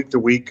things. But week to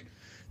week,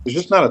 there's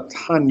just not a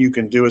ton you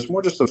can do. It's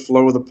more just the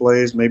flow of the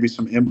plays, maybe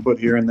some input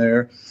here and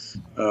there.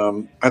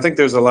 I think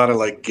there's a lot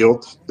of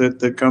guilt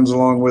that comes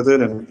along with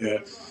it, and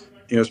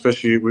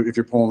especially if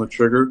you're pulling the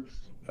trigger.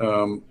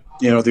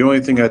 The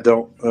only thing I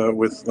dealt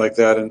with like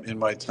that in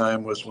my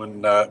time was when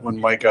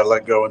Mike got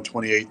let go in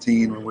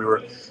 2018, when we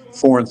were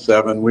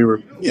 4-7. We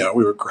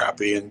were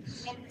crappy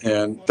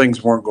and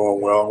things weren't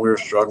going well. We were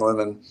struggling,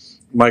 and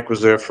Mike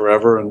was there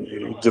forever, and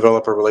you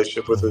develop a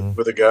relationship with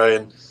a guy,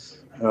 and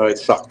it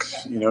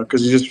sucks,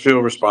 because you just feel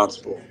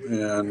responsible.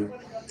 And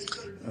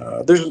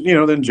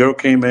then Joe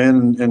came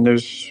in, and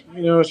there's,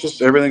 it's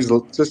just everything's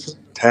just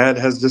tad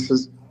has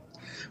just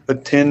a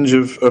tinge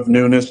of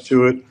newness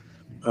to it.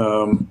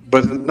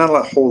 But not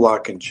a whole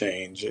lot can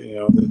change.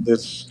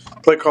 This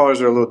play callers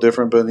are a little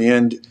different, but in the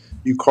end,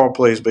 you call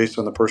plays based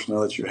on the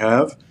personnel that you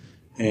have,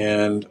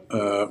 and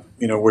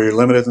where you're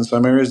limited in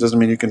some areas doesn't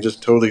mean you can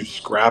just totally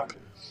scrap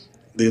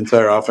the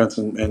entire offense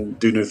and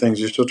do new things.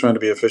 You're still trying to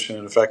be efficient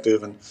and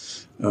effective. And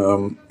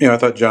I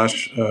thought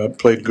Josh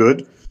played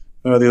good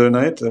the other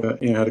night.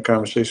 I had a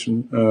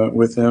conversation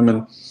with him,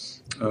 and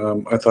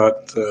I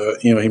thought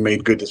he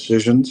made good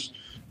decisions.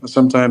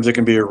 Sometimes it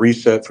can be a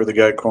reset for the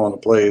guy calling the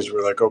plays.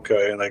 We're like,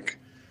 okay,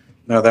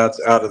 now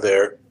that's out of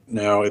there.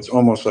 Now it's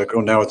almost like,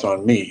 oh, now it's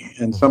on me.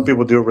 And some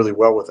people do really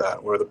well with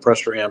that, where the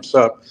pressure amps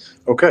up.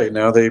 Okay,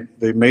 now they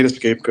made a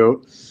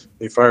scapegoat.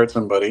 They fired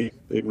somebody.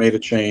 They made a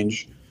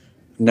change.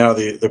 Now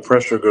the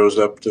pressure goes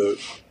up to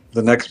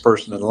the next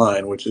person in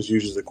line, which is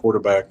usually the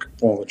quarterback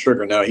pulling the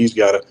trigger. Now he's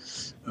got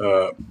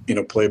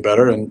to play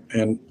better.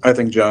 And I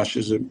think Josh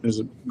is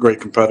a great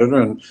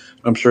competitor, and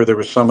I'm sure there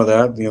was some of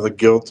that, the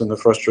guilt and the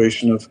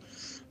frustration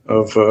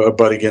of a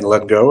buddy getting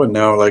let go, and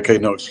now hey,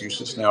 no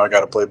excuses. Now I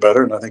got to play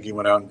better, and I think he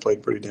went out and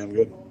played pretty damn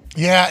good.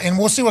 Yeah, and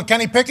we'll see what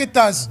Kenny Pickett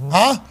does,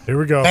 huh? Here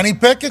we go. Kenny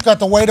Pickett got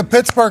the weight of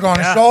Pittsburgh on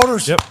his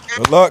shoulders. Yep.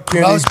 Good luck,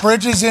 Kenny. Most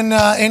bridges in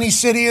any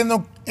city in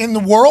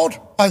the world,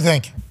 I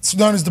think. It's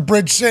known as the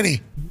Bridge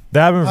City.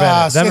 Them or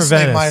Venice.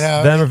 Sicily might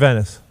have. Them or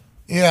Venice.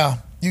 Yeah,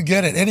 you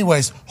get it.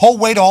 Anyways, whole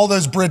weight of all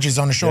those bridges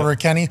on the shoulder of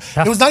Kenny.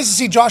 It was nice to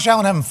see Josh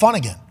Allen having fun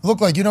again. It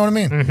looked like, you know what I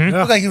mean? It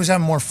looked like he was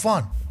having more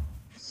fun.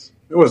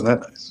 It wasn't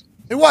that nice.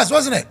 It was,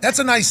 wasn't it? That's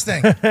a nice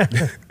thing.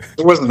 It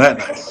wasn't that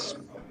nice.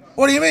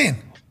 What do you mean?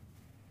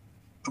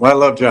 Well, I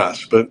love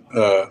Josh, but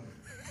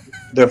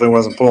definitely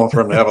wasn't pulling for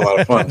him to have a lot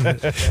of fun.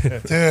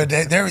 Dude,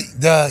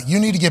 you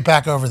need to get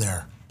back over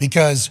there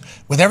because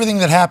with everything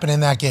that happened in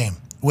that game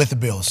with the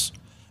Bills,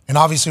 and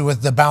obviously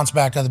with the bounce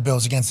back of the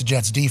Bills against the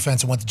Jets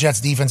defense and what the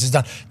Jets defense has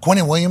done,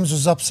 Quinnen Williams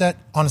was upset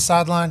on the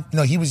sideline. You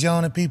know, he was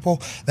yelling at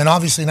people. Then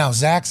obviously now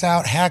Zach's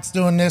out. Hack's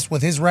doing this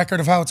with his record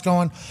of how it's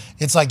going.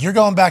 It's like you're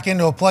going back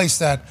into a place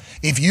that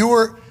if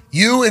you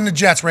and the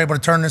Jets were able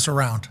to turn this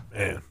around,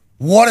 man,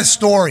 what a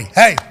story.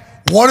 Hey,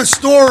 what a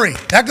story.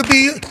 That could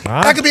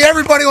be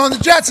everybody on the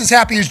Jets as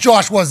happy as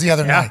Josh was the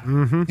other night.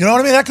 Mm-hmm. You know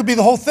what I mean? That could be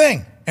the whole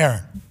thing,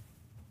 Aaron.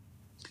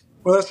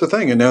 Well, that's the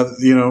thing. And now,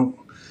 you know,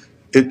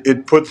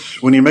 it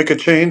puts, when you make a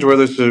change,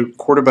 whether it's a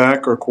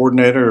quarterback or a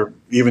coordinator or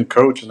even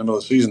coach in the middle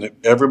of the season,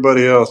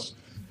 everybody else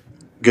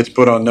gets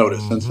put on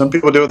notice. And some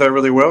people do that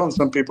really well, and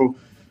some people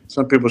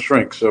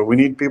shrink. So we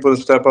need people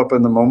to step up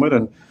in the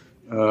moment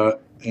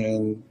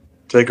and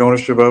take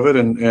ownership of it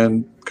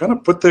and kind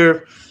of put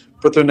their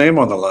name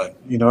on the line.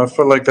 You know, I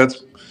feel like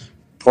that's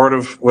part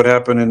of what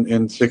happened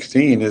in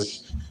 16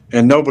 is,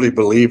 and nobody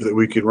believed that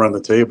we could run the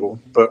table.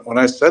 But when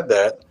I said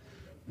that,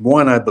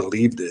 one, I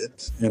believed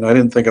it, and I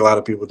didn't think a lot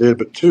of people did.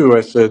 But two,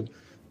 I said,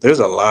 there's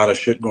a lot of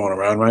shit going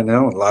around right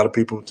now, and a lot of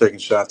people taking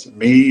shots at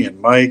me and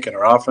Mike and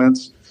our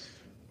offense.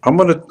 I'm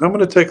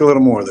gonna take a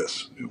little more of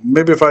this.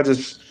 Maybe if I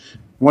just,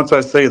 once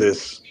I say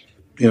this,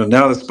 you know,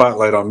 now the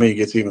spotlight on me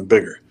gets even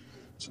bigger.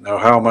 So now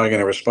how am I going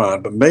to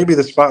respond? But maybe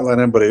the spotlight on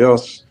everybody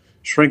else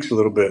shrinks a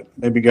little bit.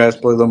 Maybe guys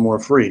play a little more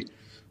free.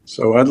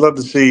 So I'd love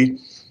to see,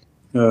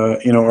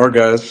 you know, our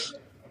guys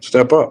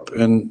step up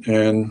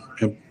and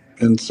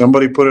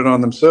somebody put it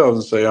on themselves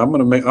and say, I'm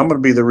gonna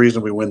be the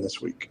reason we win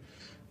this week.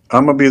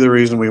 I'm gonna be the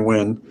reason we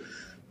win,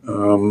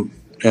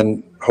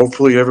 and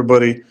hopefully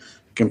everybody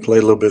can play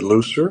a little bit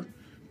looser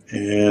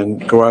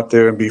and go out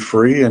there and be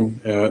free.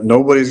 And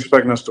nobody's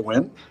expecting us to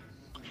win.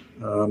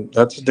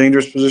 That's a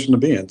dangerous position to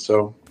be in.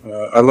 So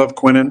I love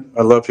Quinnen.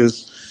 I love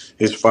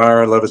his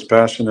fire. I love his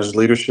passion, his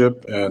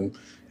leadership. And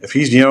if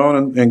he's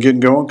yelling and getting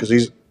going, because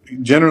he's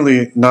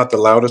generally not the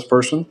loudest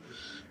person,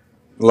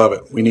 love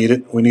it. We need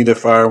it. We need the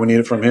fire. We need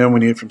it from him.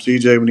 We need it from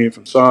CJ. We need it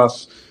from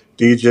Sauce,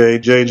 DJ,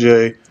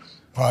 JJ,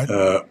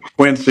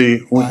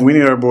 Quincy. We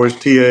need our boys,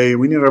 TA.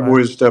 We need our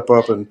boys to step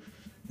up and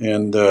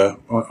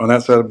on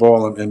that side of the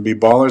ball and be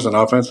ballers. And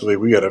offensively,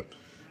 we got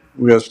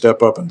to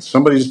step up. And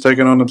somebody's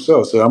taking on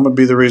themselves. So I'm going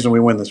to be the reason we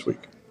win this week.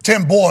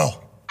 Tim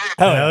Boyle.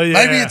 Hell yeah.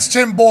 Maybe it's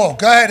Tim Boyle.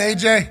 Go ahead,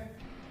 AJ.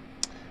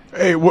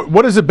 Hey,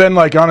 what has it been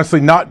like, honestly,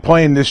 not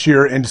playing this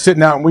year and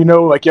sitting out? And we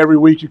know, like, every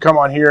week you come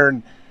on here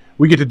and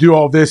we get to do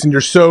all this, and you're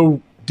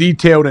so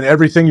detailed in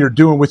everything you're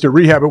doing with your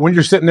rehab. But when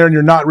you're sitting there and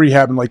you're not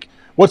rehabbing, like,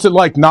 what's it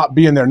like not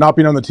being there, not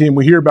being on the team?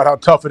 We hear about how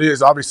tough it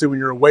is, obviously, when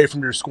you're away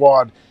from your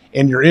squad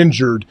and you're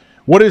injured.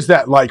 What is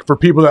that like for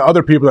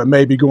other people that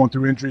may be going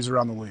through injuries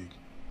around the league?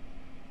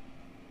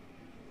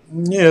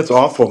 Yeah, it's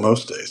awful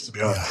most days, to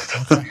be honest.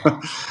 Yeah, okay.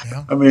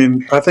 Yeah. I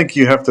mean, I think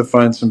you have to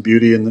find some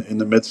beauty in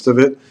the midst of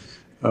it.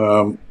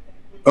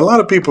 A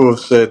lot of people have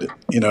said,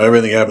 you know,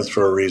 everything happens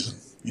for a reason,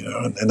 you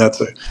know, and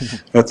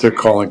that's their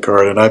calling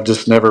card. And I've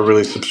just never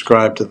really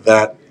subscribed to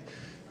that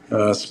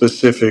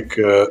specific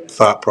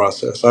thought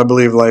process. I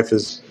believe life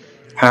is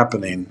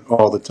happening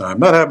all the time.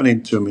 Not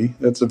happening to me.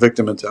 That's a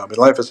victim mentality.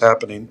 Life is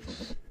happening,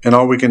 and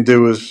all we can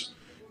do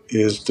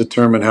is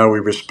determine how we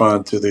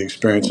respond to the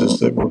experiences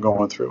that we're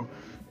going through.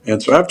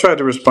 And so I've tried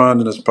to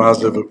respond in as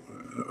positive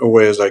a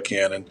way as I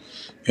can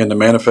and to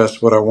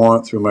manifest what I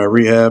want through my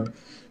rehab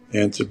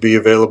and to be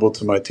available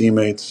to my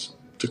teammates,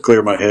 to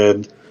clear my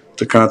head,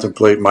 to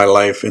contemplate my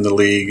life in the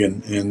league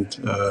and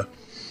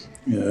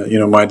you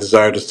know, my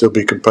desire to still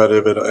be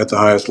competitive at the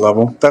highest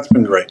level. That's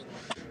been great.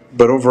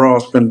 But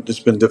overall, it's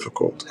been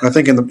difficult. I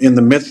think in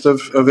the midst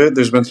of it,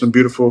 there's been some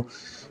beautiful,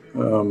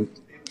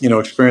 you know,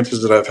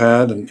 experiences that I've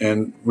had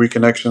and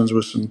reconnections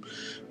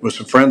with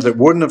some friends that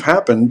wouldn't have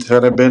happened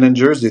had I been in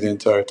Jersey the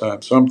entire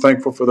time. So I'm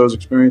thankful for those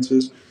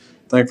experiences.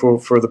 Thankful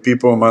for the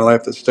people in my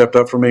life that stepped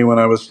up for me when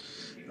I was,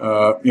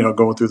 you know,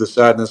 going through the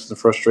sadness and the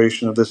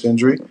frustration of this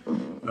injury.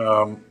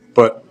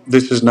 But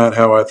this is not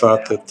how I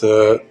thought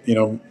that, you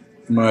know,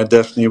 my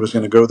destiny was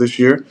going to go this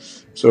year.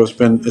 So it's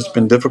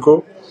been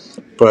difficult,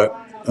 but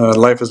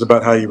life is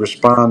about how you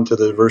respond to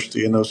the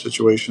adversity in those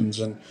situations.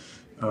 And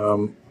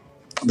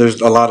there's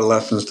a lot of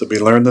lessons to be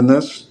learned in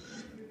this.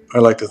 I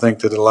like to think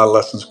that a lot of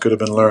lessons could have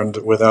been learned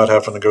without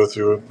having to go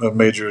through a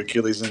major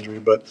Achilles injury.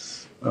 But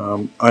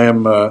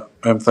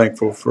I'm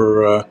thankful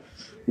for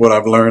what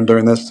I've learned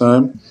during this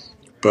time.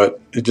 But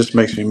it just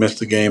makes me miss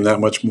the game that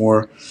much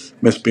more,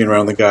 miss being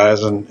around the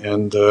guys,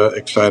 and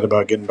excited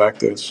about getting back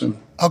there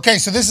soon. Okay,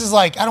 so this is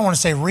like, I don't want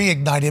to say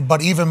reignited,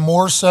 but even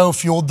more so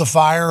fueled the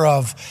fire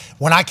of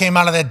when I came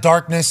out of that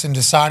darkness and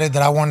decided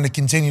that I wanted to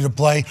continue to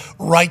play.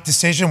 Right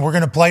decision. We're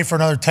going to play for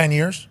another 10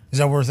 years. Is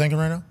that what we're thinking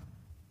right now?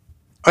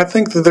 I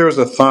think that there was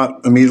a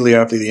thought immediately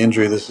after the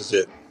injury, this is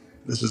it.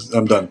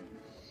 I'm done.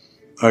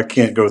 I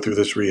can't go through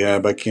this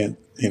rehab. I can't,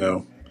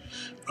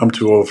 I'm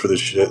too old for this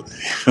shit.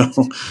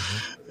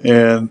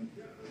 And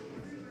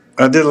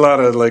I did a lot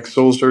of like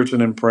soul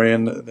searching and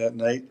praying that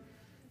night.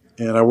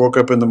 And I woke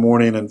up in the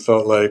morning and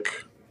felt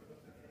like,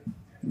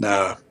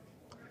 nah,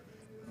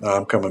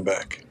 I'm coming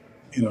back.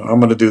 I'm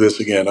going to do this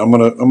again. I'm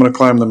going to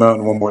climb the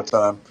mountain one more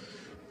time.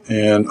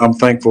 And I'm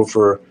thankful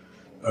for,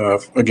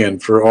 again,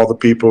 for all the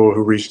people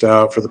who reached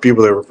out, for the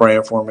people that were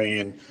praying for me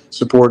and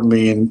supporting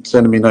me and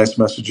sending me nice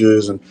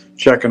messages and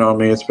checking on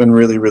me. It's been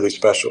really, really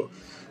special.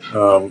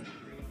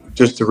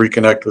 Just to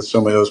reconnect with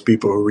some of those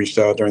people who reached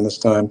out during this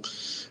time.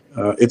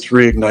 It's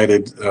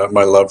reignited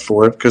my love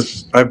for it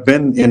because I've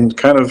been in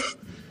kind of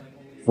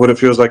what it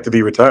feels like to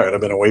be retired. I've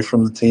been away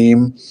from the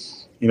team,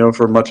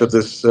 for much of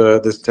this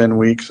 10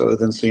 weeks, other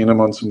than seeing them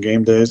on some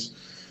game days.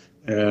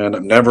 And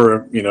I'm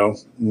never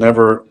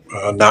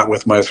not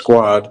with my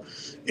squad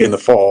in the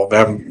fall.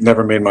 I've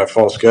never made my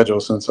fall schedule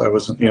since I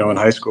was, in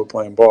high school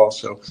playing ball.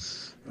 So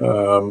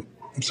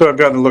I've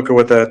gotten to look at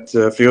what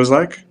that feels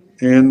like,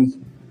 and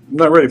I'm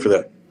not ready for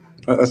that.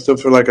 I still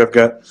feel like I've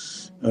got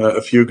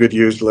a few good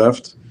years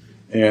left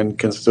and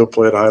can still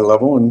play at a high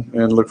level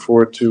and look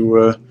forward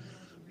to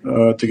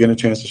getting a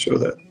chance to show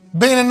that.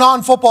 Being a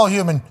non-football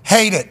human,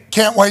 hate it.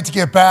 Can't wait to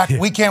get back.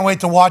 We can't wait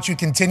to watch you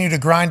continue to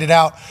grind it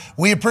out.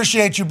 We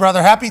appreciate you,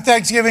 brother. Happy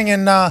Thanksgiving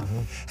and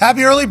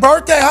happy early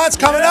birthday. Huh? It's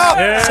coming up.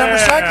 December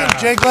 2nd.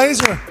 Jay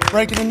Glazer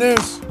breaking the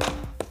news.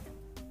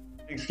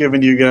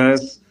 Thanksgiving, you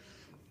guys.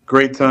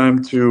 Great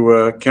time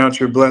to count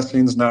your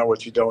blessings, not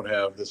what you don't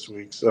have this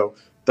week. So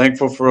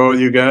thankful for all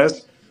you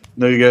guys. I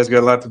know you guys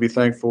got a lot to be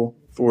thankful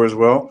for as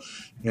well.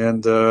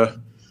 And,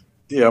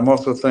 I'm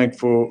also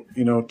thankful,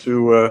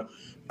 to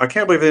I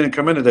can't believe they didn't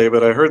come in today,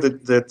 but I heard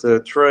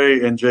that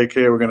Trey and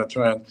JK were going to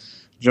try and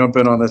jump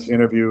in on this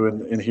interview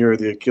and hear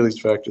the Achilles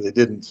factor. They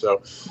didn't.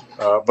 So,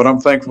 but I'm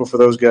thankful for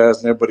those guys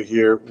and everybody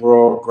here. We're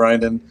all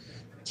grinding,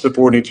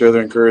 supporting each other,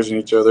 encouraging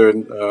each other.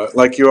 And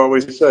like you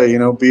always say,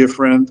 be a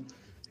friend.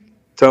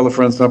 Tell a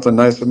friend something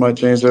nice that might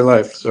change their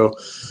life. So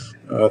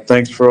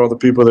thanks for all the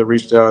people that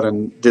reached out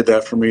and did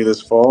that for me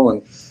this fall.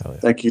 And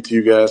thank you to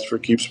you guys for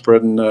keep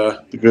spreading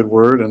the good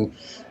word.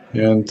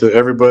 And to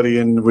everybody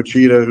in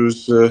Wichita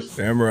who's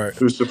damn right,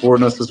 who's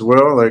supporting us as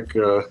well,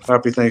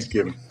 happy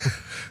Thanksgiving.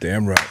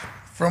 Damn right.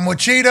 From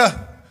Wichita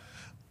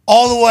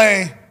all the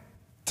way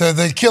to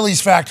the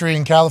Achilles factory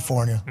in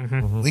California.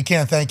 We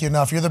can't thank you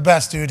enough. You're the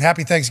best, dude.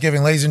 Happy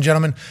Thanksgiving, ladies and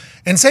gentlemen.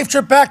 And safe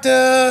trip back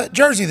to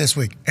Jersey this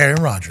week.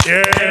 Aaron Rodgers.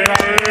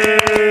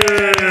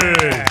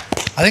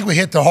 I think we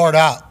hit the hard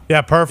out.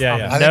 Yeah, perfect.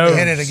 I think we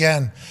hit it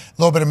again.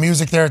 A little bit of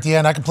music there at the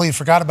end. I completely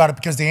forgot about it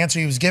because the answer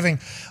he was giving,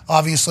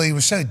 obviously,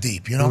 was so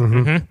deep,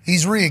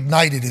 He's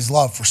reignited his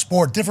love for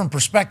sport. Different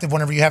perspective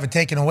whenever you have it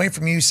taken away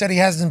from you. He said he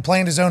hasn't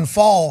planned his own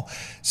fall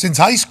since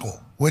high school,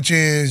 which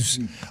is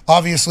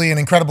obviously an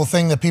incredible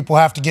thing that people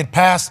have to get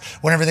past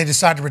whenever they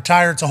decide to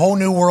retire. It's a whole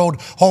new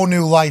world, whole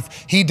new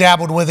life. He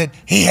dabbled with it.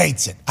 He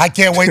hates it. I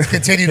can't wait to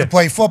continue to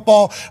play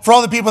football. For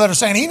all the people that are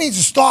saying he needs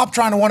to stop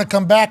trying to want to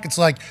come back, it's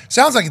like,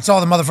 sounds like it's all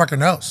the motherfucker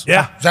knows.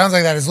 Yeah. Sounds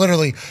like that is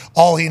literally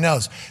all he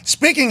knows.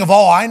 Speaking of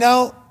all I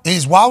know,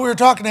 is while we were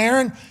talking to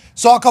Aaron,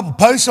 saw a couple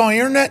posts on the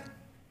internet.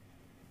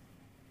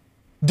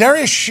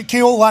 Darius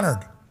Shaquille Leonard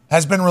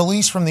has been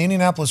released from the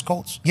Indianapolis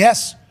Colts.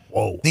 Yes.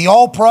 Whoa. The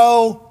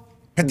All-Pro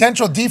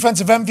potential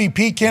defensive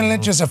MVP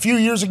candidate just a few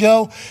years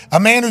ago, a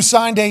man who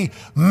signed a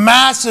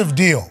massive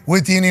deal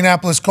with the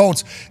Indianapolis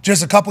Colts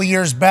just a couple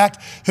years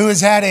back, who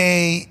has had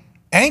a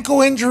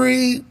ankle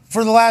injury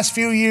for the last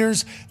few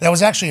years. That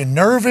was actually a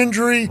nerve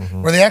injury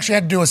where they actually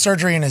had to do a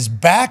surgery in his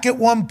back at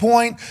one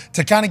point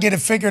to kind of get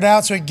it figured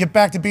out so he could get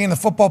back to being the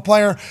football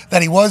player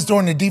that he was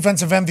during the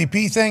defensive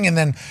MVP thing. And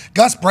then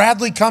Gus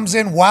Bradley comes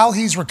in while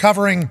he's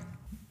recovering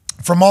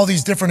from all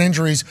these different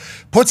injuries,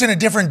 puts in a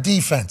different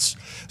defense.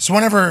 So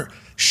whenever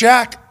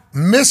Shaq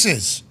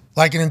misses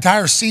like an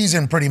entire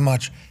season pretty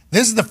much,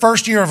 this is the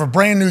first year of a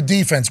brand new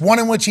defense, one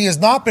in which he has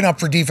not been up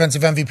for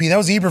defensive MVP. That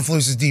was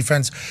Eberflus's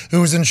defense,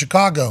 who was in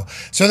Chicago.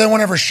 So then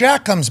whenever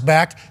Shaq comes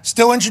back,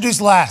 still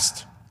introduced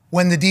last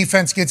when the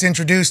defense gets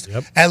introduced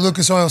at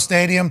Lucas Oil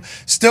Stadium.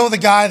 Still the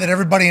guy that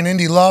everybody in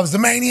Indy loves, the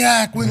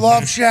maniac. We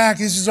love Shaq.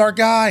 This is our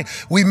guy.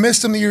 We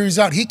missed him the year he's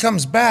out. He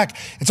comes back.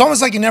 It's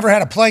almost like he never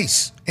had a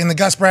place in the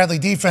Gus Bradley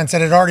defense that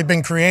had already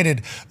been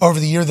created over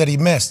the year that he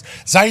missed.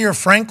 Zaire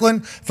Franklin,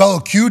 fellow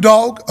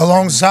Q-Dog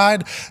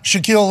alongside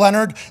Shaquille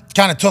Leonard,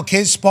 kind of took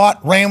his spot,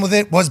 ran with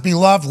it, was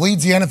beloved,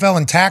 leads the NFL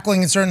in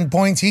tackling at certain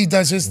points. He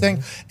does his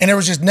thing. And there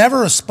was just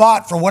never a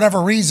spot, for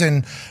whatever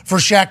reason, for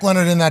Shaq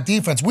Leonard in that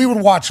defense. We would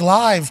watch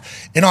live,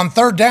 and on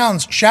third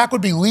downs, Shaq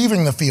would be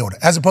leaving the field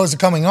as opposed to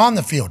coming on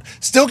the field.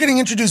 Still getting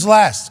introduced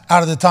last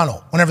out of the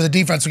tunnel whenever the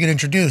defense would get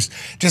introduced.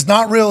 Just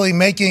not really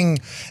making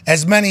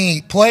as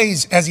many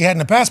plays as he had in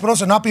the past, but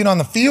also not being on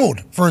the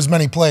field for as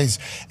many plays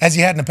as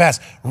he had in the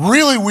past.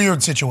 Really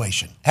weird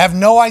situation. Have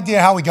no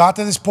idea how we got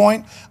to this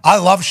point. I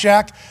love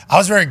Shaq. I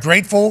was very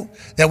grateful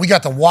that we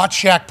got to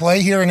watch Shaq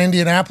play here in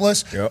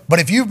Indianapolis. Yep. But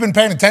if you've been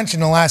paying attention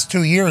the last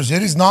 2 years,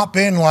 it has not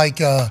been like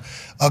a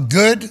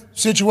good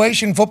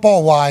situation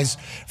football-wise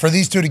for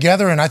these two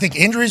together. And I think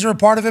injuries are a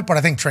part of it, but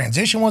I think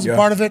transition was a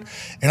part of it.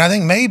 And I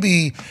think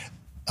maybe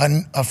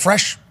a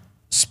fresh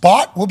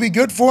spot will be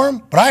good for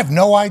him, but I have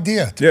no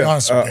idea, to be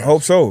honest with you. I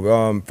hope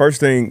so. First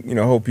thing,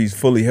 hope he's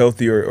fully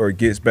healthy or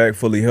gets back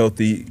fully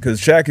healthy,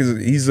 because Shaq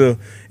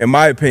in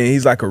my opinion,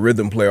 he's like a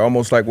rhythm player,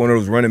 almost like one of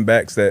those running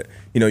backs that,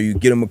 you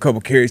get him a couple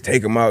carries,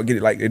 take him out, get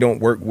it like they don't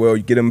work well.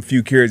 You get him a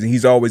few carries, and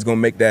he's always going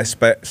to make that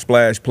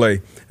splash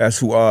play. That's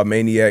who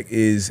Maniac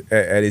is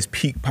at his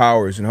peak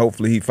powers, and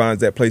hopefully he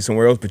finds that play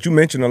somewhere else. But you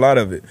mentioned a lot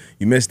of it.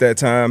 You missed that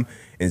time.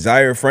 And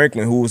Zaire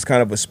Franklin, who was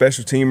kind of a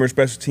special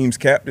teams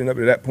captain up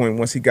to that point,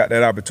 once he got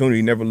that opportunity,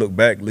 he never looked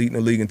back, leading the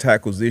league in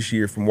tackles this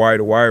year from wire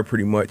to wire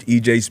pretty much.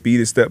 E.J. Speed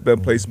has stepped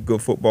up, played some good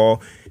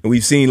football. And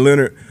we've seen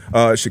Leonard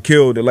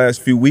Shaquille the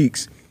last few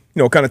weeks,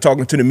 kind of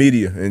talking to the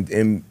media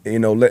and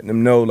letting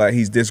them know like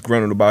he's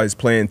disgruntled about his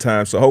playing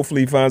time. So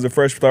hopefully he finds a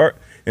fresh start.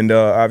 And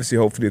obviously,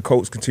 hopefully, the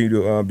Colts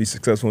continue to be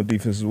successful in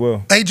defense as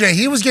well. AJ,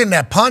 he was getting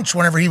that punch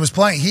whenever he was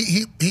playing.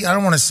 He I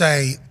don't want to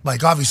say,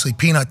 like, obviously,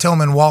 Peanut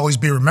Tillman will always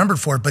be remembered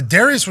for it, but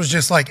Darius was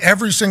just like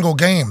every single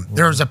game.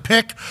 There was a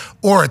pick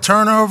or a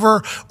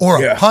turnover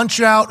or a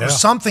punch out or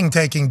something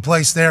taking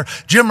place there.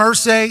 Jim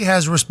Irsay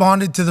has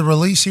responded to the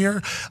release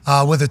here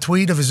with a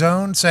tweet of his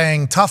own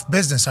saying, "Tough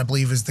business," I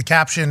believe is the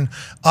caption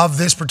of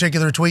this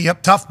particular tweet.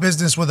 Yep, tough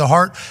business with a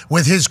heart,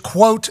 with his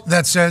quote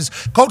that says,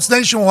 "Colts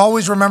Nation will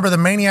always remember the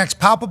Maniac's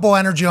palpable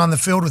energy on the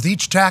field with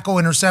each tackle,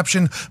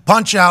 interception,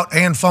 punch out,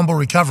 and fumble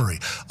recovery.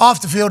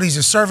 Off the field, he's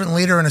a servant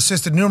leader and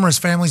assisted numerous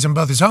families in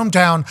both his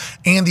hometown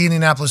and the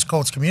Indianapolis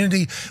Colts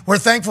community. We're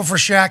thankful for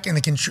Shaq and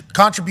the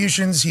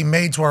contributions he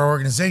made to our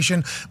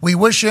organization. We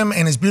wish him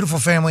and his beautiful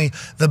family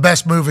the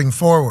best moving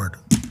forward."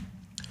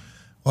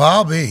 Well,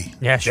 I'll be.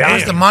 Yeah, sure.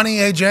 Here's the money,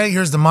 AJ.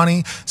 Here's the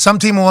money. Some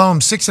team will owe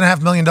him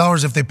 $6.5 million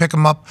if they pick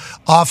him up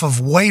off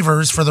of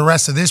waivers for the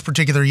rest of this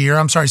particular year.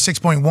 I'm sorry,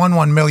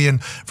 $6.11 million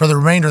for the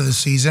remainder of the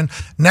season.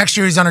 Next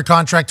year, he's under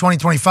contract.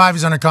 2025,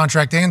 he's under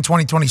contract. And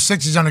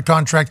 2026, he's under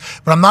contract.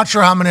 But I'm not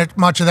sure how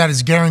much of that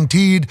is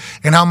guaranteed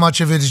and how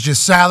much of it is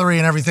just salary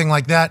and everything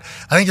like that.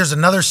 I think there's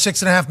another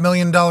 $6.5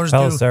 million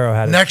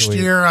due next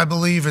year, I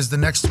believe, is the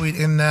next tweet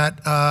in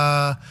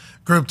that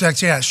group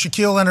text. Yeah,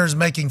 Shaquille Leonard is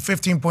making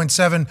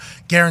 $15.7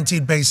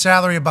 guaranteed base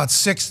salary, about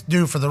 $6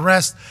 due for the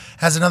rest,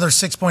 has another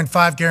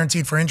 $6.5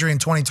 guaranteed for injury in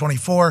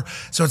 2024.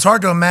 So it's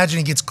hard to imagine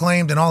he gets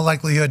claimed. In all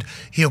likelihood,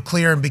 he'll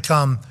clear and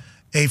become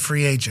a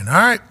free agent. All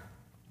right.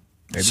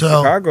 Maybe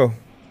Chicago.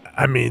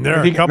 I mean, there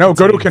are a couple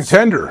go to a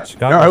contender.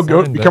 No,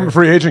 go become a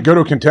free agent, go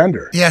to a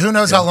contender. Yeah, who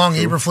knows how long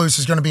Eberflus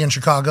is going to be in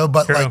Chicago,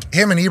 but like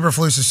him and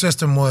Eberflus'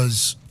 system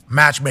was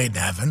match made in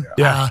heaven.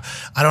 Yeah.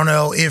 I don't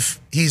know if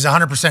he's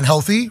 100%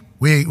 healthy.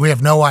 We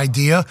have no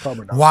idea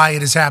why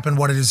it has happened,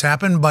 what it has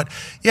happened. But,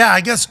 yeah,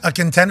 I guess a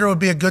contender would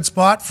be a good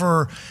spot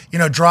for,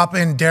 drop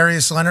in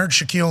Darius Leonard,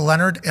 Shaquille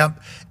Leonard.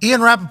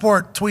 Ian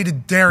Rappaport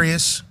tweeted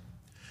Darius.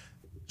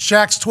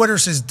 Shaq's Twitter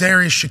says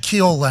Darius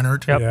Shaquille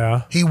Leonard. Yep.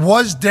 Yeah. He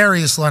was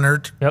Darius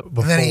Leonard. Yep.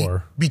 And then he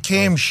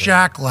became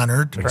Shaq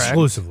Leonard.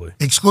 Exclusively.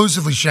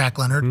 Exclusively Shaq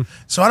Leonard.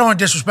 So I don't want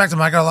to disrespect him.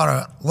 I got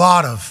a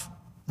lot of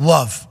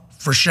love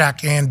for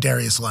Shaq and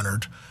Darius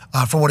Leonard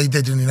for what he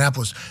did in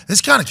Indianapolis.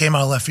 This kind of came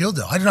out of left field,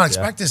 though. I did not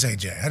expect this,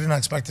 AJ. I did not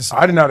expect this.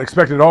 I did not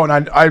expect it at all.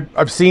 And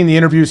I've seen the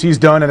interviews he's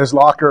done in his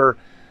locker,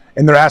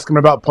 and they're asking him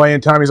about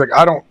playing time. He's like,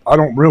 I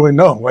don't really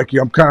know. Like,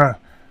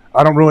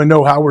 I don't really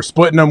know how we're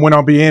splitting them, when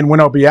I'll be in, when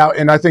I'll be out.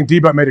 And I think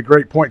D-Butt made a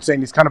great point saying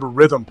he's kind of a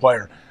rhythm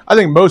player. I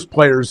think most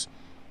players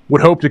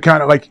would hope to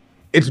kind of like,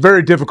 it's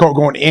very difficult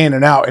going in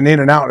and out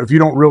if you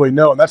don't really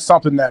know. And that's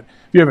something that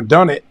if you haven't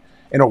done it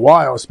in a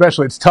while,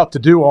 especially, it's tough to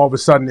do all of a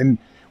sudden. And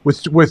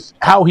with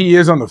how he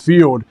is on the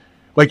field,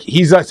 like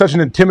he's such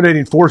an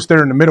intimidating force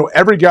there in the middle.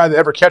 Every guy that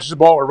ever catches the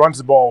ball or runs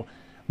the ball,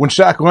 when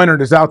Shaq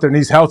Leonard is out there and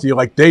he's healthy,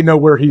 like they know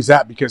where he's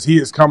at because he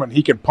is coming.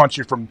 He can punch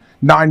you from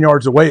 9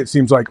 yards away, it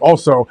seems like.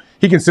 Also,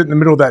 he can sit in the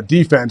middle of that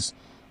defense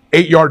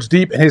 8 yards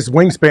deep, and his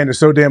wingspan is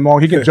so damn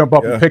long. He can jump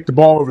up and pick the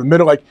ball over the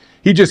middle. Like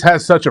he just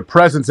has such a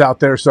presence out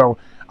there. So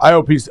I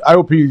hope he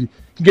can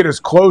get as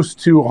close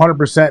to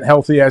 100%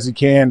 healthy as he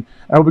can.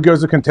 I hope he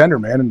goes to contender,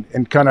 man,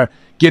 and kind of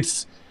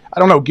gets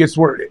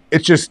where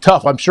it's just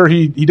tough. I'm sure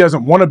he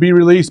doesn't want to be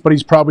released, but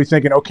he's probably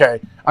thinking, okay,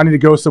 I need to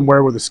go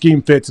somewhere where the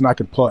scheme fits and I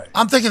can play.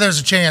 I'm thinking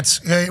there's a chance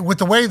with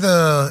the way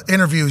the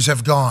interviews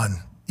have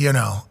gone,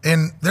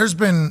 and there's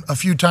been a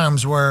few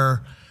times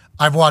where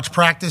I've watched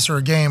practice or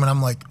a game and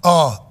I'm like,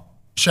 oh,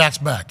 Shaq's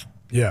back.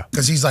 Yeah.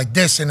 Because he's like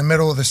this in the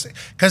middle of this.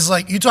 Because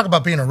like you talk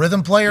about being a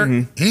rhythm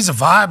player, he's a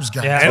vibes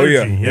guy. Yeah. Oh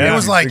yeah. It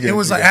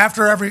was like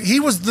after every he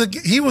was the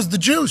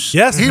juice.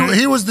 Yes.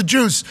 He was the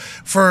juice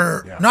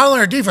for not only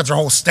our defense, our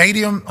whole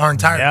stadium, our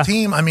entire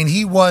team. I mean,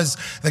 he was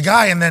the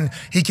guy, and then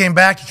he came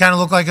back, he kind of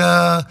looked like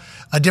a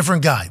a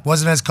different guy.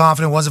 Wasn't as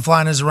confident, wasn't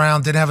flying as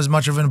around, didn't have as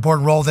much of an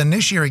important role. Then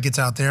this year he gets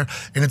out there,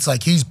 and it's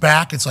like he's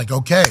back. It's like,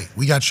 okay,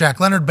 we got Shaq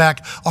Leonard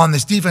back on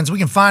this defense. We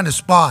can find a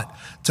spot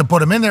to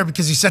put him in there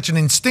because he's such an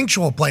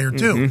instinctual player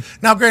too. Mm-hmm.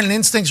 Now, granted,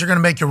 instincts are going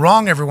to make you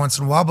wrong every once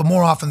in a while, but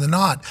more often than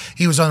not,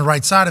 he was on the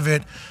right side of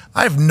it.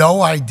 I have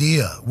no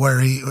idea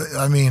where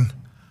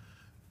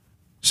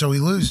so we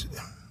lose.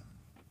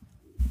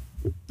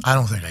 I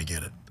don't think I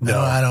get it. No,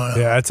 I don't know.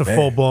 Yeah, it's a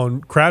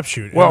full-blown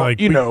crapshoot. Well,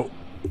 And,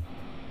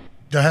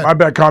 Go ahead. My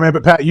bad comment,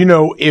 but Pat,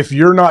 if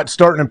you're not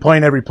starting and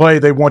playing every play,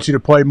 they want you to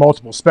play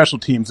multiple special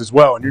teams as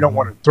well, and you don't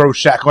want to throw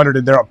Shaq Leonard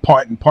in there on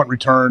punt and punt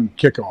return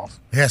kickoff.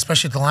 Yeah,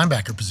 especially at the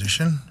linebacker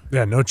position.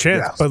 Yeah, no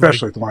chance. Yeah, But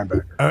especially at the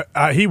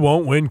linebacker. He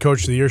won't win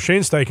Coach of the Year.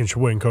 Shane Steichen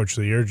should win Coach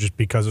of the Year just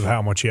because of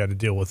how much he had to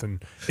deal with in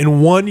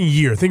 1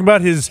 year. Think about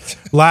his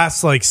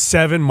last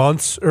 7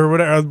 months or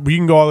whatever. You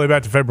can go all the way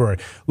back to February.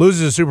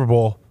 Loses a Super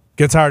Bowl,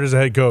 gets hired as a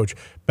head coach.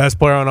 Best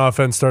player on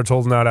offense starts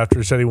holding out after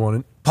he said he won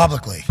it.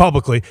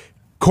 Publicly.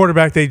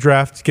 Quarterback they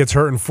draft gets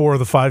hurt in 4 of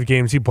the 5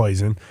 games he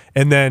plays in.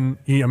 And then,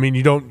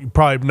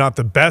 probably not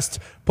the best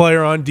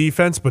player on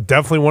defense, but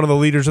definitely one of the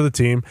leaders of the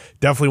team,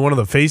 definitely one of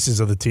the faces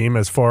of the team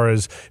as far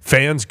as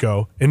fans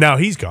go. And now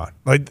he's gone.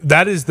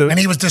 And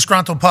he was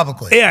disgruntled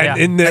publicly. Yeah.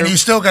 And you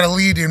still got to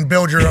lead and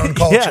build your own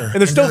culture. Yeah, and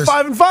they're still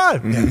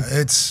 5-5. Yeah,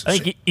 it's. I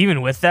think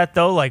even with that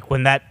though,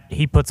 when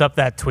he puts up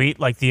that tweet,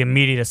 the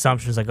immediate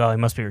assumption is he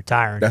must be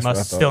retiring. That's He what I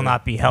must thought, still yeah.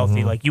 not be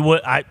healthy.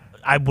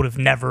 I would have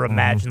never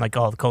imagined the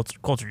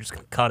culture just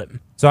gonna cut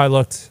him. So I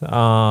looked.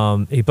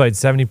 He played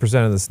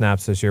 70% of the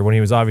snaps this year. When he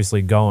was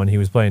obviously going, he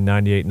was playing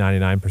 98,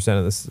 99%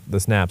 of the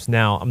snaps.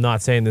 Now, I'm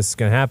not saying this is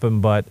going to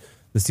happen, but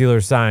the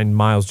Steelers signed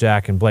Miles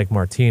Jack and Blake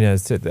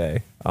Martinez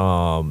today.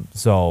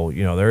 So,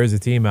 there is a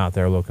team out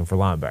there looking for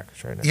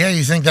linebackers right now. Yeah,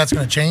 you think that's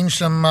going to change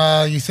some?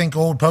 You think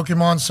old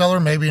Pokemon seller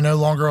maybe no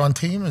longer on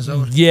team? Is that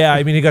what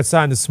Yeah, he got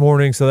signed this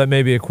morning, so that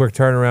may be a quick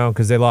turnaround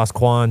because they lost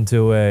Quan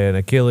to an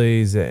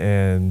Achilles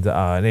and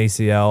an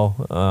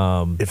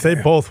ACL. If they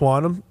both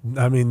want him,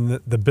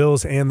 the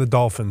Bills and the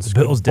Dolphins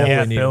Bills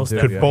definitely need him too.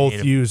 could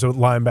both use a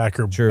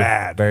linebacker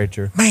bad. Very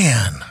true.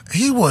 Man,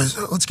 he was.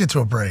 Let's get to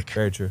a break.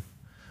 Very true.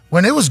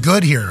 When it was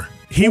good here,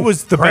 He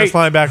was the best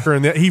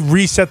linebacker he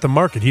reset the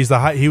market. He was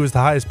the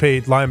highest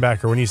paid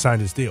linebacker when he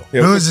signed his deal.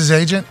 Who is his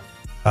agent?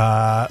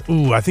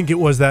 I think it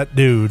was that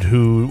dude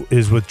who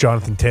is with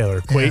Jonathan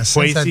Taylor.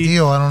 Since that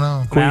deal, I don't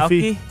know.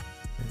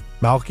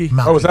 Malky?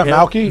 Oh, was that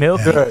Malky?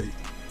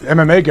 The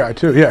MMA guy,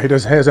 too. Yeah, he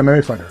has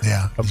MMA fighter.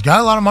 Yeah. He's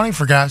got a lot of money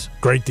for guys.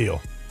 Great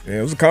deal. Yeah,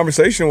 it was a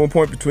conversation at one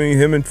point between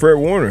him and Fred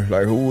Warner,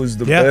 who was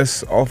the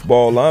best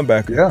off-ball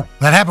linebacker. Yeah.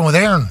 That happened with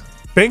Aaron.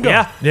 Bingo.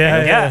 Yeah,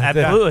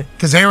 absolutely.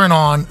 Because Aaron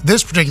on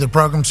this particular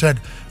program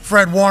said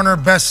Fred Warner,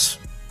 best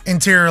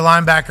interior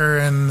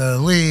linebacker in the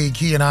league.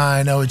 He and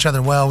I know each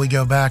other well. We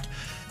go back.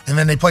 And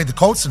then they played the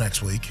Colts the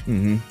next week.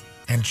 Mm-hmm.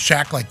 And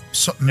Shaq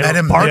met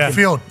him in the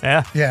field.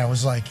 Yeah. Yeah, it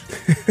was like,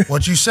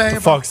 what'd you say?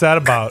 The fuck's that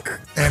about?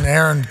 And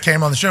Aaron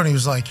came on the show and he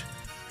was like,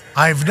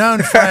 I've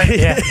known Fred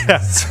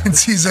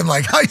since he's in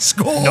high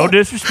school. No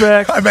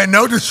disrespect.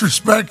 No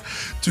disrespect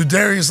to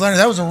Darius Leonard.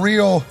 That was a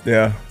real.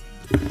 Yeah.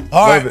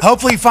 All right.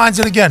 Hopefully he finds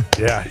it again.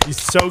 Yeah,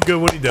 he's so good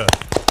when he does.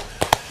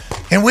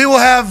 And we will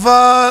have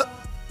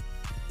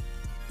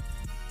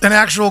an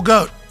actual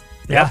GOAT.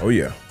 Yeah. Oh,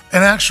 yeah.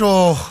 An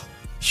actual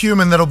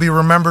human that'll be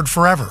remembered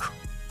forever.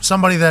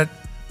 Somebody that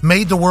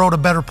made the world a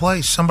better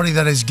place. Somebody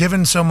that has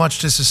given so much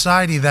to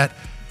society that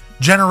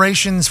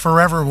generations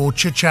forever will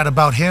chit-chat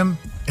about him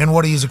and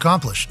what he has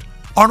accomplished.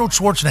 Arnold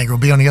Schwarzenegger will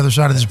be on the other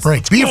side of this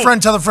break. Be a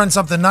friend, tell a friend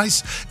something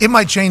nice. It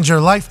might change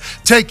your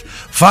life. Take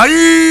 5.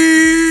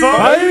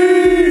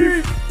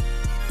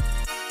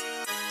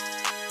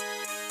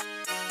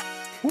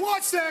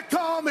 What's that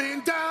coming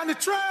down the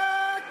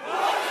track?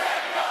 What's that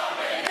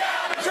coming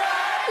down the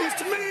track? It's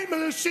the mean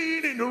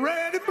machine in the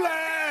red and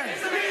black.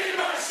 It's the mean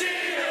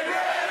machine in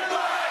red and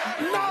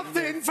black.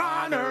 Nothing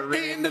finer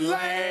in the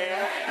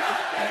land.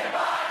 Nothing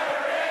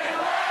finer in the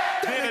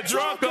land than a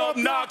drunk,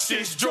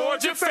 obnoxious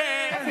Georgia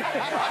fan.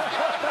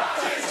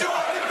 Obnoxious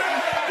Georgia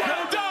fan.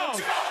 Go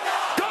Dogs!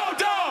 Go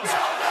Dogs!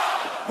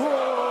 Go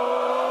Dogs!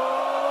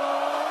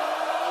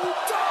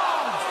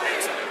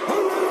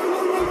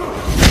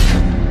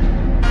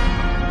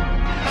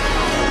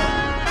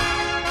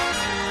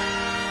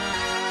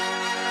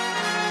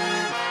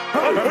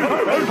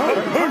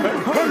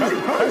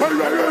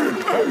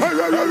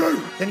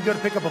 Then you go to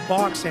pick up a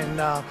box and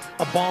a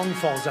bong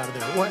falls out of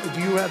there. Do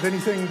you have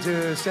anything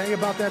to say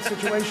about that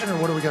situation, or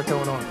what do we got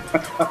going on?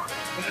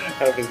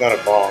 It's not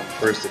a bong,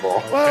 first of all.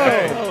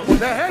 Whoa.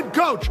 The head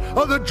coach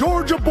of the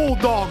Georgia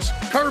Bulldogs,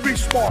 Kirby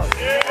Smart.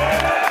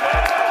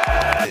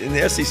 In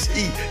the SEC,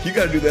 you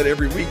got to do that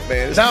every week,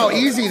 man. It's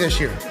easy this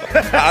year.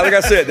 Like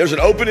I said, there's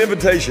an open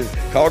invitation.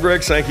 Call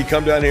Greg Sankey,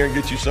 come down here and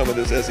get you some of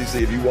this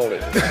SEC if you want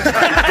it. Be careful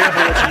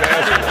what you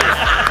ask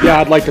for. Yeah,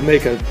 I'd like to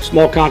make a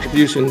small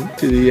contribution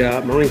to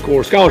the Marine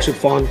Corps Scholarship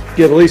Fund,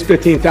 give at least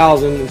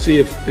 $15,000 and see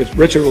if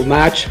Richard will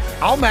match.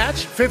 I'll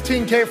match.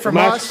 $15K from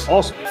us.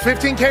 Awesome.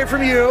 $15K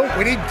from you.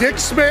 We need Dick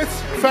Smith,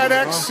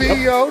 FedEx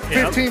CEO,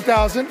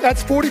 $15,000.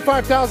 That's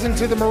 $45,000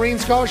 to the Marine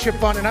Scholarship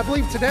Fund. And I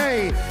believe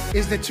today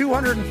is the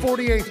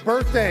 248th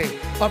birthday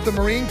of the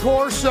Marine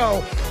Corps.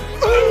 So,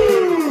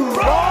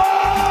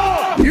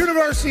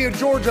 University of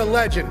Georgia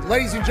legend,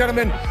 ladies and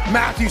gentlemen,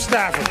 Matthew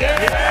Stafford.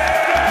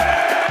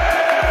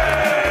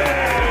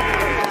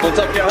 What's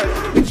up,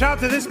 guys? Shout out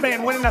to this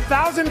man winning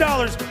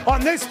 $1,000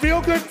 on this Feel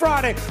Good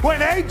Friday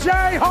when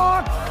AJ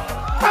Hawk.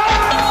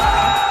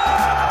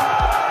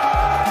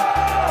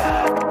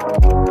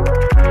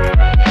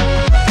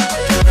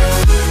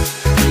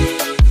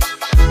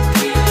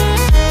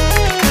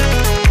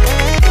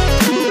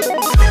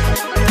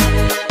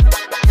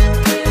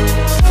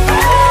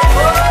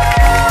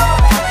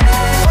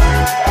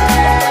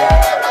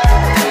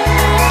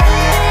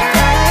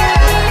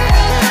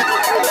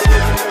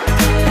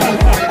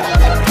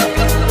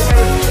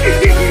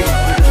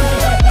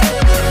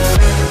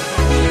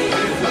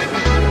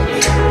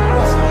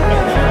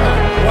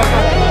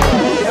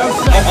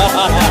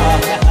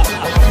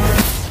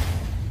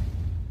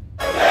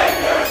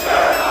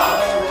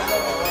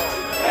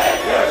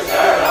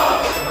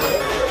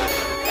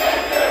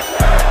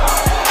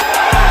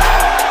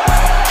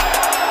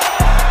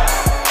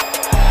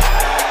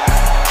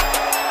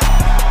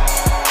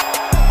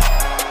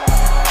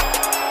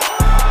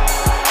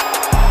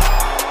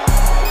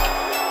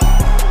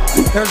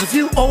 There's a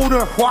few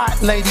older white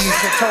ladies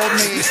that told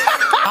me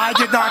I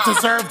did not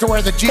deserve to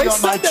wear the G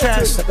on my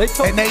chest.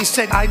 And they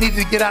said I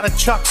needed to get out of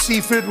Chuck's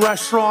Seafood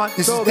Restaurant.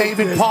 This is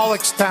David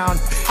Pollock's town.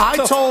 I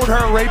told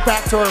her right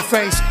back to her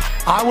face,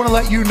 I want to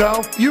let you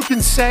know, you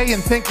can say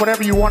and think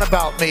whatever you want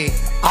about me.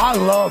 I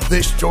love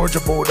this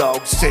Georgia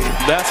Bulldogs team.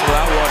 That's what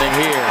I want to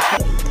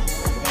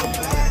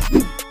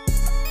hear.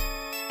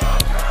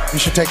 You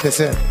should take this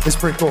in. It's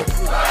pretty cool.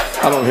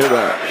 I don't hear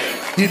that.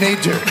 You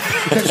need to,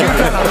 because you've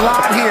done a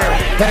lot here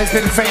that has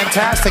been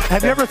fantastic.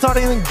 Have you ever thought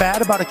anything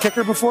bad about a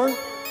kicker before?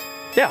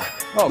 Yeah.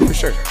 Oh, for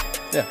sure.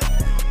 Yeah.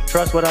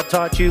 Trust what I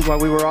taught you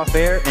while we were off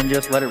air and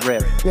just let it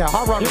rip. Yeah,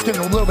 Hot Rod was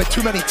getting a little bit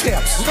too many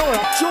tips.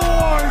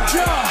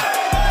 Georgia!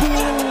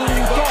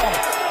 Bulldog!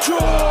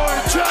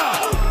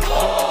 Georgia!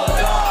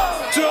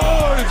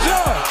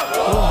 Georgia!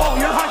 Oh,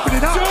 you're hyping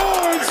it up.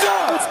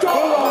 Georgia! Let's go!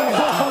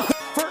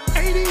 For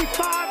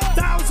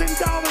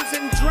 $85,000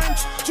 in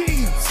drenched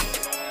jeans.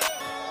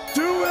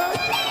 Do it!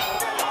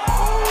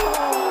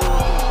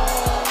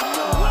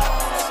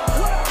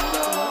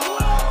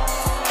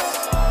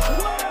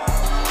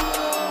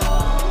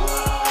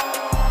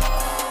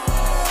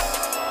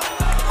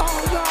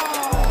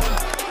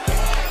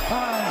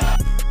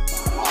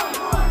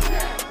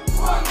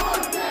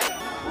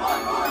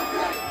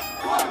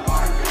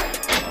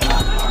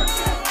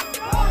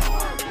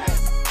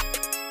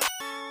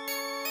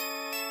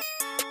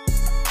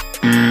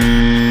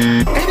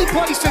 Any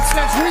place that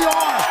says we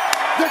are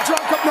the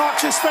drunk,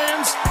 obnoxious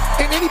fans,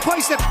 and any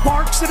place that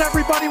barks at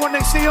everybody when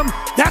they see them,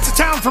 that's a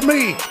town for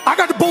me. I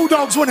got the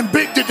Bulldogs winning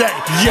big today.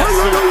 Yes,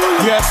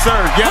 sir. Yes,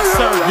 sir. Yes,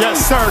 sir.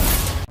 Yes, sir.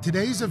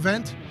 Today's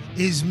event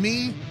is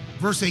me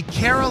versus a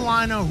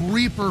Carolina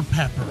Reaper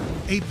pepper.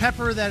 A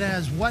pepper that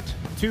has what?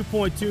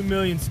 2.2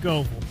 million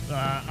Scoville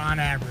on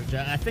average.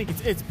 I think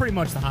it's pretty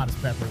much the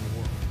hottest pepper in the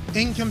world.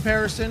 In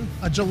comparison,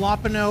 a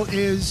jalapeno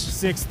is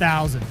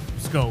 6,000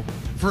 Scoville.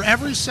 For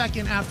every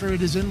second after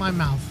it is in my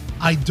mouth,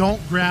 I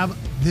don't grab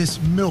this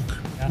milk.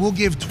 Yeah. We'll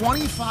give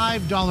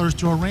 $25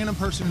 to a random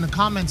person in the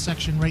comment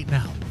section right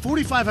now.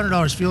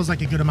 $4,500 feels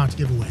like a good amount to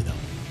give away, though.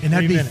 And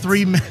that'd be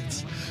 3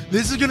 minutes.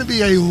 This is going to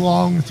be a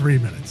long 3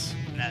 minutes.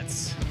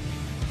 That's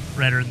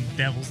redder than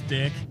devil's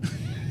dick.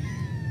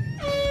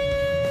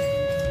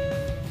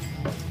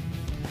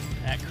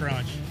 That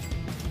crunch.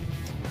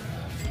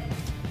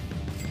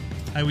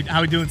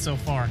 How we doing so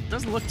far?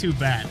 Doesn't look too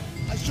bad.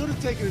 I should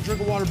have taken a drink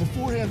of water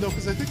beforehand, though,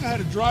 because I think I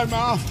had a dry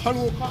mouth, had a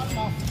little cotton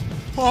mouth.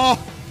 Oh.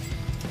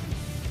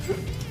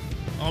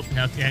 Oh,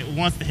 okay.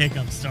 Once the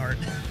hiccups start,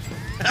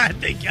 I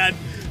think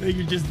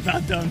you're just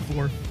about done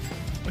for.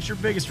 What's your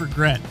biggest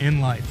regret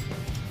in life?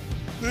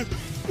 Do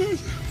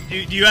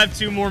you have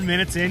 2 more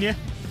minutes in you? I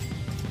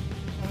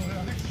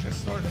think it's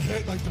just starting to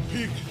hit like the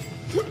peak.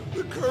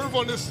 The curve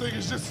on this thing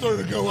is just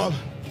starting to go up.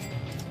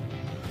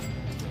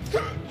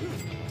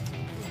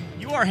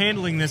 You are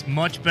handling this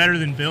much better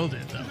than Bill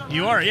did, though.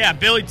 You are, yeah.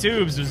 Billy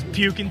Tubes was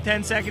puking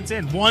 10 seconds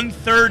in.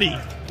 130.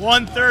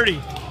 130.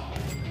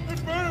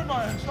 It's burning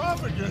my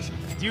esophagus.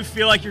 Do you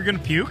feel like you're going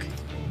to puke?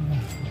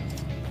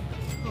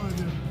 Oh, I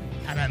do.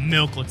 And that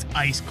milk looks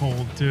ice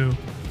cold, too.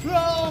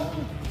 No!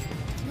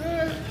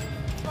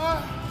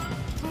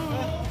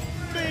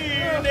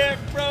 Beer that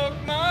broke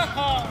my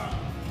heart.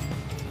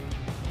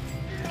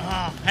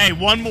 Hey,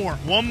 one more.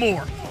 One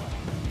more.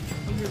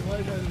 I'm getting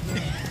lightheaded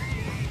now.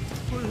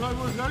 25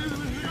 more seconds.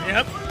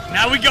 Yep.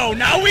 Now we go.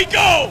 Now we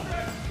go.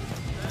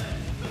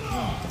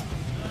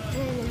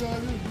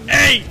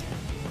 8,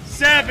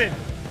 7,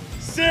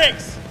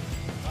 6,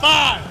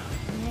 5,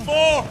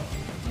 4,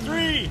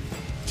 3,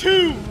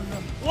 2,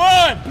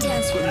 1.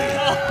 Dance with me.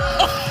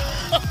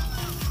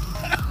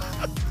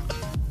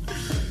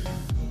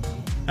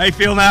 How you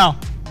feel now?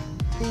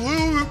 A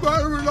little bit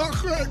better, but not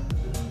great.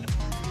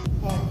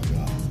 Oh my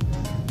God.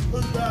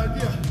 That's a bad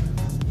idea.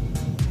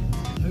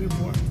 I need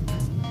more.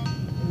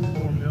 I need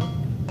more milk.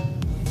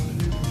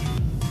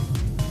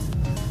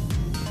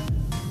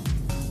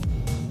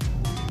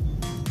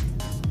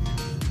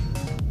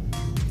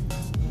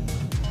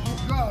 Oh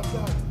God,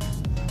 God.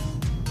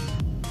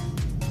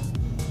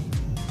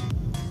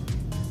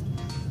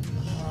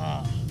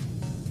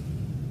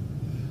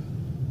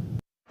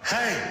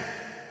 Hey.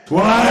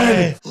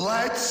 Why?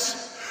 Let's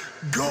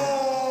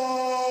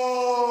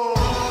go.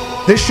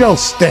 This show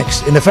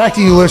stinks, and the fact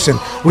that you listen,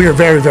 we are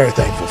very, very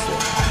thankful for.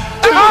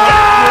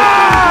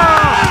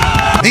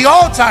 The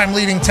all-time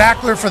leading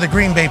tackler for the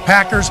Green Bay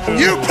Packers,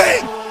 you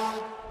pig!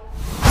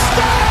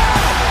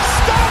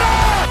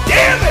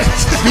 Damn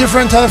it! Be a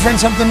friend, tell a friend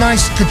something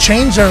nice could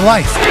change their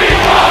life.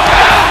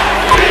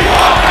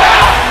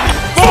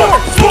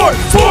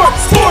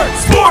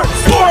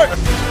 Sport!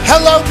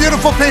 Hello,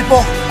 beautiful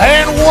people,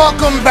 and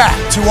welcome back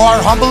to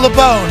our humble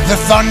abode, the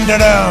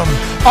Thunderdome.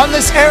 On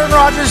this Aaron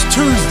Rodgers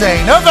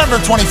Tuesday, November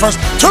 21st,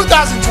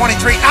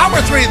 2023,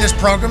 hour 3 of this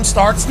program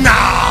starts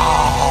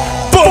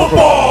now.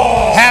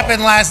 Football!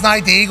 Happened last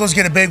night. The Eagles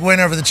get a big win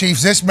over the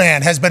Chiefs. This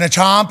man has been a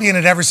champion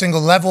at every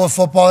single level of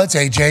football. It's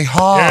A.J.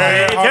 Hall.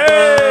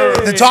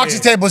 The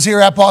Toxic Table is here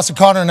at Boston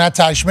Connor and at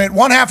Ty Schmidt.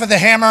 One half of the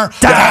Hammer,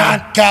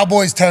 Dahn.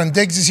 Cowboys, Tone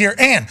Diggs is here.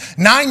 And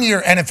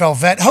 9-year NFL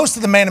vet, host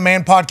of the Man to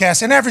Man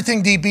podcast and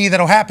everything DB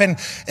that'll happen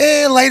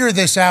later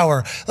this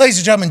hour. Ladies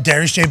and gentlemen,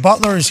 Darius J.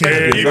 Butler is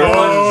here.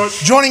 Hey,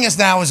 joining us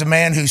now is a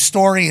man whose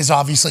story is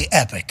obviously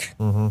epic.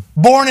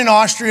 Born in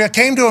Austria,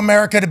 came to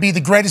America to be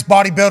the greatest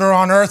bodybuilder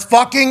on earth.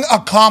 Fucking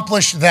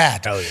accomplished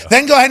that. Yeah.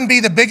 Then go ahead and be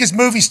the biggest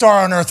movie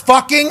star on earth.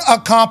 Fucking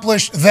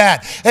accomplish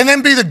that. And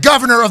then be the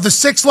governor of the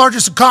 6th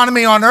largest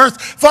economy on earth.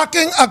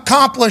 Fucking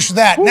accomplish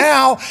that. Woo.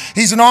 Now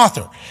he's an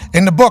author.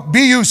 In the book,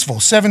 Be Useful,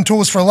 7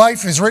 Tools for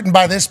Life, is written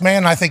by this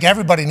man. I think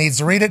everybody needs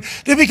to read it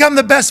to become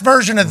the best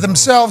version of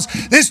themselves.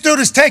 This dude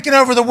is taking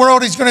over the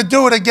world. He's going to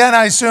do it again,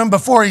 I assume,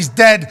 before he's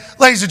dead.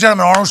 Ladies and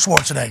gentlemen, Arnold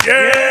Schwarzenegger.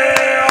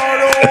 Yeah,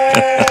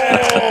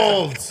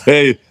 Arnold!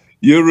 Hey,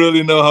 you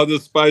really know how to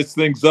spice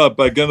things up.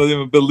 I cannot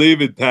even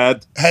believe it,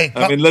 Pat. Hey,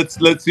 I mean, let's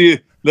see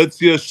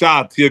a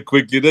shot here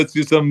quickly. Let's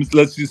see some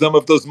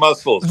of those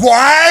muscles.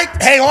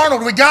 What? Hey,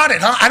 Arnold, we got it,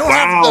 huh? I don't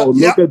have the...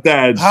 Look at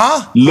that.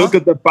 Huh? Look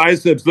at the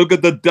biceps. Look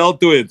at the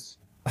deltoids.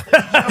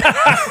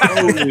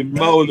 Holy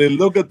moly,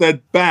 look at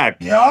that back.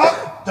 Yeah,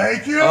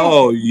 thank you.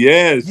 Oh,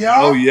 yes. Yeah,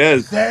 oh,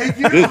 yes. thank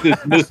you. This is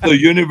Mr.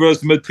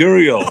 Universe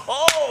material.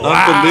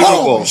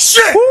 Unbelievable. Oh,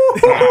 shit.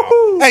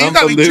 Hey, you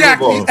got me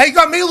jacked. Hey, you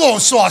got me a little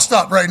sauced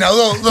up right now,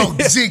 a little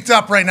zeked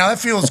up right now. That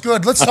feels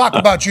good. Let's talk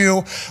about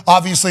you.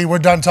 Obviously, we're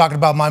done talking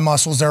about my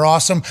muscles. They're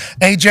awesome.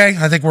 AJ,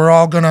 I think we're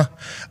all gonna.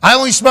 I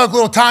only smoke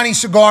little tiny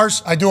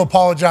cigars. I do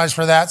apologize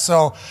for that.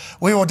 So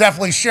we will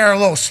definitely share a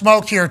little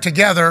smoke here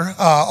together,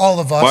 all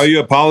of us. Why are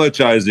you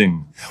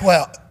apologizing?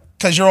 Well,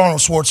 because you're Arnold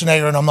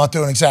Schwarzenegger and I'm not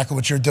doing exactly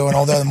what you're doing,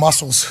 although the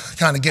muscles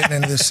kind of getting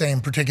into the same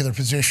particular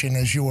position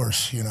as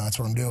yours. You know, that's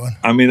what I'm doing.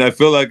 I mean, I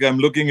feel like I'm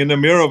looking in the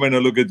mirror when I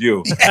look at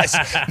you. Yes.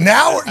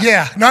 Now,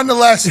 yeah,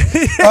 nonetheless,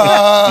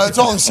 it's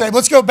all the same.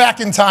 Let's go back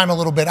in time a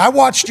little bit. I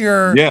watched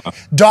your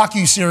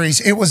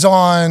docu-series. It was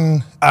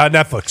on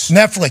Netflix.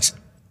 Netflix.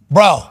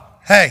 Bro,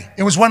 hey,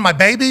 it was when my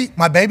baby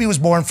was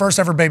born, first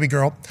ever baby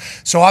girl.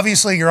 So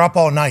obviously you're up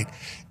all night.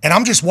 And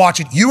I'm just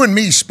watching. You and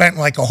me spent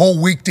like a whole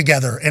week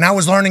together, and I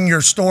was learning your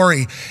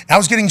story. I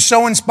was getting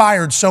so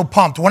inspired, so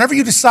pumped. Whenever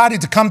you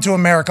decided to come to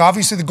America,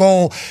 obviously the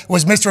goal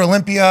was Mr.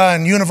 Olympia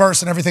and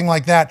Universe and everything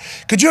like that.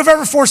 Could you have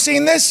ever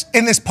foreseen this?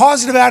 In this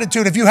positive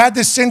attitude, have you had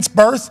this since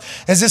birth?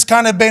 Has this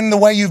kind of been the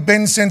way you've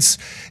been since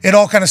it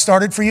all kind of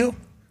started for you?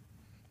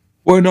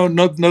 Well, no,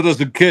 not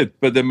as a kid,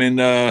 but I mean,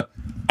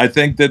 I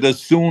think that as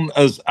soon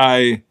as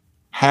I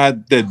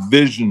had that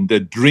vision,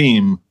 that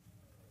dream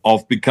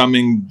of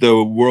becoming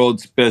the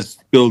world's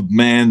best built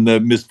man,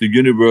 Mr.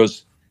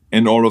 Universe,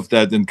 and all of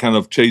that, and kind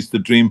of chase the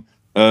dream,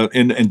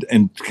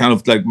 and kind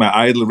of like my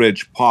idol, Reg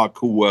Park,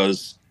 who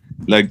was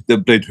like they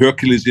played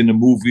Hercules in the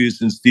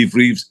movies, and Steve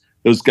Reeves,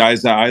 those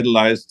guys I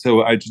idolized.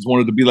 So I just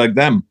wanted to be like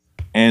them.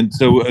 And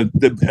so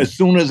as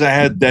soon as I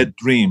had that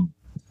dream,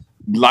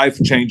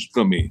 life changed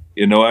for me.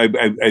 You know,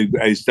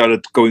 I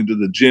started going to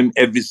the gym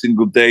every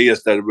single day. I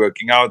started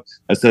working out.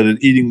 I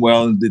started eating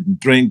well and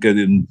didn't drink. I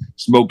didn't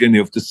smoke any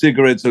of the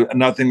cigarettes or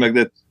nothing like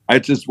that. I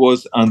just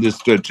was on this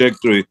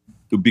trajectory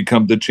to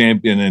become the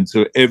champion. And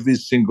so every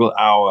single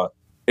hour,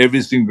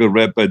 every single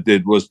rep I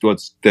did was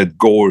towards that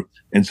goal.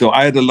 And so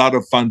I had a lot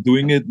of fun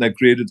doing it, and I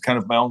created kind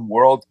of my own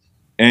world.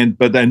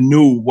 But I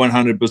knew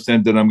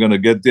 100% that I'm going to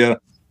get there,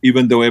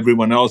 even though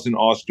everyone else in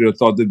Austria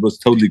thought it was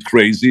totally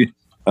crazy.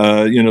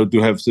 To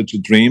have such a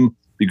dream,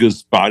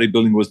 because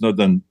bodybuilding was not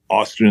an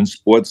Austrian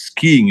sport.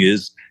 Skiing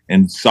is,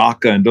 and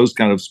soccer and those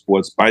kind of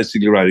sports,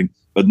 bicycle riding,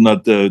 but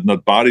not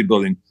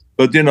bodybuilding.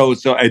 But,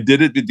 so I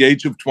did it at the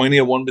age of 20.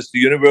 I won Mr.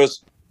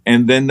 Universe.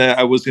 And then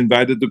I was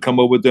invited to come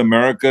over to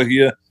America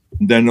here.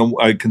 And then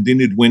I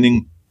continued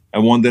winning. I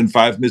won then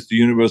 5 Mr.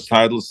 Universe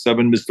titles,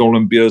 7 Mr.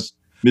 Olympias,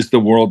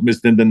 Mr. World,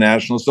 Mr.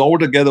 International. So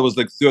altogether it was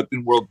like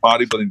 13 World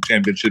Bodybuilding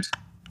Championships,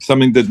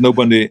 something that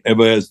nobody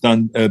ever has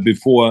done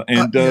before.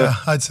 And yeah,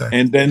 I'd say.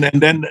 And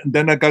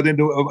then I got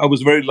into. I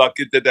was very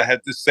lucky that I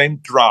had the same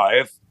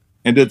drive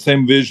and that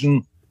same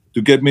vision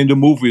to get me into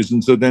movies.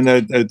 And so then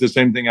the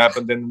same thing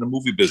happened in the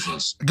movie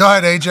business. Go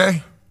ahead,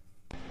 AJ.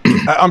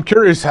 I'm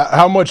curious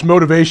how much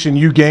motivation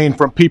you gained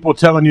from people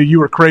telling you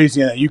were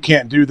crazy and that you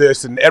can't do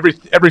this, and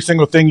every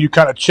single thing you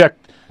kind of check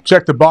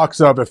the box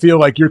of. I feel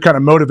like you're kind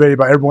of motivated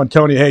by everyone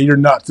telling you, hey, you're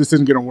nuts. This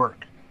isn't going to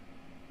work.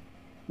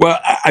 Well,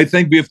 I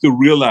think we have to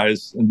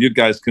realize, and you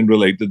guys can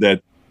relate to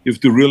that, you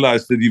have to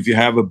realize that if you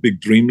have a big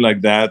dream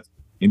like that,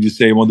 and you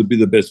say you want to be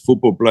the best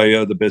football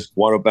player, the best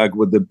quarterback,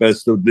 with the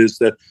best of this,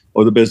 that,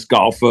 or the best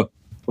golfer,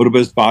 or the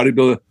best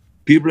bodybuilder,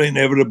 people are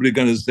inevitably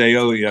going to say,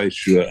 oh, yeah,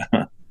 sure.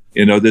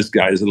 This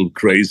guy is a little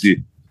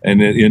crazy.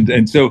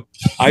 And so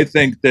I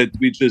think that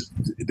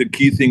the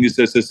key thing is,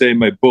 as I say in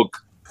my book,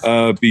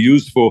 Be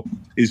Useful,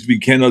 is we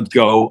cannot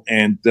go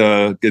and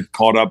get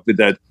caught up with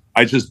that.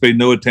 I just paid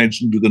no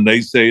attention to the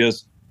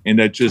naysayers,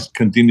 and I just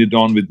continued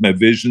on with my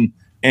vision.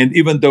 And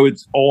even though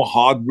it's all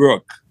hard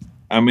work,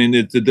 I mean,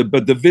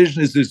 but the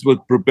vision is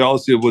what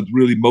propels you, what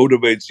really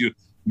motivates you,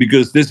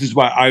 because this is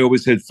why I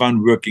always had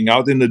fun working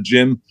out in the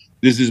gym.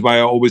 This is why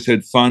I always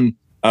had fun,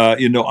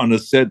 on a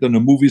set, on a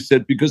movie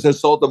set, because I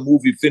saw the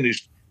movie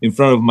finished in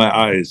front of my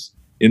eyes.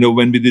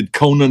 When we did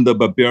Conan the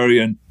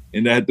Barbarian,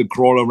 and I had to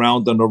crawl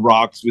around on the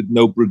rocks with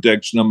no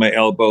protection on my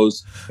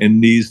elbows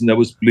and knees, and I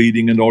was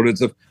bleeding and all that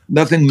stuff.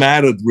 Nothing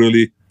mattered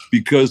really,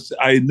 because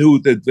I knew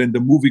that when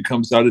the movie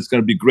comes out, it's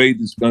going to be great.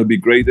 It's going to be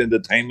great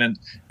entertainment,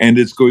 and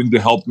it's going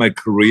to help my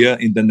career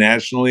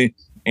internationally.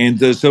 And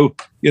so,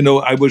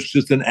 I was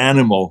just an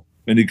animal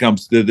when it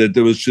comes to that.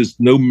 There was just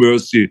no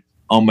mercy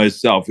on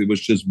myself. It was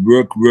just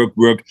work, work,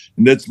 work.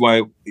 And that's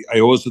why I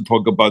also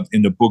talk about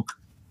in the book,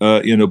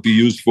 Be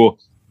Useful,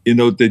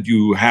 that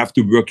you have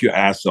to work your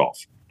ass off.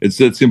 It's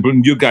that simple.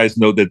 And you guys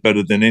know that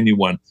better than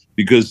anyone,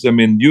 because,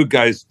 you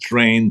guys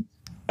train.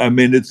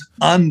 It's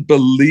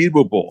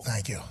unbelievable.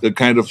 Thank you. The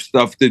kind of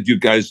stuff that you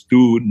guys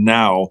do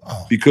now,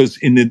 because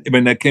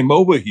when I came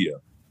over here,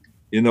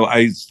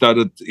 I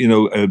started,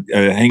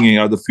 hanging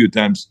out a few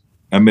times.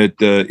 I met,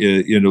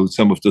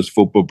 some of those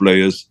football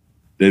players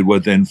that were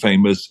then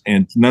famous,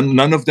 and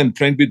none of them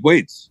trained with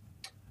weights.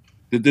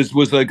 That this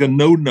was like a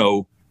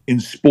no-no in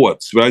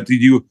sports, right?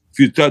 If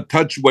you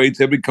touch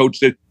weights, every coach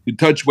said, you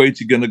touch weights,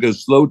 you're going to go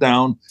slow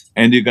down,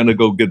 and you're going to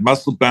go get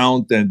muscle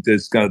bound, and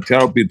it's going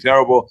to be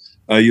terrible.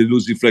 You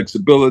lose your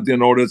flexibility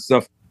and all that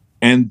stuff.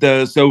 And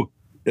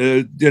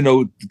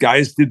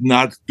guys did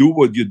not do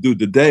what you do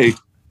today.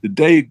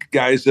 Today,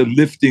 guys are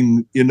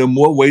lifting,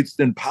 more weights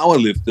than power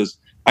lifters.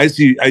 I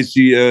see,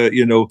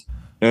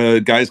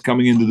 guys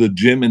coming into the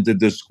gym and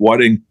they're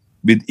squatting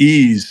with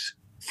ease,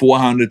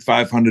 400,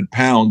 500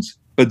 pounds,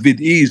 but with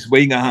ease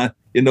weighing,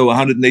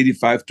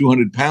 185,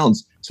 200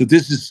 pounds. So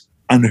this is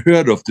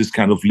unheard of, this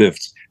kind of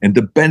lifts, and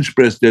the bench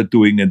press they're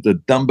doing, and the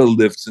dumbbell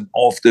lifts and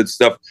all that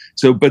stuff.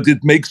 So, but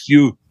it makes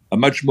you a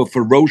much more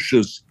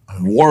ferocious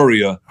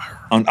warrior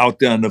out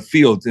there on the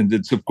field. And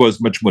it's, of course,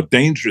 much more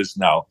dangerous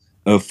now,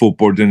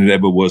 football, than it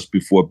ever was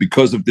before,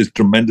 because of this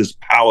tremendous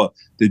power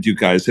that you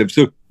guys have.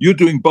 So you're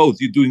doing both.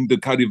 You're doing the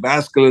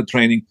cardiovascular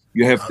training.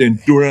 You have the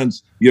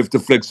endurance. You have the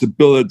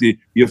flexibility.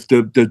 You have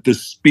the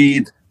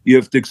speed. You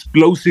have the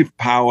explosive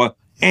power.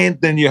 And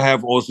then you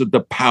have also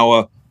the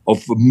power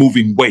of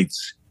moving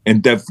weights,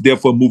 and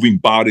therefore moving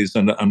bodies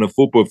on a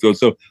football field.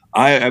 So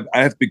I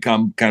have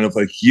become kind of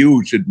a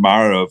huge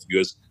admirer of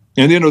yours.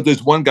 And,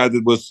 there's one guy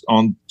that was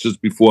on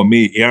just before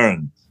me,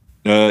 Aaron.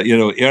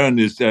 Aaron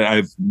is,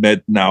 I've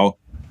met now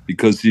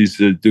because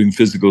he's doing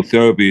physical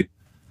therapy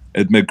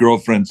at my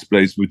girlfriend's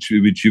place, which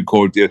you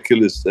call the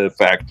Achilles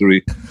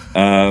factory.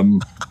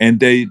 And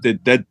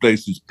that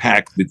place is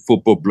packed with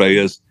football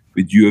players,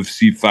 with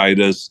UFC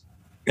fighters,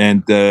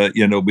 and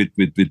with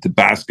the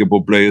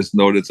basketball players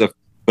and all that stuff.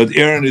 But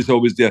Aaron is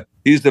always there.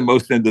 He's the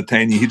most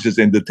entertaining. He just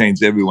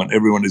entertains everyone.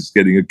 Everyone is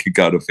getting a kick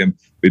out of him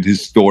with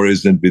his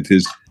stories and with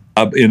his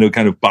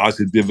kind of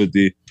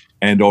positivity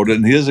and all that.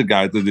 And here's a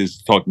guy that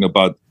is talking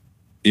about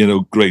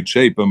great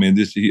shape. I mean,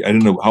 I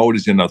don't know, how old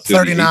is he now?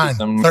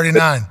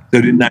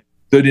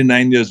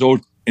 39 years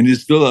old, and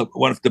he's still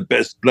one of the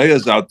best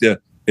players out there.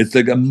 It's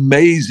like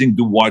amazing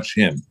to watch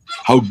him,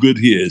 how good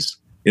he is.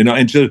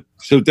 And so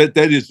that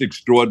is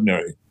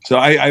extraordinary. So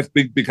I've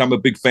become a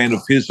big fan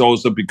of his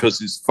also, because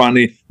he's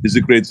funny. He's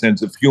a great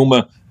sense of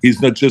humor.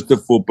 He's not just a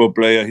football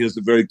player. He has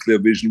a very clear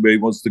vision where he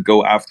wants to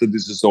go after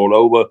this is all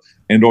over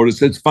and all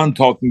this. It's fun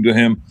talking to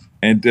him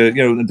and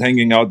and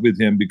hanging out with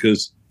him,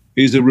 because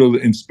he's a real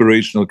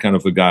inspirational kind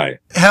of a guy.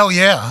 Hell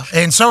yeah.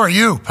 And so are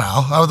you,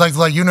 pal. I would like to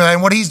let you know that.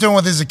 And what he's doing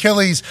with his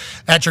Achilles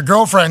at your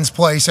girlfriend's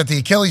place at the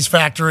Achilles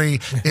factory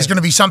is going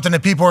to be something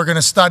that people are going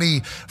to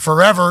study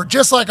forever,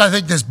 just like I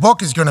think this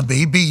book is going to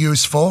be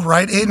useful,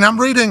 right? And I'm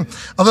reading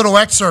a little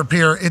excerpt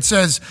here. It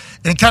says,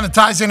 and it kind of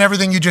ties in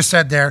everything you just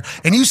said there.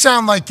 And you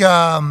sound like,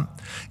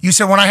 you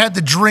said, when I had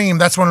the dream,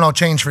 that's when it all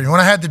changed for you. When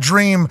I had the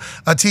dream,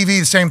 TV,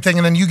 the same thing,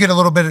 and then you get a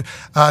little bit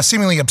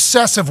seemingly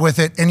obsessive with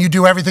it, and you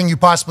do everything you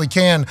possibly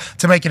can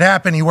to make it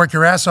happen. You work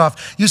your ass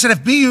off. You said,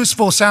 if be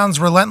useful sounds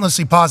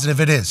relentlessly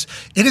positive, it is.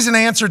 It is an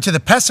answer to the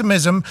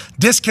pessimism,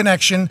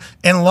 disconnection,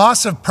 and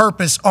loss of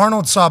purpose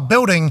Arnold saw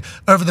building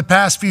over the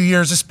past few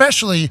years,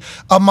 especially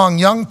among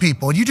young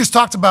people. You just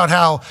talked about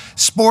how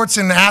sports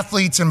and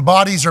athletes and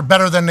bodies are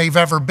better than they've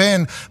ever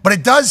been, but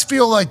it does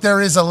feel like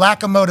there is a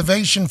lack of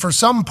motivation for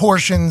some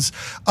portions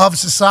of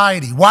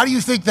society. Why do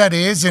you think that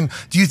is? And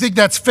do you think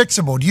that's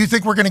fixable? Do you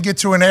think we're going to get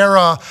to an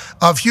era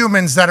of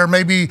humans that are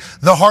maybe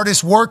the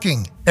hardest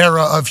working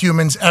era of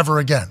humans ever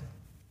again?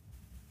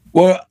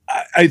 Well,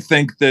 I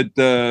think that,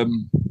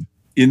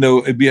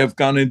 we have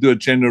gone into a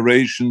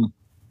generation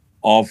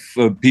of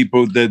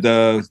people that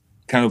are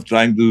kind of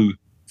trying to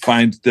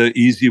find the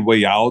easy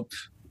way out.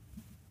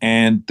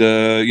 And,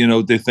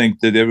 they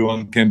think that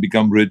everyone can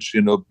become rich,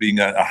 being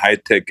a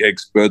high-tech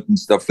expert and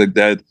stuff like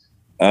that.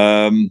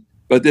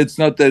 But it's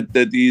not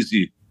that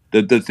easy.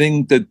 The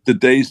thing that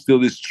today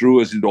still is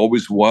true, as it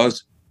always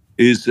was,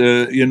 is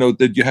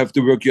that you have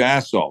to work your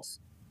ass off,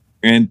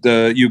 and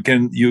you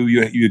can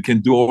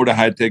do all the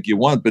high tech you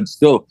want, but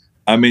still,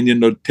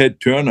 Ted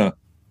Turner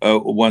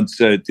once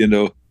said,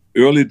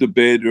 early to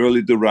bed,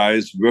 early to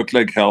rise, work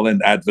like hell,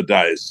 and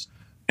advertise.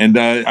 And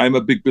I'm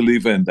a big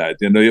believer in that.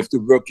 You have to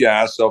work your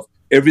ass off.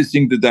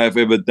 Everything that I've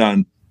ever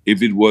done,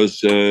 if it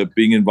was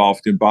being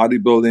involved in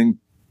bodybuilding,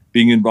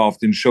 being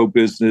involved in show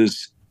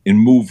business, in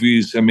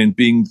movies,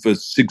 being for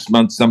 6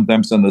 months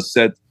sometimes on a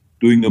set,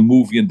 doing a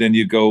movie, and then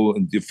you go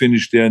and you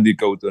finish there and you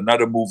go to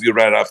another movie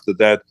right after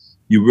that.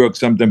 You work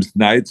sometimes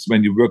nights.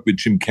 When you work with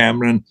Jim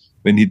Cameron,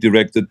 when he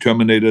directed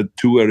Terminator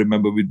 2, I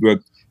remember we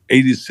worked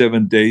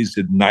 87 days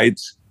at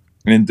nights.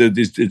 And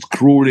it's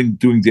grueling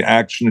doing the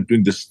action and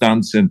doing the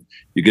stunts, and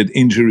you get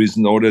injuries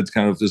and all that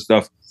kind of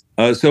stuff.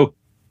 I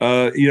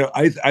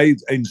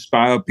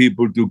inspire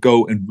people to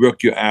go and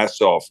work your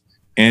ass off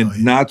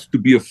and not to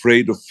be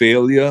afraid of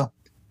failure,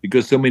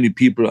 because so many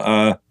people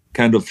are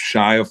kind of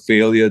shy of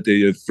failure.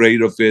 They're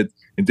afraid of it,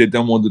 and they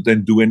don't want to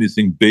then do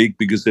anything big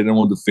because they don't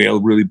want to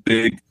fail really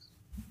big.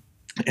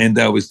 And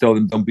I always tell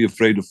them, don't be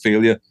afraid of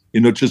failure.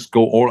 Just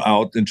go all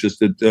out and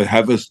just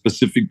have a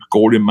specific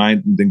goal in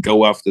mind, and then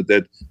go after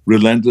that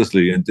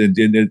relentlessly. And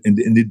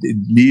it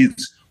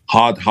needs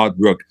hard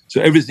work. So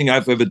everything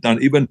I've ever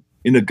done, even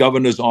in the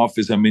governor's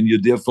office,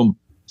 you're there from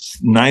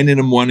 9 in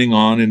the morning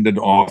on in that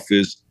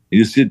office.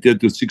 You sit there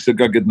till 6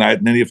 o'clock at night,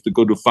 and then you have to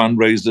go to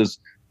fundraisers,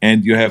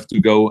 and you have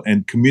to go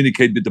and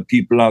communicate with the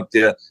people out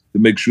there to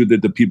make sure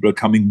that the people are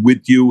coming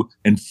with you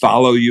and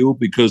follow you,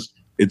 because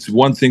it's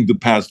one thing to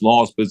pass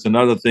laws, but it's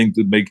another thing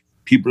to make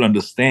people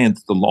understand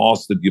the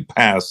laws that you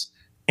pass.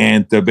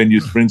 And when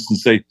you, for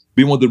instance, say,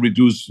 we want to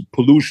reduce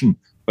pollution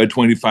by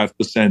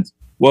 25%,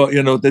 well,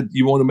 that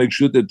you want to make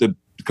sure that the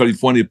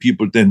California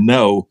people then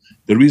know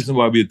the reason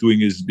why we're doing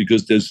it is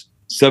because there's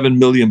 7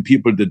 million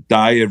people that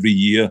die every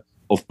year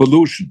of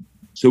pollution.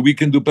 So we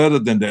can do better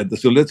than that.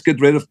 So let's get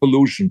rid of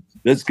pollution.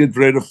 Let's get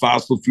rid of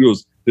fossil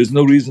fuels. There's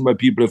no reason why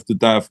people have to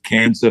die of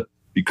cancer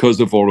because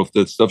of all of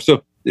that stuff.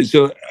 So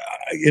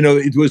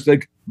it was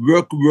like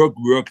work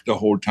the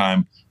whole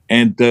time,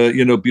 and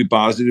be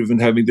positive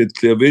and having that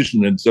clear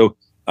vision. And so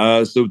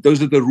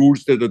those are the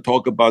rules that I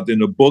talk about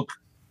in a book.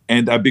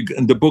 And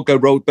the book I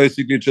wrote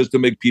basically just to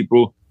make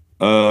people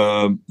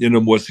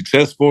more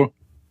successful,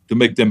 to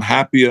make them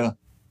happier,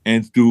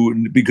 and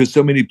because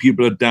so many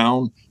people are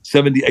down.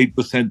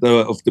 78%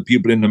 of the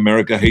people in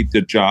America hate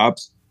their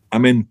jobs.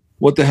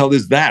 What the hell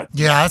is that?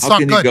 Yeah, that's How not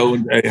can good. you go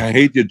and I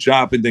hate your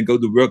job and then go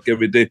to work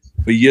every day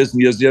for years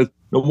and years?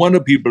 No wonder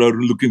people are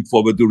looking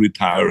forward to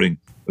retiring.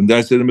 And I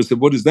said to myself,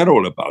 what is that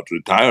all about,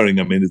 retiring?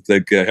 it's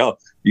like, hell,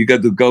 you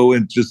got to go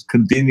and just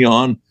continue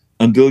on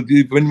until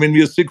when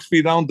you're 6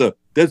 feet under.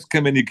 That's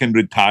when you can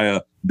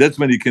retire. That's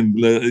when you can,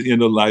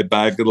 lie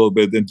back a little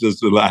bit and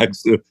just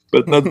relax.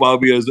 But not while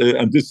we are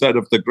on this side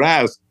of the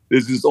grass.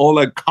 This is all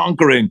like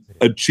conquering,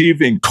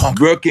 achieving,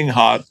 working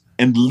hard,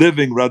 and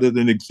living rather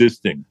than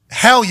existing.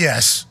 Hell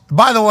yes.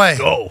 By the way,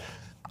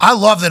 I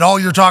love that all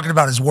you're talking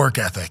about is work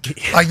ethic.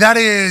 Like, that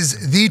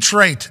is the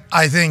trait,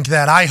 I think,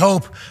 that I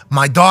hope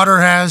my daughter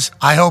has.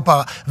 I hope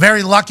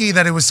very lucky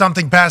that it was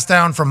something passed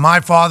down from my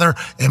father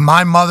and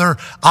my mother.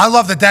 I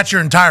love that that's your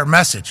entire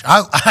message.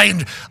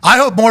 I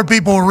hope more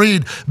people will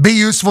read Be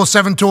Useful,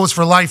 7 Tools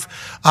for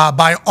Life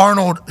by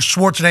Arnold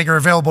Schwarzenegger,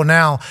 available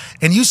now.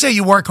 And you say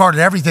you work hard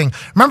at everything.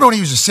 Remember when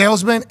he was a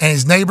salesman and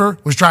his neighbor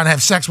was trying to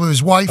have sex with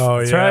his wife? Oh,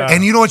 yeah.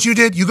 And you know what you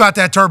did? You got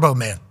that Turbo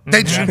Man.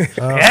 End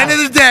of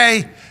the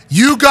day,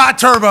 You got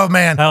Turbo,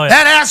 man. Hell yeah.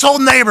 That asshole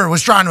neighbor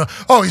was trying to,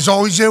 he's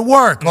always at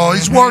work. Oh,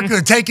 he's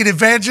working, taking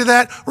advantage of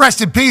that. Rest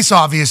in peace,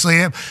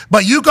 obviously.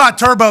 But you got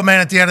Turbo,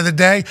 man, at the end of the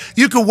day.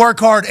 You can work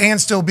hard and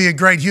still be a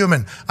great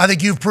human. I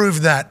think you've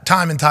proved that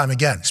time and time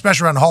again,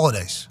 especially around the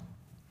holidays.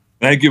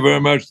 Thank you very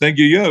much. Thank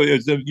you. Yeah,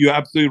 you're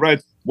absolutely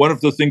right. One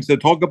of the things I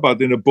talk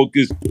about in the book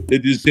is that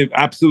it is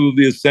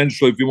absolutely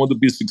essential if you want to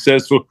be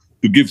successful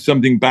to give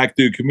something back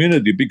to your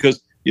community,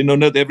 because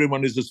not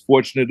everyone is as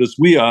fortunate as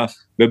we are,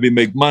 where we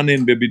make money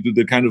and where we do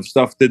the kind of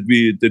stuff that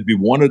we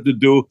wanted to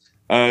do.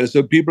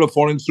 So people are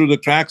falling through the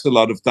cracks a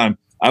lot of time.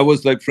 I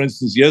was, like, for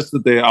instance,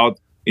 yesterday out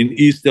in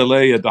East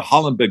LA at the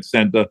Hollenbeck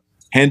Center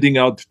handing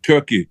out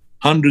turkey,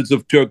 hundreds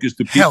of turkeys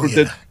to people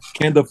that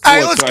can't afford.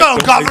 Hey, let's go,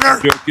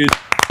 Governor.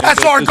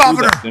 That's our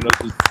governor.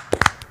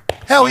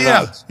 Hell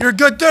yeah. You're a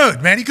good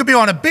dude, man. You could be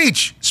on a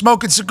beach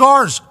smoking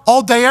cigars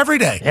all day, every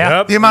day.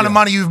 Yep. The amount of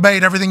money you've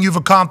made, everything you've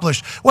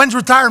accomplished. When's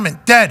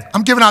retirement? Dead.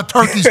 I'm giving out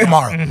turkeys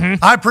tomorrow.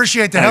 I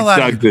appreciate the hell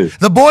out of you.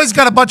 The boys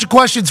got a bunch of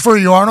questions for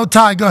you, Arnold.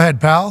 Ty, go ahead,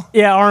 pal.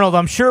 Yeah, Arnold,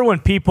 I'm sure when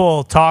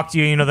people talk to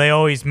you, they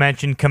always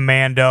mention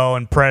Commando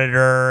and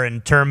Predator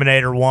and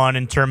Terminator 1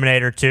 and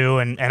Terminator 2,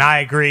 and I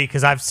agree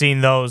because I've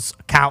seen those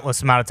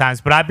countless amount of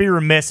times, but I'd be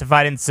remiss if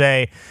I didn't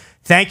say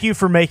thank you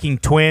for making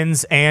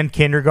Twins and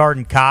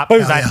Kindergarten Cop,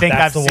 because I think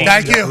I've seen.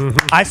 Thank you.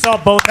 I saw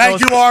both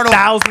those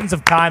thousands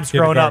of times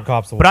growing up.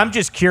 But I'm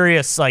just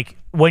curious, like,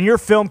 when your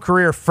film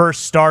career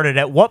first started,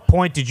 at what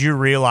point did you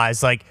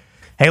realize, like,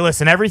 hey,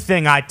 listen,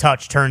 everything I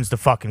touch turns to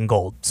fucking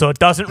gold. So it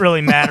doesn't really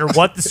matter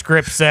what the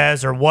script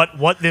says or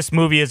what this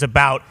movie is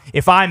about.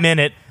 If I'm in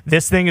it,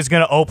 this thing is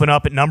going to open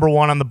up at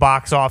 #1 on the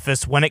box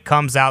office when it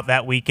comes out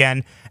that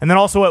weekend. And then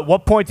also, at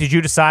what point did you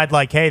decide,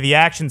 like, hey, the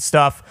action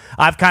stuff,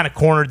 I've kind of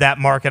cornered that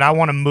market. I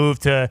want to move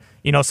to,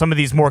 some of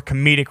these more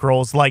comedic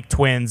roles like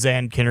Twins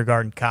and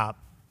Kindergarten Cop?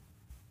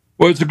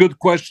 Well, it's a good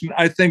question.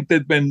 I think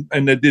that when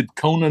I did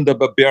Conan the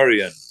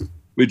Barbarian,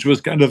 which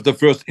was kind of the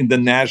first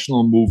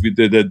international movie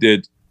that I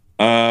did,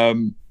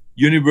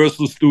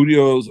 Universal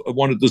Studios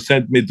wanted to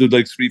send me to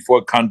like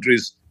 3-4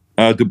 countries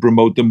to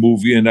promote the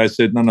movie. And I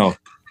said, no,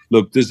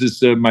 look, this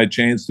is my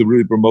chance to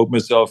really promote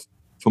myself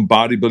from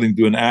bodybuilding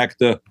to an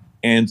actor.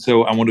 And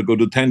so I want to go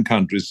to 10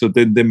 countries. So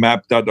then they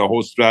mapped out a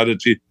whole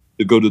strategy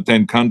to go to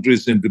 10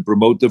 countries and to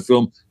promote the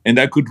film. And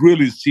I could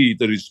really see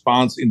the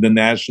response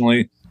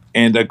internationally.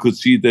 And I could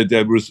see that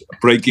I was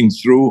breaking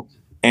through.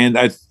 And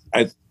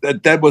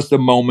that was the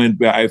moment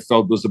where I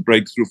felt was a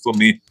breakthrough for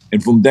me.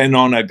 And from then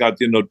on, I got,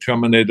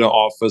 Terminator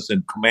offers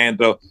and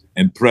Commando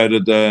and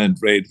Predator and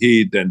Red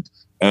Heat and,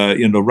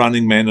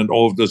 Running Man and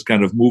all of those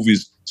kind of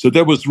movies. So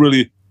that was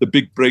really the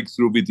big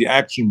breakthrough with the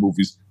action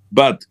movies.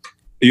 But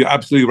you're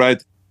absolutely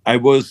right. I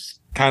was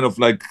kind of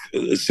like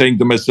saying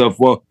to myself,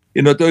 well,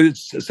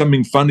 there's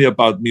something funny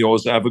about me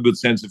also. I have a good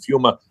sense of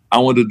humor. I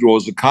want to do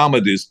also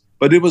comedies.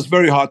 But it was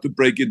very hard to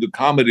break into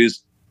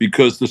comedies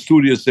because the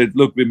studio said,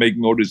 look, we're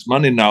making all this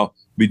money now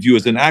with you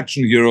as an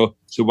action hero,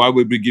 so why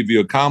would we give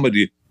you a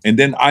comedy? And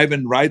then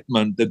Ivan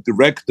Reitman, the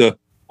director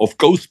of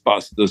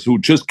Ghostbusters, who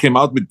just came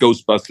out with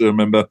Ghostbusters,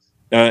 remember,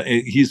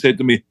 he said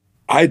to me,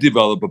 I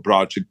develop a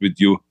project with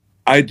you,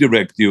 I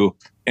direct you.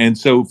 And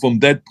so from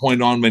that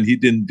point on, when he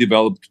didn't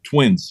develop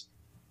Twins,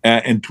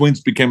 and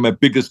Twins became my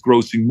biggest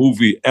grossing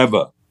movie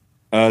ever,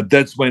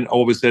 that's when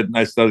all of a sudden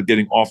I started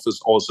getting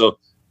offers also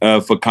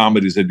for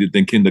comedies. I did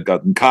then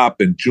Kindergarten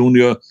Cop and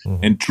Junior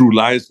and True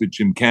Lies with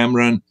Jim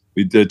Cameron,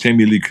 with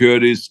Jamie Lee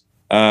Curtis,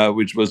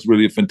 which was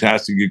really a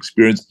fantastic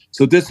experience.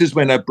 So this is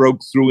when I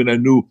broke through and I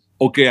knew,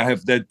 okay, I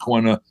have that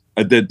corner,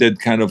 that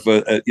kind of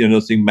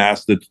thing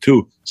mastered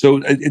too. So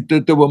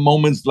there were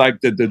moments like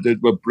that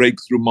were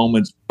breakthrough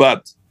moments.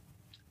 But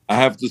I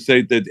have to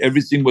say that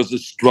everything was a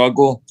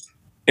struggle.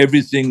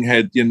 Everything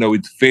had,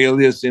 its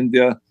failures in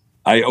there.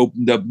 I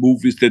opened up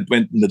movies that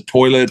went in the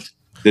toilet,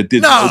 that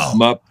didn't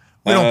open up.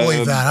 We don't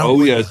believe that.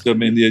 Yes. I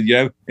mean,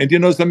 yeah.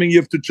 And, something you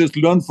have to just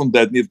learn from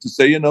that. And you have to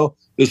say,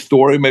 the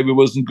story maybe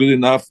wasn't good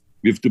enough.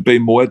 We have to pay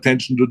more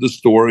attention to the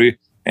story.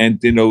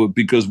 And,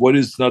 because what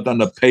is not on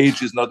a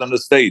page is not on a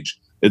stage.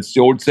 It's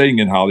the old saying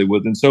in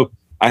Hollywood. And so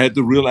I had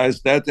to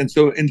realize that. And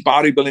so in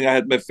bodybuilding, I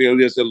had my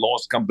failures. I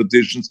lost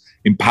competitions.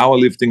 In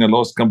powerlifting, I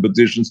lost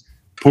competitions.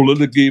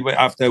 Politically,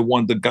 after I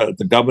won the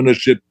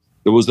governorship,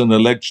 there was an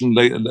election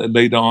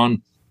later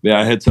on where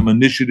I had some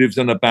initiatives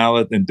on the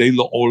ballot and they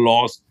all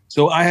lost.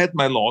 So I had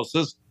my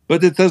losses,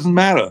 but it doesn't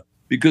matter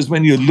because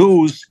when you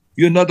lose,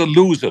 you're not a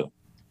loser.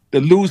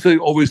 The loser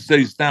always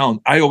stays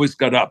down. I always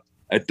got up.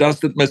 I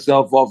dusted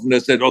myself off and I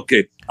said,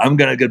 okay, I'm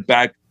going to get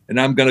back and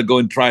I'm going to go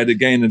and try it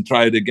again and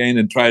try it again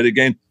and try it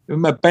again.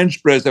 In my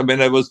bench press,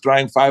 when I was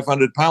trying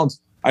 500 pounds,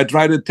 I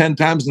tried it 10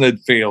 times and it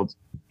failed.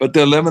 But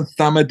the 11th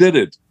time I did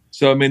it.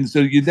 So, so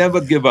you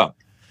never give up.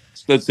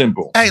 It's that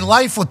simple. Hey,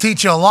 life will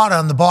teach you a lot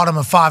on the bottom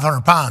of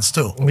 500 pounds,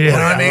 too. You know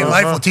what I mean?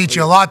 Life will teach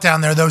you a lot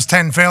down there, those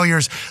 10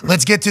 failures.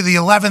 Let's get to the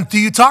 11th. Do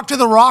you talk to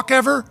The Rock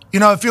ever?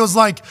 It feels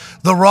like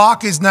The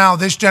Rock is now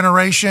this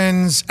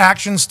generation's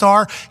action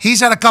star. He's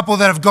had a couple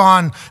that have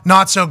gone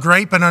not so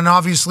great, but then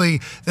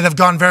obviously that have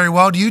gone very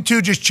well. Do you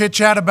two just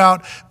chit-chat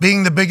about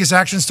being the biggest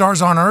action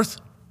stars on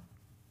earth?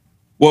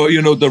 Well,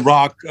 you know, The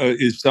Rock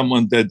is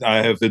someone that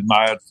I have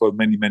admired for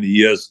many, many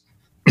years.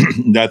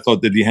 I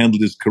thought that he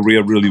handled his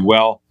career really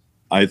well.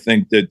 I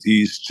think that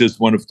he's just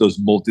one of those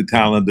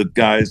multi-talented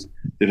guys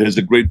that has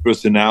a great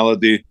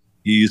personality.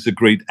 He's a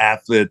great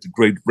athlete, a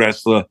great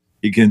wrestler.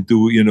 He can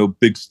do, you know,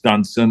 big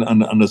stunts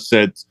on a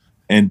set,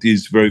 and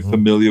he's very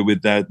familiar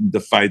with that, and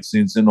the fight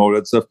scenes and all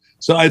that stuff.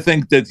 So I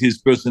think that his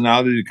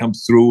personality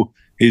comes through.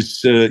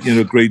 His, you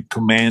know, great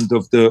command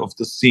of the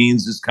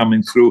scenes is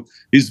coming through.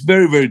 He's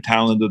very, very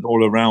talented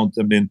all around.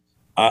 I mean,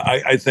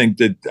 I think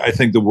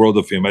the world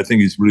of him. I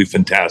think he's really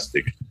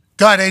fantastic.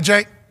 Go ahead,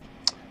 AJ.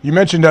 You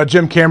mentioned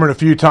Jim Cameron a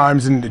few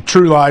times in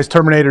True Lies,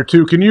 Terminator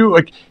 2. Can you,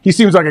 like, he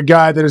seems like a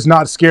guy that is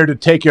not scared to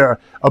take a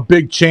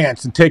big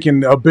chance and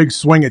taking a big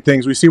swing at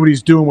things. We see what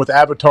he's doing with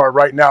Avatar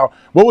right now.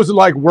 What was it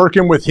like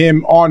working with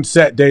him on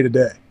set day to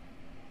day?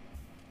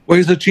 Well,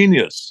 he's a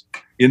genius.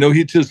 You know,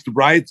 he just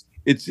writes.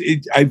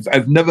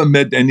 I've never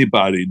met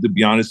anybody, to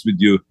be honest with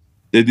you,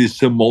 that is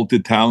so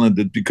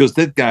multi-talented, because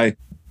that guy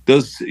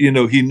does, you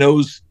know,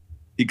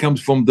 he comes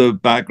from the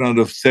background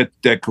of set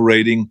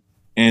decorating.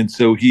 And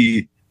so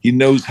he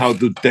knows how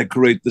to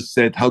decorate the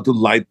set, how to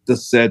light the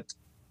set.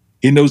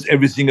 He knows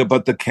everything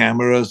about the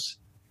cameras.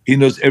 He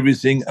knows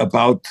everything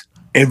about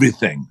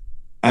everything.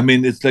 I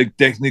mean, it's like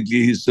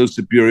technically he's so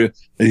superior.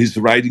 His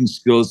writing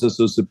skills are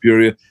so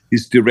superior.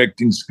 His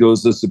directing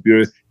skills are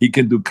superior. He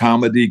can do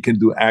comedy. He can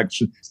do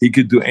action. He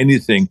can do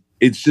anything.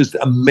 It's just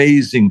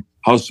amazing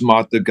how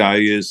smart the guy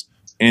is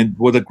and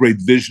what a great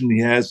vision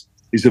he has.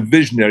 He's a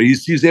visionary. He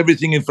sees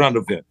everything in front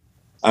of him.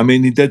 I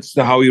mean, that's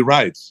how he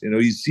writes. You know,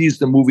 he sees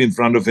the movie in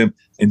front of him,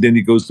 and then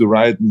he goes to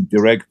write and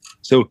direct.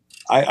 So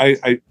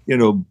I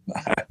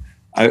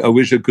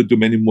wish I could do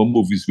many more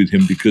movies with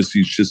him, because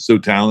he's just so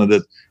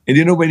talented. And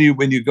you know, when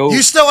you go,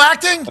 You still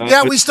acting?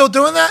 Yeah, we still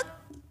doing that?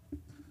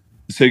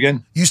 Say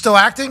again? You still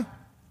acting?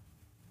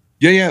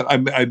 Yeah.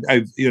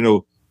 I you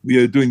know, we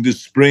are doing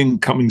this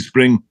coming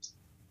spring,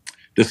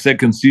 the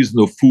second season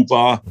of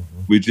Fubar,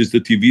 which is the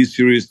TV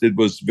series that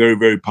was very,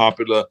 very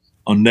popular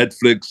on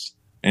Netflix.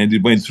 And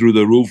it went through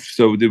the roof.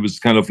 So it was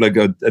kind of like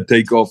a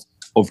takeoff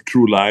of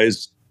True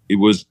Lies. It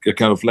was a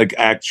kind of like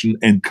action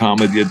and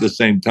comedy at the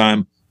same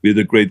time. We had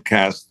a great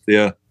cast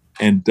there.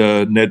 And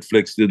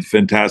Netflix did a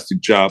fantastic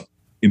job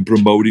in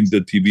promoting the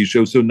TV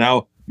show. So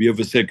now we have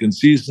a second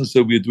season.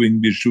 So we're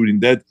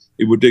shooting that.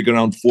 It would take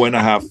around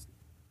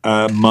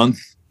 4.5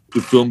 months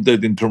to film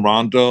that in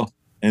Toronto.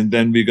 And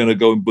then we're going to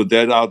go and put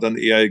that out on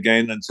air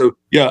again. And so,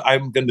 yeah,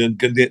 and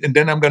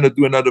then I'm going to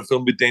do another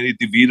film with Danny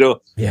DeVito,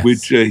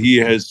 which he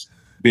has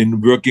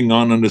been working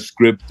on a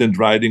script and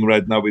writing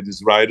right now with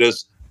his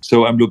writers.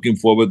 So I'm looking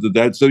forward to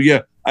that. So yeah,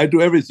 I do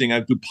everything.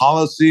 I do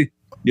policy,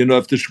 you know,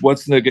 at the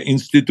Schwarzenegger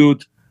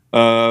Institute,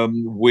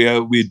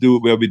 where we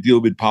deal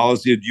with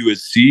policy at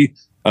USC,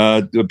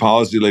 the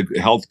policy like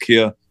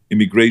healthcare,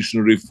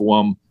 immigration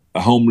reform,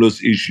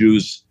 homeless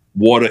issues,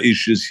 water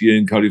issues here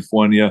in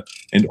California,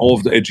 and all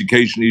of the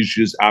education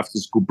issues, after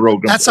school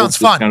programs. That sounds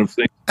fun. Kind of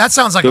thing. That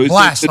sounds like a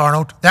blast,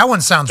 Arnold. That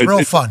one sounds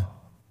real fun.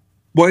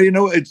 Well, you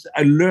know,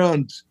 I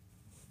learned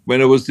when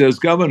I was there as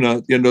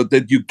governor, you know,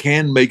 that you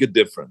can make a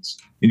difference.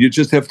 And you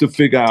just have to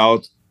figure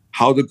out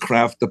how to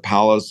craft the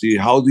policy,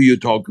 how do you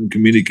talk and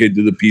communicate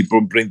to the people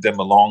and bring them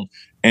along.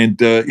 And,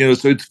 you know,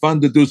 so it's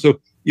fun to do. So,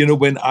 you know,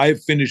 when I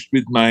finished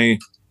my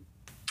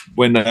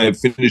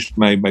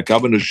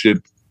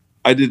governorship,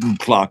 I didn't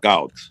clock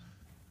out.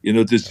 You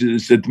know, this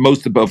is that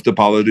most of the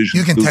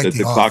politicians do that.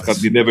 They clock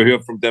out. You never hear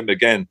from them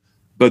again.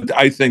 But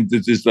I think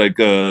this is like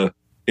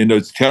you know,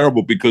 it's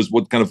terrible, because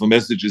what kind of a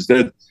message is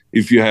that?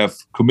 If you have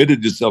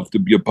committed yourself to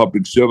be a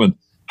public servant,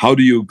 how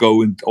do you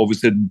go and all of a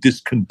sudden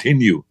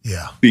discontinue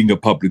being a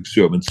public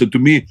servant? So to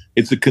me,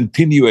 it's a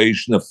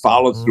continuation of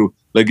follow through,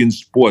 like in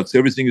sports.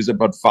 Everything is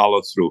about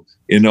follow through,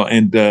 you know,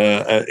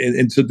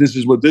 and so this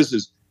is what this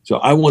is. So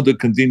I want to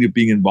continue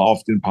being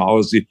involved in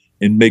policy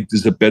and make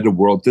this a better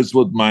world. That's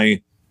what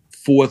my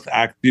fourth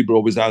act, people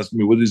always ask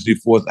me, what is the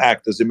fourth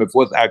act? I say my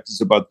fourth act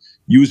is about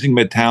using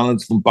my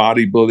talents from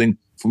bodybuilding,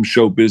 from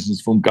show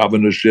business, from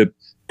governorship,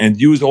 and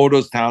use all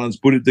those talents,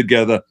 put it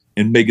together,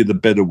 and make it a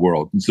better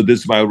world. And so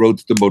that's why I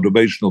wrote the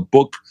motivational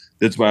book.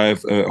 That's why I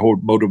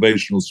hold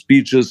motivational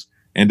speeches.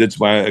 And that's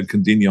why I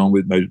continue on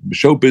with my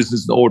show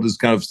business and all this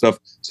kind of stuff.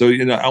 So,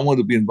 you know, I want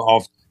to be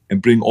involved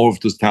and bring all of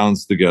those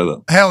talents together.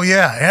 Hell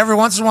yeah. Every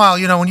once in a while,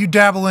 you know, when you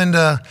dabble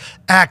into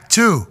Act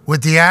 2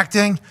 with the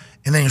acting,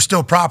 and then you're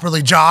still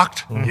properly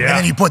jocked, and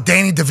then you put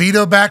Danny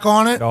DeVito back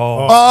on it.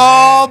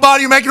 Oh,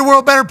 buddy, you're making the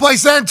world a better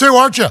place then too,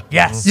 aren't you?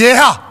 Yes.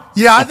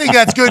 Yeah, I think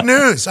that's good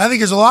news. I think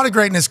there's a lot of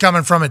greatness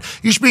coming from it.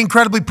 You should be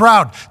incredibly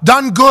proud.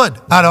 Done good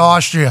out of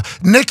Austria.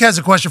 Nick has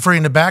a question for you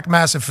in the back.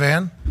 Massive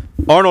fan.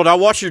 Arnold, I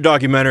watched your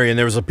documentary, and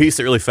there was a piece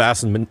that really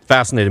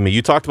fascinated me.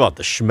 You talked about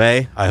the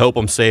schmay. I hope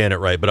I'm saying it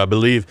right, but I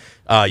believe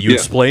you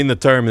explained the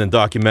term in the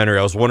documentary.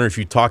 I was wondering if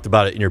you talked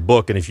about it in your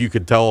book, and if you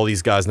could tell all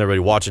these guys and everybody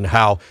watching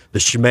how the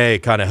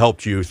schmay kind of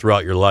helped you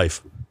throughout your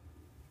life.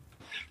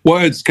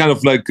 Well, it's kind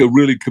of like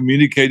really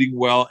communicating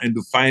well and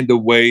to find a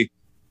way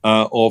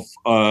of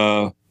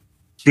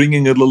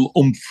bringing a little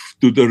oomph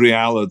to the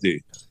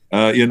reality.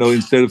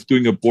 Instead of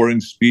doing a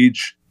boring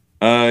speech,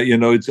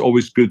 it's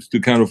always good to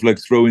kind of like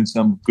throw in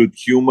some good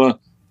humor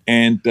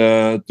and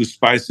to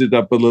spice it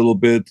up a little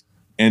bit.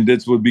 And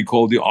that's what we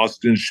call the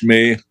Austrian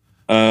schmäh.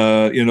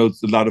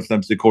 It's a lot of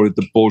times they call it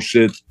the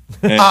bullshit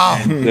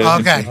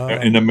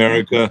in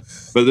America.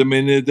 But I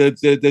mean,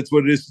 that's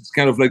what it is. It's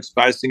kind of like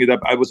spicing it up.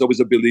 I was always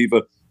a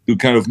believer to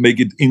kind of make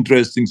it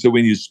interesting. So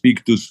when you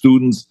speak to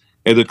students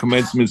at a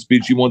commencement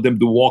speech, you want them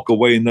to walk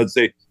away and not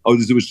say, oh,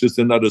 this was just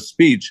another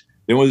speech.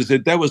 They want to say,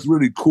 that was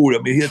really cool. I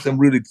mean, he had some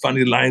really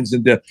funny lines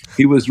in there.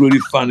 He was really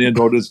funny and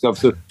all this stuff.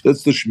 So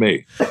that's the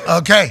schmäh.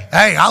 Okay.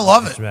 Hey, I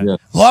love it. Yeah.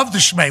 Love the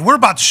schmäh. We're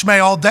about to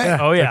schmäh all day.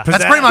 Oh, yeah.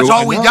 That's pretty much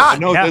all we got.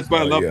 No, that's why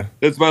I love.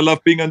 That's why I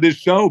love being on this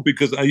show.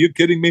 Because are you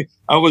kidding me?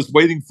 I was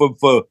waiting for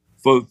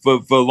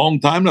a long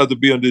time now to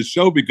be on this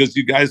show because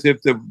you guys have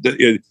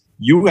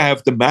you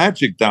have the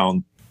magic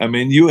down. I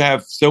mean, you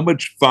have so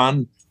much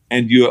fun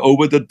and you're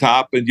over the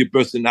top and your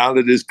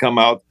personalities come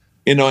out.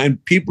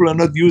 And people are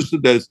not used to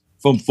this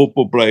from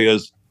football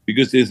players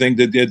because they think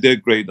that they're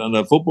great on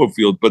a football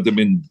field. But I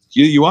mean,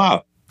 here you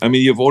are. I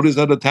mean, you have all these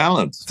other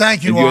talents.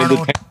 Thank you, and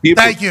Arnold.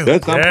 Thank you.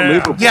 That's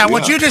unbelievable. Yeah,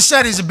 what you just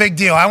said is a big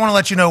deal. I want to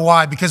let you know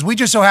why. Because we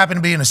just so happened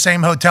to be in the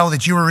same hotel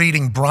that you were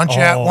eating brunch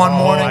at one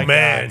morning.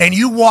 Man. And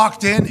you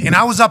walked in, and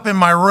I was up in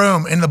my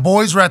room, and the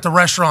boys were at the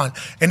restaurant.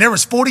 And there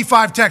was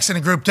 45 texts in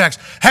a group text.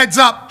 Heads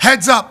up,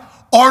 heads up.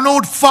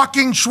 Arnold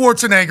fucking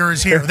Schwarzenegger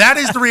is here. That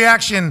is the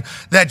reaction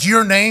that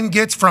your name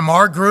gets from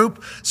our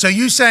group. So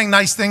you saying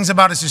nice things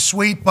about us is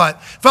sweet,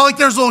 but felt like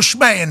there's a little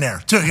schmäh in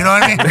there too. You know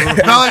what I mean?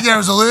 Felt like there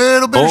was a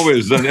little bit.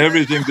 Always and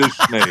everything to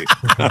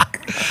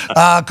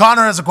schmäh.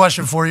 Connor has a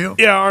question for you.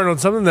 Yeah, Arnold,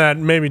 something that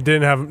maybe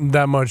didn't have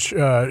that much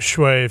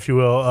schway, if you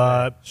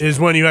will, is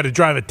when you had to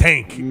drive a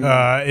tank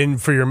in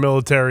for your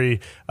military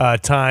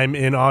time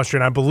in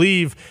Austria. And I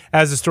believe,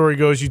 as the story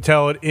goes, you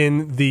tell it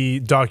in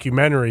the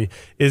documentary,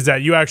 is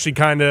that you actually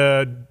kind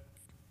of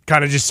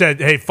just said,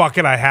 hey, fuck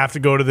it, I have to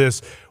go to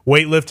this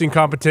weightlifting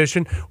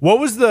competition.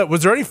 Was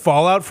there any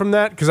fallout from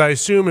that? Because I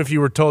assume if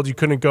you were told you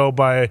couldn't go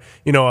by,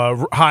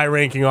 a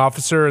high-ranking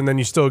officer and then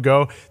you still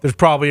go, there's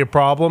probably a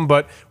problem.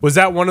 But was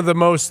that one of the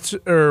most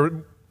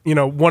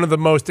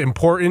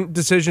important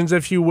decisions,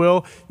 if you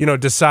will,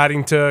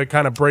 deciding to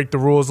kind of break the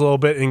rules a little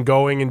bit and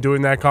going and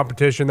doing that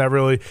competition that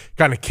really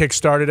kind of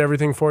kick-started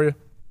everything for you?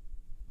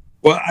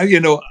 Well,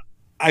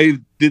 I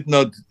did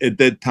not at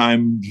that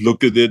time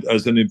look at it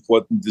as an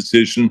important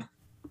decision.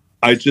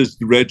 I just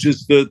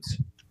registered,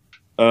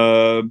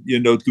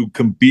 to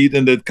compete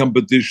in that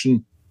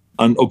competition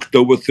on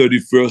October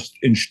 31st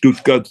in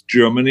Stuttgart,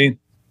 Germany.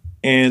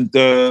 And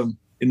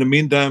in the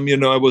meantime,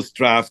 I was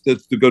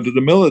drafted to go to the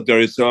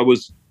military. So I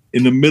was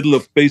in the middle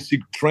of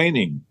basic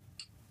training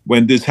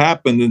when this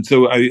happened. And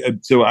so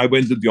I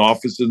went to the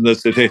office and I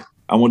said, hey,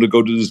 I want to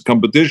go to this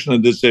competition.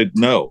 And they said,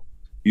 no.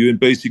 You're in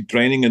basic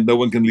training and no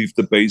one can leave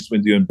the base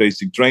when you're in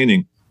basic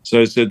training.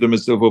 So I said to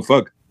myself, oh,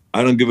 fuck,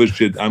 I don't give a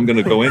shit. I'm going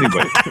to go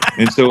anyway.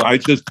 And so I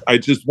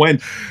just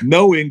went,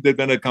 knowing that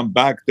when I come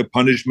back, the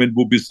punishment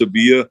will be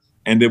severe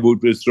and they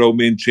would throw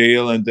me in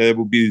jail and they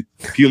would be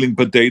peeling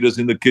potatoes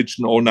in the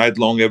kitchen all night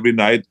long, every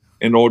night,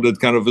 and all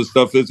that kind of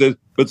stuff.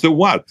 But so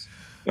what?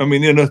 I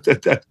mean,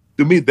 that,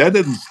 to me, that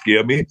didn't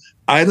scare me.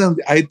 I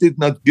did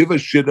not give a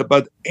shit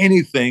about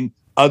anything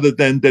other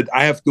than that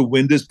I have to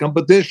win this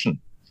competition.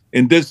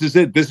 And this is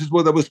it. This is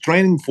what I was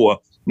training for.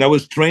 And I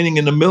was training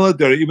in the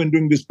military, even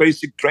doing this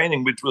basic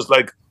training, which was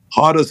like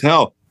hard as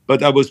hell.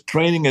 But I was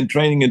training and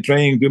training and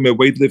training, doing my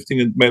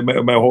weightlifting and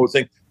my whole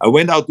thing. I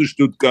went out to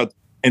Stuttgart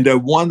and I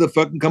won the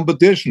fucking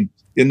competition.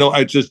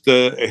 I just,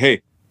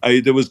 there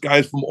was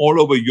guys from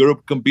all over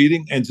Europe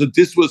competing. And so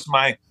this was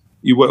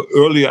you were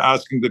earlier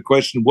asking the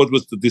question, what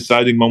was the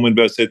deciding moment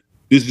where I said,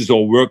 this is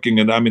all working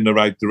and I'm in the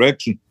right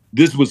direction?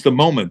 This was the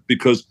moment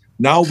because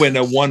now when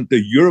I won the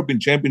European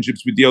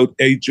Championships with the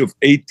age of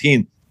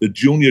 18, the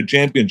junior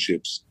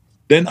championships,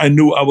 then I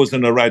knew I was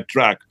on the right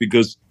track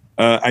because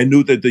I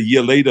knew that the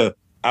year later,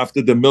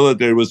 after the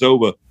military was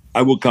over,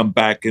 I would come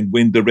back and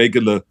win the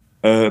regular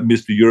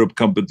Mr. Europe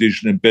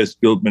competition and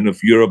Best Built Man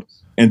of Europe.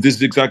 And this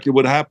is exactly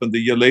what happened. The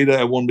year later,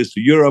 I won Mr.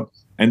 Europe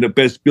and the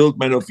Best Built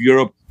Man of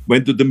Europe,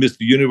 went to the Mr.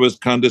 Universe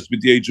contest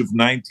with the age of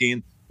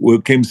 19,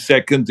 came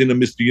second in the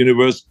Mr.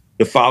 Universe.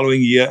 The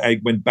following year, I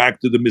went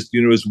back to the Mr.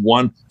 Universe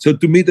 1. So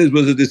to me, that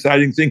was a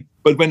deciding thing.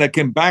 But when I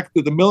came back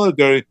to the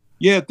military,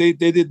 they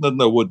did not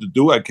know what to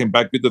do. I came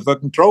back with the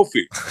fucking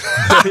trophy.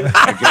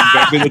 I came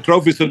back with the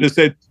trophy. So they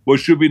said, well,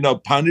 should we now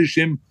punish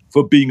him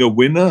for being a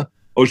winner?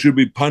 Or should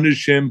we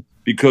punish him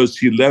because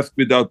he left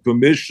without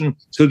permission?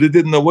 So they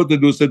didn't know what to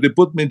do. So they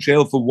put me in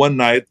jail for one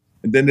night.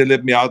 And then they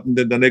let me out. And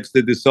then the next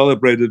day they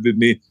celebrated with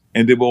me.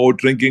 And they were all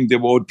drinking. They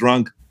were all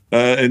drunk.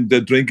 And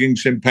they're drinking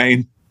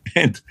champagne.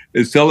 And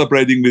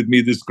celebrating with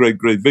me this great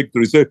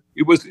victory. So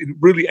it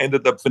really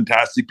ended up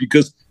fantastic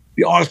because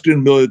the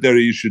Austrian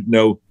military, you should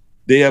know,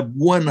 they are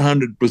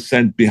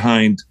 100%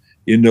 behind,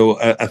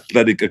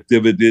 athletic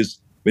activities.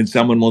 When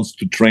someone wants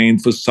to train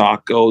for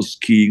soccer or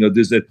skiing or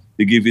this,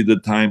 they give you the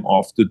time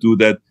off to do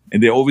that.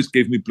 And they always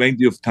gave me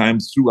plenty of time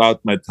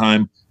throughout my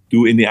time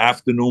do in the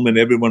afternoon when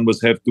everyone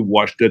was have to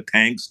wash their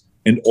tanks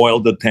and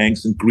oil the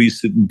tanks and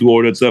grease it and do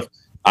all that stuff.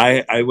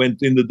 I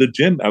went into the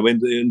gym. I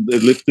went in the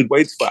lifted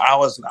weights for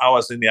hours and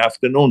hours in the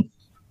afternoon.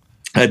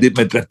 I did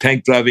my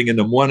tank driving in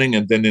the morning,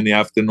 and then in the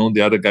afternoon,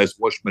 the other guys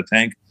washed my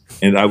tank,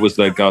 and I was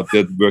like out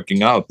there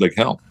working out like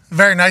hell.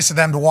 Very nice of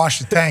them to wash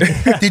the tank.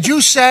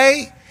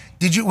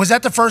 Was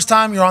that the first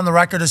time you're on the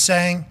record of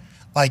saying,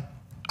 like,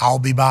 I'll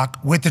be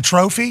back with the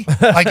trophy?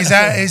 Like,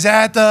 is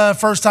that the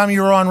first time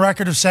you were on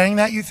record of saying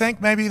that, you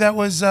think? Maybe that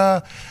was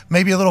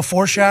maybe a little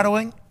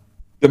foreshadowing?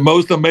 The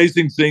most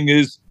amazing thing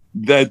is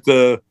that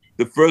the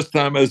first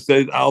time I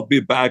said I'll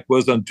be back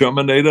was on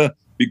Terminator,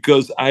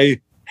 because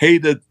I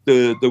hated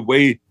the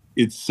way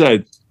it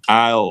said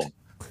I'll.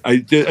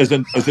 As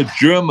a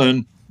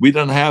German, we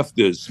don't have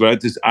this, right?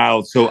 This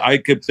I'll. So I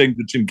kept saying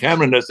to Jim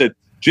Cameron, I said,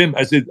 Jim,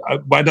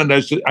 why don't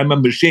I say, I'm a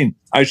machine.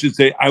 I should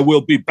say, I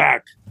will be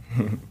back.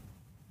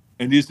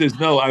 And he says,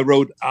 no, I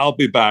wrote, I'll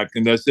be back.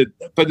 And I said,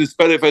 but it's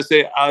better if I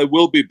say, I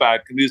will be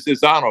back. And he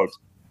says, Arnold,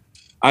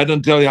 I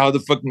don't tell you how to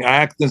fucking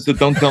act, and so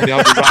don't tell me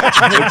how to write.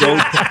 I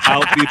wrote,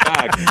 I'll be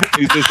back.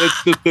 He says,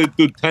 let's just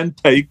do 10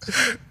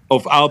 takes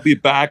of I'll be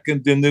back,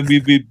 and then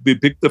we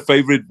pick the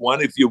favorite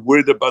one. If you're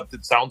worried about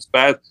it sounds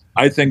bad,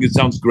 I think it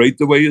sounds great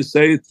the way you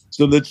say it,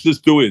 so let's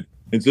just do it.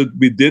 And so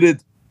we did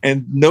it,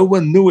 and no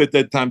one knew at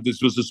that time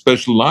this was a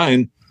special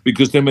line,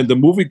 because then when the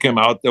movie came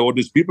out, all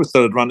these people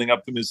started running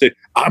up to me and say,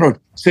 Arnold,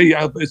 say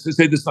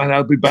this line,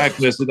 I'll be back.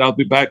 And I said, I'll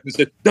be back. And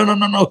they said,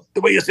 no, the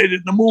way you said it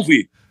in the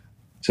movie.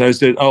 So I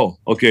said, oh,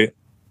 okay,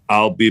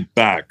 I'll be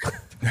back.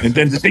 And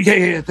then they say,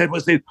 yeah, that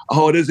was it.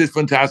 Oh, this is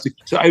fantastic.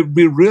 So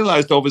we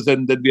realized all of a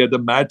sudden that we had a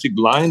magic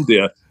line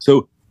there.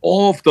 So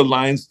all of the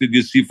lines that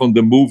you see from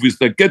the movies,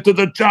 like, get to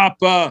the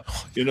chopper,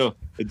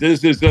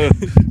 this is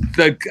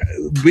like,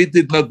 we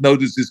did not know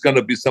this is going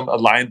to be a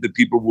line that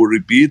people will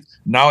repeat.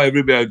 Now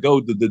everywhere I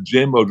go, to the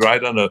gym or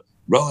right on a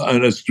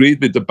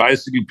street with the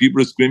bicycle,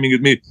 people are screaming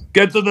at me,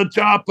 get to the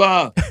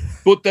chopper,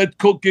 put that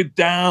cookie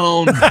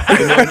down. All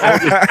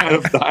this kind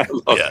of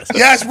dialogue.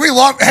 Yes, we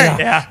love. Hey,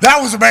 that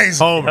was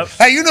amazing. Homer.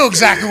 Hey, you knew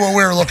exactly what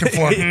we were looking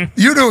for.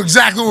 You knew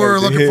exactly what we were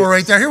looking for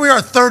right there. Here we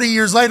are 30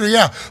 years later.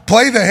 Yeah,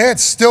 play the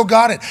hits. Still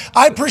got it.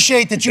 I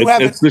appreciate that you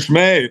haven't. It's the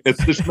schmay.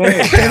 It's the schmay.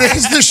 It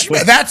is the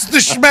schmay. That's the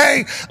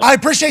schmay. I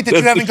appreciate that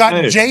you haven't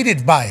gotten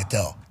jaded by it,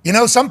 though.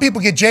 Some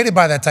people get jaded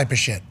by that type of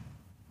shit.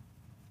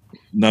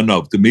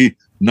 No. To me,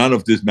 none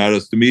of this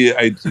matters. To me,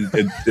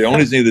 the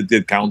only thing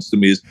that counts to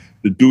me is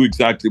to do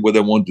exactly what I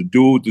want to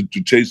do,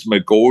 to chase my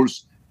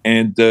goals.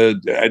 And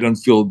I don't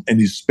feel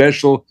any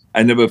special.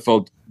 I never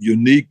felt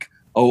unique.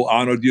 Oh,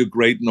 Arnold, you're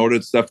great and all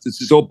that stuff.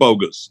 This is all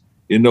bogus.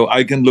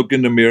 I can look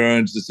in the mirror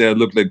and just say I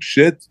look like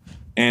shit.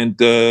 And,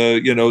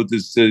 I'm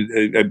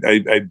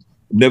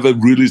never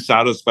really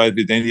satisfied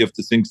with any of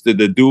the things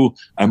that I do.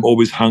 I'm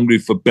always hungry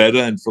for better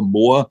and for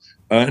more.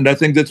 And I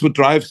think that's what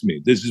drives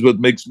me. This is what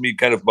makes me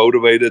kind of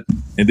motivated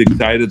and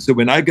excited. So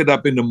when I get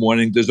up in the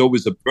morning, there's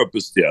always a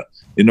purpose there.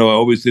 I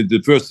always say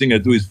the first thing I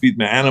do is feed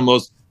my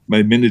animals,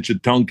 my miniature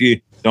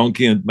donkey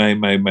and my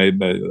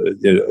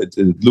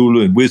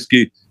Lulu and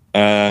Whiskey,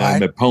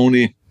 my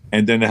pony.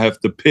 And then I have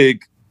the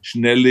pig,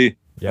 Schnelli,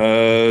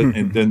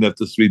 and then I have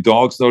the 3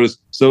 dogs.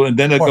 So, and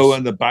then I go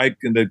on the bike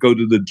and I go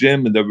to the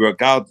gym and I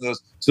work out.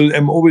 So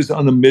I'm always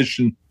on a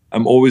mission.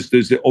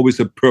 There's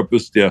always a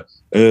purpose there,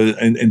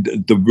 and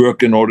the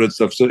work and all that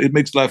stuff. So it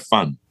makes life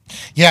fun.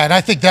 Yeah, and I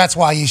think that's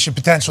why you should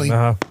potentially,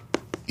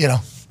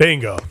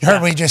 bingo. You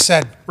heard what he just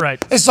said. Right.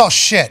 This is all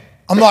shit.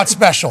 I'm not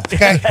special,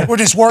 okay? We're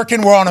just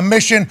working. We're on a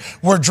mission.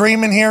 We're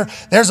dreaming here.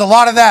 There's a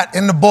lot of that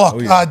in the book.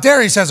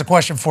 Darius has a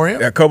question for you.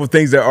 Yeah, a couple of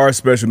things that are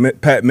special.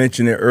 Pat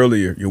mentioned it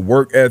earlier. Your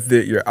work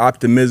ethic, your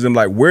optimism.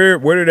 Like, where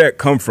did that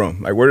come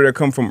from? Like, where did that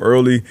come from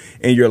early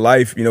in your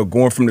life,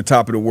 going from the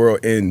top of the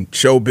world in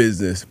show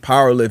business,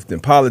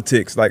 powerlifting,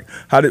 politics? Like,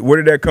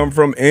 where did that come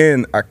from?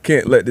 And I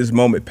can't let this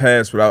moment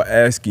pass without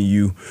asking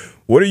you,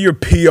 what are your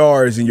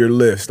PRs and your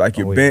lifts? Like,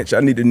 your bench, I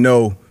need to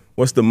know.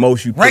 What's the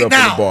most you put up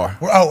on the bar?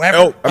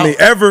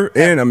 Ever.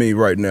 And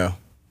right now.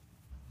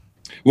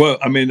 Well,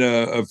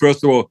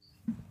 first of all,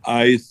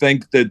 I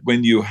think that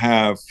when you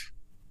have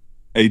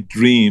a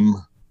dream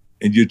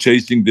and you're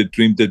chasing the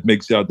dream, that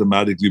makes you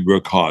automatically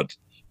work hard.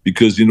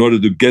 Because in order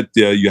to get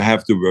there, you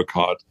have to work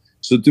hard.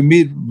 So to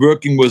me,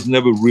 working was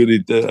never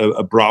really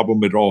a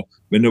problem at all.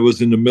 When I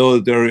was in the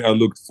military, I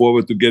looked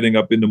forward to getting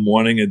up in the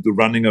morning and to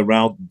running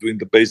around and doing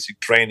the basic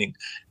training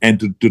and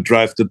to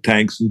drive the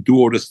tanks and do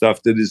all the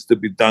stuff that is to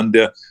be done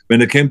there.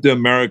 When I came to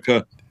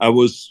America, I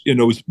was,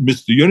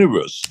 Mr.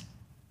 Universe.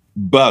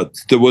 But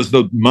there was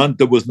no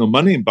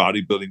money in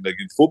bodybuilding like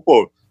in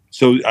football.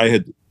 So I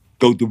had to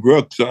go to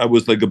work. So I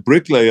was like a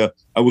bricklayer.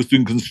 I was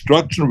doing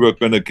construction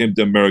work when I came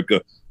to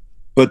America.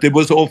 But it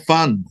was all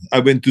fun. I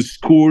went to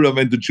school. I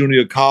went to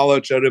junior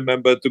college. I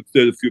remember I took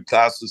a few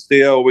classes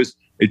there. Always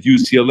at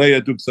UCLA, I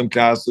took some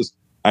classes.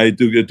 I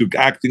took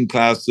acting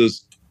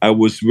classes. I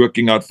was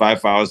working out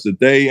 5 hours a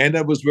day, and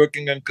I was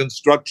working on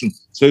construction.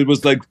 So it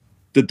was like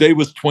the day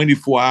was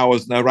 24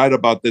 hours, and I write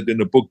about that in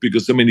the book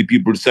because so many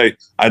people say,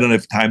 I don't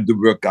have time to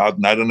work out,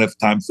 and I don't have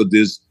time for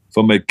this.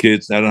 for my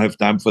kids. I don't have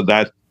time for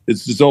that.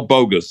 It's just all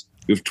bogus.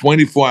 You have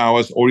 24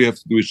 hours. All you have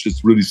to do is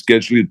just really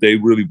schedule your day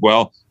really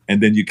well,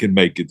 and then you can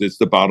make it. It's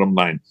the bottom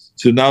line.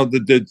 So now,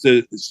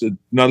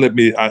 now let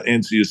me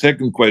answer your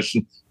second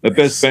question. My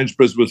best bench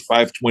press was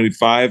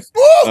 525.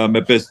 My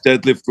best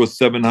deadlift was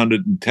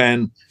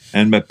 710,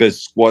 and my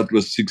best squat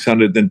was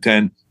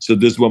 610. So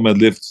this were my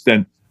lifts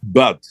then.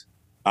 But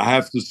I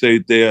have to say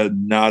they are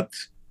not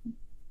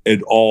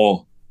at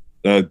all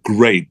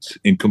great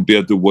in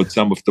compared to what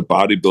some of the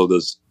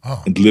bodybuilders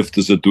and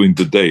lifters are doing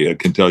today. I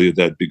can tell you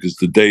that, because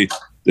today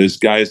there's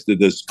guys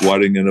that are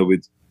squatting,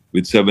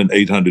 with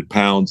 700-800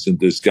 pounds, and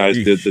there's guys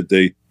that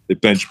they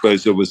bench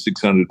press over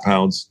 600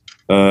 pounds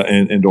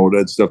and all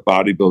that stuff,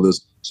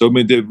 bodybuilders. So I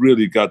mean, they've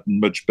really gotten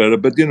much better.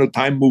 But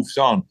time moves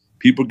on.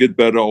 People get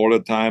better all the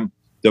time.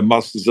 Their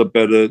muscles are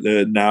better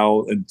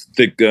now and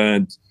thicker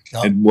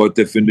and more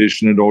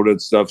definition and all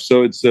that stuff.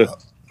 So it's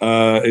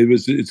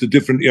a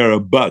different era.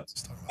 But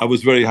I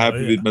was very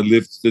happy with my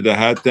lifts that I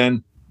had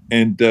then,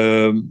 and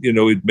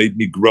it made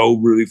me grow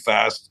really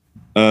fast.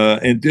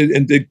 And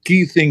the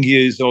key thing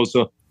here is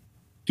also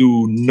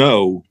to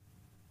know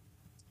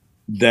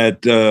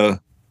that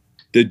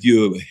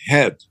your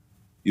head,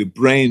 your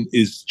brain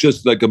is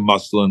just like a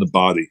muscle in the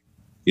body.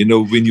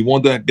 When you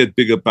want to get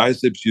bigger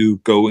biceps, you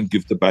go and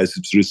give the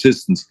biceps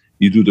resistance.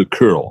 You do the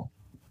curl,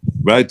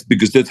 right?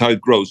 Because that's how it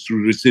grows,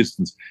 through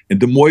resistance. And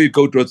the more you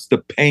go towards the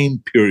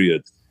pain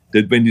period,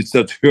 that when you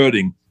start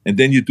hurting, and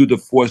then you do the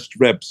forced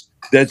reps,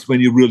 that's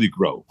when you really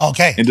grow.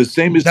 Okay. And the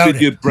same is with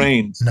your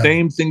brain.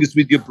 Same thing is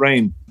with your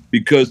brain,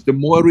 because the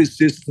more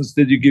resistance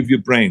that you give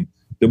your brain,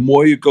 the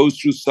more you go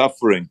through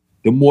suffering,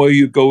 the more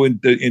you go and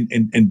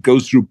go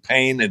through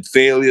pain and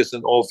failures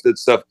and all of that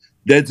stuff.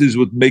 That is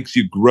what makes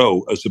you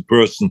grow as a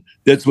person.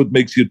 That's what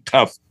makes you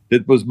tough.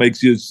 That's what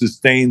makes you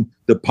sustain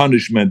the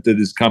punishment that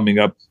is coming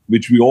up,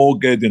 which we all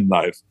get in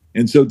life.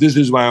 And so this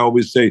is why I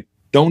always say,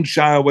 don't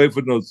shy away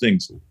from those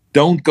things.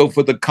 Don't go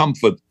for the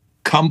comfort.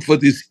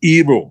 Comfort is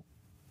evil.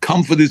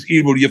 Comfort is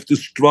evil. You have to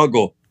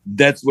struggle.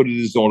 That's what it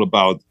is all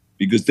about,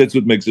 because that's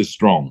what makes us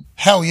strong.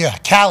 Hell yeah.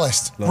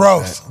 Calloused,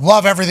 growth.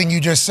 Love everything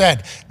you just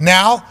said.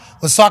 Now,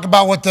 let's talk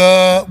about what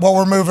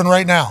we're moving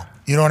right now.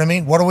 You know what I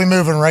mean? What are we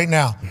moving right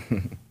now?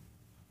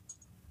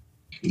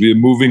 We are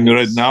moving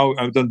right now.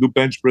 I don't do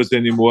bench press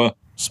anymore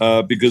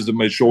because of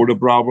my shoulder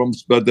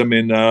problems. But I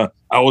mean, I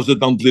also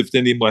don't lift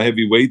any more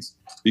heavy weights,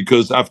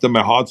 because after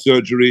my heart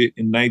surgery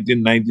in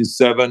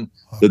 1997,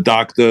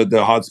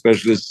 the heart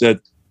specialist said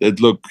that,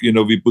 look,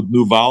 we put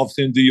new valves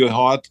into your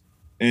heart,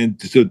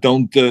 and so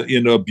don't,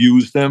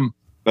 abuse them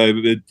by,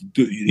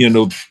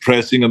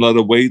 pressing a lot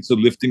of weights or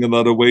lifting a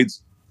lot of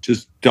weights.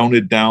 Just tone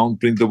it down,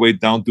 bring the weight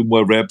down to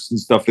more reps and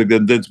stuff like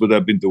that. That's what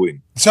I've been doing.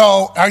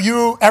 So are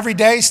you every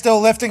day still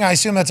lifting? I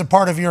assume that's a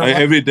part of your life.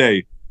 Every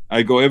day.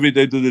 I go every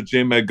day to the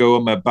gym. I go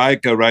on my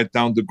bike. I ride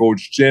down to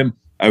Gold's Gym.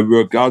 I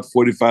work out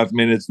 45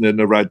 minutes, and then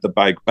I ride the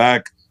bike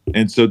back.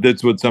 And so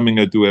that's something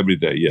I do every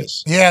day,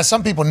 yes. Yeah,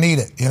 some people need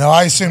it.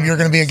 I assume you're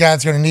going to be a guy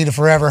that's going to need it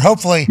forever.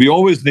 Hopefully. We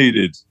always need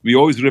it. We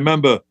always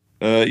remember,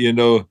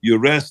 you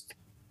rest,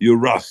 you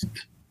rust.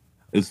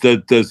 It's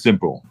that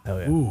simple. Hell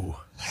yeah. Ooh.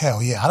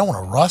 Hell yeah. I don't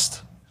want to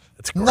rust.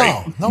 That's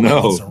great. No one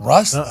wants to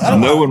rust.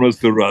 No one wants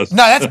to rust. No,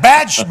 that's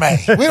bad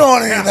schmay. We don't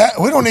want any of that.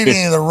 We don't need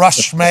any of the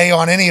rust schmay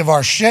on any of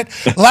our shit.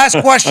 Last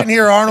question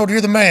here, Arnold.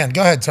 You're the man.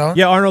 Go ahead, Tone.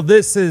 Yeah, Arnold,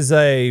 this is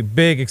a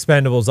big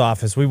Expendables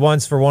office. We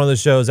once, for one of the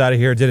shows out of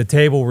here, did a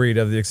table read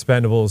of the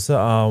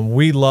Expendables.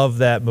 We love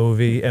that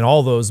movie and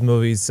all those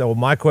movies. So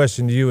my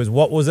question to you is,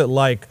 what was it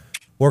like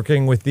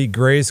working with the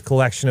greatest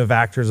collection of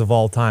actors of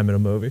all time in a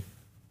movie?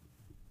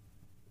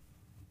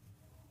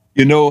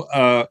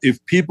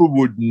 If people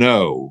would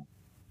know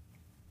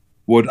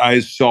what I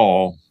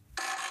saw,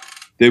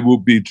 they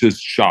would be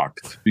just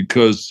shocked,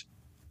 because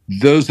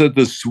those are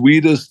the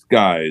sweetest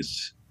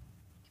guys.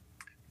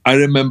 I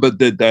remember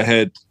that I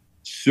had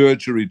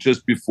surgery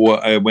just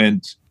before I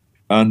went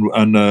on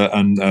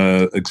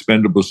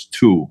Expendables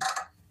 2.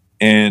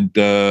 And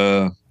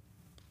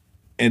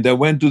I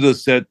went to the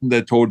set, and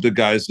I told the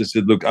guys, I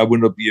said, look, I will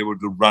not be able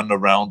to run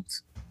around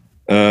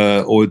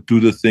or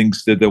do the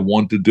things that I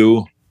want to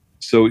do.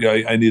 So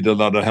I need a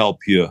lot of help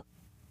here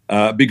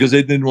because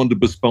they didn't want to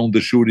postpone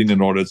the shooting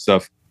and all that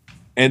stuff.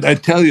 And I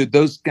tell you,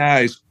 those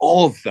guys,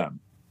 all of them,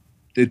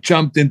 they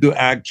jumped into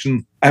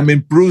action. I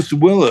mean, Bruce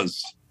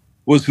Willis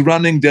was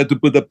running there to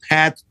put a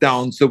pad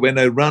down. So when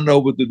I run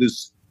over to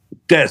this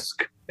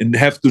desk and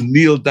have to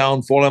kneel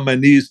down, fall on my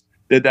knees,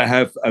 that I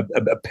have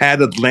a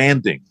padded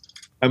landing.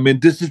 I mean,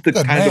 this is the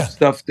kind of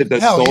stuff that I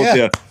saw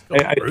there.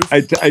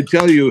 I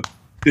tell you,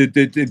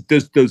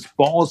 those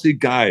ballsy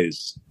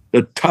guys,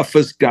 the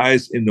toughest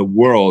guys in the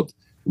world,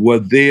 were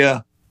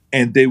there,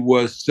 and they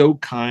were so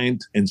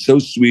kind and so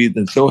sweet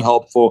and so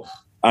helpful.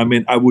 I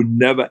mean, I would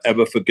never,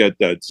 ever forget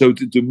that. So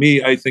to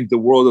me, I think the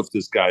world of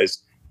these guys.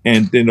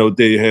 And,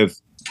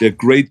 they're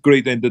great,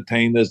 great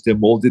entertainers. They're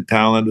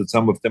multi-talented.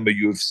 Some of them are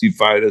UFC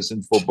fighters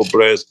and football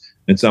players,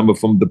 and some are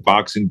from the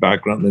boxing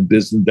background and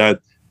this and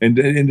that.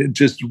 And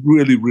just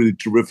really, really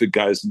terrific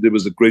guys. And it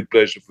was a great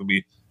pleasure for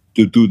me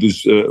to do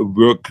this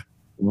work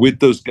with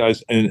those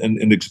guys and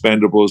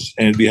Expendables,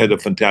 and we had a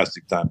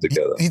fantastic time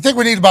together. You think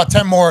we need about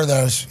 10 more of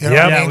those? You know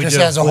what I mean? Just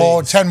as a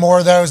whole, 10 more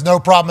of those, no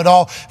problem at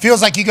all.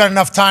 Feels like you got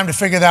enough time to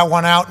figure that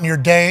one out in your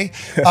day.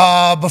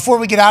 Before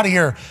we get out of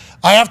here,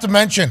 I have to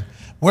mention,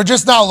 we're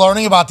just now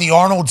learning about the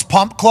Arnold's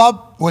Pump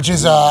Club, which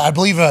is, I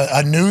believe,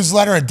 a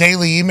newsletter, a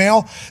daily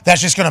email that's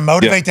just going to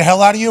motivate the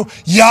hell out of you.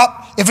 Yup.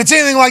 If it's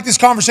anything like this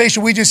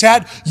conversation we just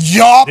had,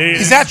 yup.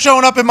 Is that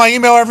showing up in my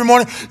email every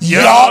morning?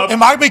 Yup.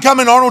 Am I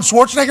becoming Arnold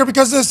Schwarzenegger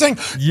because of this thing?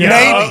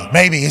 Yep.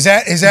 Maybe. Is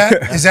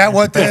that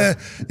what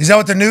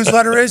the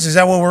newsletter is? Is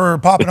that what we're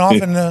popping off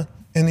in the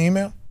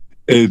email?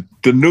 The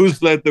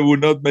newsletter will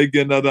not make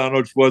you another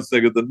Arnold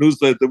Schwarzenegger. The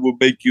newsletter will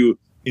make you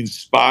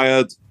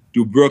inspired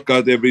to work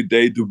out every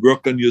day, to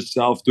work on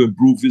yourself, to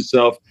improve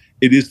yourself.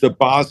 It is the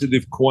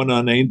positive corner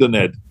on the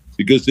internet,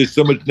 because there's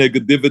so much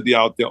negativity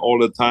out there all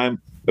the time,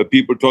 where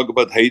people talk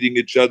about hating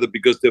each other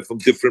because they're from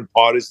different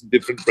parties and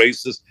different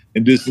races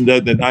and this and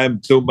that. And I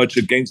am so much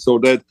against all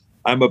that.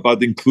 I'm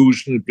about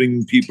inclusion and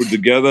bringing people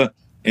together,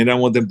 and I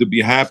want them to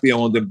be happy. I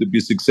want them to be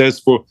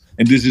successful.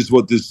 And this is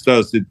what this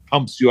does. It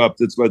pumps you up.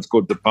 That's why it's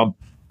called the pump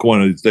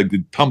corner. It's like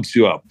it pumps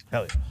you up.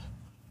 Hell yeah.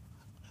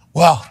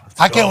 Well,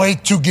 I can't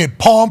wait to get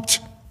pumped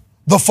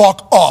the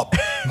fuck up.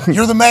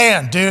 You're the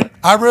man, dude.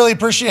 I really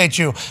appreciate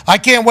you. I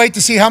can't wait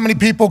to see how many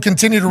people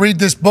continue to read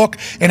this book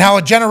and how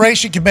a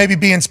generation can maybe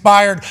be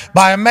inspired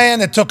by a man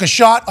that took a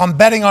shot on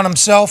betting on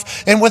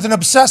himself and with an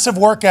obsessive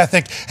work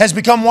ethic has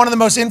become one of the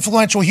most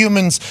influential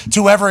humans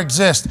to ever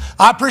exist.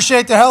 I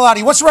appreciate the hell out of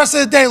you. What's the rest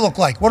of the day look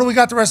like? What do we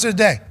got the rest of the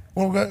day?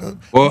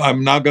 Well,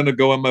 I'm now going to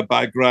go on my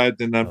bike ride,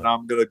 and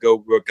I'm going to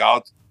go work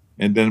out,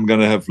 and then I'm going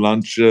to have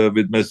lunch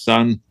with my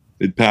son,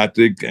 with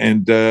Patrick,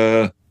 and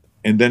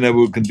then I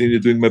will continue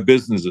doing my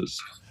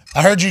businesses.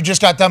 I heard you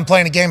just got done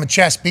playing a game of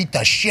chess, beat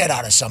the shit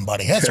out of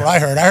somebody. That's what I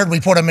heard. I heard we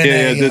put him in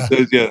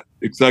yeah,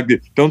 exactly.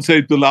 Don't say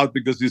it too loud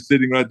because he's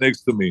sitting right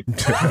next to me.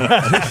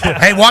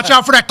 Hey, watch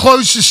out for that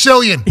closed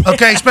Sicilian,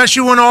 okay?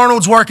 Especially when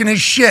Arnold's working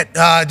his shit.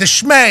 The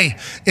schmay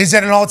is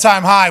at an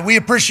all-time high. We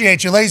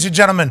appreciate you, ladies and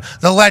gentlemen,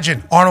 the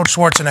legend, Arnold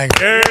Schwarzenegger.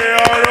 Hey,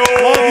 Arnold!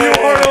 Love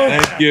you,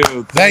 Arnold! Thank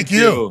you. Thank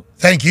you.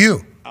 Thank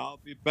you. I'll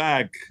be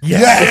back.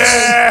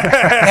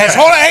 Yes.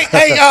 Hold on.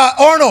 Hey,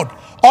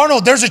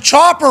 Arnold, there's a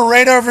chopper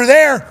right over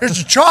there.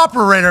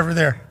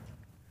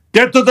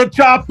 Get to the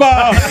chopper!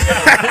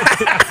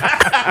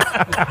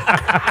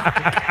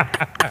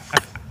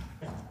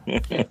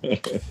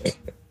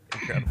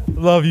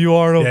 Love you,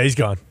 Arnold. Yeah, he's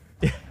gone.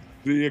 See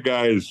you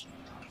guys.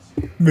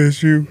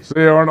 Miss you.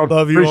 See you, Arnold.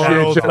 Love you, Appreciate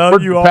Arnold. you.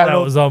 Love you, Arnold. That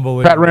was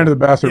unbelievable. Pat ran to the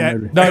bathroom,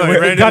 maybe. No,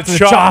 we got to the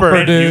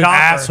chopper, dude. You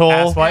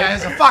asshole. Yeah,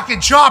 there's a fucking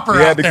chopper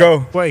You out had to there.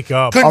 go. Wake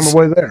up. On the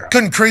way there.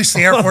 Couldn't crease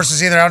the Air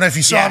Forces either. I don't know if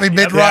you saw me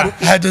mid-run.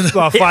 Had to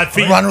About 5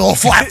 feet. run a little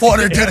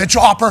flat-footed to the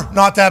chopper.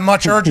 Not that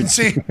much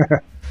urgency.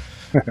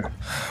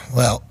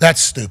 Well,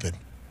 that's stupid.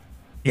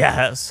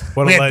 Yes.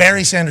 We had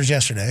Barry Sanders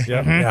yesterday.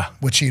 Yeah.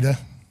 With Cheetah.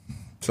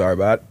 Sorry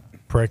about it.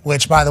 Prick.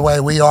 Which, by the way,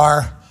 we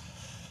are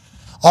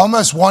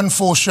almost one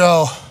full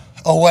show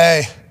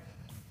away.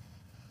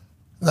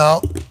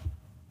 No.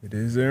 It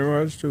is Aaron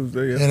Rodgers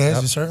Tuesday. Yeah. It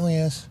is. It certainly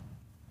is.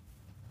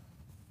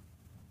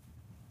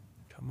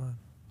 Come on.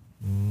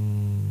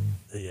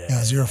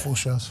 Yeah, 0 full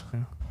shows.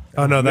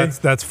 Oh, no,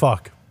 that's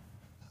fuck.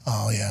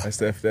 Oh, yeah. That's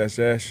F-Dash.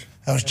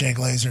 That was Jay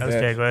Glazer. That was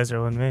Jay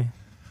Glazer, wasn't me.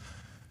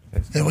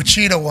 The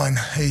Wichita one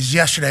is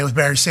yesterday with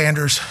Barry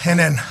Sanders. And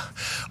then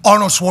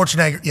Arnold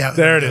Schwarzenegger. Yeah.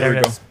 There it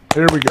is.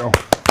 Here we go.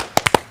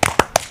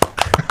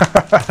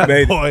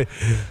 Boy.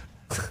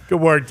 Good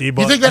work,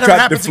 D-Boy. You think that I ever tried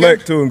to happens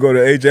deflect again? too and go to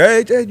AJ.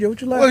 Hey, AJ, yo,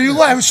 what you like? Well, you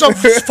laugh.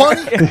 Something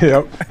funny? Yep.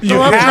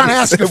 So I'm trying to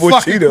ask a With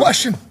fucking Cheetah.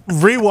 question.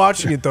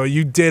 Rewatching it, though,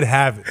 you did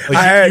have it. Like,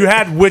 I you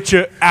had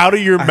Witcher out of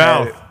your had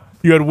mouth. it.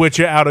 You had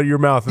Witcher out of your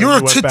mouth. You were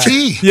went to back.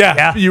 T.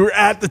 Yeah, you were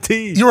at the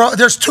T.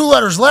 There's 2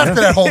 letters left of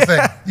that whole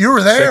thing. You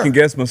were there. Second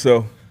guess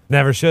myself.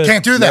 Never should.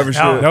 Can't do that. Never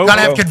should. No.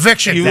 Gotta have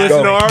conviction. You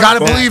listen to our Gotta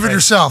phone. believe in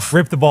yourself.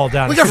 Rip the ball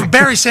down. We got from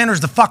Barry Sanders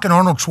to fucking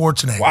Arnold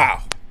Schwarzenegger.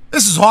 Wow.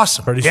 This is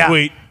awesome. Pretty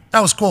sweet.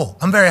 That was cool.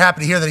 I'm very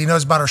happy to hear that he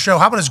knows about our show.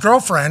 How about his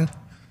girlfriend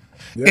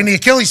in the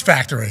Achilles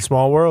factory?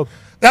 Small world.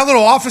 That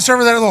little office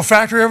over there, little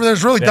factory over there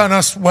has really done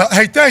us well.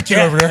 Hey, thank you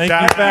over there. Thank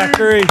you,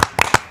 factory.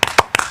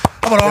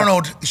 How about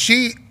Arnold?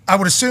 I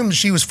would assume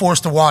she was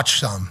forced to watch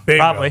some.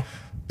 Probably.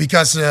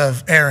 Because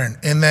of Aaron.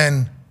 And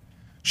then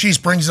she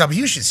brings it up.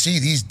 You should see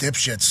these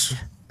dipshits.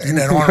 And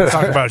then Arnold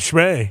Talk about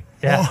Schmay.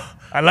 Yeah.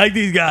 I like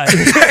these guys.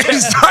 he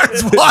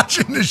starts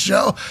watching the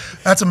show.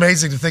 That's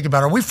amazing to think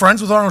about. Are we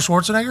friends with Arnold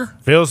Schwarzenegger?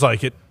 Feels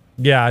like it.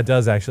 Yeah, it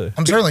does actually.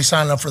 I'm certainly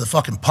signing up for the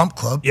fucking Pump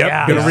Club. Yep.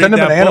 Yeah. Gonna read Send him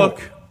that an animal.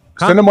 book.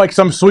 Send him like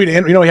some sweet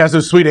animal. You know, he has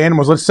those sweet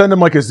animals. Let's send him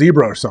like a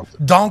zebra or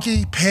something.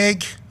 Donkey,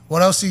 pig,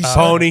 what else he said?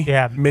 Pony.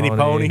 Yeah. Mini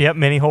pony. Yep,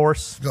 mini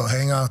horse. Go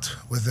hang out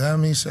with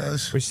them, he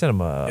says. We should send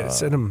him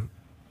Send him.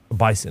 a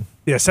bison.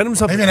 Yeah, send him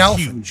something Maybe an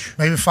elephant. huge.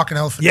 Maybe a fucking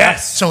elephant.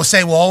 Yes. So we'll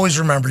say we'll always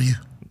remember you.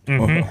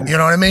 Mm-hmm. You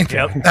know what I mean?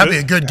 Yep. That'd be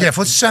a good gift.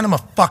 Let's send him a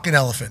fucking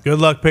elephant. Good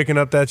luck picking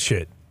up that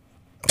shit.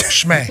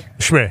 Schmay.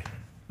 Schmay.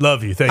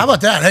 Love you. Thank How you.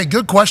 about that? Hey,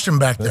 good question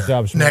back there,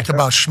 Nick,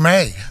 about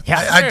Schmay.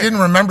 Yeah, I didn't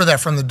remember that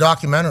from the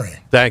documentary.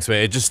 Thanks,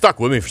 man. It just stuck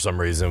with me for some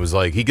reason. It was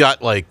like he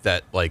got like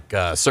that,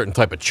 certain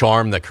type of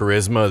charm, that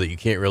charisma that you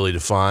can't really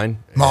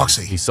define.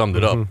 Moxie. He summed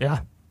it up. Yeah.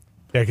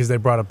 Yeah, because they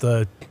brought up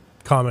the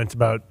comment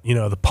about,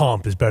 the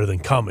pomp is better than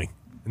coming.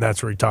 And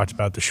that's where he talked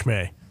about the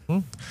schmay.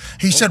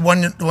 He said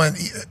when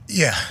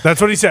yeah. That's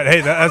what he said.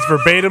 Hey, that's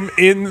verbatim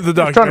in the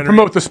documentary. Trying to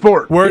promote the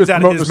sport. Words out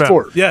of promote his the mouth.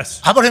 sport.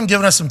 Yes. How about him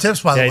giving us some tips,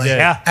 by the way?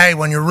 Yeah. Hey,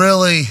 when you're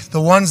really, the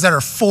ones that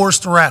are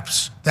forced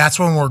reps, that's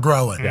when we're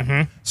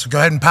growing. So go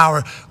ahead and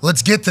power.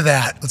 Let's get to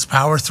that. Let's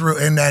power through.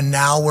 And then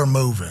now we're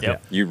moving.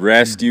 Yep. You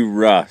rest, you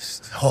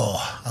rust.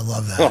 Oh, I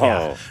love that. Oh.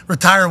 Yeah.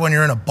 Retire when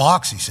you're in a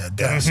box, he said.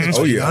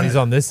 He's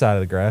on this side of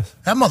the grass.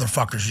 That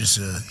motherfucker's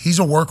just he's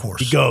a workhorse.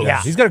 He goes.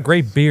 Yeah. He's got a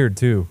great beard,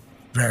 too.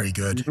 Very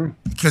good.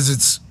 Because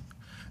it's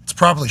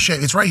properly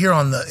shaped. It's right here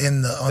on the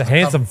The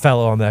handsome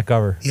fellow on that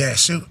cover. Yeah,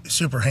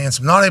 super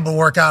handsome. Not able to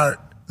work out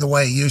the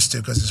way he used to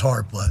because his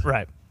heart, but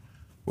Right.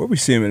 Where we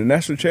see him in the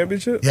national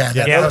championship? yeah,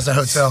 that was the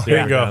hotel.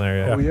 There you go.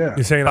 Oh, yeah.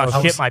 He's hanging out.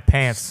 I'll shit my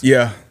pants.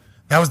 Yeah.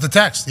 That was the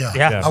text. Yeah,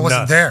 Yeah. I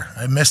wasn't there.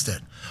 I missed it.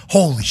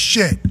 Holy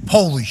shit!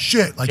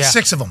 Like Yeah.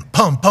 6 of them.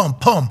 Pum.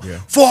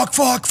 Fuck.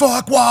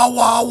 Wow,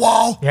 wow,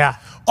 wow. Yeah.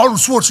 Arnold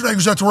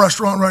Schwarzenegger's at the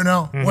restaurant right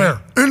now.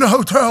 Where? In the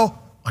hotel.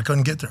 I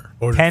couldn't get there.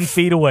 10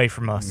 feet away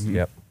from us.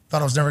 Yep.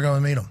 Thought I was never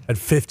going to meet him. Had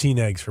 15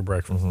 eggs for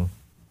breakfast.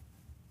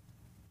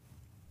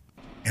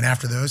 And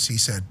after those, he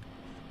said,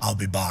 "I'll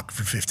be back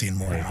for 15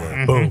 more."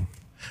 Boom.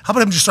 How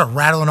about him just start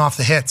rattling off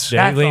the hits?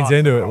 Yeah, he leans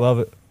into it. Love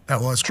it. That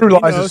was True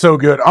Lies is so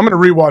good. I'm going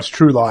to rewatch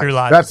True Lies. True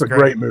Lies That's is a great.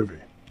 great movie.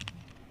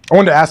 I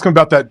wanted to ask him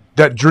about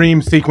that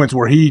dream sequence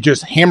where he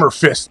just hammer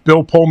fists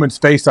Bill Pullman's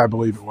face, I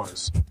believe it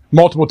was,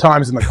 multiple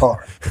times in the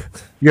car.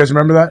 You guys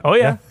remember that? Oh,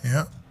 yeah.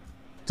 Yeah.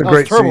 It's a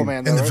great Turbo scene.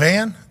 Man, In the right?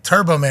 van,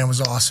 Turbo Man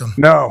was awesome.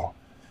 No,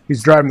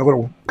 he's driving the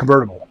little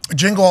convertible.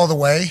 Jingle All the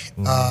Way.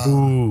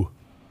 Ooh.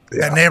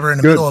 That neighbor in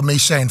the Good. middle of me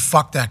saying,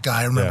 "Fuck that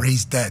guy." I remember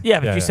he's dead.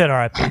 Yeah, but Yeah, you yeah. said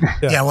R.I.P.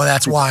 Yeah, well,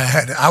 that's why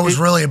I was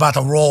really about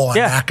to roll on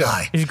Yeah. that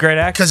guy. He's a great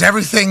actor. Because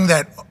everything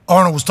that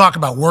Arnold was talking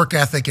about, work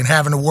ethic and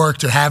having to work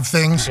to have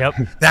things, Yep.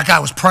 that guy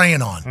was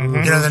preying on.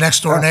 The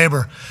next door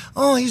neighbor,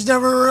 he's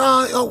never,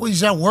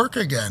 he's at work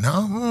again,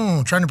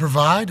 huh? Trying to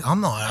provide?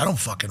 I don't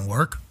fucking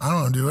work. I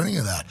don't do any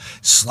of that.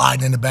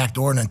 Sliding in the back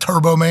door and then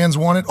Turbo Man's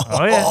wanted.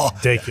 Oh, yeah.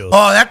 Ridiculous.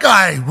 Oh, that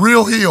guy,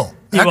 real heel.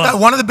 That was. guy,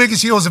 one of the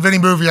biggest heels of any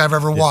movie I've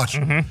ever watched.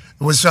 It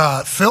was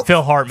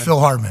Phil Hartman. Phil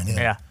Hartman, yeah.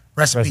 Yeah.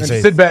 Rest in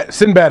peace.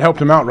 Sinbad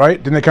helped him out, right?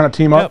 Didn't they kind of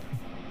team up?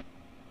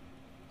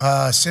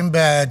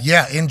 Sinbad,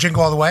 in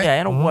Jingle All the Way.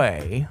 Yeah, in a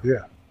way. Yeah.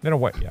 In a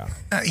way, yeah.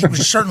 He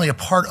was certainly a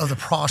part of the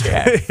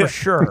process. Yeah, for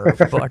sure.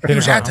 But, He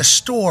was at the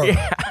store.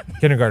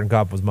 Kindergarten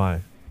Cop was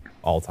my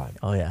all-time.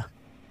 Oh, yeah.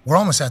 We're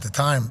almost at the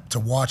time to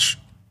watch,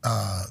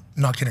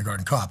 not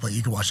Kindergarten Cop, but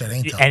you can watch that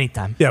anytime.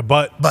 Anytime. Yeah,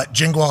 but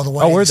Jingle All the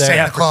Way, Oh, we're there. Santa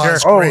Yeah, for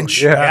Claus, sure.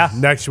 Grinch. Oh, yeah.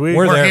 next week.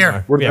 We're there. here.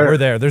 Mark. We're there. We're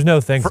there. There's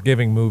no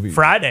Thanksgiving movie.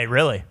 Friday,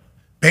 really.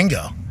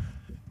 Bingo.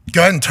 Go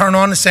ahead and turn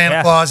on the Santa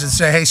Yeah. Claus and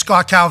say, "Hey,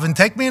 Scott Calvin,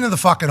 take me into the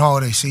fucking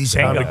holiday season."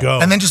 Bingo. Time to go.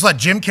 And then just let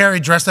Jim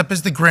Carrey dressed up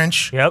as the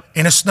Grinch Yep.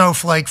 in a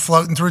snowflake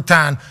floating through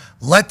town.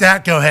 Let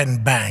that go ahead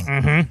and bang.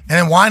 And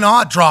then why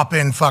not drop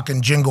in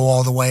fucking Jingle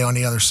All the Way on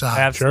the other side?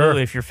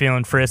 Absolutely. If you're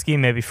feeling frisky,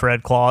 maybe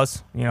Fred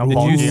Claus. Did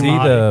Paul you see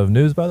Giamatti. the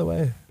news, by the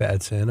way?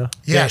 Bad Santa.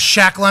 Yeah,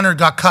 Shaq Leonard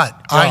got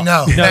cut. I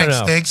know. No, Thanks,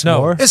 no. Diggs.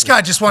 No. This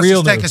guy just wants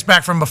Real to take news. us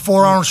back from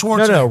before Arnold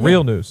Schwarzenegger. No,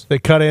 real news. They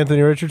cut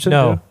Anthony Richardson?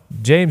 No, too?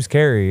 James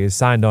Carrey is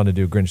signed on to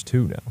do Grinch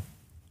 2 now.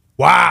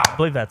 Wow. I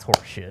believe that's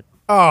horseshit.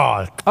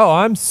 Oh, Oh,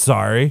 I'm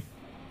sorry.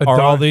 Are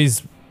darn- all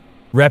these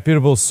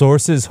reputable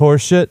sources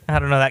horseshit? I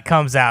don't know. That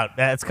comes out.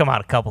 That's come out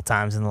a couple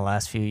times in the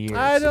last few years.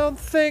 I don't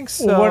think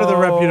so. well, what are the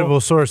reputable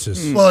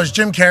sources? Well, is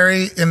Jim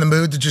Carrey in the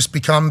mood to just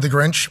become the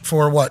Grinch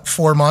for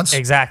 4 months?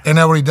 Exactly. Isn't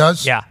that what he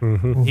does? Yeah.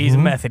 He's a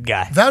method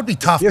guy. That would be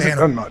tough. He hasn't man.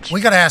 done much. We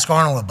got to ask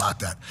Arnold about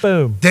that.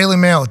 Boom. Daily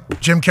Mail,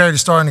 Jim Carrey to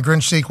star in the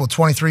Grinch sequel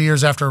 23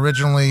 years after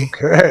originally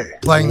Okay.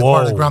 playing the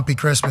part of the Whoa. Grumpy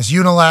Christmas.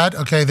 Unilad,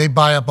 okay, they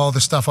buy up all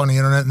the stuff on the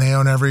internet and they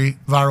own every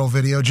viral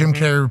video. Jim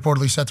Carrey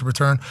reportedly set to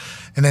return.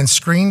 And then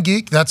Screen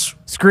Geek, that's,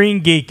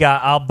 Screen Geek,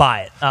 I'll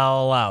buy it.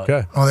 I'll allow it.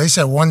 Okay. oh, they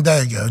said one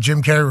day ago,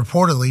 Jim Carrey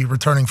reportedly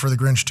returning for the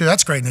Grinch too.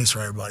 That's great news for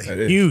everybody.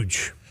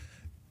 Huge.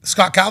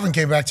 Scott Calvin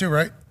came back too,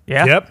 right?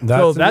 Yeah. Yep.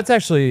 So that's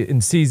actually in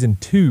season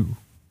 2.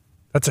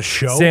 That's a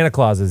show. Santa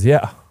Clauses,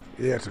 yeah.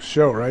 Yeah, it's a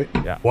show, right?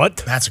 Yeah. What?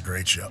 That's a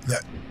great show.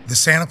 The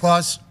Santa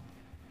Claus,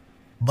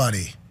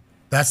 buddy,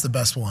 that's the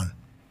best one.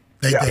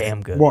 They did Damn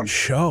it. good. One.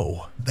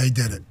 Show. They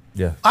did it.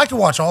 Yeah. I could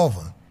watch all of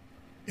them.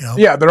 You know,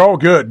 Yeah, they're all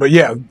good, but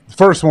yeah, the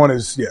first one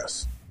is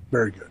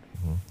very good.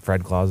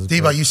 Fred Claus is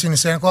Debo, great. you seen the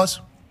Santa Claus?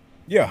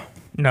 Yeah.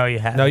 No, you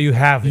haven't. No, you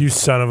haven't. You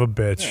son of a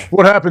bitch.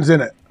 What happens in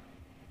it?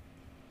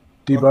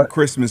 D-Butt?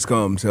 Christmas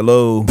comes.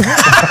 Hello. Drop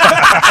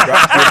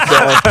this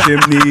off,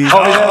 chimney.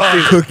 Oh,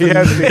 yeah. Cookie. He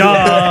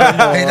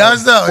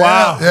does though.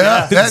 Wow.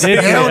 Yeah. That's Did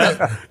he? nailed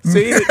it.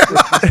 See?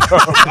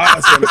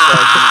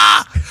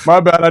 My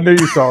bad. I knew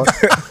you saw it.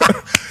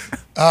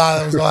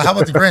 How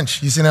about the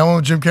Grinch? You seen that one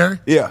with Jim Carrey?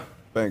 Yeah.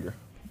 Banger.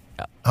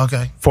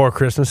 Okay. 4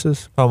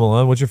 Christmases. Home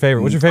Alone. What's your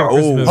favorite? What's your favorite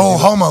Christmas movie? Oh,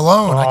 Home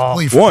Alone. I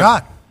completely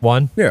forgot.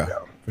 One? Yeah,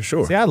 for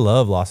sure. See, I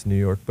love Lost in New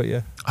York, but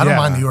yeah. I don't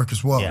mind New York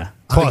as well. Yeah.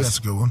 I think that's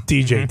a good one.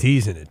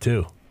 DJT's in it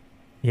too.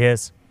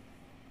 Yes.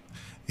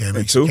 Yeah, it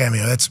makes a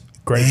cameo. That's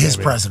Great his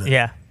cameo. president.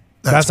 Yeah.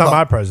 That's not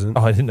my president.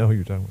 Oh, I didn't know who you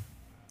were talking about.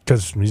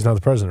 Because he's not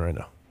the president right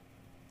now.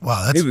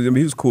 Wow, that's he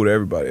was cool to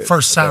everybody.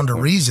 first sound of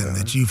reason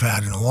that you've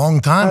had in a long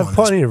time. I on have this.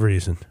 plenty of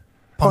reason.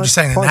 I'm just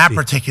saying in that Plenty.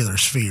 particular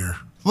sphere.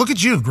 Look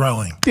at you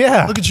growing.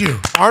 Yeah. Look at you.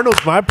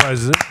 Arnold's my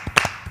president.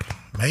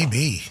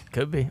 Maybe.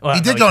 Could be.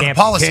 He did go into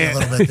policy a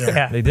little bit there.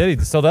 Yeah. They did.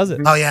 He still does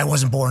it. Oh, yeah, I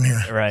wasn't born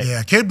here. Right.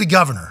 Yeah, could be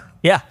governor.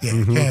 Yeah.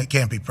 Yeah,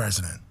 can't be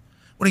president.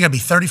 What do you got to be,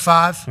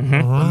 35?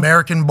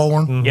 American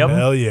born? Yep.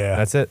 Hell yeah.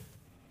 That's it.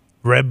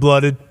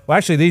 Red-blooded. Well,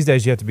 actually, these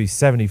days you have to be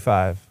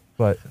 75.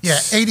 But Yeah,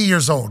 80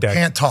 years old,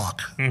 can't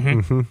talk.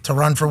 To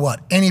run for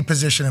what? Any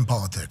position in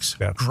politics.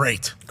 Yeah.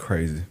 Great.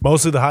 Crazy.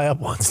 Mostly the high-up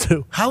ones,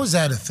 too. How is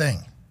that a thing,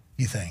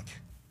 you think?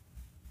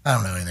 I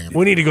don't know anything about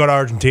We need to go to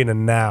Argentina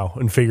now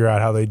and figure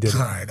out how they did it.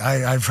 All right,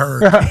 I've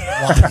heard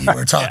why you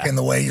were talking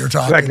the way you're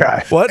talking. That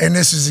guy. What? And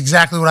this is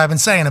exactly what I've been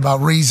saying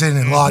about reason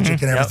and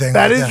logic and everything.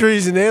 That like is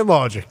reason and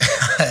logic.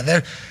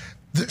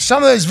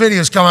 Some of those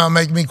videos come out and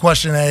make me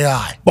question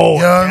AI. Boy, You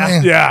know what I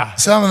mean? yeah.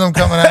 Some of them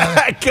coming out.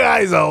 That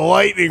guy's a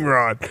lightning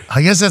rod.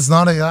 I guess that's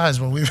not AI,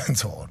 is what we've been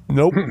told.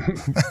 Nope.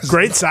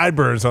 Great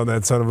sideburns on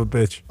that son of a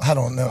bitch. I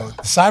don't know.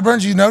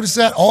 Sideburns, you notice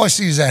that? All I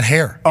see is that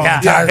hair. Oh, the yeah,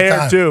 entire hair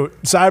time. too.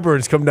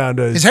 Sideburns come down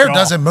to His hair jaw.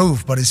 doesn't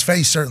move, but his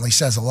face certainly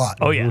says a lot.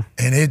 Oh, yeah.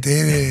 And it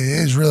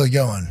is really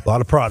going. A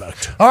lot of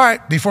product. All right,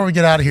 before we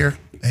get out of here,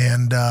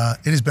 and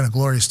it has been a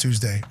glorious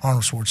Tuesday,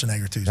 Arnold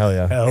Schwarzenegger Tuesday. hell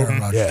yeah.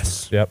 Aaron Rodgers.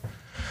 Yes. Yep.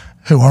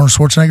 Who, Arnold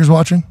Schwarzenegger's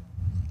watching?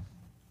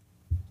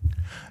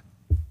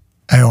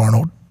 Hey,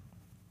 Arnold,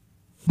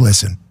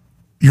 listen,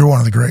 you're one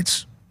of the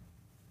greats.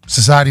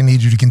 Society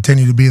needs you to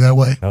continue to be that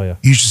way. Hell yeah.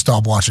 You should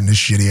stop watching this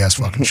shitty ass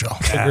fucking show.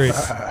 Agreed.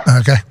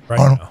 Okay, Right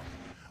Arnold, now.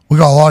 we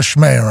got a lot of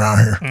schmay around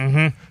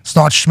here. It's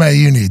not schmay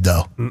you need,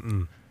 though.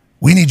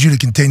 We need you to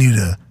continue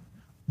to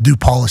do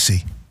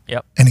policy.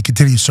 Yep. And to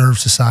continue to serve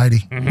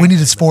society. We need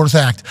its fourth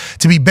act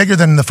to be bigger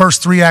than the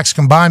first 3 acts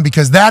combined,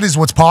 because that is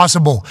what's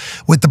possible.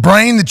 With the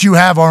brain that you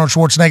have, Arnold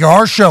Schwarzenegger,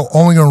 our show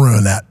only going to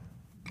ruin that.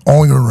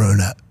 Only going to ruin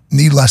that.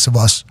 Need less of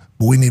us,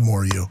 but we need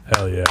more of you.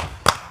 Hell yeah. Hell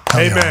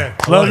Hey, yeah. man.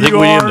 I Love think you,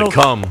 we need him Arnold. to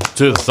come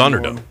to the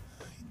Thunderdome.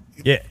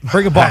 Yeah.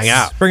 Bring a box. Hang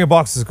out. Bring a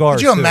box of cigars.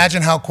 Could you too.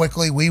 imagine how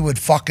quickly we would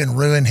fucking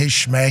ruin his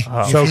schmay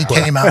if So he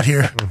quick. came out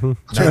here to the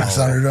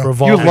Thunderdome? You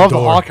Revolving love the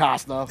door. Hawk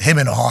House, though. Him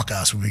in a Hawk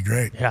House would be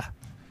great. Yeah.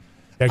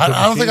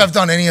 I don't think I've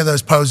done any of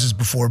those poses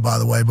before, by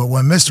the way, but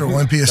when Mr.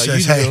 Olympia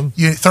says, you do hey, them.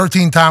 you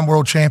 13-time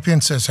world champion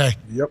says, hey,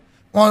 Yep.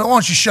 why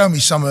don't you show me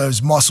some of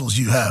those muscles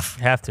you have?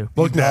 Have to.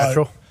 Look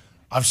natural.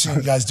 I've seen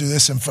you guys do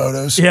this in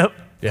photos. Yep.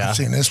 Yeah. I've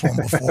seen this one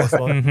before.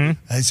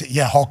 I said,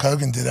 yeah, Hulk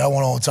Hogan did that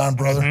one all the time,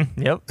 brother.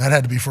 Yep. That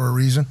had to be for a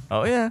reason.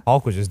 Oh, yeah.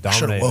 Hulk was just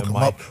Should have dominating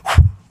woke the him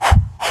mic.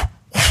 up.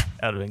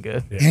 That would have been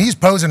good. And he's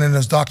posing in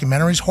those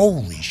documentaries.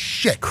 Holy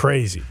shit.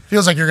 Crazy.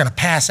 Feels like you're going to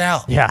pass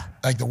out. Yeah.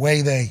 Like the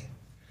way they.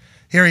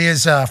 Here he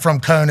is from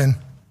Conan.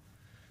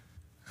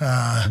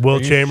 Will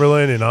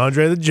Chamberlain and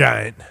Andre the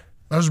Giant.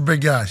 Those are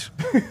big guys.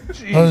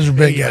 Those are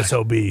big guys. Yes,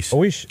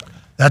 obese.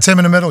 That's him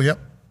in the middle. Yep.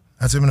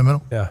 That's him in the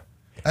middle. Yeah.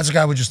 That's the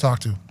guy we just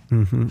talked to.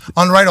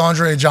 On the right,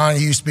 Andre the Giant,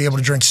 he used to be able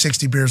to drink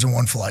 60 beers in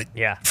one flight.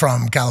 Yeah.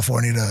 From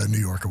California to New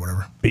York or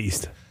whatever.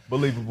 Beast.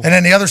 Believable. And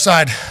then the other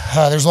side,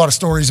 there's a lot of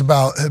stories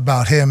about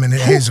him and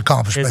his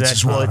accomplishments His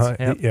as well. exploits.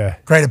 Yep. Yeah.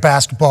 Great at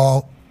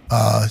basketball.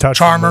 Touch the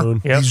Charmer.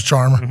 moon. Yep. He's a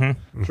charmer.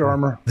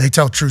 Charmer. They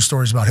tell true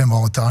stories about him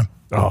all the time.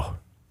 Oh,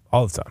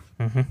 all the time.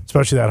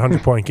 Especially that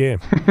 100-point game.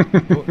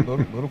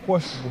 Little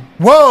questionable.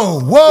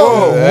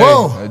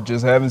 Whoa. I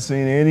just haven't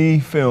seen any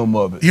film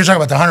of it. You're talking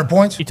about the 100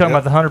 points? You talking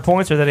about the 100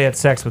 points or that he had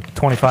sex with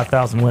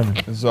 25,000 women?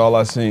 This is all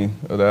I seen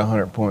of that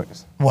 100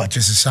 points. What,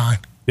 just a sign?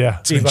 Yeah.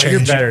 been You're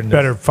changed. better than this.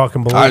 Better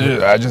fucking believe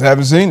it. I just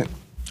haven't seen it.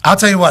 I'll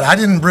tell you what, I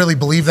didn't really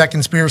believe that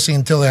conspiracy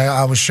until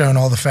I was shown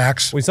all the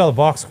facts. We saw the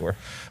box score.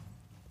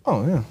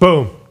 Oh, yeah.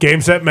 Boom. Game,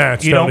 set,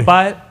 match. You Tony. don't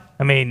buy it?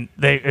 I mean,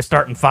 they're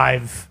starting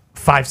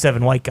 5'7"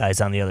 white guys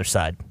on the other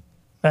side.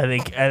 I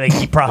think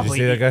he probably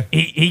see that guy?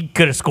 he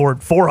could have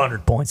scored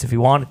 400 points if he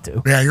wanted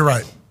to. Yeah, you're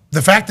right.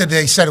 The fact that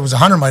they said it was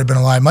 100 might have been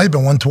a lie. It might have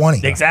been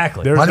 120.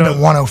 Exactly. There's Might have no-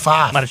 been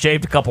 105. Might have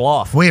shaved a couple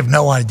off. We have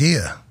no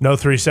idea. No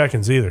 3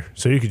 seconds either.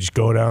 So you could just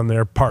go down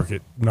there, park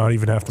it, not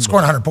even have to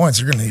Scoring 100 points,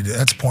 you're going to need it.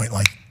 That's a point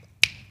like.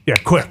 Yeah,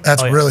 quick.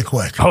 That's Oh, yeah. really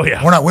quick. Oh,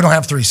 yeah. We don't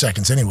have 3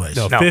 seconds anyways.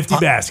 No, 50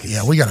 baskets.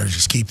 Yeah, we got to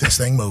just keep this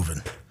thing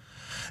moving.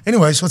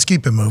 Anyways, let's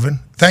keep it moving.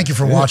 Thank you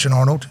for watching,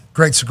 Arnold.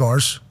 Great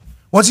cigars.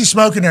 What's he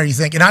smoking there, you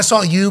think? And I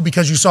saw you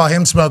because you saw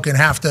him smoking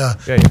have to.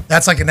 Yeah.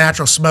 That's like a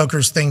natural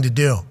smoker's thing to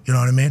do. You know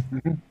what I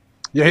mean?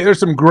 Yeah, there's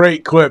some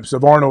great clips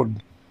of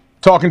Arnold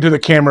talking to the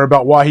camera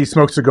about why he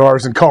smokes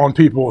cigars and calling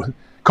people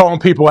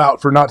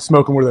out for not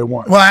smoking where they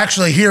want. Well,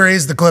 actually, here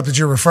is the clip that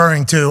you're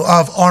referring to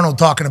of Arnold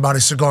talking about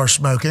his cigar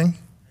smoking.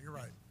 You're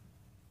right.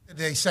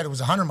 They said it was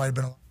 100, might have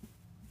been.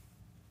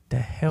 The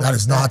hell That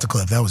is not the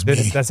clip. That was me.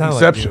 That sounded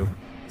Inception. like you.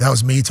 That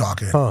was me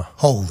talking. Huh.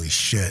 Holy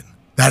shit.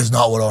 That is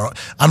not what Arnold.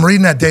 I'm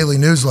reading that daily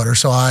newsletter,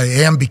 so I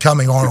am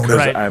becoming Arnold.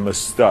 Because I'm a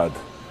stud.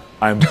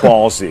 I'm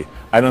ballsy.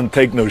 I don't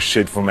take no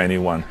shit from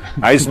anyone.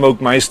 I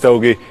smoke my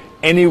stogie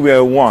anywhere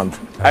I want.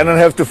 I don't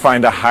have to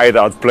find a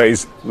hideout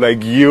place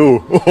like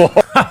you.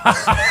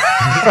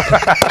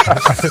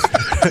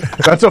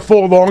 That's a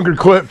full longer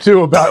clip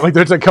too. About like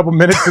there's a couple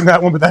minutes in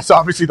that one, but that's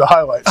obviously the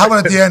highlight. How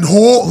about at the end,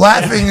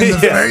 laughing in the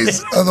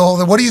face of the whole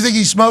thing? What do you think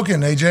he's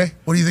smoking, AJ?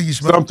 What do you think he's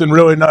smoking? Something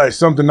really nice.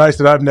 Something nice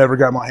that I've never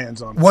got my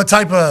hands on. What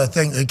type of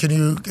thing can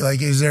you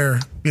like? Is there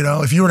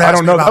if you were to I ask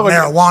don't me know. about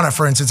marijuana,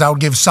 for instance, I would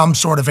give some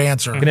sort of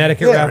answer.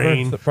 Connecticut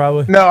rapper,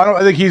 probably. No,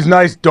 I think he's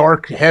nice,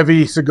 dark,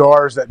 heavy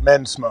cigars that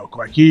men smoke.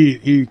 Like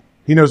he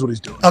knows what he's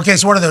doing. Okay,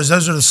 so what are those?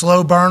 Those are the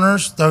slow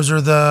burners. Those are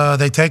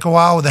they take a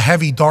while. The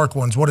heavy, dark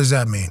ones. What does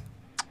that mean?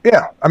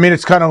 Yeah, I mean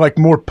it's kind of like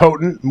more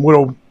potent, a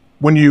little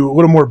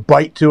more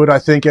bite to it. I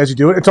think as you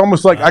do it, it's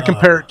almost like I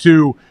compare it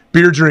to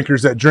beer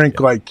drinkers that drink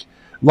like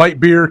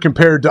light beer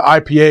compared to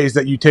IPAs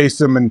that you taste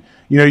them and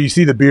you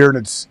see the beer and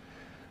it's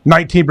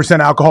 19%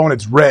 alcohol and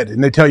it's red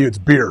and they tell you it's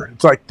beer.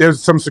 It's like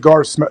there's some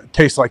cigars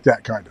taste like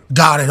that kind of.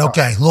 Got it.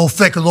 Okay, a little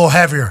thicker, a little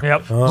heavier.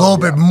 Yep. A little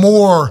bit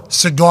more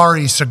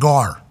cigar-y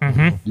cigar.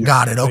 Mm-hmm.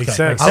 Got it. Okay. Makes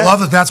sense. I love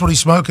that. That's what he's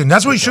smoking.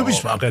 That's what he should be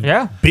smoking.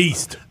 Yeah.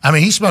 Beast. I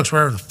mean, he smokes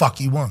wherever the fuck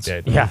he wants.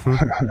 Yeah.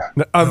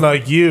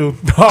 Unlike you.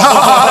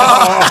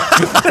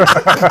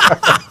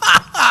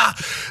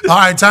 All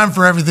right, time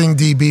for Everything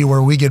DB,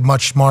 where we get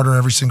much smarter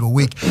every single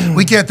week.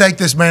 We can't thank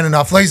this man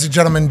enough. Ladies and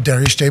gentlemen,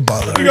 Darius J.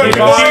 Butler.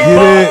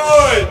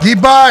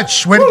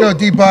 D-Butch. Way to go,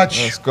 D-Butch.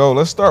 Let's go.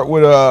 Let's start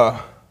with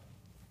where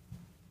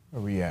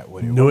we at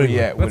with it? New Where we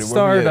England. at with Let's it?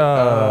 Where we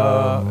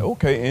start, at?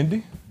 Okay,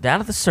 Indy.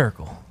 Down at the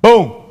circle.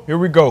 Boom. Here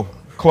we go.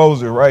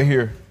 Closer right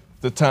here.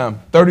 The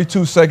time.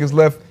 32 seconds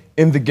left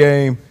in the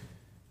game.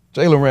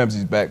 Jalen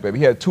Ramsey's back, baby.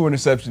 He had 2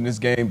 interceptions this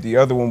game. The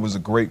other one was a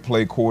great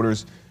play,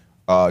 quarters.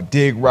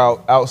 Dig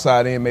route,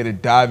 outside in, made a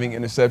diving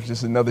interception.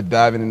 Just another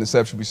diving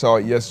interception. We saw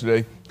it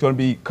yesterday. It's going to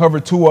be cover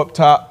 2 up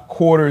top,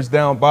 quarters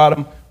down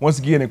bottom. Once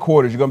again in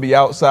quarters, you're going to be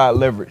outside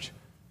leverage.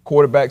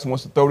 Quarterbacks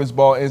wants to throw this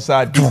ball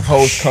inside, deep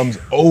post, comes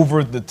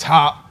over the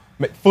top,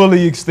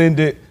 fully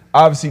extended,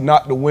 obviously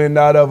knocked the wind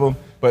out of him,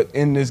 but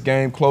in this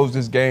game, closed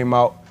this game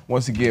out.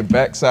 Once again,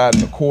 backside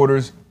in the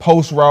quarters,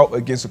 post route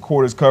against the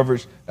quarters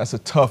coverage. That's a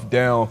tough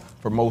down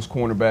for most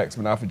cornerbacks,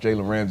 but not for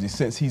Jalen Ramsey.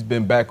 Since he's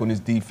been back on his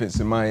defense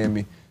in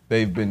Miami,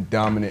 they've been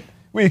dominant.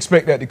 We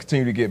expect that to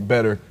continue to get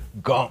better.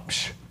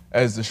 Gumpsh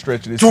as the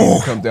stretch of this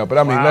season comes down. But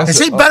I mean, is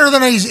he better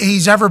than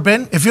he's ever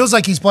been? It feels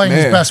like he's playing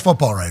his best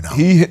football right now.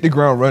 He hit the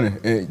ground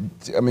running.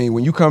 I mean,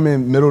 when you come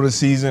in middle of the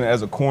season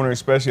as a corner,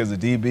 especially as a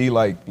DB,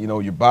 like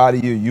your body,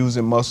 you're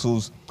using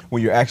muscles.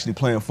 When you're actually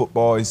playing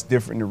football, it's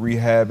different than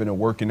rehab and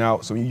working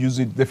out. So you're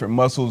using different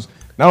muscles,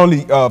 not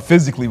only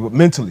physically, but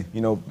mentally.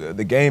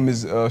 The game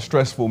is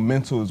stressful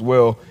mental as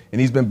well. And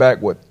he's been back,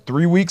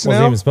 3 weeks now?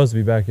 Wasn't even supposed to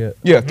be back yet.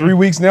 Yeah, 3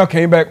 weeks now.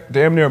 Came back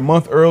damn near a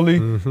month early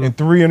and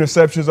 3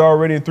 interceptions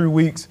already in 3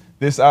 weeks.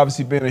 This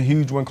obviously been a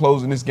huge one,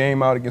 closing this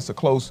game out against a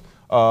close,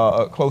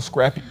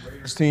 scrappy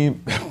Raiders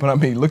team. But I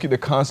mean, look at the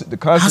concentration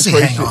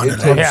it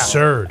takes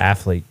absurd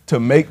athlete to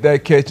make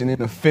that catch and then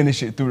to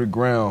finish it through the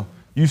ground.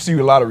 You see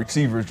a lot of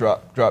receivers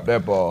drop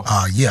that ball.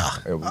 Yeah.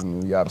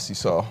 We obviously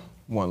saw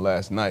one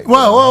last night.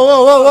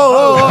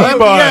 Whoa.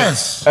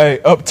 Yes.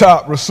 Hey, up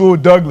top, Rasul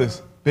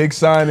Douglas. Big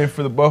signing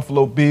for the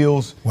Buffalo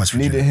Bills.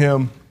 Needed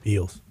him.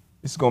 Bills.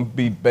 It's going to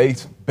be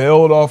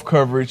bailed off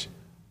coverage.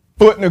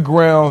 Foot in the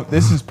ground.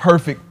 This is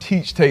perfect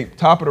teach tape.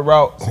 Top of the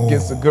route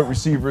against a good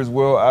receiver as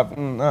well.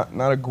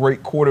 Not a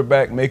great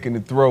quarterback making the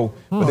throw,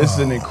 but this is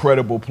an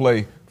incredible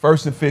play.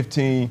 1st and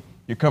 15.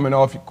 You're coming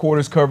off your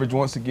quarters coverage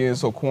once again,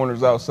 so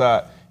corners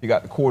outside. You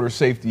got the quarter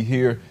safety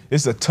here.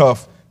 It's a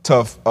tough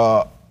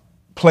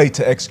play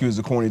to execute as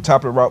a corner.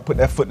 Top of the route, put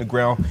that foot in the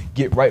ground,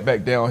 get right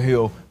back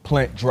downhill,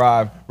 plant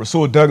drive.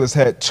 Rasul Douglas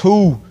had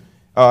 2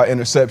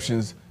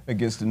 interceptions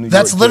against the New York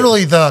That's Jets.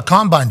 literally the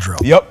combine drill.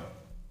 Yep.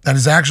 That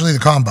is actually the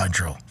combine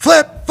drill.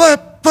 Flip,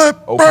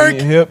 Open break.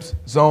 your hips,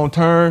 zone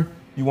turn.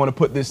 You want to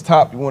put this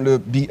top. You want to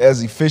be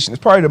as efficient.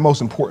 It's probably the most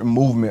important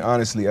movement,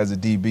 honestly, as a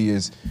DB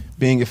is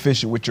being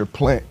efficient with your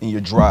plant and your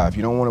drive.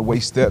 You don't want to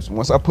waste steps.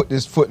 Once I put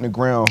this foot in the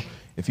ground,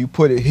 if you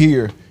put it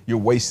here, you're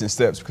wasting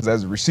steps because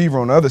as a receiver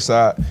on the other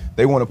side,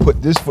 they want to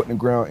put this foot in the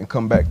ground and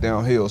come back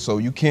downhill. So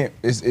you can't.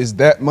 It's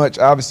that much.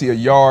 Obviously, a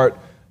yard,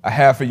 a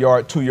half a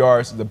yard, 2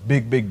 yards is a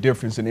big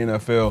difference in the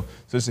NFL.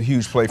 So it's a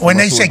huge play for When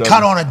they Rasul say Douglas.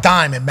 cut on a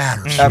dime, it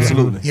matters.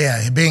 Absolutely.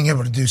 Yeah, being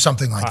able to do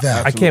something like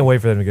that. I can't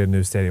wait for them to get a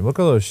new stadium. Look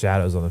at those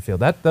shadows on the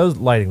field. Those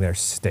lighting there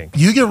stink.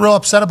 You get real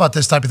upset about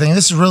this type of thing.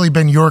 This has really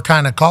been your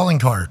kind of calling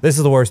card. This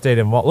is the worst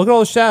stadium. Look at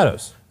all the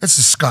shadows. It's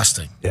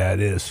disgusting. Yeah, it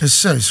is. It's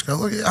so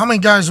disgusting. Look, how many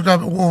guys we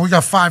got? Well, we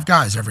got 5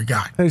 guys, every guy.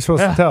 How are you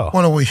supposed to tell?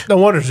 What are we? No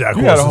wonder Zach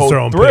You had a Wilson's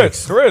whole throwing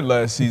thread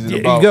last season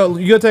about.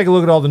 You go take a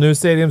look at all the new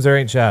stadiums. There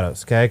ain't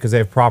shadows, okay? Because they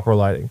have proper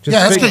lighting. Just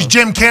Yeah, that's because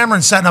Jim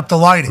Cameron's setting up the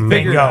lighting.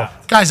 Bingo.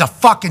 Guy's a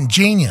fucking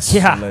genius.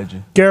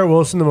 Garrett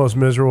Wilson, the most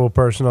miserable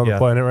person on the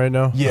planet right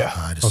now.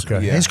 Yeah.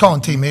 Okay. He's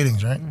calling team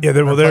meetings, right? Yeah,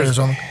 Players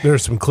on-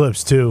 there's some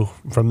clips too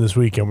from this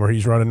weekend where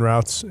he's running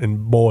routes,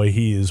 and boy,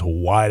 he is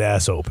wide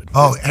ass open.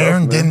 Oh,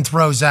 Aaron didn't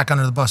throw Zach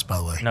under the bus, by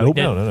the way. No, he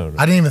didn't. No.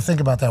 I didn't even think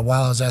about that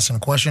while I was asking a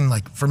question.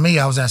 Like, for me,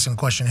 I was asking a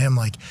question to him,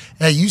 like,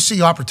 hey, you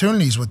see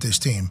opportunities with this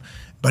team.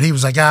 But he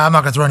was like, I'm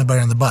not going to throw anybody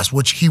on the bus,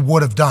 which he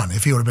would have done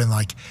if he would have been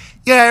like,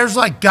 yeah, there's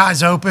like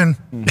guys open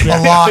a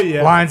lot.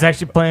 Line's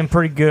actually playing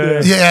pretty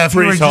good. Yeah, if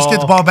you were to just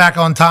get the ball back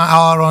on time,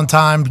 out on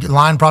time,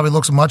 line probably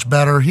looks much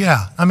better.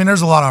 Yeah, I mean,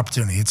 there's a lot of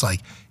opportunity. It's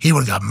like he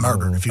would have got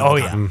murdered if he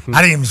would have.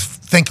 I didn't even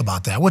think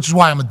about that, which is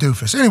why I'm a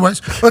doofus.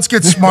 Anyways, let's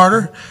get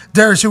smarter.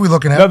 Darius, who we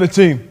looking at? Another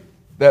team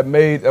that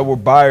were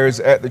buyers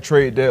at the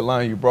trade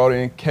deadline. You brought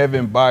in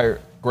Kevin Byard.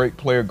 Great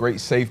player, great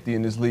safety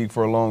in this league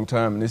for a long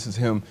time, and this is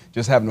him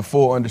just having a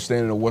full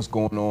understanding of what's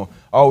going on.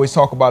 I always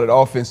talk about it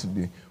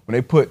offensively. When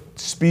they put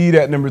speed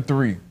at number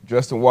 3,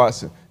 Justin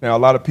Watson. Now, a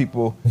lot of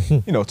people,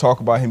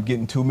 talk about him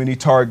getting too many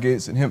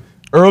targets, and him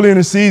early in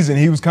the season,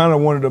 he was kind of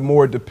one of the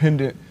more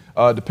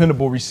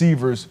dependable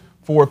receivers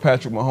for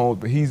Patrick Mahomes,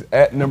 but he's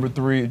at number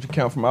 3. If you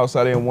count from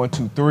outside in 1,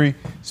 2, 3,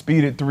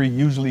 speed at 3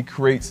 usually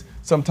creates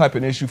some type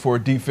of issue for a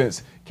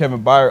defense.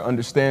 Kevin Byard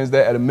understands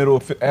that as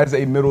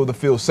a middle of the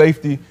field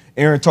safety.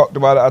 Aaron talked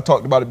about it. I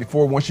talked about it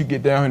before. Once you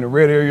get down in the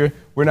red area,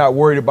 we're not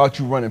worried about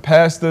you running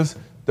past us.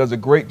 Does a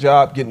great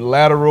job getting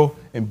lateral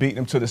and beating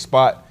him to the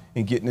spot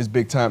and getting this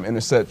big-time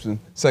interception.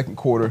 Second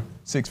quarter,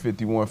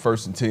 6:51,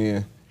 1st and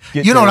 10.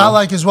 You know what I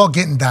like as well?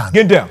 Getting down.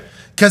 Getting down.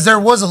 Because there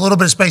was a little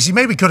bit of space. He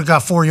maybe could have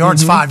got 4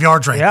 yards, 5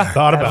 yards right there.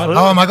 Thought about it.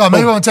 Oh, my God.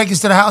 Maybe I want to take this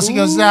to the house. He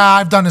goes,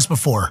 I've done this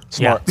before.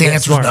 Smart. The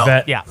answer is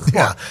no. Yeah.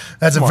 Yeah.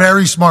 That's a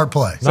very smart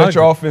play. Set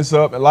your offense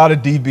up. A lot of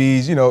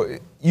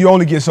DBs, you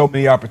only get so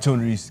many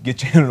opportunities to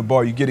get your hand on the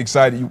ball. You get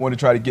excited. You want to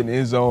try to get in the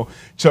end zone.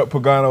 Chuck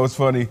Pagano is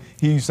funny.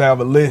 He used to have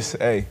a list.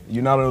 Hey,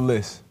 you're not on the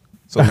list.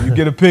 So when you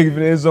get a pick in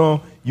the end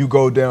zone, you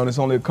go down. There's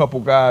only a couple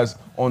guys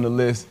on the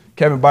list.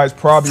 Kevin Byard's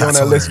probably on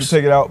that list to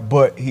take it out,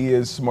 but he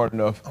is smart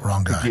enough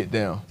to get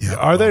down. Yeah,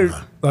 are there,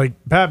 like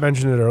Pat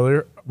mentioned it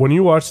earlier, when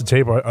you watch the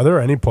tape, are there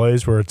any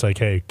plays where it's like,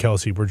 hey,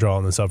 Kelsey, we're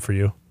drawing this up for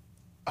you?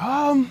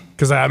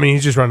 Because,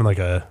 he's just running like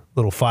a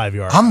little 5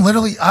 yard. I'm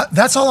literally,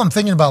 that's all I'm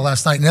thinking about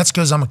last night, and that's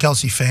because I'm a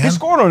Kelsey fan. He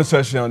scored on a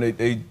touchdown.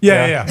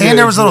 Yeah. And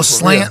there was a little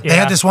slant. They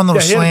had this one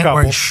little slant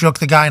where he shook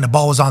the guy and the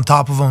ball was on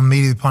top of him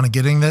immediately upon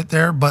getting it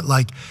there. But,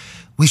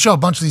 we show a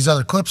bunch of these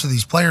other clips of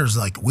these players,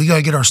 we got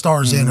to get our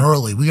stars in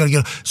early. We got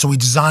to so we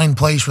design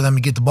plays for them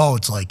to get the ball.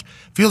 It's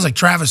feels like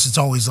Travis, it's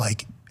always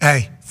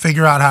hey,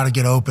 figure out how to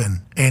get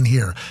open in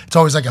here. It's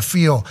always a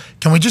feel.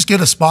 Can we just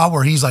get a spot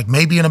where he's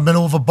maybe in the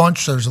middle of a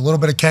bunch, so there's a little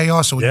bit of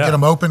chaos, so we can get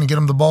him open and get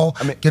him the ball,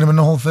 get him in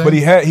the whole thing? But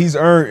he's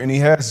earned and he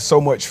has so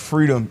much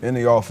freedom in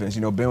the offense.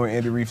 Been with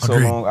Andy Reid for so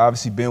long,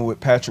 obviously been with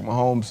Patrick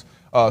Mahomes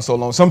so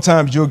long.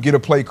 Sometimes you'll get a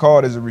play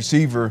called as a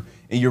receiver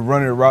and you're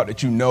running a route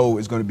that you know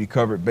is going to be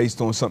covered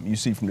based on something you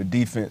see from the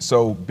defense.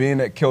 So being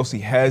that Kelsey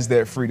has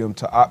that freedom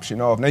to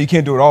option off. Now, you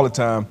can't do it all the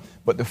time,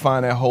 but to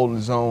find that hole in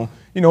the zone,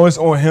 it's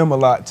on him a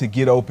lot to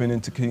get open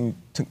and to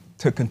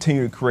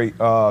continue to create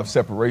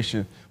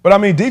separation. But,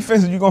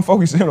 defenses, you're going to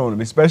focus in on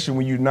them, especially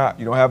when you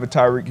don't have a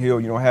Tyreek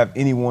Hill, you don't have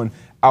anyone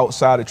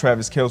outside of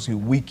Travis Kelsey who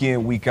week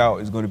in, week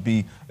out is going to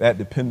be that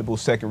dependable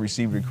second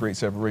receiver to create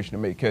separation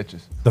and make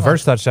catches. The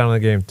first touchdown of the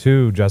game,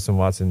 too, Justin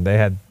Watson, they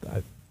had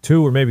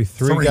 2 or maybe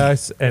 3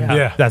 guys, and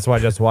that's why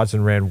Justin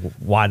Watson ran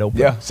wide open.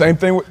 Yeah, same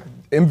thing with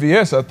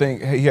MVS. I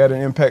think he had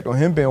an impact on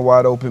him being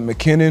wide open.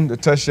 McKinnon, the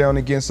touchdown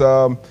against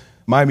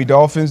Miami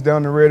Dolphins down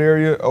in the red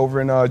area over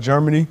in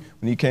Germany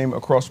when he came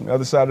across from the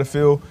other side of the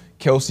field.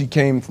 Kelsey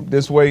came from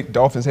this way.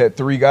 Dolphins had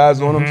 3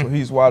 guys on him, so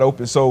he's wide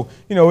open. So,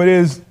 it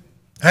is.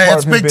 Hey,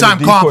 that's big-time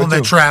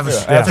compliment,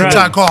 Travis. Yeah,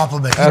 big-time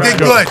compliment. You did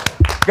good.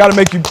 Got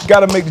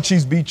to make the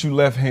Chiefs beat you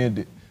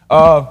left-handed.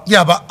 But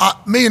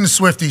me and the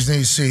Swifties need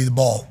to see the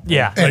ball.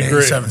 Yeah, in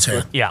 87's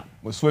hand. Yeah,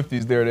 when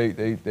Swifties there,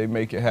 they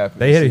make it happen.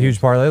 They hit a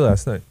huge parlay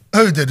last night.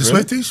 Who did the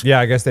Swifties?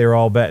 Yeah, I guess they were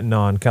all betting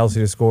on Kelsey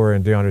to score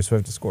and DeAndre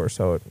Swift to score,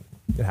 so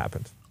it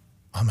happened.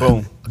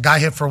 Boom. A guy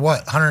hit for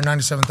what?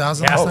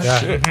 197,000.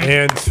 Yeah,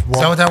 and is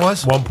that what that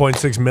was?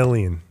 1.6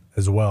 million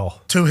as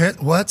well. 2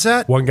 hit. What's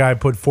that? One guy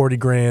put 40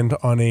 grand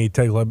on a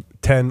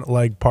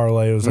 10-leg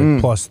parlay. It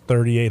was plus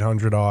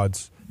 3,800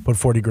 odds. Put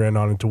 40 grand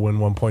on it to win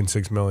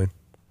 1.6 million.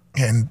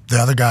 And the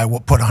other guy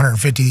put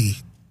 150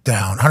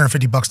 down,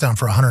 $150 down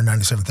for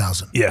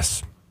 197,000.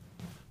 Yes.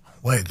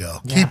 Way to go.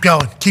 Yeah. Keep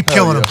going. Keep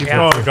killing them. Keep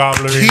going,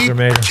 Gobbler.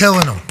 Keep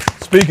killing them.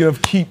 Speaking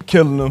of keep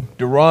killing them,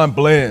 Deron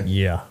Bland.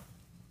 Yeah.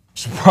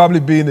 Should probably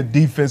be in the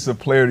Defensive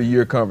Player of the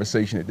Year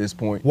conversation at this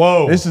point.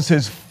 Whoa. This is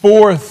his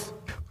 4th.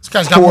 This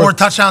guy's got more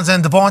touchdowns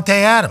than Devontae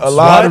Adams. A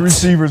lot of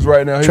receivers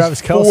right now. His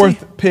Travis Kelce?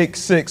 4th pick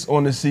 6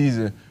 on the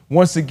season.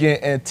 Once again,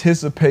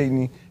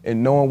 anticipating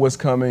and knowing what's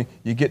coming.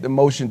 You get the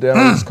motion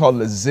down. It's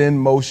called a Zen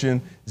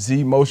motion,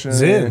 Z motion.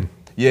 Zen.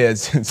 Yeah,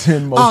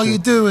 Zen motion. All you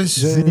do is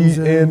Z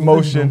in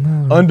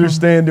motion,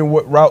 understanding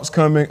what route's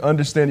coming,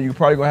 understanding you're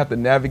probably going to have to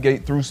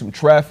navigate through some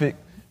traffic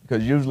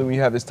because usually when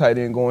you have this tight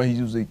end going, he's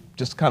usually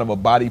just kind of a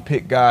body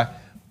pick guy.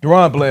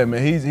 Dahn Bland,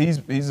 man,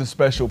 he's a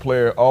special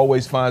player,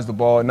 always finds the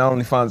ball, and not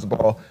only finds the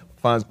ball,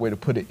 finds a way to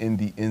put it in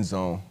the end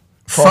zone.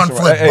 Front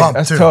flip bump,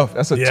 that's too. tough.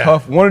 That's a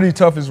tough, one of the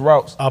toughest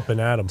routes up and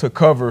at him to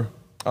cover,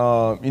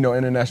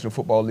 International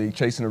Football League,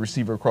 chasing a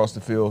receiver across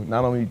the field.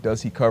 Not only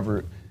does he cover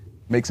it,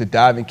 makes a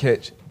diving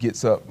catch,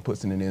 gets up, and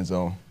puts it in the end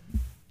zone.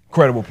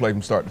 Incredible play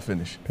from start to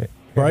finish.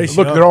 Bryce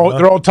Look, Young,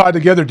 they're all tied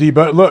together, D.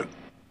 But look,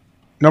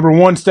 number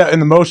one step in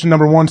the motion,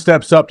 number one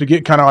steps up to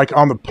get kind of like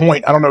on the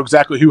point. I don't know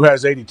exactly who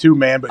has 82,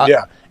 man, but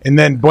yeah. And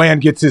then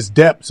Bland gets his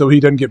depth so he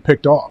doesn't get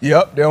picked off.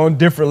 Yep, they're on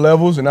different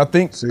levels, and I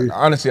think,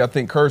 honestly, I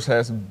think Kurtz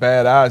has some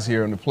bad eyes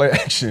here on the play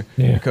action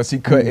because he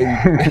cut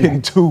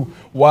 82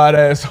 wide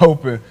ass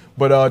open.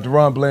 But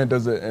Dahn Bland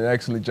does an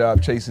excellent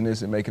job chasing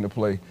this and making the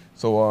play.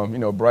 So,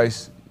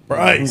 Bryce,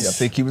 I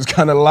think he was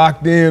kind of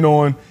locked in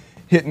on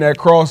hitting that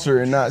crosser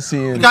and not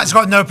seeing. The guy's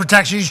got no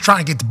protection. He's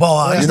trying to get the ball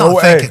out. He's You know not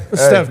what? thinking.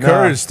 Steph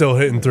Curry is still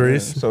hitting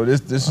threes. So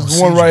this is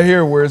one right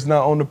here where it's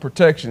not on the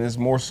protection. It's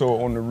more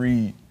so on the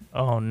read.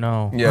 Oh,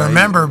 no. Yeah,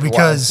 Remember,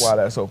 because wide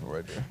ass open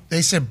right there.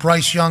 they said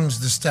Bryce Young's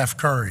the Steph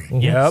Curry.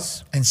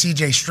 Yes. And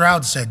C.J.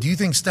 Stroud said, do you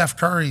think Steph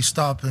Curry's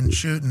stopping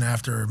shooting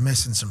after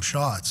missing some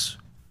shots?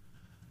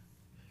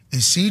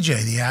 Is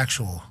C.J. the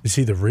actual? Is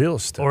he the real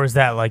Steph? Or is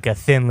that like a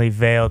thinly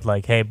veiled,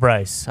 like, hey,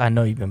 Bryce, I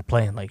know you've been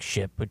playing like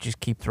shit, but just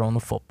keep throwing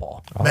the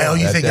football. Mel,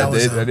 you think that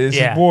was that is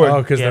Yeah. his boy.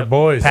 Oh, because they're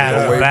boys. Pat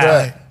on way the back.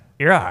 back.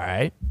 You're all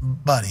right.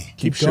 Buddy,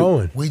 Keep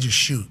going. we just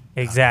shoot.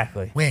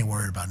 Exactly. We ain't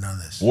worried about none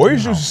of this.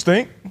 Warriors used to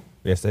stink.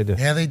 Yes, they do.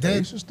 Yeah, they They did.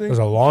 used to It stink. was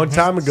a long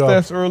time ago.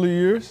 Steph's early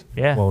years.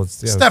 Yeah. Well, it's,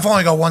 Steph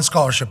only got one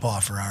scholarship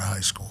offer out of high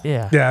school.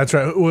 Yeah. Yeah, that's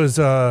right.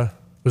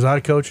 Was I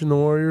coaching the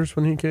Warriors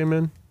when he came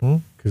in?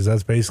 Because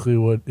that's basically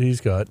what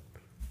he's got.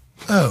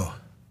 Oh.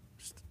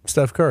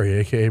 Steph Curry,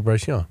 a.k.a.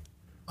 Bryce Young.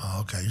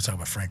 Oh, okay. You're talking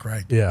about Frank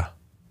Wright. Yeah.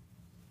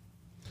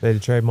 they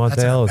had to trade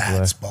That's in a Monte bad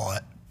away.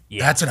 spot.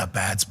 Yeah. That's in a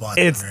bad spot.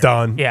 It's there.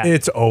 done. Yeah.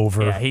 It's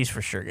over. Yeah, he's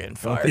for sure getting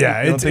fired. Yeah,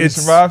 You don't it's think he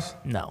survives?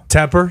 No.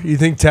 Tepper. You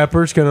think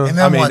Tepper's gonna? And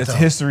then I mean, what, it's though?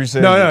 history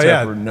says No,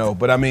 Tepper, no.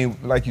 But I mean,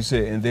 like you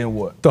said, and then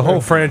what? The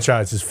whole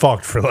franchise is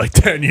fucked for like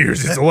 10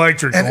 years. It's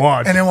electric to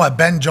watch. And then what?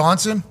 Ben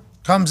Johnson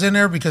comes in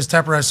there because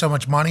Tepper has so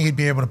much money, he'd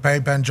be able to pay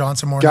Ben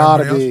Johnson more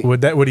Gotta than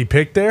anybody else. Would he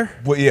pick there?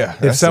 Well, yeah. If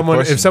that's the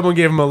question. someone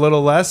gave him a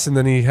little less and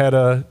then he had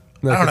a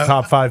don't know.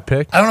 top 5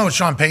 pick. I don't know what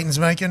Sean Payton's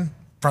making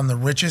from the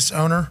richest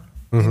owner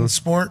Mm-hmm. in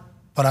sport,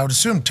 but I would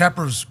assume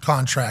Tepper's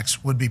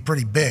contracts would be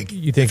pretty big.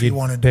 You think if he he'd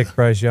wanted pick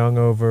Bryce Young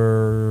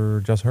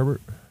over Justin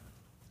Herbert?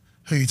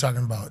 Who are you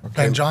talking about?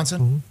 Ben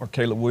Johnson? Or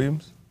Caleb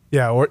Williams?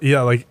 Yeah,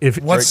 like if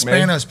What's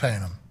Drake May? Spanos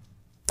paying him?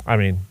 I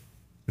mean,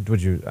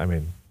 would you?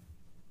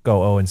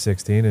 Go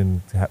 0-16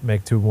 and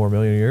make $2 more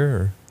million a year?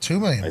 Or? $2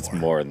 million It's more.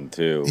 more than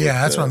two.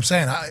 Yeah, that's what I'm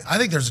saying. I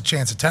think there's a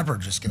chance that Tepper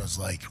just goes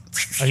like,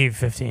 I'll give you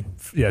 15.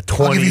 Yeah,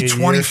 20. I'll give you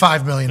a year.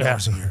 $25 million a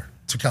year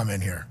to come in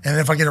here. And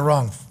if I get it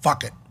wrong,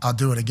 fuck it. I'll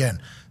do it again.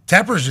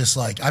 Tepper's just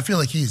like, I feel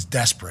like he's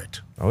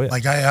desperate. Oh, yeah.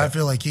 Like, I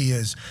feel like he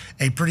is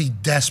a pretty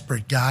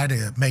desperate guy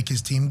to make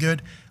his team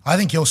good. I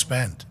think he'll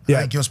spend. I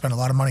think he'll spend a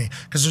lot of money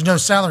because there's no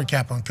salary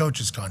cap on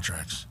coaches'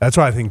 contracts. That's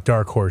why I think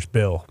Dark Horse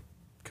Bill.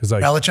 Because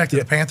like Belichick to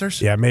the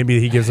Panthers? Yeah, maybe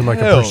he gives them like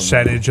Hell a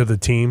percentage of the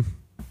team.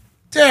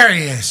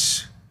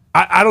 Darius.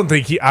 I don't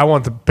think I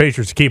want the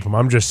Patriots to keep him.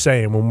 I'm just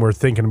saying when we're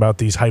thinking about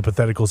these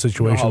hypothetical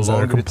situations that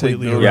long are did it take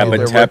completely Bill Yeah,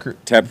 Their but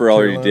record- Tepper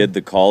already Carolina. did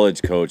the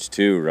college coach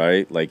too,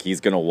 right? Like he's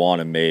gonna want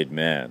a made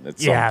man at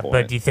some point.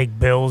 But do you think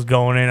Bill's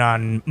going in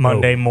on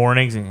Monday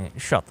mornings and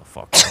shut the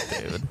fuck up,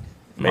 dude?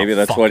 Maybe I'm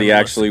that's not what he fucking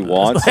actually listening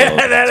to wants. this. though.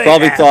 That It's ain't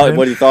probably happening.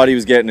 what he thought he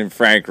was getting in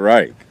Frank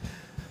Reich.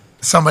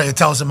 Somebody that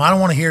tells him, I don't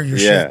want to hear your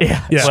Yeah. shit.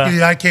 Yeah. Screw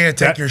you, I can't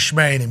take That- your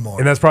schmay anymore.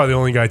 And that's probably the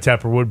only guy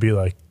Tepper would be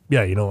like,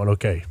 yeah, you know what?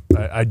 Okay,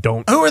 I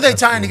don't. Who are they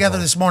tying together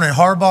this morning?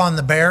 Harbaugh and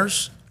the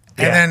Bears?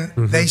 And Yeah. then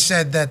Mm-hmm. they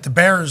said that the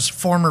Bears'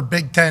 former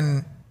Big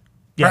Ten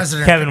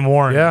president. Kevin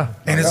Warren. Yeah.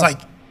 And it's like,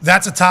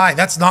 that's a tie.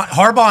 That's not,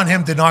 Harbaugh and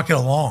him did not get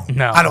along.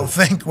 No. I don't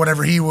think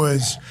whatever he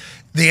was,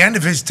 the end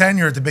of his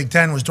tenure at the Big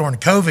Ten was during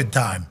COVID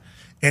time.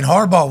 And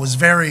Harbaugh was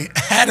very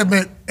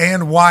adamant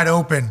and wide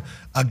open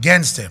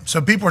against him. So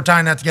people are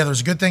tying that together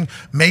as a good thing.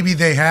 Maybe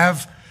they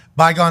have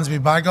bygones be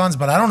bygones,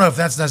 but I don't know if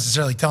that's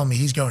necessarily telling me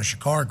he's going to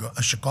Chicago.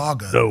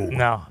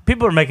 No.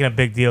 People are making a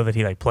big deal that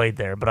he like played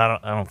there, but I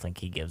don't think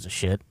he gives a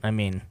shit. I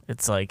mean,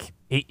 it's like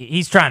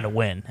he's trying to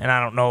win, and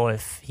I don't know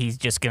if he's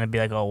just going to be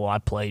like, oh, well, I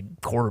played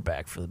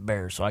quarterback for the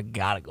Bears, so I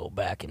got to go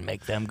back and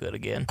make them good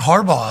again.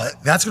 Harbaugh,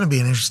 that's going to be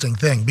an interesting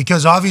thing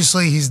because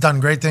obviously he's done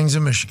great things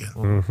in Michigan.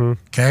 Mm-hmm.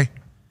 Okay.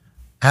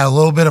 Had a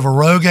little bit of a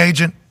rogue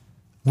agent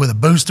with a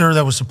booster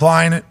that was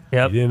supplying it.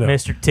 Yep,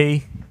 Mr.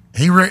 T.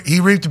 He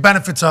reaped the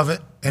benefits of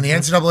it, and the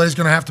NCAA is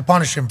going to have to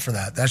punish him for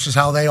that. That's just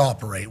how they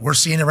operate. We're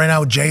seeing it right now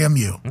with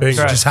JMU. It's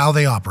right. just how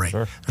they operate.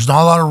 There's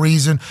not a lot of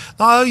reason.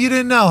 Oh, you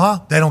didn't know, huh?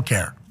 They don't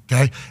care.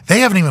 Okay,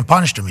 they haven't even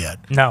punished him yet.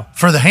 No.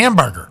 For the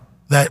hamburger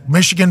that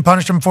Michigan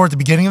punished him for at the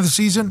beginning of the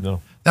season,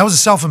 that was a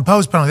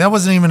self-imposed penalty. That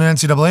wasn't even an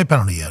NCAA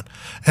penalty yet.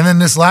 And then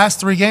this last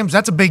 3 games,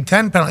 that's a Big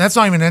Ten penalty. That's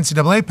not even an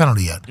NCAA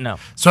penalty yet. No.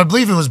 So I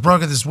believe it was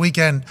broken this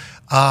weekend.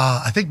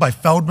 I think by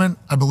Feldman.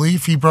 I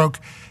believe he broke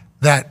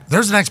that.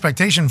 There's an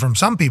expectation from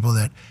some people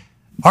that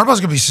Harbaugh's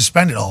going to be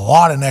suspended a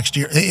lot of next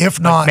year, if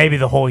not maybe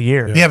the whole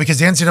year. Yeah, because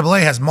the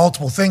NCAA has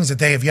multiple things that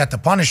they have yet to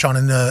punish on,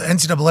 and the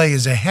NCAA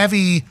is a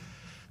heavy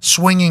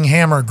swinging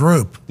hammer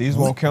group. These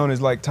won't count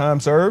as like time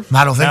served?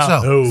 I don't think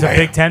so. It's a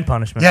Big Ten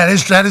punishment. Yeah,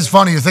 that is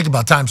funny to think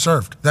about time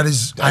served. That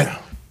is,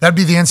 that'd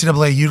be the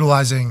NCAA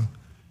utilizing,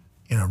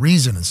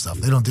 reason and stuff.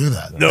 They don't do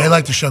that. No. They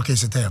like to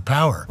showcase that they have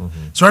power.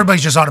 So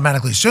everybody's just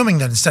automatically assuming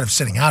that instead of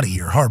sitting out a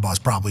year, Harbaugh's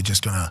probably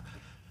just going to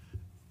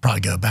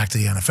go back to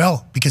the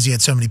NFL because he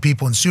had so many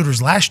people in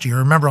suitors last year.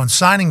 Remember on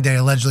signing day,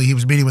 allegedly he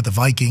was meeting with the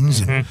Vikings.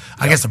 And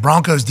I guess the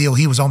Broncos deal,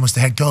 he was almost the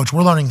head coach.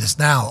 We're learning this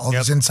now. All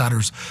these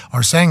insiders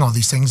are saying all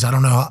these things. I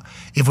don't know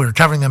if we were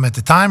covering them at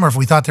the time or if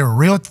we thought they were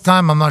real at the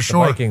time. I'm not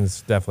sure. The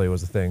Vikings definitely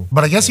was a thing.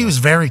 But I guess he was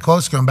very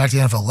close to going back to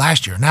the NFL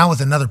last year. Now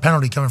with another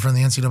penalty coming from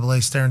the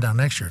NCAA staring down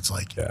next year, it's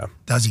like,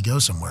 does he go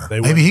somewhere?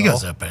 Maybe he goes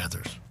to the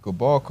Panthers. Good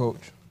ball,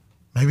 coach.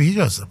 Maybe he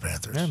goes to the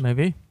Panthers. Yeah,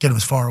 maybe. Get him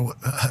as far away.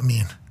 I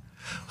mean,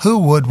 who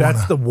would want to?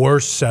 That's the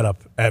worst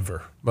setup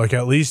ever. Like,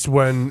 at least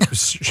when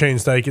Shane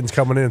Steichen's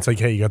coming in, it's like,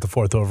 hey, you got the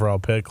 4th overall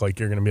pick. Like,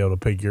 you're going to be able to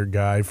pick your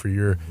guy for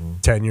your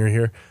tenure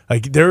here.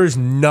 Like, there is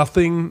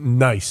nothing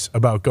nice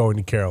about going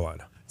to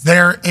Carolina.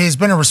 There has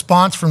been a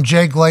response from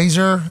Jay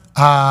Glazer.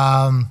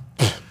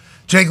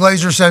 Jay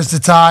Glazer says to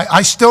Ty,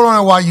 I still don't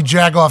know why you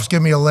jagoffs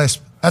give me a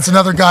lisp. That's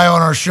another guy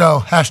on our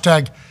show.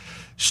 Hashtag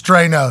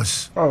Stray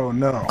Nose. Oh,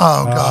 no.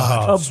 Oh,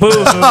 God.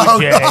 Boo-hoo,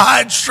 Jay.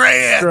 God,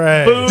 Strahan.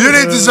 Stray. You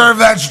didn't deserve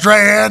that,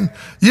 Strahan.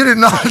 You did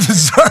not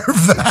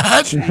deserve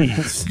that.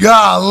 Jeez.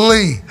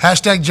 Golly.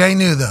 Hashtag Jay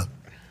New, though.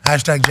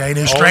 Hashtag Jay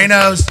New. Stray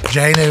Nose,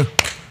 Jay New.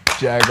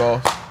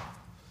 Jag-off.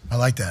 I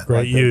like that.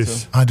 Great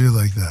use. I do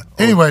like that.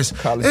 Anyways,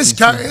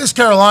 this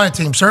Carolina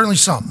team, certainly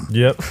something.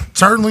 Yep.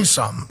 Certainly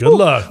something. Good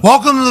luck.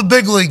 Welcome to the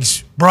big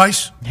leagues,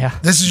 Bryce. Yeah.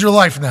 This is your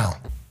life now.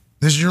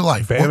 This is your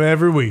life. Bam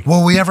every week.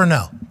 Will we ever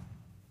know?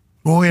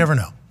 Will we ever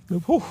know?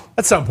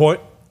 At some point.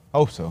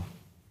 Hope so.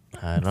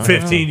 I don't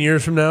 15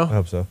 years from now. I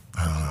hope so.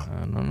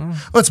 I don't know.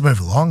 Let's move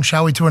along,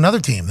 shall we, to another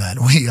team that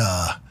we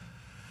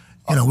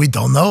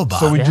don't know about.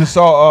 So we just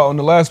saw on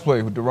the last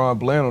play with Deron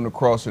Bland on the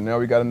crosser. Now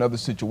we got another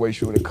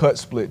situation with a cut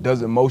split.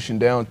 Doesn't motion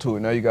down to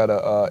it. Now you got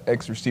a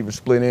ex-receiver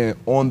split in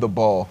on the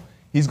ball.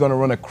 He's going to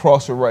run a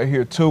crosser right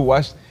here, too.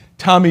 Watch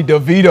Tommy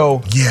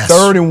DeVito,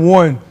 3rd and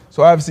 1.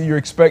 So obviously you're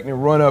expecting a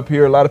run up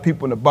here. A lot of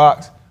people in the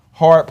box.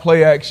 Hard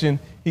play action.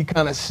 He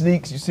kind of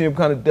sneaks. You see him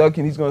kind of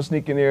ducking. He's going to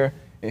sneak in there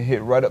and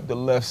hit right up the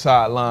left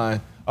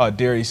sideline.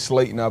 Darius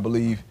Slayton, I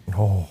believe.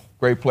 Oh.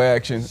 Great play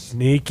action.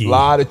 Sneaky. A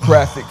lot of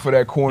traffic for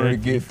that corner to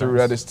get through.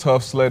 That is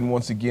tough sledding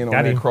once again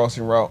on that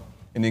crossing route.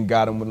 And then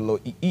got him with a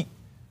little eat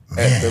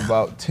at the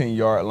about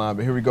 10-yard line.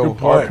 But here we go.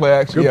 Hard play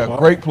action. Good play.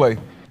 Great play.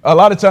 A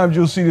lot of times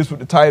you'll see this with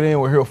the tight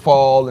end where he'll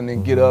fall and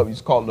then get up. You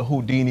just call it the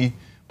Houdini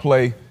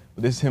play.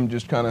 But this is him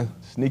just kind of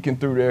sneaking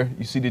through there.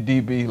 You see the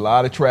DB, a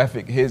lot of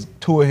traffic.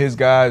 Two of his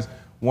guys,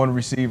 one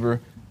receiver.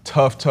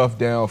 Tough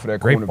down for that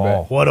Great cornerback.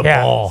 ball. What a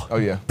ball. Oh,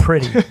 yeah.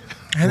 Pretty.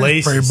 And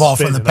it's pretty ball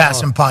from the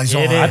passing pies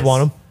on. I'd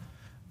want him.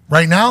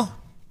 Right now?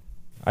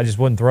 I just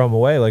wouldn't throw him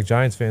away like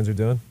Giants fans are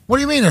doing. What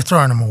do you mean they're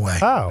throwing him away?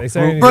 How?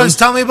 Bruce,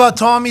 tell me about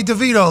Tommy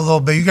DeVito a little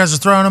bit. You guys are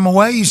throwing him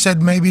away? You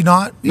said maybe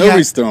not?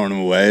 Nobody's throwing him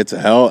away. It's a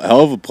hell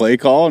of a play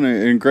call and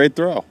a great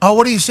throw. Oh,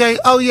 what do you say?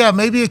 Oh, yeah,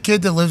 maybe a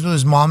kid that lives with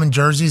his mom in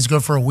Jersey is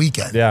good for a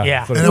weekend.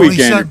 Yeah. And A then what he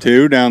weekend or said-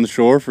 two down the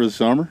shore for the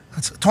summer.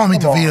 Tommy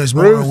DeVito's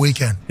more of a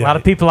weekend. A lot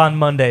of people on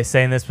Monday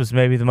saying this was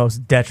maybe the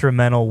most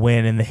detrimental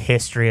win in the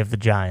history of the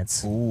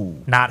Giants.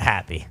 Ooh. Not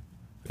happy.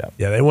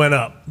 Yeah, they went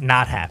up.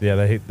 Not happy. Yeah,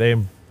 They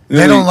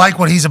don't like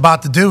what he's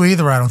about to do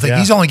either, I don't think. Yeah.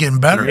 He's only getting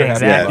better.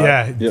 Exactly.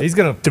 Yeah, he's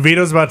gonna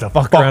DeVito's about to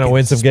fuck around and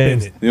win some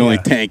games. The only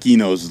tank he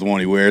knows is the one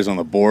he wears on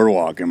the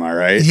boardwalk. Am I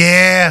right?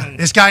 Yeah,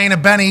 this guy ain't a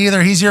Benny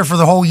either. He's here for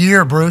the whole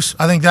year, Bruce.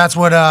 I think that's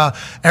what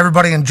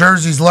everybody in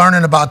Jersey's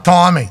learning about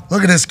Tommy.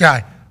 Look at this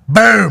guy.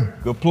 Boom.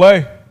 Good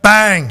play.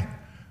 Bang.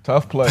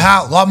 Tough play.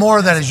 A lot more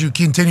of that as you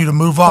continue to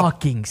move up.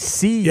 Fucking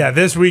see. Yeah,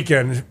 this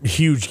weekend,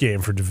 huge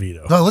game for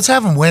DeVito. No, let's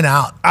have him win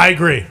out. I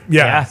agree.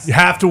 Yeah, Yes. you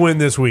have to win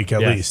this week at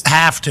least.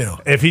 Have to.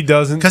 If he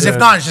doesn't, Because if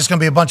not, it's just going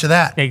to be a bunch of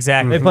that.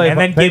 Exactly. They play And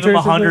then give him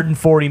Patriots, isn't it?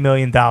 $140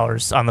 million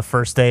on the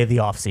first day of the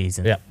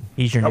offseason. Yeah.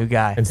 He's your new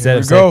guy. instead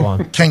of Here we go.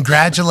 Saquon.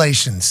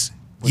 Congratulations.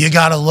 You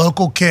got a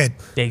local kid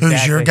who's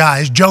your Exactly. guy.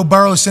 Is Joe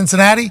Burrow,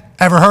 Cincinnati?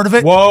 Ever heard of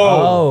it? Whoa.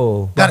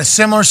 Oh, Got a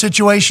similar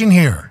situation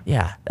here.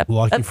 Yeah.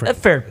 Lucky for that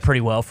fared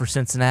pretty well for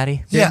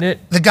Cincinnati. Yeah, Didn't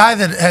it? the guy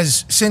that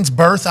has since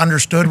birth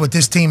understood what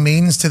this team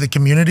means to the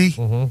community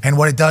and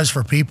what it does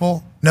for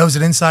people, knows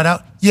it inside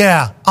out.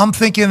 Yeah, I'm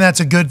thinking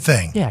that's a good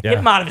thing. Yeah, get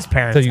him out of his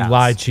parents' So you house.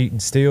 lie, cheat,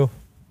 and steal.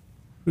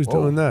 Who's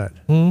doing that?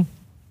 What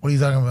are you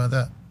talking about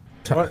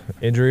that?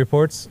 Injury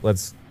reports.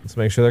 Let's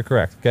make sure they're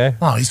correct. Okay.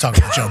 Oh, he's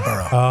talking about Joe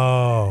Burrow.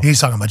 Oh. He's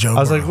talking about Joe Burrow. I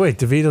was like, wait,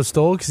 DeVito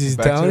stole because he's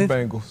Back to Italian? the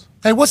Bengals.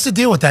 Hey, what's the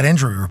deal with that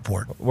injury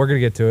report? We're gonna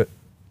get to it.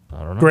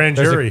 I don't know. Grand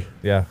jury.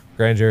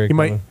 Grand jury. He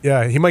might.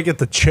 Yeah, he might get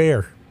the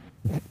chair.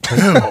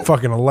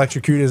 Fucking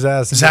electrocute his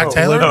ass. Zach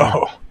Taylor?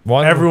 No.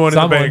 Everyone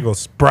someone. in the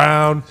Bengals.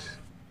 Brown,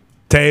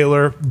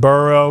 Taylor,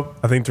 Burrow.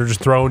 I think they're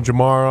just throwing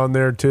Jamar on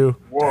there too.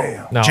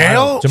 Whoa. No,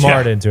 Jail?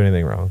 Jamar didn't do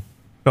anything wrong.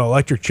 No,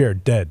 electric chair,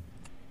 dead.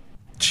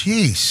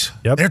 Jeez.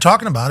 Yep. They're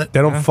talking about it.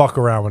 They don't fuck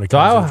around when it So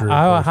comes to injury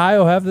reports.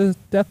 Ohio have the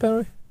death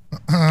penalty?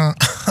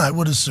 I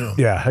would assume.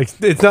 Yeah,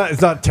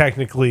 it's not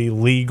technically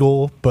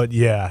legal, but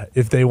yeah,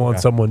 if they want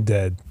someone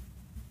dead,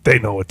 they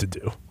know what to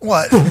do.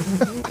 What?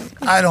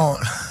 I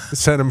don't.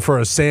 Send them for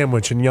a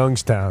sandwich in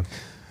Youngstown.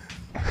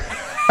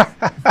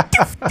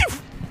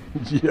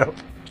 Yep.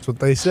 That's what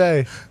they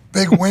say.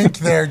 Big wink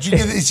there. Did you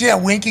see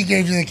that wink he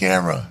gave you the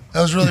camera?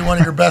 That was really one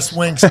of your best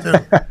winks, too.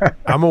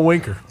 I'm a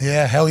winker.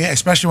 Yeah, hell yeah.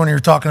 Especially when you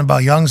were talking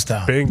about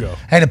Youngstown. Bingo.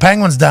 Hey, the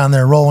Penguins down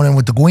there rolling in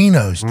with the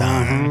Guinos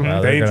down there.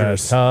 Well, they're gonna have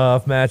a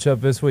tough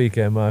matchup this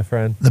weekend, my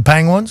friend. The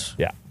Penguins?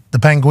 Yeah. The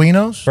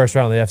Penguinos? First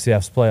round of the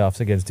FCF's playoffs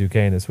against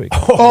Duquesne this week.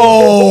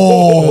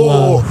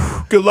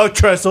 Oh! Good luck,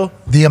 Tressel.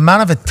 The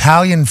amount of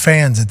Italian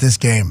fans at this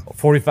game.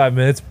 45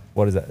 minutes.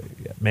 What is that?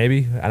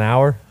 Maybe an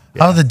hour?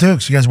 How are the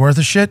Dukes? You guys worth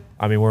a shit?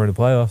 I mean, we're in the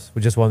playoffs.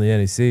 We just won the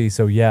NEC,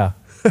 so yeah.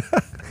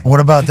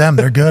 What about them?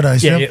 They're good, I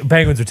assume. Yeah,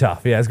 Penguins are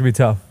tough. Yeah, it's going to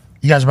be tough.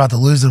 You guys about to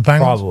lose to the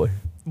Penguins? Probably.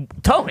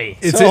 Tony.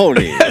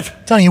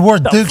 Tony, you wore a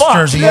Dukes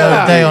jersey the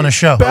other day on the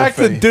show. Back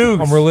to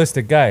Dukes. I'm a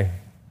realistic guy.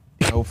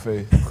 No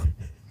faith.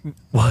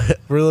 What?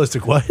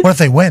 Realistic what? What if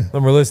they win?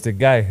 I'm a realistic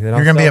guy. You're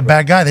going to be a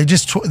bad guy. They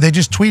just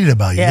tweeted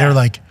about you. Yeah. They're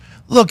like,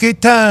 look at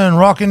Dahn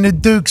rocking the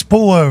Dukes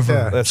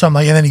pullover. Yeah. Something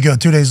like, and then you go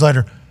 2 days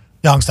later,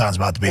 Youngstown's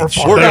about to beat the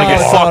shit. We're going to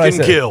get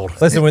fucking killed.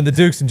 Listen, when the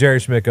Dukes and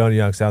Jerry Schmidt go into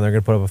Youngstown, they're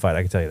going to put up a fight.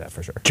 I can tell you that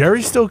for sure.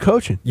 Jerry's still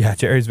coaching. Yeah,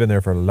 Jerry's been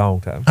there for a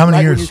long time. How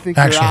many years,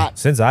 actually?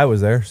 Since I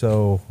was there,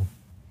 so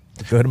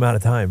a good amount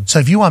of time. So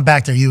if you went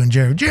back there, you and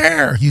Jerry,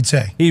 you'd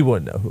say. He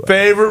wouldn't know who I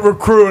Favorite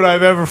recruit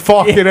I've ever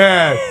fucking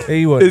had.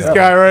 He wouldn't This know.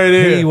 guy right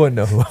here. He wouldn't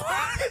know who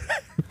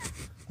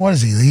What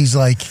is he? He's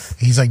like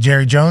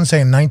Jerry Jones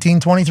saying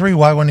 1923.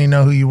 Why wouldn't he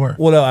know who you were?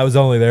 Well, no, I was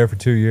only there for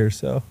 2 years,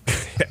 so.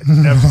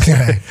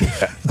 Okay.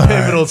 All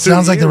Pivotal right.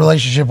 Sounds like the years.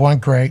 relationship went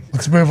great.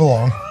 Let's move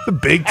along. The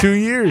big 2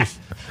 years.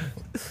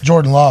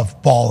 Jordan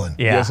Love, balling.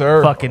 Yeah. Yes,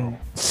 sir. Fucking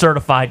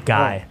certified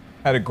guy.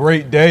 Had a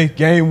great day.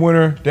 Game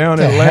winner down What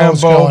in the Lambeau.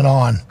 hell's going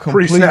on?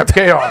 Pre-snap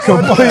chaos.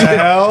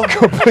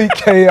 Complete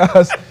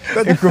chaos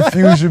and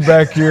confusion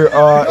back here.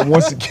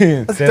 Once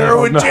again,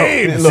 Derwin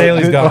James.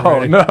 Staley's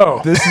gone.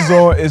 No. this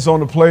is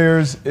on the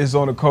players, it's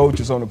on the coach,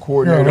 it's on the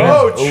coordinator.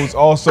 Coach. It was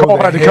also Call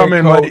the had to head come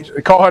in coach.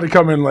 late. Call had to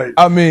come in late.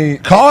 I mean,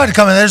 Call had to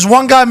come in. There's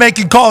one guy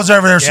making calls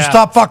over there, so Yeah.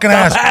 stop fucking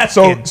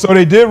asking. so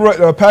they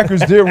did.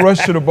 Packers did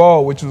rush to the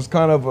ball, which was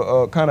kind of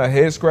a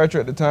head scratcher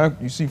at the time.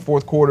 You see,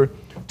 fourth quarter,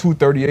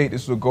 2:38.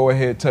 This was a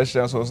go-ahead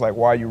touchdown. So it's like,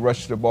 why you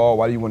rush to the ball?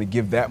 Why do you want to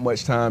give that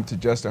much time to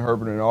Justin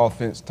Herbert and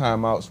offense,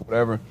 timeouts,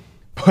 whatever?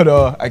 But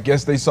I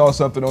guess they saw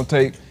something on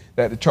tape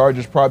that the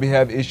Chargers probably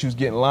have issues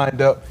getting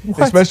lined up,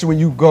 especially when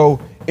you go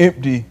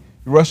empty.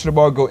 You rush to the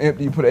ball, go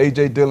empty. You put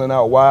A.J. Dillon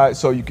out wide,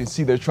 so you can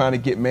see they're trying to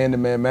get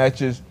man-to-man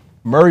matches.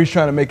 Murray's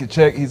trying to make a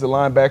check. He's a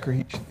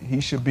linebacker. He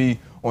should be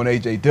on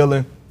A.J.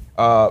 Dillon.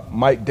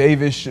 Mike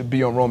Davis should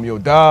be on Romeo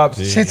Dobbs.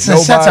 It's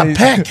a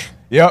pick.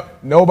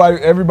 Yep.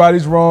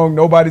 Everybody's wrong.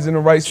 Nobody's in the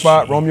right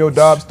spot. Romeo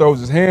Dobbs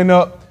throws his hand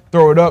up,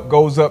 throw it up,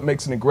 goes up,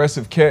 makes an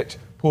aggressive catch,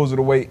 pulls it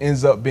away,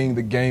 ends up being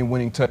the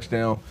game-winning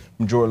touchdown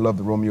from Jordan Love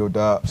to Romeo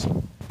Dobbs.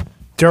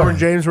 Derwin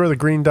James wear the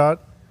green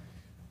dot.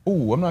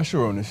 Ooh, I'm not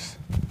sure on this.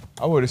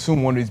 I would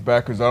assume one of these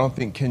backers. I don't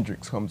think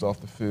Kendricks comes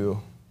off the field.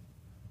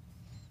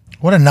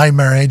 What a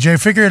nightmare, AJ.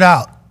 Figure it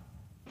out.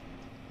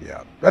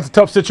 Yeah, that's a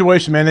tough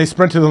situation, man. They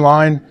sprint to the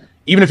line.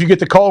 Even if you get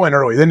the call in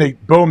early, then they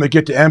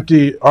get to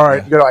empty. All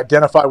right, you got to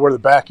identify where the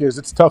back is.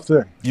 It's a tough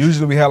thing.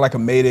 Usually we have like a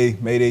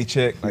mayday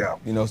check. Like,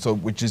 so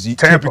which is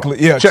Tampa. typically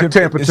Check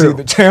Tampa it's too.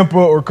 either Tampa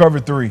or cover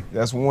 3.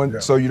 That's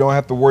one. So you don't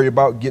have to worry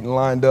about getting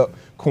lined up.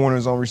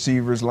 Corners on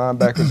receivers,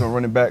 linebackers on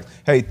running backs.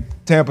 Hey,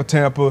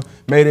 Tampa,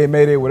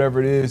 mayday, whatever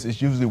it is.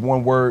 It's usually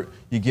one word.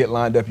 You get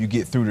lined up, you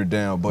get through the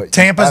down. But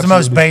Tampa's the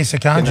most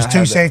basic, huh? Just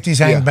 2 safeties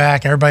hang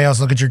back. Everybody else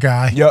look at your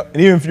guy. Yep.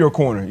 And even if you're a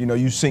corner,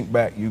 you sink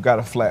back. You got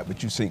a flat,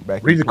 but you sink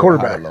back. Read the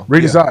quarterback.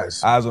 Read his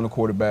eyes. Eyes on the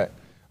quarterback,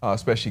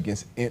 especially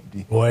against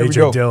empty. Well, Here we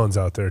A.J. go. Dillon's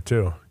out there,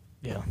 too.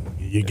 Yeah.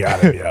 You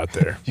got to be out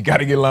there. You got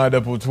to get lined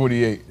up on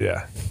 28.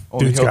 Yeah.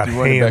 Only Dude's got healthy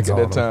running back hands at on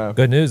that him. time.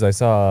 Good news. I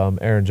saw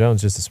Aaron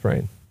Jones just a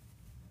sprain.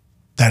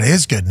 That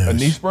is good news. A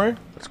knee sprain?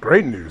 That's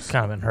great news.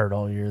 Kind of been hurt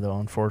all year, though,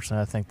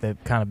 unfortunately. I think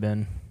they've kind of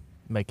been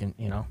making,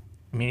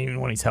 even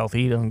when he's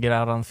healthy, he doesn't get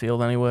out on the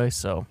field anyway,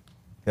 so.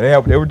 Yeah,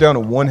 they were down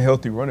to one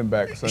healthy running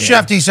back. Sunday.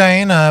 Shefty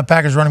saying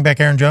Packers running back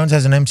Aaron Jones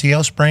has an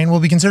MCL sprain, will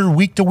be considered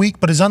week to week,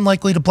 but is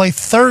unlikely to play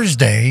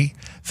Thursday,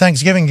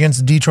 Thanksgiving, against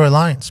the Detroit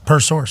Lions, per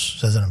source,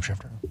 says Adam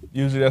Schefter.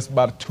 Usually that's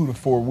about a 2 to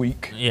 4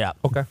 week. Yeah.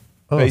 Okay.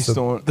 Based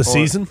so on the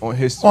season? On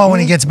his Well,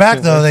 when he gets back,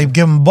 though, they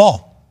give him a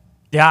ball.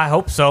 Yeah, I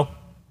hope so.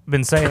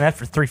 been saying that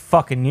for 3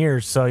 fucking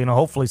years. So,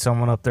 hopefully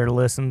someone up there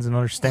listens and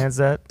understands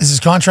that. Is his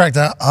contract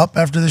up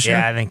after this year?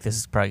 Yeah, I think this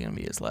is probably going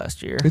to be his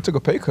last year. He took a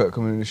pay cut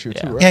coming in this year,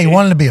 too, right? Yeah, he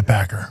wanted to be a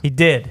Packer. He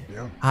did.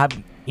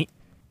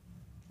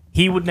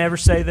 He would never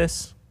say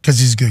this. Because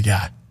he's a good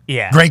guy.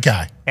 Yeah. Great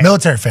guy.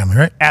 Military family,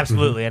 right?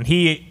 Absolutely. And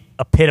he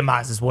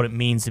epitomizes what it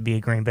means to be a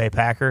Green Bay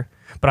Packer.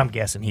 But I'm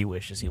guessing he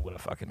wishes he would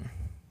have fucking,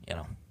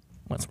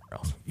 went somewhere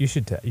else. You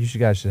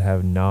guys should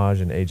have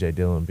Naj and A.J.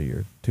 Dillon be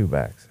your 2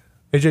 backs.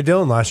 A.J.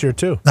 Dillon last year,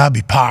 too. That'd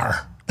be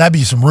power. That'd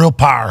be some real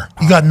power.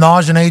 You got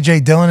Naj and A.J.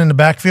 Dillon in the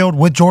backfield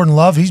with Jordan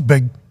Love. He's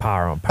big.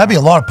 Power on power. That'd be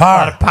a lot of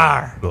power. A lot of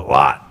power. A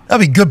lot.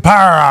 That'd be good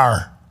power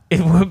hour. It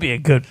would be a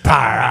good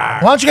power.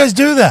 Why don't you guys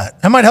do that?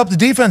 That might help the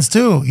defense,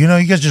 too. You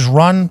guys just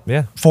run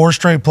 4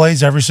 straight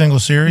plays every single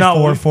series.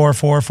 No,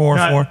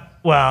 4.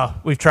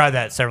 Well, we've tried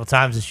that several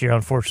times this year.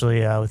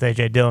 Unfortunately, with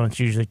A.J. Dillon, it's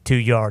usually 2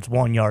 yards,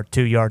 1 yard,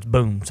 2 yards,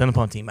 boom, send the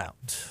punt team out.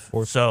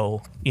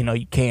 So,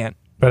 you can't.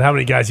 But how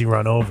many guys you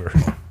run over?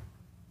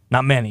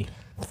 Not many.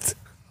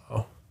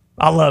 Oh.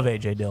 I love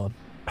A.J. Dillon.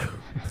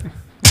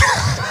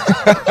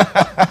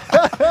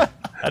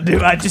 I do.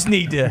 I just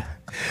need to.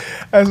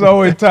 That's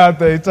always Todd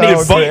thing.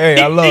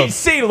 Hey, I love. Need to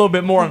see it a little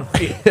bit more on the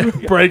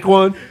field. Break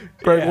one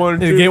or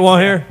two. Get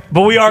one here.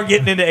 But we are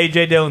getting into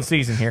A.J. Dillon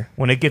season here.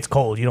 When it gets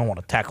cold, you don't want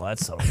to tackle that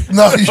stuff.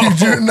 No, you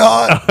do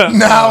not.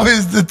 Now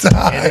is the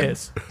time. It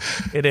is.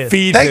 It is.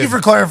 Thank you for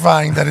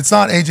clarifying that it's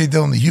not A.J.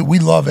 Dillon. We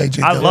love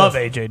A.J. Dillon. I love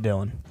A.J.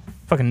 Dillon.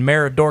 Fucking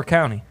mayor of Door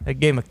County. They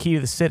gave him a key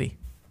to the city.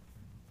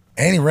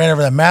 And he ran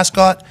over that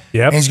mascot.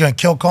 Yep. And he's going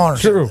to kill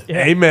Connors. True.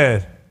 Yeah.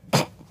 Amen.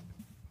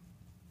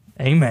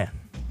 Amen.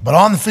 But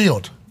on the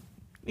field.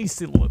 Needs to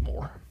see a little bit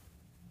more.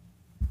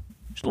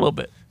 Just a little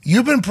bit.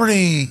 You've been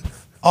pretty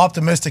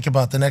optimistic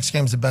about the next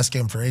game's the best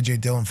game for A.J.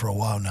 Dillon for a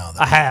while now.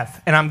 I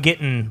have. And I'm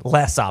getting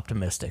less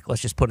optimistic.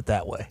 Let's just put it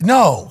that way.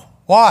 No.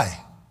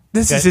 Why?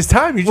 This is his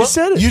time. You just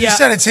said it. You just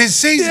said it's his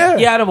season.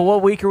 Yeah, I know, but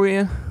what week are we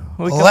in?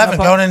 11,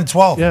 going into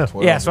 12.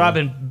 Yeah, so I've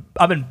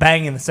been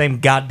banging the same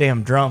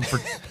goddamn drum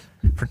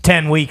for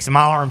 10 weeks, and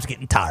my arm's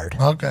getting tired.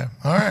 Okay,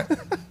 all right.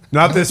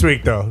 Not this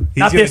week, though.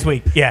 Not this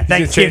week. Yeah,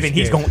 Thanksgiving,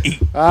 he's going to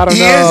eat. I don't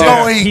know. He is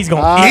going to eat. He's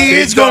going to eat. He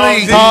is going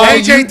to eat.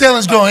 A.J.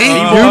 Dillon's going to eat.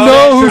 You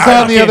know who's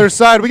on the other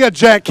side. We got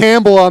Jack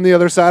Campbell on the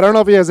other side. I don't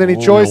know if he has any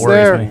choice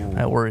there.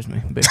 That worries me.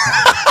 Big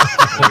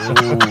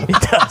time.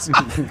 It does.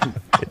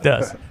 It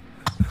does.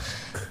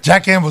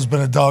 Jack Campbell's been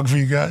a dog for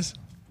you guys.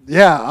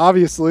 Yeah,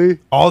 obviously.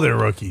 All their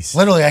rookies.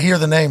 Literally, I hear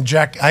the name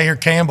Jack. I hear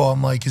Campbell.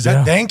 I'm like, is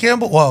that Dan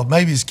Campbell? Well,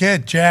 maybe his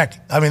kid,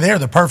 Jack. I mean, they're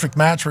the perfect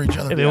match for each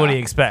other. I mean, what do you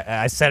expect?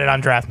 I said it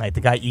on draft night. The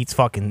guy eats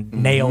fucking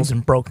nails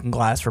and broken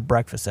glass for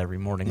breakfast every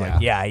morning.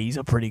 Like, yeah, he's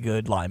a pretty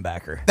good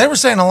linebacker. They were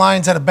saying the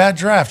Lions had a bad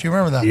draft. You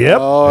remember that? Yep.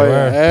 Oh,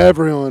 yeah.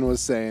 Everyone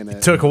was saying it.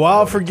 It took a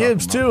while for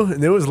Gibbs, too,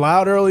 and it was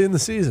loud early in the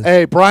season.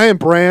 Hey, Brian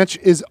Branch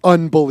is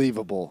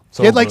unbelievable.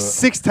 So he had like good.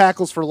 6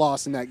 tackles for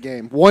loss in that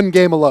game. 1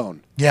 game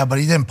alone. Yeah, but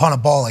he didn't punt a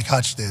ball like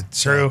Hutch did.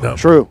 So.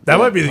 True. That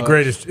might be the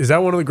greatest. Is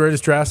that one of the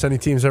greatest drafts any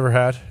team's ever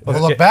had? We'll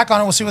look back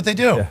on it. We'll see what they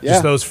do. Yeah.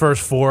 Just those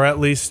first 4 at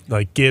least,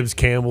 like Gibbs,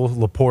 Campbell,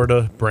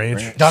 Laporta,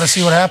 Branch. Got to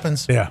see what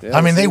happens. Yeah.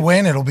 I mean, they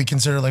win. It'll be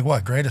considered like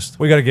what? Greatest.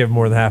 We got to give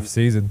more than half a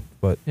season,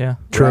 but Yeah.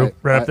 True.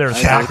 Right up there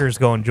with Packers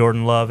going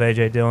Jordan Love,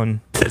 A.J. Dillon,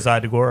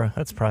 Josiah DeGuara.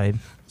 That's probably.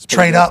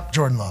 Trade up,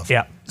 Jordan Love.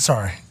 Yeah.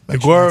 Sorry.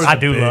 I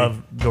do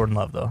love Jordan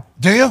Love, though.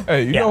 Do you?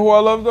 Hey, you know who I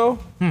love, though?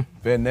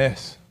 Van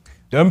Ness.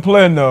 Doesn't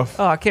play enough.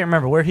 Oh, I can't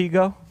remember. Where'd he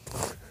go?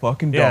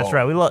 Fucking dog. Yeah, that's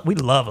right. We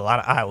love a lot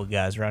of Iowa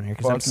guys around here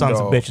because them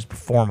sons of bitches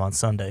perform on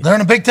Sundays. They're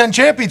in a Big Ten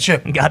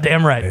championship.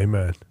 Goddamn right.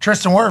 Amen.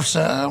 Tristan Wirfs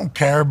said, I don't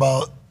care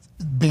about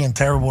being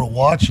terrible to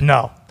watch.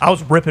 No, I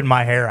was ripping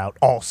my hair out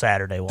all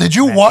Saturday. Did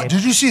you watch?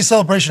 Did you see a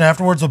celebration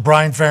afterwards with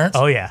Brian Ferentz?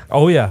 Oh yeah.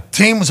 Oh yeah.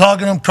 Team was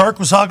hugging him. Kirk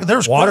was hugging. There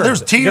was Water.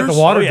 There's He tears. got the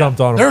water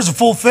dumped on him. There's a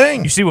full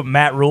thing. You see what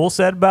Matt Rule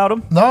said about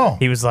him? No.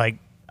 He was like,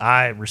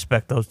 I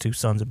respect those 2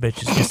 sons of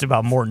bitches just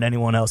about more than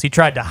anyone else. He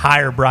tried to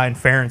hire Brian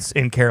Ferentz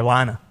in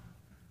Carolina.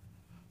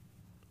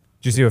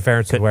 Did you see what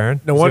Ferentz was wearing?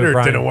 No wonder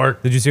it didn't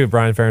work. Did you see what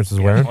Brian Ferentz was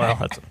wearing? Well,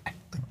 that's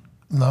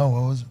No,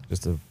 what was it?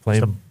 Just a plain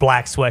just a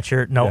black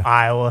sweatshirt, no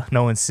Iowa,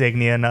 no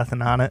insignia,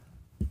 nothing on it.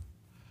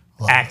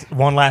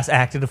 One last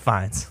act of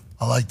defiance.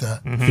 I like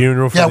that.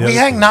 Funeral for Yeah, the we other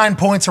hang team. 9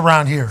 points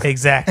around here.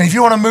 Exactly. And if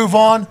you want to move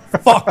on,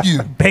 fuck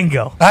you.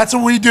 Bingo. That's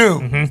what we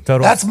do.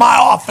 Total. That's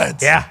my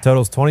offense. Yeah.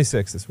 Total's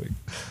 26 this week.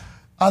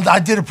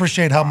 I did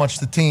appreciate how much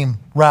the team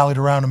rallied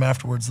around him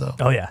afterwards, though.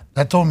 Oh, yeah.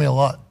 That told me a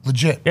lot.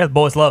 Legit. Yeah, the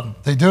boys love him.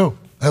 They do.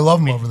 They love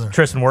him over there.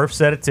 Tristan Wirfs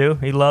said it, too.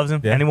 He loves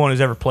him. Yeah. Anyone who's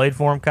ever played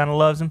for him kind of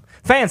loves him.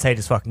 Fans hate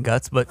his fucking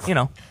guts, but, you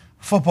know.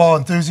 Football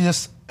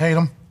enthusiasts hate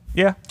him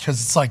Yeah. because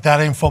it's like that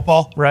ain't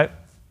football, Right.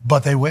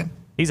 but they win.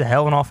 He's a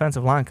hell of an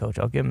offensive line coach.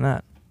 I'll give him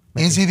that.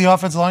 Is he the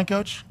offensive line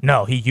coach?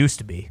 No, he used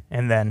to be,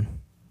 and then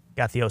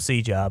got the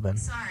OC job. And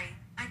Sorry,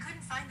 I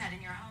couldn't find that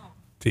in your home.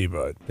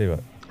 T-Bud.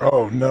 T-Bud.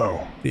 Oh,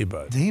 no.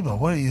 T-Bud. Debo,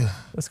 what are you?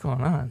 what's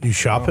going on? You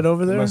shopping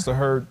over there? Must have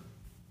heard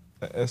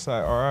the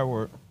SIRI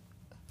word.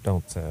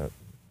 Don't say it.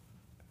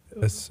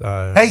 It's,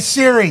 Hey,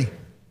 Siri,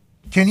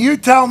 can you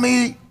tell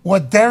me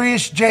what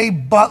Darius J.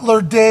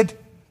 Butler did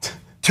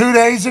 2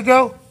 days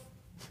ago?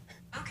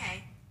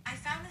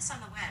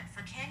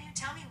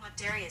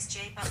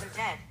 Jay Butler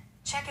dead.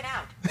 Check it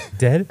out.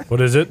 Dead?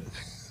 What is it?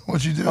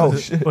 What'd you do? Oh, with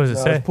it? shit. What does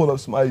it say? Let's pull up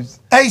somebody's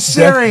Hey,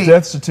 Siri.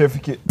 death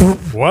certificate.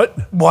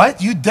 What?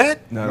 What? You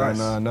dead? No,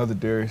 another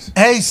Darius.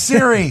 Hey,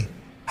 Siri.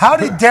 How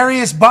did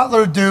Darius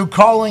Butler do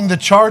calling the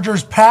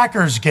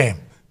Chargers-Packers game?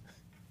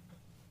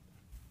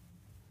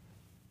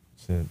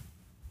 Shit.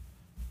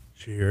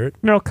 Did you hear it?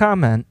 No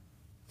comment.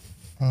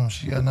 Oh,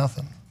 she got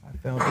nothing. I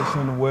found this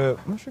on the web.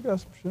 I'm sure got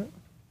some shit.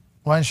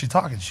 Why isn't she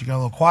talking? She got a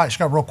little quiet. She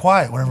got real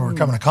quiet whenever we're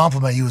coming to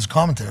compliment you as a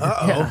commentator.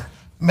 Uh-oh.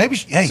 Maybe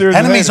hey, Siri's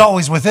enemy's ahead.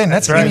 always within.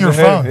 That's Siri's in your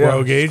ahead, phone. yeah.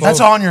 Rogue agent. That's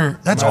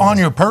on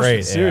your person.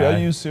 Great. Siri, Yeah. I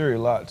use Siri a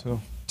lot too.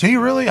 Do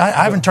you really? I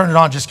haven't turned it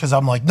on just because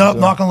I'm like, nope,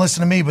 not gonna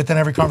listen to me. But then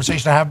every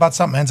conversation I have about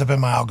something ends up in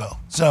my algo.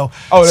 So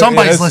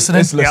somebody's listening.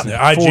 It's listening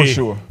Yeah, for IG.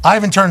 sure. I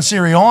haven't turned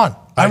Siri on.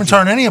 I haven't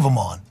turned any of them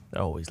on,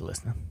 They're always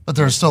listening. but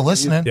they're still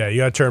listening. Yeah, you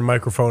got to turn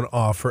microphone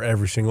off for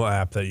every single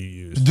app that you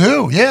use.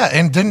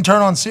 And didn't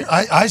turn on Siri.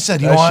 I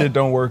said, you know That what? shit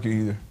don't work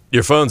either.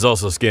 Your phone's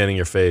also scanning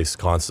your face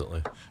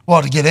constantly.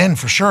 Well, to get in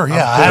for sure.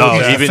 Yeah, I No,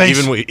 have to get the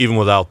face. even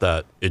without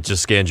that, it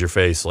just scans your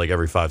face like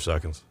every 5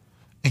 seconds.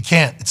 It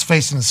can't. It's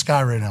facing the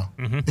sky right now.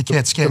 It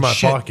can't scan in my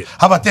shit. pocket.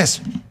 How about this?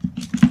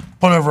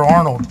 Put over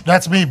Arnold.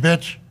 That's me,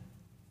 bitch.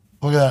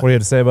 Look at that. What do you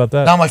have to say about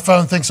that? Now my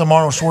phone thinks I'm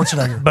Arnold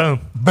Schwarzenegger.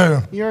 Boom.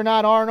 Boom. You're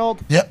not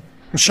Arnold. Yep.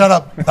 Shut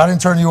up. I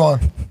didn't turn you on.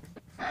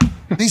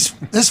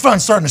 This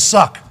phone's starting to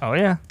suck. Oh,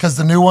 yeah. Because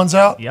the new one's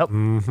out. Yep.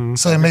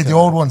 So they made the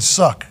old one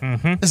suck.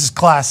 This is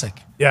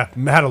classic. Yeah,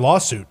 had a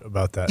lawsuit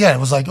about that. Yeah, it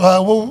was like,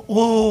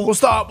 we'll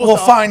stop. We'll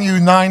fine you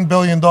 $9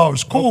 billion.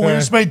 Cool. We Okay.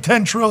 just made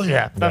 $10 trillion.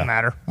 Yeah, doesn't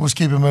matter. We'll just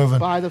keep it moving.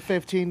 Buy the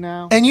 15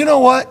 now. And you know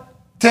what,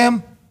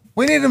 Tim?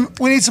 We need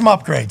some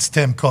upgrades,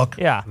 Tim Cook.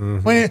 Yeah. I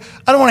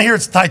don't want to hear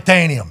it's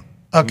titanium.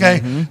 Okay,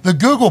 the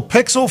Google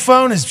Pixel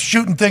phone is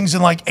shooting things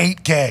in like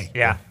 8K.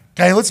 Yeah.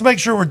 Okay, let's make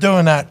sure we're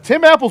doing that.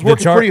 Tim Apple's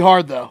working pretty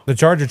hard though. The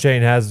charger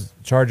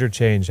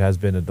change has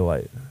been a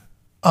delight.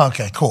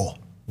 Okay, cool.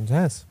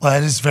 Yes.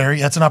 Well,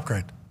 that's an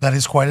upgrade. That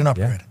is quite an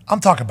upgrade. I'm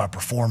talking about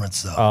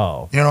performance though.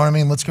 Oh. You know what I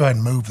mean? Let's go ahead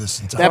and move this.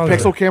 That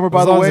Pixel camera, by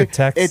as the long as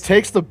way, it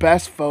takes the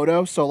best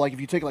photo. So like if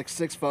you take like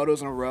 6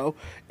 photos in a row,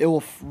 it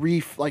will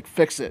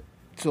fix it.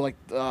 So like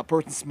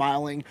person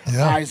smiling,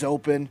 eyes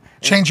open.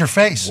 Change your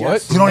face.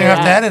 What? You don't even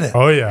have to edit it.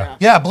 Oh, yeah.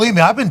 Yeah, believe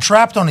me, I've been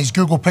trapped on these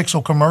Google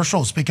Pixel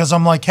commercials because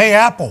I'm like, hey,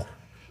 Apple,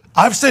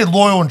 I've stayed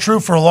loyal and true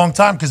for a long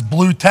time because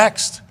blue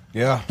text.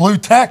 Yeah. Blue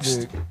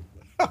text.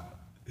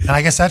 And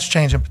I guess that's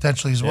changing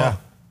potentially as well.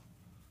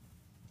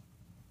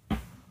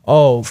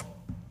 Oh.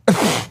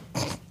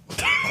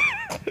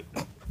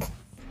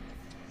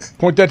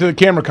 Point that to the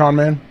camera, con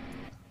man.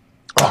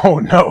 Oh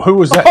no, who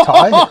was that?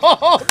 Ty?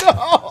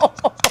 Oh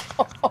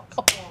no!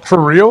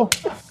 For real?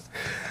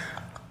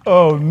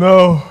 Oh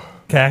no.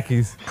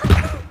 Khakis.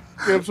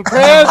 Get him some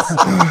pants.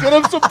 Get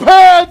him some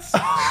pants.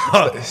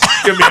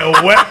 Give me a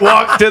wet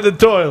walk to the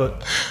toilet.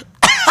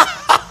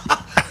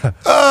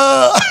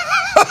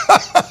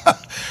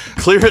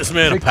 Clear this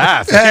man a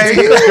path. Hey.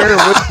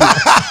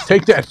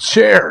 Take that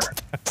chair.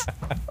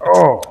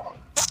 Oh.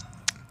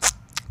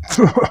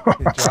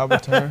 Job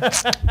return.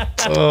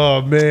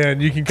 Oh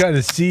man, you can kind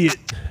of see it.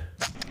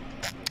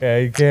 Yeah,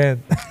 you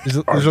can.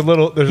 There's a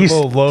little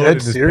load in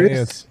his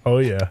pants. Oh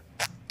yeah.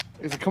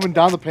 Is it coming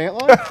down the pant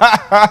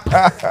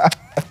line?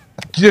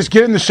 Just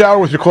get in the shower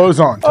with your clothes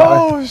on, Ty.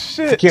 Oh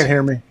shit. You can't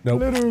hear me.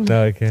 Nope.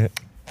 No, I can't.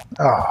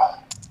 Oh.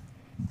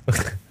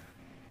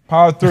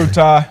 Power through,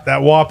 Ty.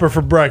 That Whopper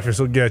for breakfast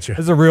will get you.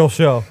 It's a real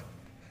show.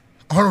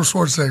 Arnold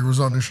Schwarzenegger was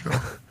on this show.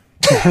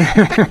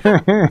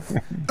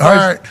 All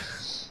right.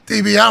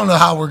 DB, I don't know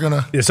how we're going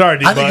to. Yeah, sorry,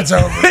 I think it's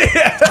over.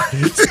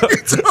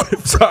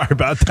 Sorry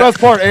about that. Best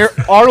part,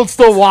 Arnold's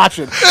still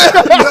watching. No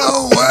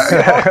way.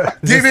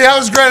 DB, that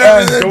was great.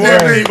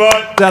 DB.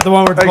 Is that the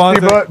one where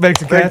Devonta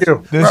makes a catch? Thank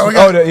you. That was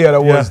Yeah.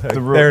 the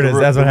real, There it is.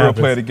 That's what the real happens.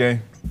 play of the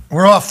game.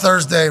 We're off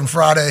Thursday and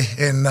Friday,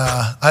 and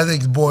I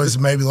think the boys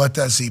maybe let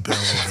that seep in a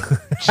little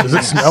bit. Does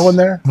it smell in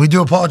there? We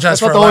do apologize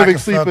That's for not our the only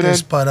lack thing of sleeping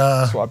focus, in.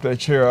 but Swap that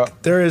chair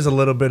up. There is a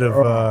little bit of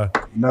a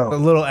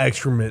No.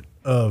 excrement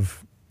of.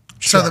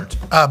 so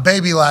the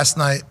baby last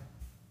night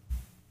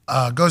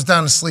goes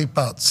down to sleep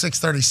about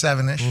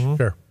 6:37-ish.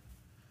 Sure.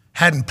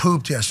 Hadn't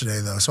pooped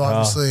yesterday, though, so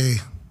obviously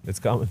It's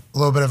coming. a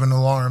little bit of an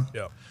alarm.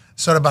 Yeah.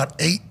 So at about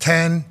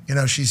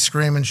 8:10, she's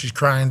screaming, she's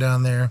crying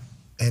down there,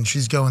 and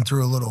she's going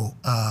through a little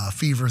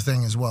fever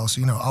thing as well.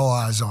 So, all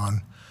eyes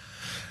on.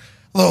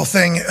 Little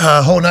thing,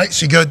 whole night,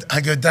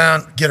 I go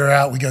down, get her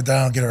out, we go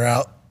down, get her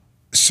out.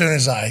 As soon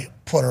as I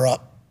put her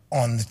up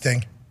on the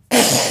thing,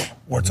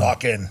 we're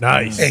talking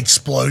Nice.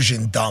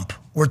 explosion dump.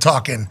 We're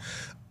talking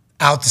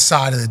out the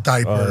side of the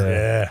diaper,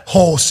 yeah.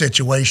 whole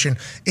situation.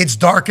 It's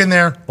dark in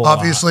there,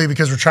 obviously,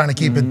 because we're trying to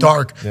keep it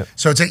dark. Yep.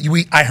 So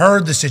I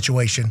heard the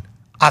situation.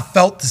 I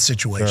felt the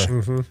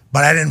situation,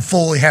 but I didn't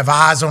fully have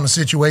eyes on the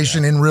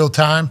situation in real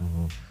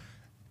time.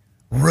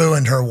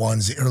 Ruined her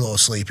onesie, her little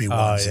sleepy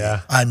onesie.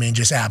 yeah. I mean,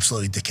 just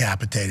absolutely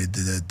decapitated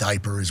the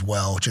diaper as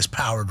well. Just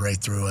powered right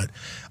through it.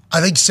 I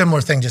think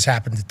similar thing just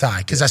happened to Ty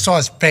because I saw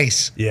his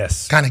face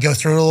kind of go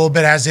through it a little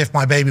bit as if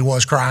my baby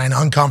was crying,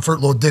 uncomfort,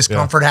 little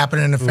discomfort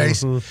happening in the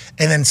face. And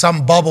then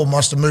some bubble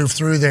must have moved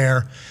through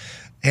there.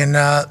 And,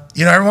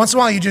 every once in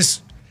a while you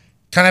just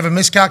kind of have a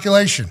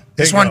miscalculation.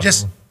 This one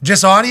just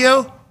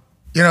audio?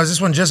 Is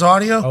this one just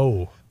audio?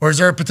 Oh. Or is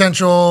there a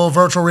potential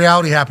virtual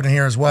reality happening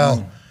here as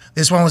well?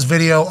 This one was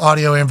video,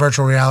 audio, and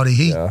virtual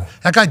reality.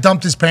 That guy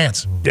dumped his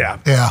pants. Yeah.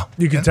 Yeah.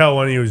 You can tell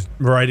when he was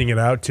writing it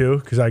out, too,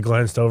 because I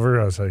glanced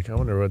over. I was like, I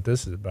wonder what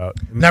this is about.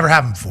 Never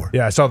happened before.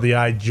 Yeah, I saw the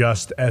I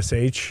just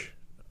SH.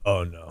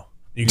 Oh, no.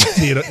 You can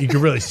see it. You can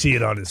really see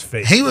it on his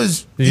face. He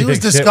was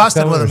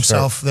disgusted with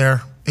himself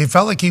there. He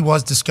felt like he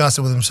was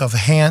disgusted with himself.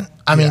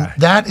 I mean,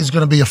 that is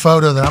going to be a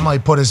photo that I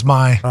might put as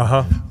my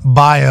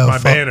bio. My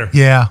banner.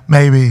 Yeah,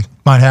 maybe.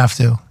 Might have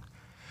to.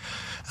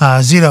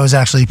 Zito is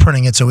actually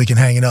printing it so we can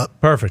hang it up.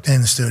 Perfect.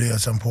 In the studio at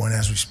some point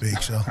as we speak.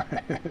 So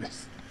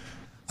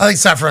I think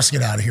it's time for us to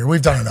get out of here.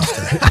 We've done enough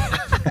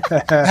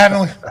today.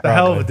 Haven't we? The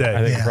hell of a day.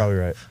 I think you're probably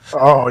right.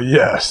 Oh,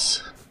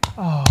 yes.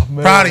 Oh,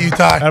 man. Proud of you,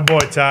 Ty. That boy,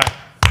 Ty.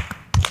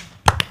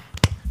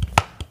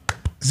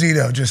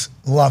 Zito just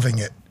loving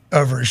it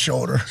over his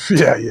shoulder.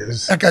 Yeah, he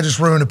is. That guy just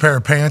ruined a pair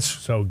of pants.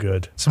 So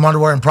good. Some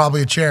underwear and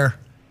probably a chair.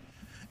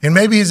 And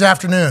maybe his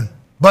afternoon.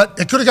 But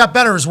it could have got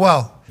better as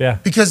well. Yeah.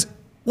 Because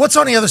what's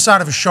on the other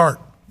side of a shark?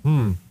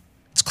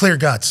 It's clear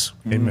guts.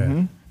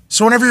 Amen.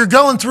 So whenever you're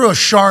going through a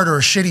shard or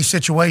a shitty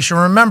situation,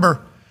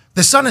 remember,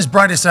 the sun is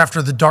brightest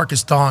after the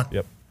darkest dawn.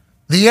 Yep.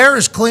 The air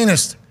is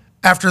cleanest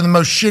after the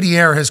most shitty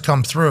air has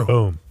come through.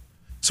 Boom.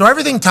 So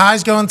everything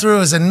Ty's going through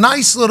is a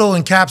nice little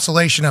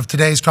encapsulation of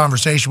today's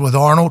conversation with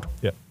Arnold.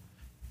 Yep.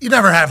 You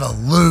never have a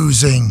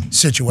losing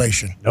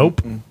situation.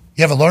 Nope. You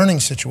have a learning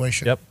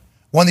situation. Yep.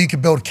 One that you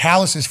can build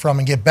calluses from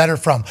and get better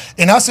from.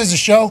 And us as a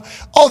show,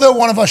 although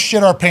one of us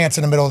shit our pants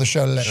in the middle of the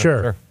show today.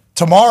 Sure.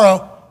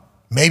 Tomorrow,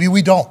 maybe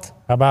we don't.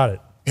 How about it?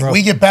 And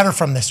we get better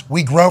from this.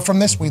 We grow from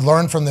this. We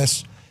learn from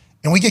this.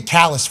 And we get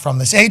callous from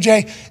this.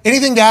 AJ,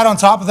 anything to add on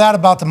top of that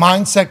about the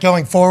mindset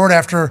going forward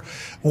after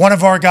one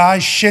of our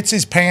guys shits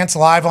his pants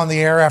live on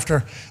the air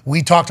after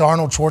we talked to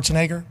Arnold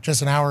Schwarzenegger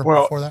just an hour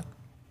before that?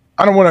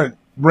 I don't want to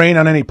rain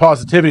on any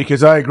positivity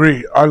because I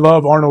agree. I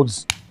love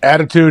Arnold's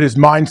attitude, his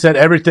mindset.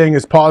 Everything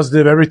is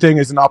positive. Everything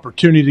is an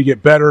opportunity to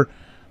get better.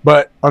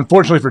 But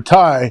unfortunately for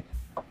Ty,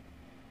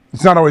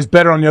 it's not always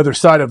better on the other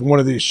side of one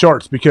of these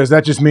sharks because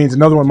that just means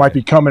another one might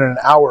be coming in an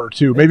hour or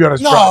two, maybe on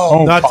his drive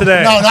home. Not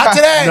today. No, not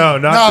today. No,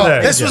 not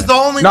today. This was the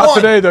only Not one.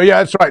 today, though.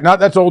 Yeah, that's right.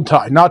 That's old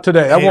Ty. Not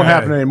today. That won't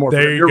happen anymore.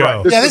 There you You're go.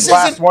 right. This Yeah, is this the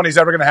last isn't- one he's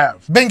ever going to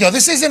have. Bingo.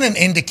 This isn't an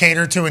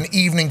indicator to an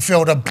evening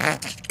filled of.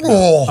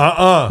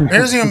 There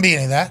doesn't even be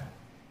any of that.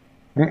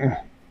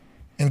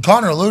 And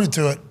Connor alluded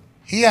to it.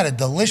 He had a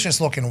delicious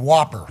looking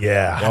Whopper.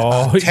 Yeah.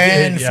 About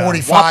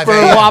 10:45 Whopper,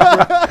 a.m.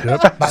 Whopper.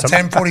 Yep. About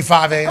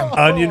 10:45 a.m.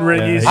 Onion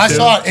ringies. I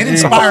saw it. It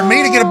inspired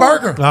me to get a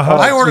burger.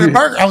 I ordered a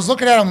burger. I was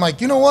looking at it. I'm like,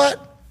 you know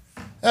what?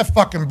 That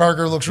fucking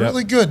burger looks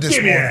really good this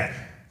Give me morning. that.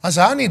 I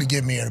said, I need to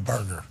get me a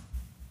burger.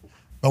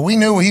 But we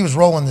knew he was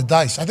rolling the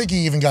dice. I think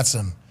he even got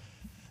some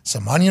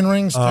onion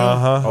rings too.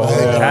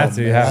 I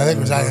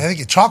think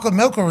it chocolate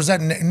milk, or was that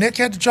Nick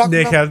had the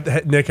chocolate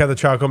milk? Nick had the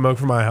chocolate milk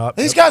from IHOP.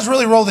 These guys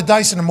really roll the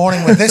dice in the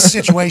morning with this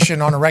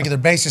situation on a regular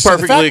basis. So the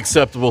Perfectly fact-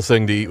 acceptable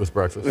thing to eat with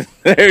breakfast.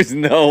 There's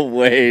no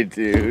way,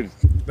 dude.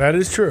 That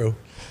is true.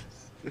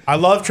 I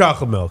love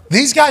chocolate milk.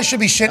 These guys should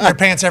be shitting their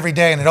pants every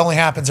day, and it only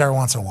happens every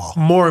once in a while.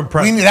 More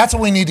impressive. That's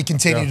what we need to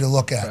continue to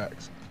look at.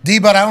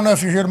 D-Butt, I don't know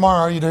if you're here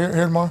tomorrow. Are you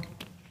here tomorrow?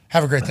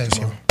 Have a great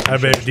Thanksgiving.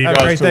 Have a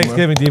great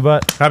Thanksgiving,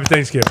 D-Butt. Happy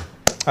Thanksgiving.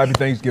 Happy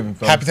Thanksgiving,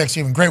 fellas. Happy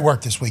Thanksgiving. Great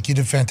work this week. You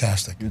did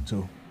fantastic. You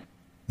too.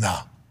 No.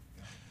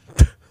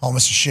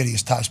 Almost as shitty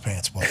as Ty's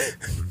pants, but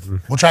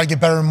we'll try to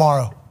get better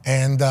tomorrow.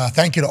 And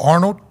thank you to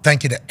Arnold.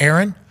 Thank you to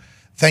Aaron.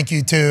 Thank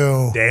you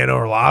to Dan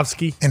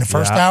Orlovsky. In the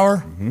first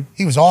hour.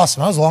 He was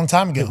awesome. That was a long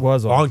time ago. It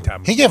was a long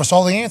time ago. He gave us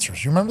all the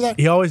answers. You remember that?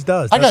 He always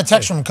does. I got a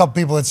text from a couple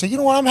people that said, you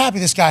know what, I'm happy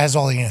this guy has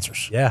all the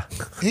answers. Yeah.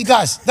 He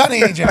does. Doesn't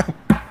he, AJ?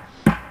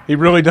 He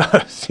really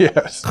does,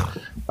 yes.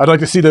 I'd like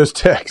to see those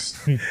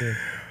texts.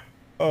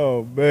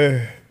 Oh,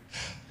 man.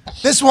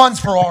 This one's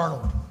for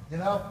Arnold, you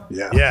know?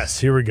 Yeah. Yes,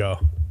 here we go.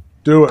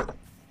 Do it.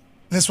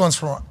 This one's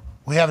for,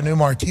 we have a new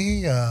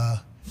marquee,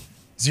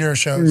 0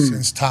 shows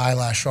since Ty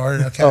last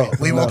started. Okay,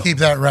 we will keep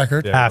that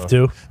record. Have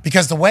to.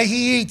 Because the way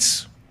he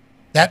eats,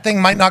 that thing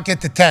might not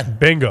get to 10.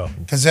 Bingo.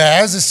 Because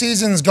as the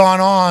season's gone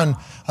on,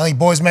 I think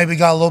boys maybe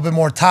got a little bit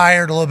more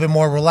tired, a little bit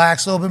more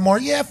relaxed, a little bit more,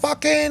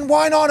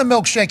 why not a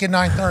milkshake at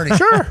 9:30?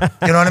 Sure.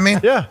 You know what I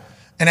mean? Yeah.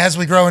 And as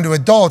we grow into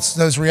adults,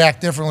 those react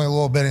differently a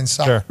little bit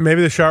inside. Sure.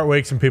 Maybe the shark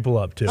wakes some people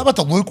up too. How about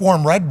the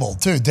lukewarm Red Bull,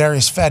 too?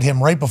 Darius fed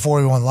him right before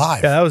we went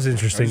live. Yeah, that was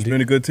interesting. He's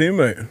been a good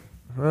teammate.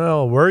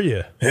 Well, were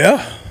you?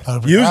 Yeah.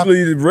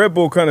 Usually the Red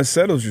Bull kind of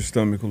settles your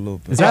stomach a little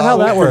bit. Is that how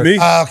that works? For me.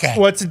 Okay.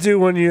 What's it do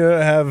when you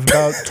have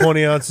about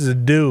 20 ounces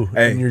of dew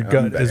in your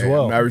gut as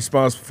well? I'm not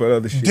responsible for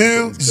other shit.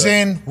 Dew,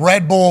 Zin,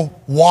 Red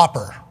Bull,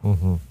 Whopper,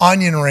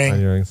 onion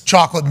ring,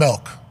 chocolate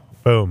milk.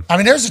 Boom. I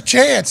mean, there's a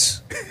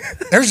chance.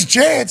 There's a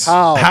chance.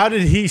 How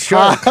did he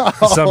shark?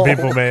 Some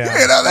people may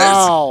ask. You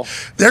know,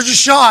 there's a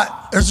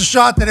shot. There's a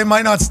shot that it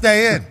might not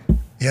stay in.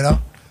 You know?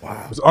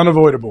 Wow. It was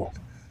unavoidable.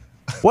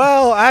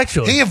 Well,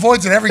 actually. He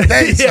avoids it every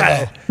day.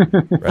 Yeah. I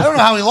don't know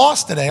how he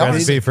lost today.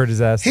 Recipe for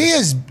disaster.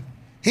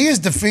 He has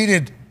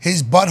defeated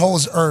his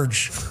butthole's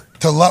urge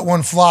to let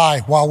one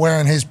fly while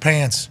wearing his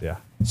pants. Yeah.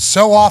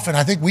 So often,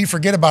 I think we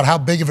forget about how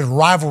big of a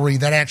rivalry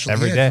that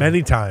actually is.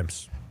 Many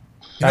times.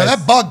 You know,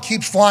 that bug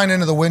keeps flying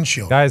into the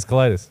windshield. Guys,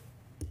 colitis.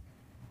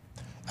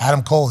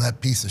 Adam Cole,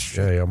 that piece of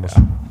shit. Yeah, he almost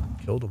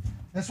killed him.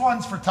 This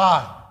one's for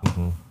Ty.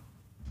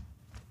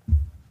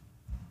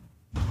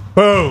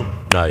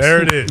 Boom. Nice.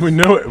 There it is. We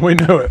knew it. We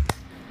knew it.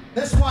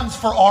 This one's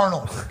for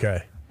Arnold.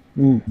 Okay.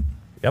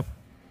 Yep.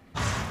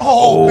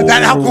 Oh,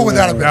 but how cool would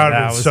that have been?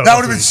 That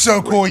Would have been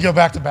so cool. You go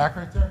back to back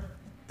right there.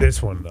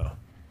 This one, though.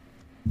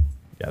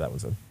 Yeah, that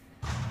was it.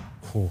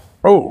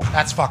 Oh.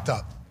 That's fucked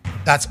up.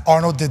 That's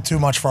Arnold did too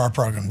much for our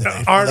program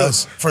today.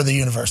 For the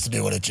universe to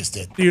do what it just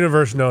did. The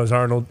universe knows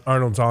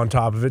Arnold's on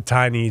top of it.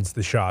 Ty needs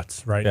the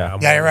shots right now.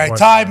 Yeah, you're right.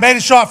 Ty made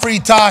a shot for you,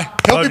 Ty.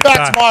 He'll Love be you, back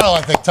Ty. tomorrow,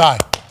 I think, Ty.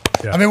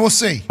 Yeah. I mean, we'll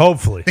see.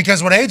 Hopefully.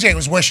 Because what AJ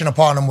was wishing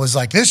upon him was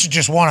like, this is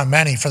just one of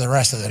many for the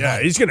rest of the Yeah,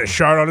 night. he's going to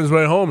shard on his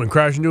way home and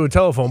crash into a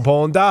telephone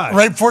pole and die.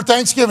 Right before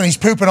Thanksgiving, he's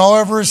pooping all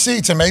over his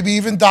seats and maybe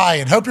even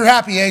dying. Hope you're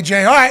happy,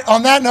 AJ. All right,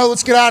 on that note,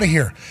 let's get out of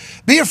here.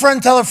 Be a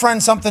friend, tell a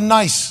friend something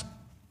nice.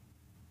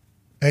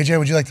 AJ,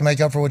 would you like to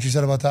make up for what you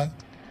said about Ty?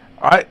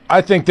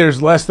 I think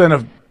there's less than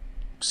a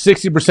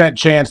 60%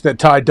 chance that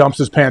Ty dumps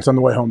his pants on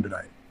the way home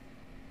tonight.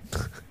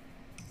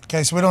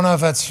 Okay, so we don't know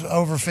if that's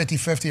over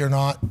 50-50 or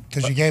not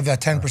because you gave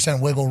that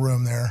 10% wiggle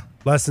room there.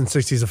 Less than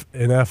 60's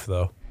an F,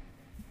 though.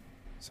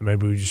 So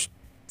maybe we just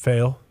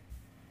fail.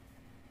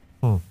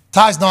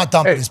 Ty's not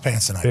dumping his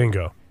pants tonight.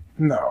 Bingo.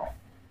 No.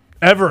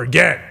 Ever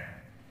again.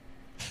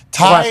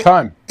 Ty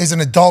time. is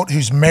an adult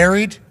who's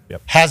married,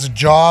 has a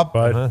job,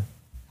 Bud.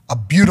 a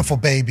beautiful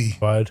baby.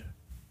 Bud.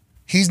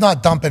 He's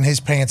not dumping his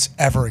pants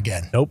ever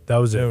again. Nope, that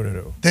was it.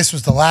 No. This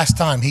was the last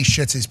time he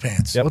shits his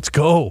pants. Let's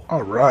go.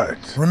 All right.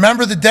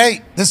 Remember the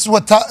date. This is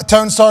what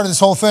Tone started this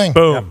whole thing.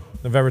 Boom.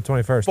 November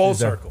 21st. Full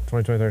Tuesday, circle.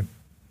 2023.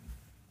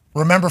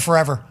 Remember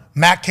forever.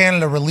 Matt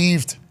Canada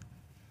relieved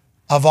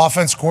of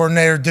offense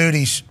coordinator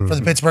duties for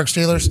the Pittsburgh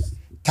Steelers.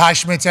 Ty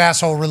Schmidt's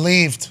asshole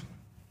relieved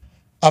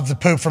of the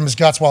poop from his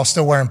guts while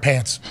still wearing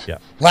pants. Yeah.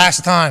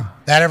 Last time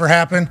that ever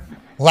happened.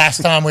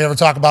 Last time we ever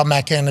talk about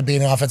Matt Canada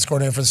being an offense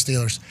coordinator for the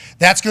Steelers.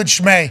 That's good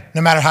schmay,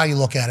 no matter how you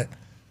look at it.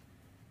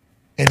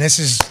 And this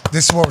is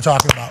what we're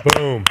talking about.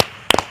 Boom.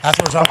 That's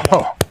what we're talking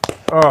about.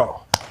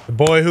 Oh. The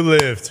boy who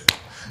lived.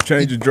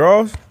 Change your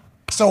drawers?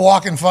 Still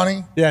walking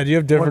funny. Yeah, do you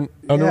have different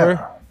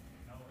underwear?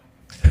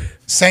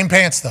 Same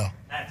pants, though.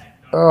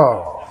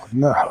 Oh,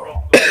 no.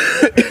 All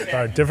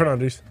right, different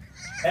undies.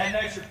 Had an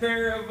extra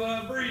pair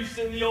of briefs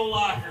in the old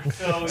locker.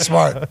 So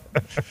Smart.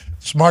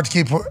 Smart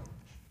to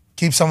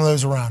keep some of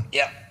those around.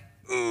 Yep.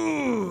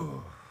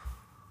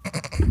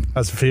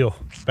 How's it feel?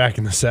 Back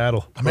in the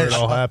saddle. Where it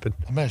all happened.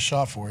 I made a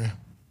shot for you.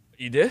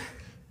 You did?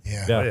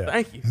 Yeah.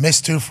 Thank you.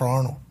 Missed two for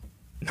Arnold.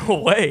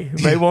 No way.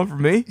 You made one for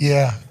me?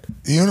 Yeah.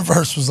 The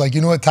universe was like,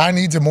 you know what? Ty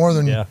needs it more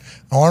than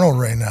Arnold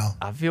right now.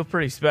 I feel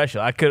pretty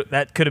special.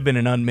 That could have been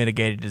an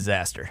unmitigated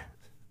disaster.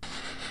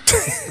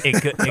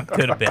 It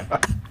could have been.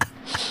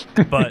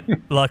 But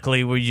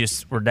luckily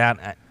we're down,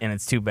 and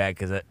it's too bad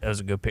because it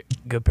was a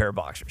good pair of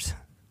boxers.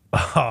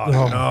 Oh,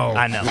 no.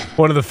 I know.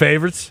 One of the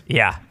favorites?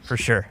 Yeah, for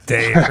sure.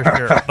 Damn. For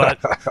sure. But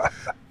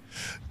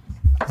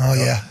Oh,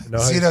 yeah.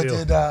 Know how you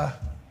Zito feel.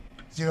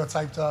 Zito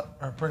typed up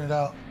or printed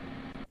out.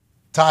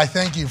 Ty,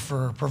 thank you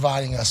for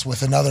providing us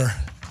with another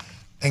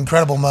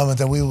incredible moment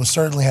that we will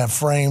certainly have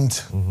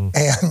framed. And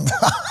this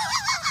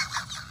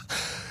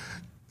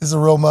is a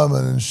real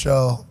moment in the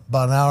show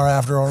about an hour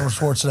after Arnold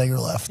Schwarzenegger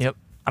left. Yep.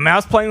 I mean, I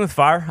was playing with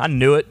fire. I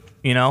knew it,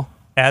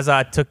 as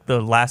I took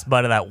the last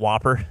bite of that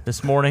Whopper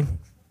this morning.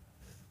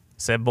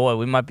 Said, boy,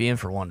 we might be in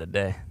for one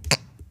today.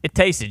 It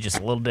tasted just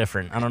a little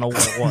different. I don't know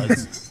what it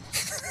was.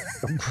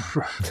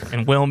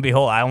 And lo and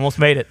behold, I almost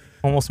made it.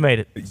 I mean,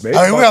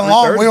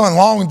 we went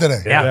long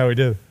today. Yeah, we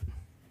did.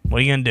 What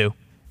are you going to do?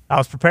 I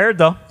was prepared,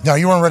 though. No,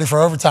 you weren't ready for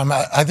overtime.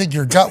 I think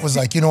your gut was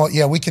like, you know what?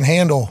 Yeah, we can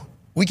handle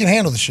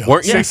the show.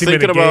 Weren't you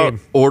thinking about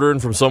ordering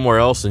from somewhere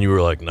else, and you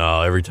were like,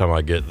 no, every time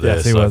I get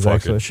this, I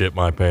fucking shit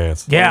my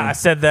pants. Yeah, I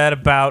said that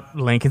about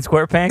Lincoln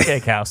Square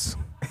Pancake House.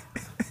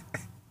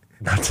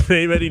 Not to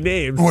name any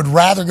names. Would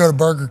rather go to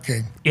Burger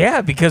King.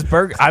 Yeah, because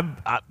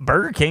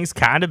Burger King's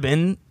kind of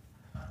been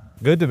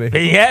good to me.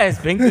 Yeah,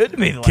 it's been good to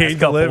me the last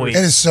couple weeks.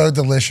 It is so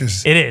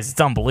delicious. It is. It's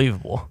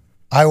unbelievable.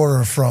 I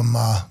order from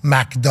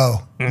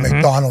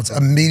McDonald's.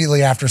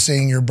 Immediately after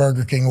seeing your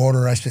Burger King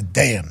order, I said,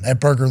 damn,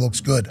 that burger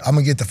looks good. I'm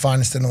going to get the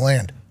finest in the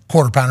land.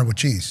 Quarter pounder with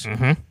cheese.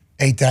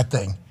 Ate that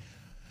thing.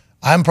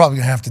 I'm probably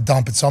going to have to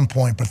dump at some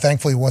point, but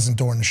thankfully it wasn't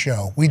during the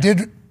show. We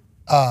did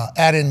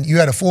add in, you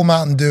had a full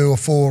Mountain Dew, a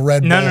full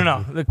Red Bull.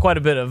 No. Quite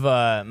a bit of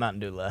Mountain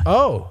Dew left.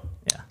 Oh.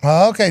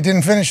 Oh, okay,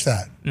 didn't finish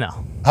that. No.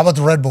 How about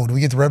the Red Bull? Did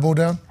we get the Red Bull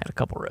down? Had a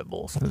couple Red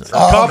Bulls.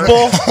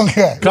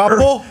 Okay.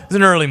 Couple? It's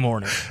an early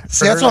morning.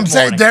 See, that's what I'm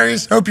saying,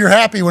 Darius. Hope you're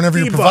happy whenever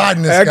you're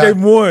providing this I guy. gave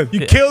him one.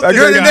 You killed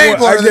You're an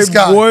enabler of this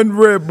guy. one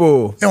Red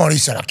Bull. You know what he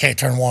said? I can't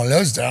turn one of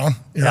those down.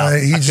 You know, No,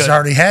 he I just couldn't.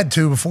 already had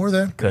two before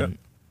then. Couldn't.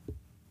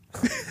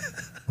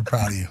 We're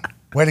proud of you.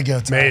 Way to go,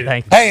 Tom.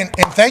 Thank you. Hey, and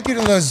thank you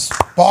to those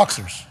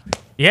boxers.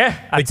 Yeah,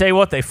 I tell you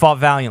what, they fought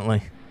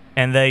valiantly,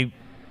 and they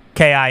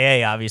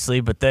KIA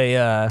obviously, but they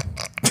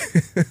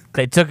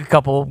they took a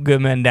couple good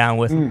men down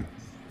with them.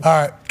 All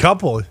right,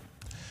 couple.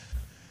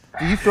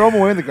 Do you throw them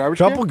away in the garbage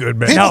Couple can? good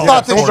men. People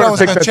thought this show was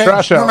take going to that change.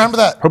 trash You out. remember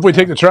that? Hope we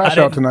take the trash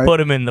I out didn't tonight. put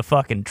them in the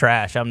fucking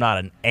trash. I'm not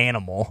an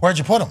animal. Where'd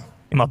you put them?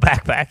 In my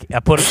backpack. I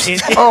put them in.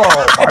 Oh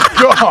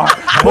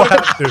my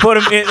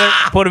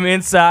god! Put them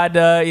inside.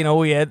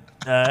 We had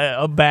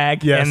a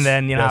bag, Yes, and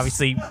then yes.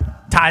 obviously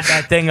tied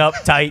that thing up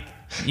tight.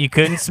 You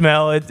couldn't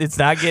smell it. It's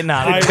not getting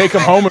out. Take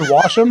them home and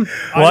wash them.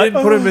 I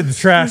didn't put him in the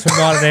trash. I'm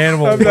not an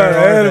animal. I'm not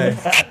an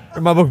animal.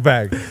 In my book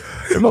bag.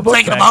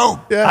 Take them home.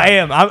 I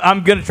am.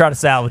 I'm gonna try to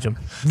salvage them.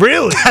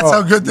 Really? That's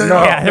how good they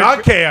are. Yeah,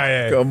 Not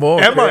KIA. Come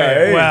on, MIA.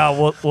 KIA.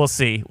 Well, we'll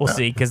see. We'll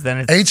see, because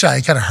then it's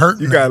HI kind of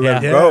hurting. You gotta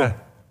let Yeah. it go. Yeah.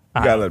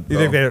 You gotta let it You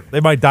go. think they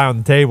might die on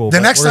the table. The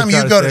but next we're time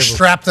gonna you try go to save 'em.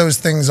 strap those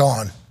things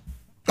on,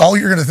 all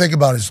you're going to think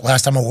about is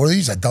last time I wore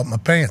these, I dumped my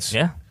pants.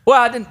 yeah.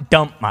 Well, I didn't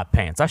dump my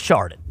pants. I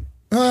sharded.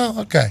 Well,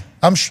 okay.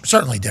 I'm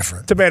certainly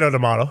different.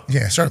 Tomato.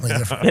 Yeah, certainly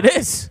different. It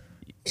is.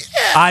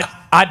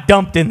 I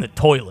dumped in the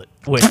toilet,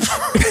 which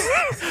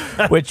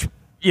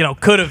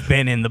could have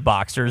been in the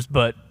boxers,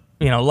 but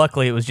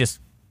luckily it was just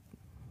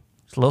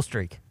a little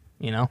streak.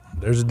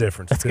 There's a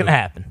difference. That's too. gonna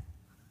happen.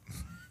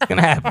 It's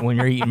gonna happen when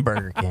you're eating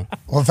Burger King.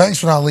 Well, thanks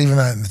for not leaving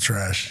that in the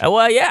trash.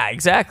 Well, yeah,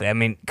 exactly. I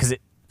mean, because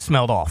it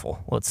smelled awful.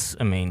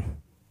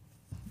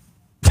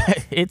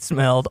 It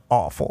smelled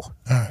awful.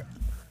 All right.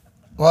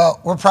 Well,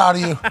 we're proud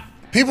of you.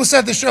 People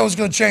said the show was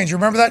going to change. You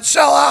remember that?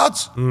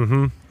 Sellouts.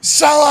 Mm-hmm.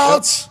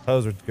 Sellouts.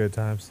 Those were good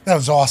times. That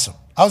was awesome.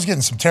 I was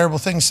getting some terrible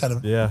things said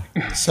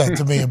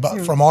to me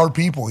from our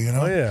people, Oh,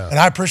 yeah. And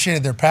I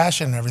appreciated their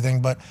passion and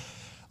everything. But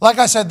like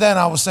I said then,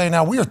 I will say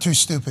now, we are too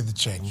stupid to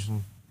change.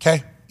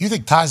 Okay? You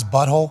think Ty's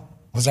butthole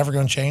was ever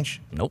going to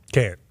change? Nope.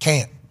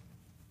 Can't.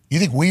 You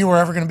think we were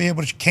ever going to be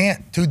able to?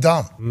 Can't. Too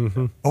dumb.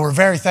 Mm-hmm. But we're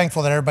very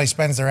thankful that everybody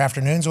spends their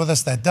afternoons with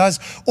us. That does.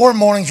 Or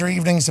mornings or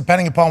evenings,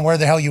 depending upon where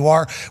the hell you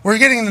are. We're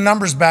getting the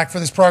numbers back for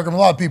this program. A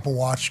lot of people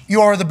watch.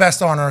 You are the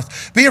best on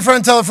earth. Be a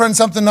friend. Tell a friend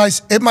something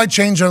nice. It might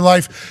change their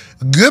life.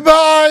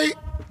 Goodbye.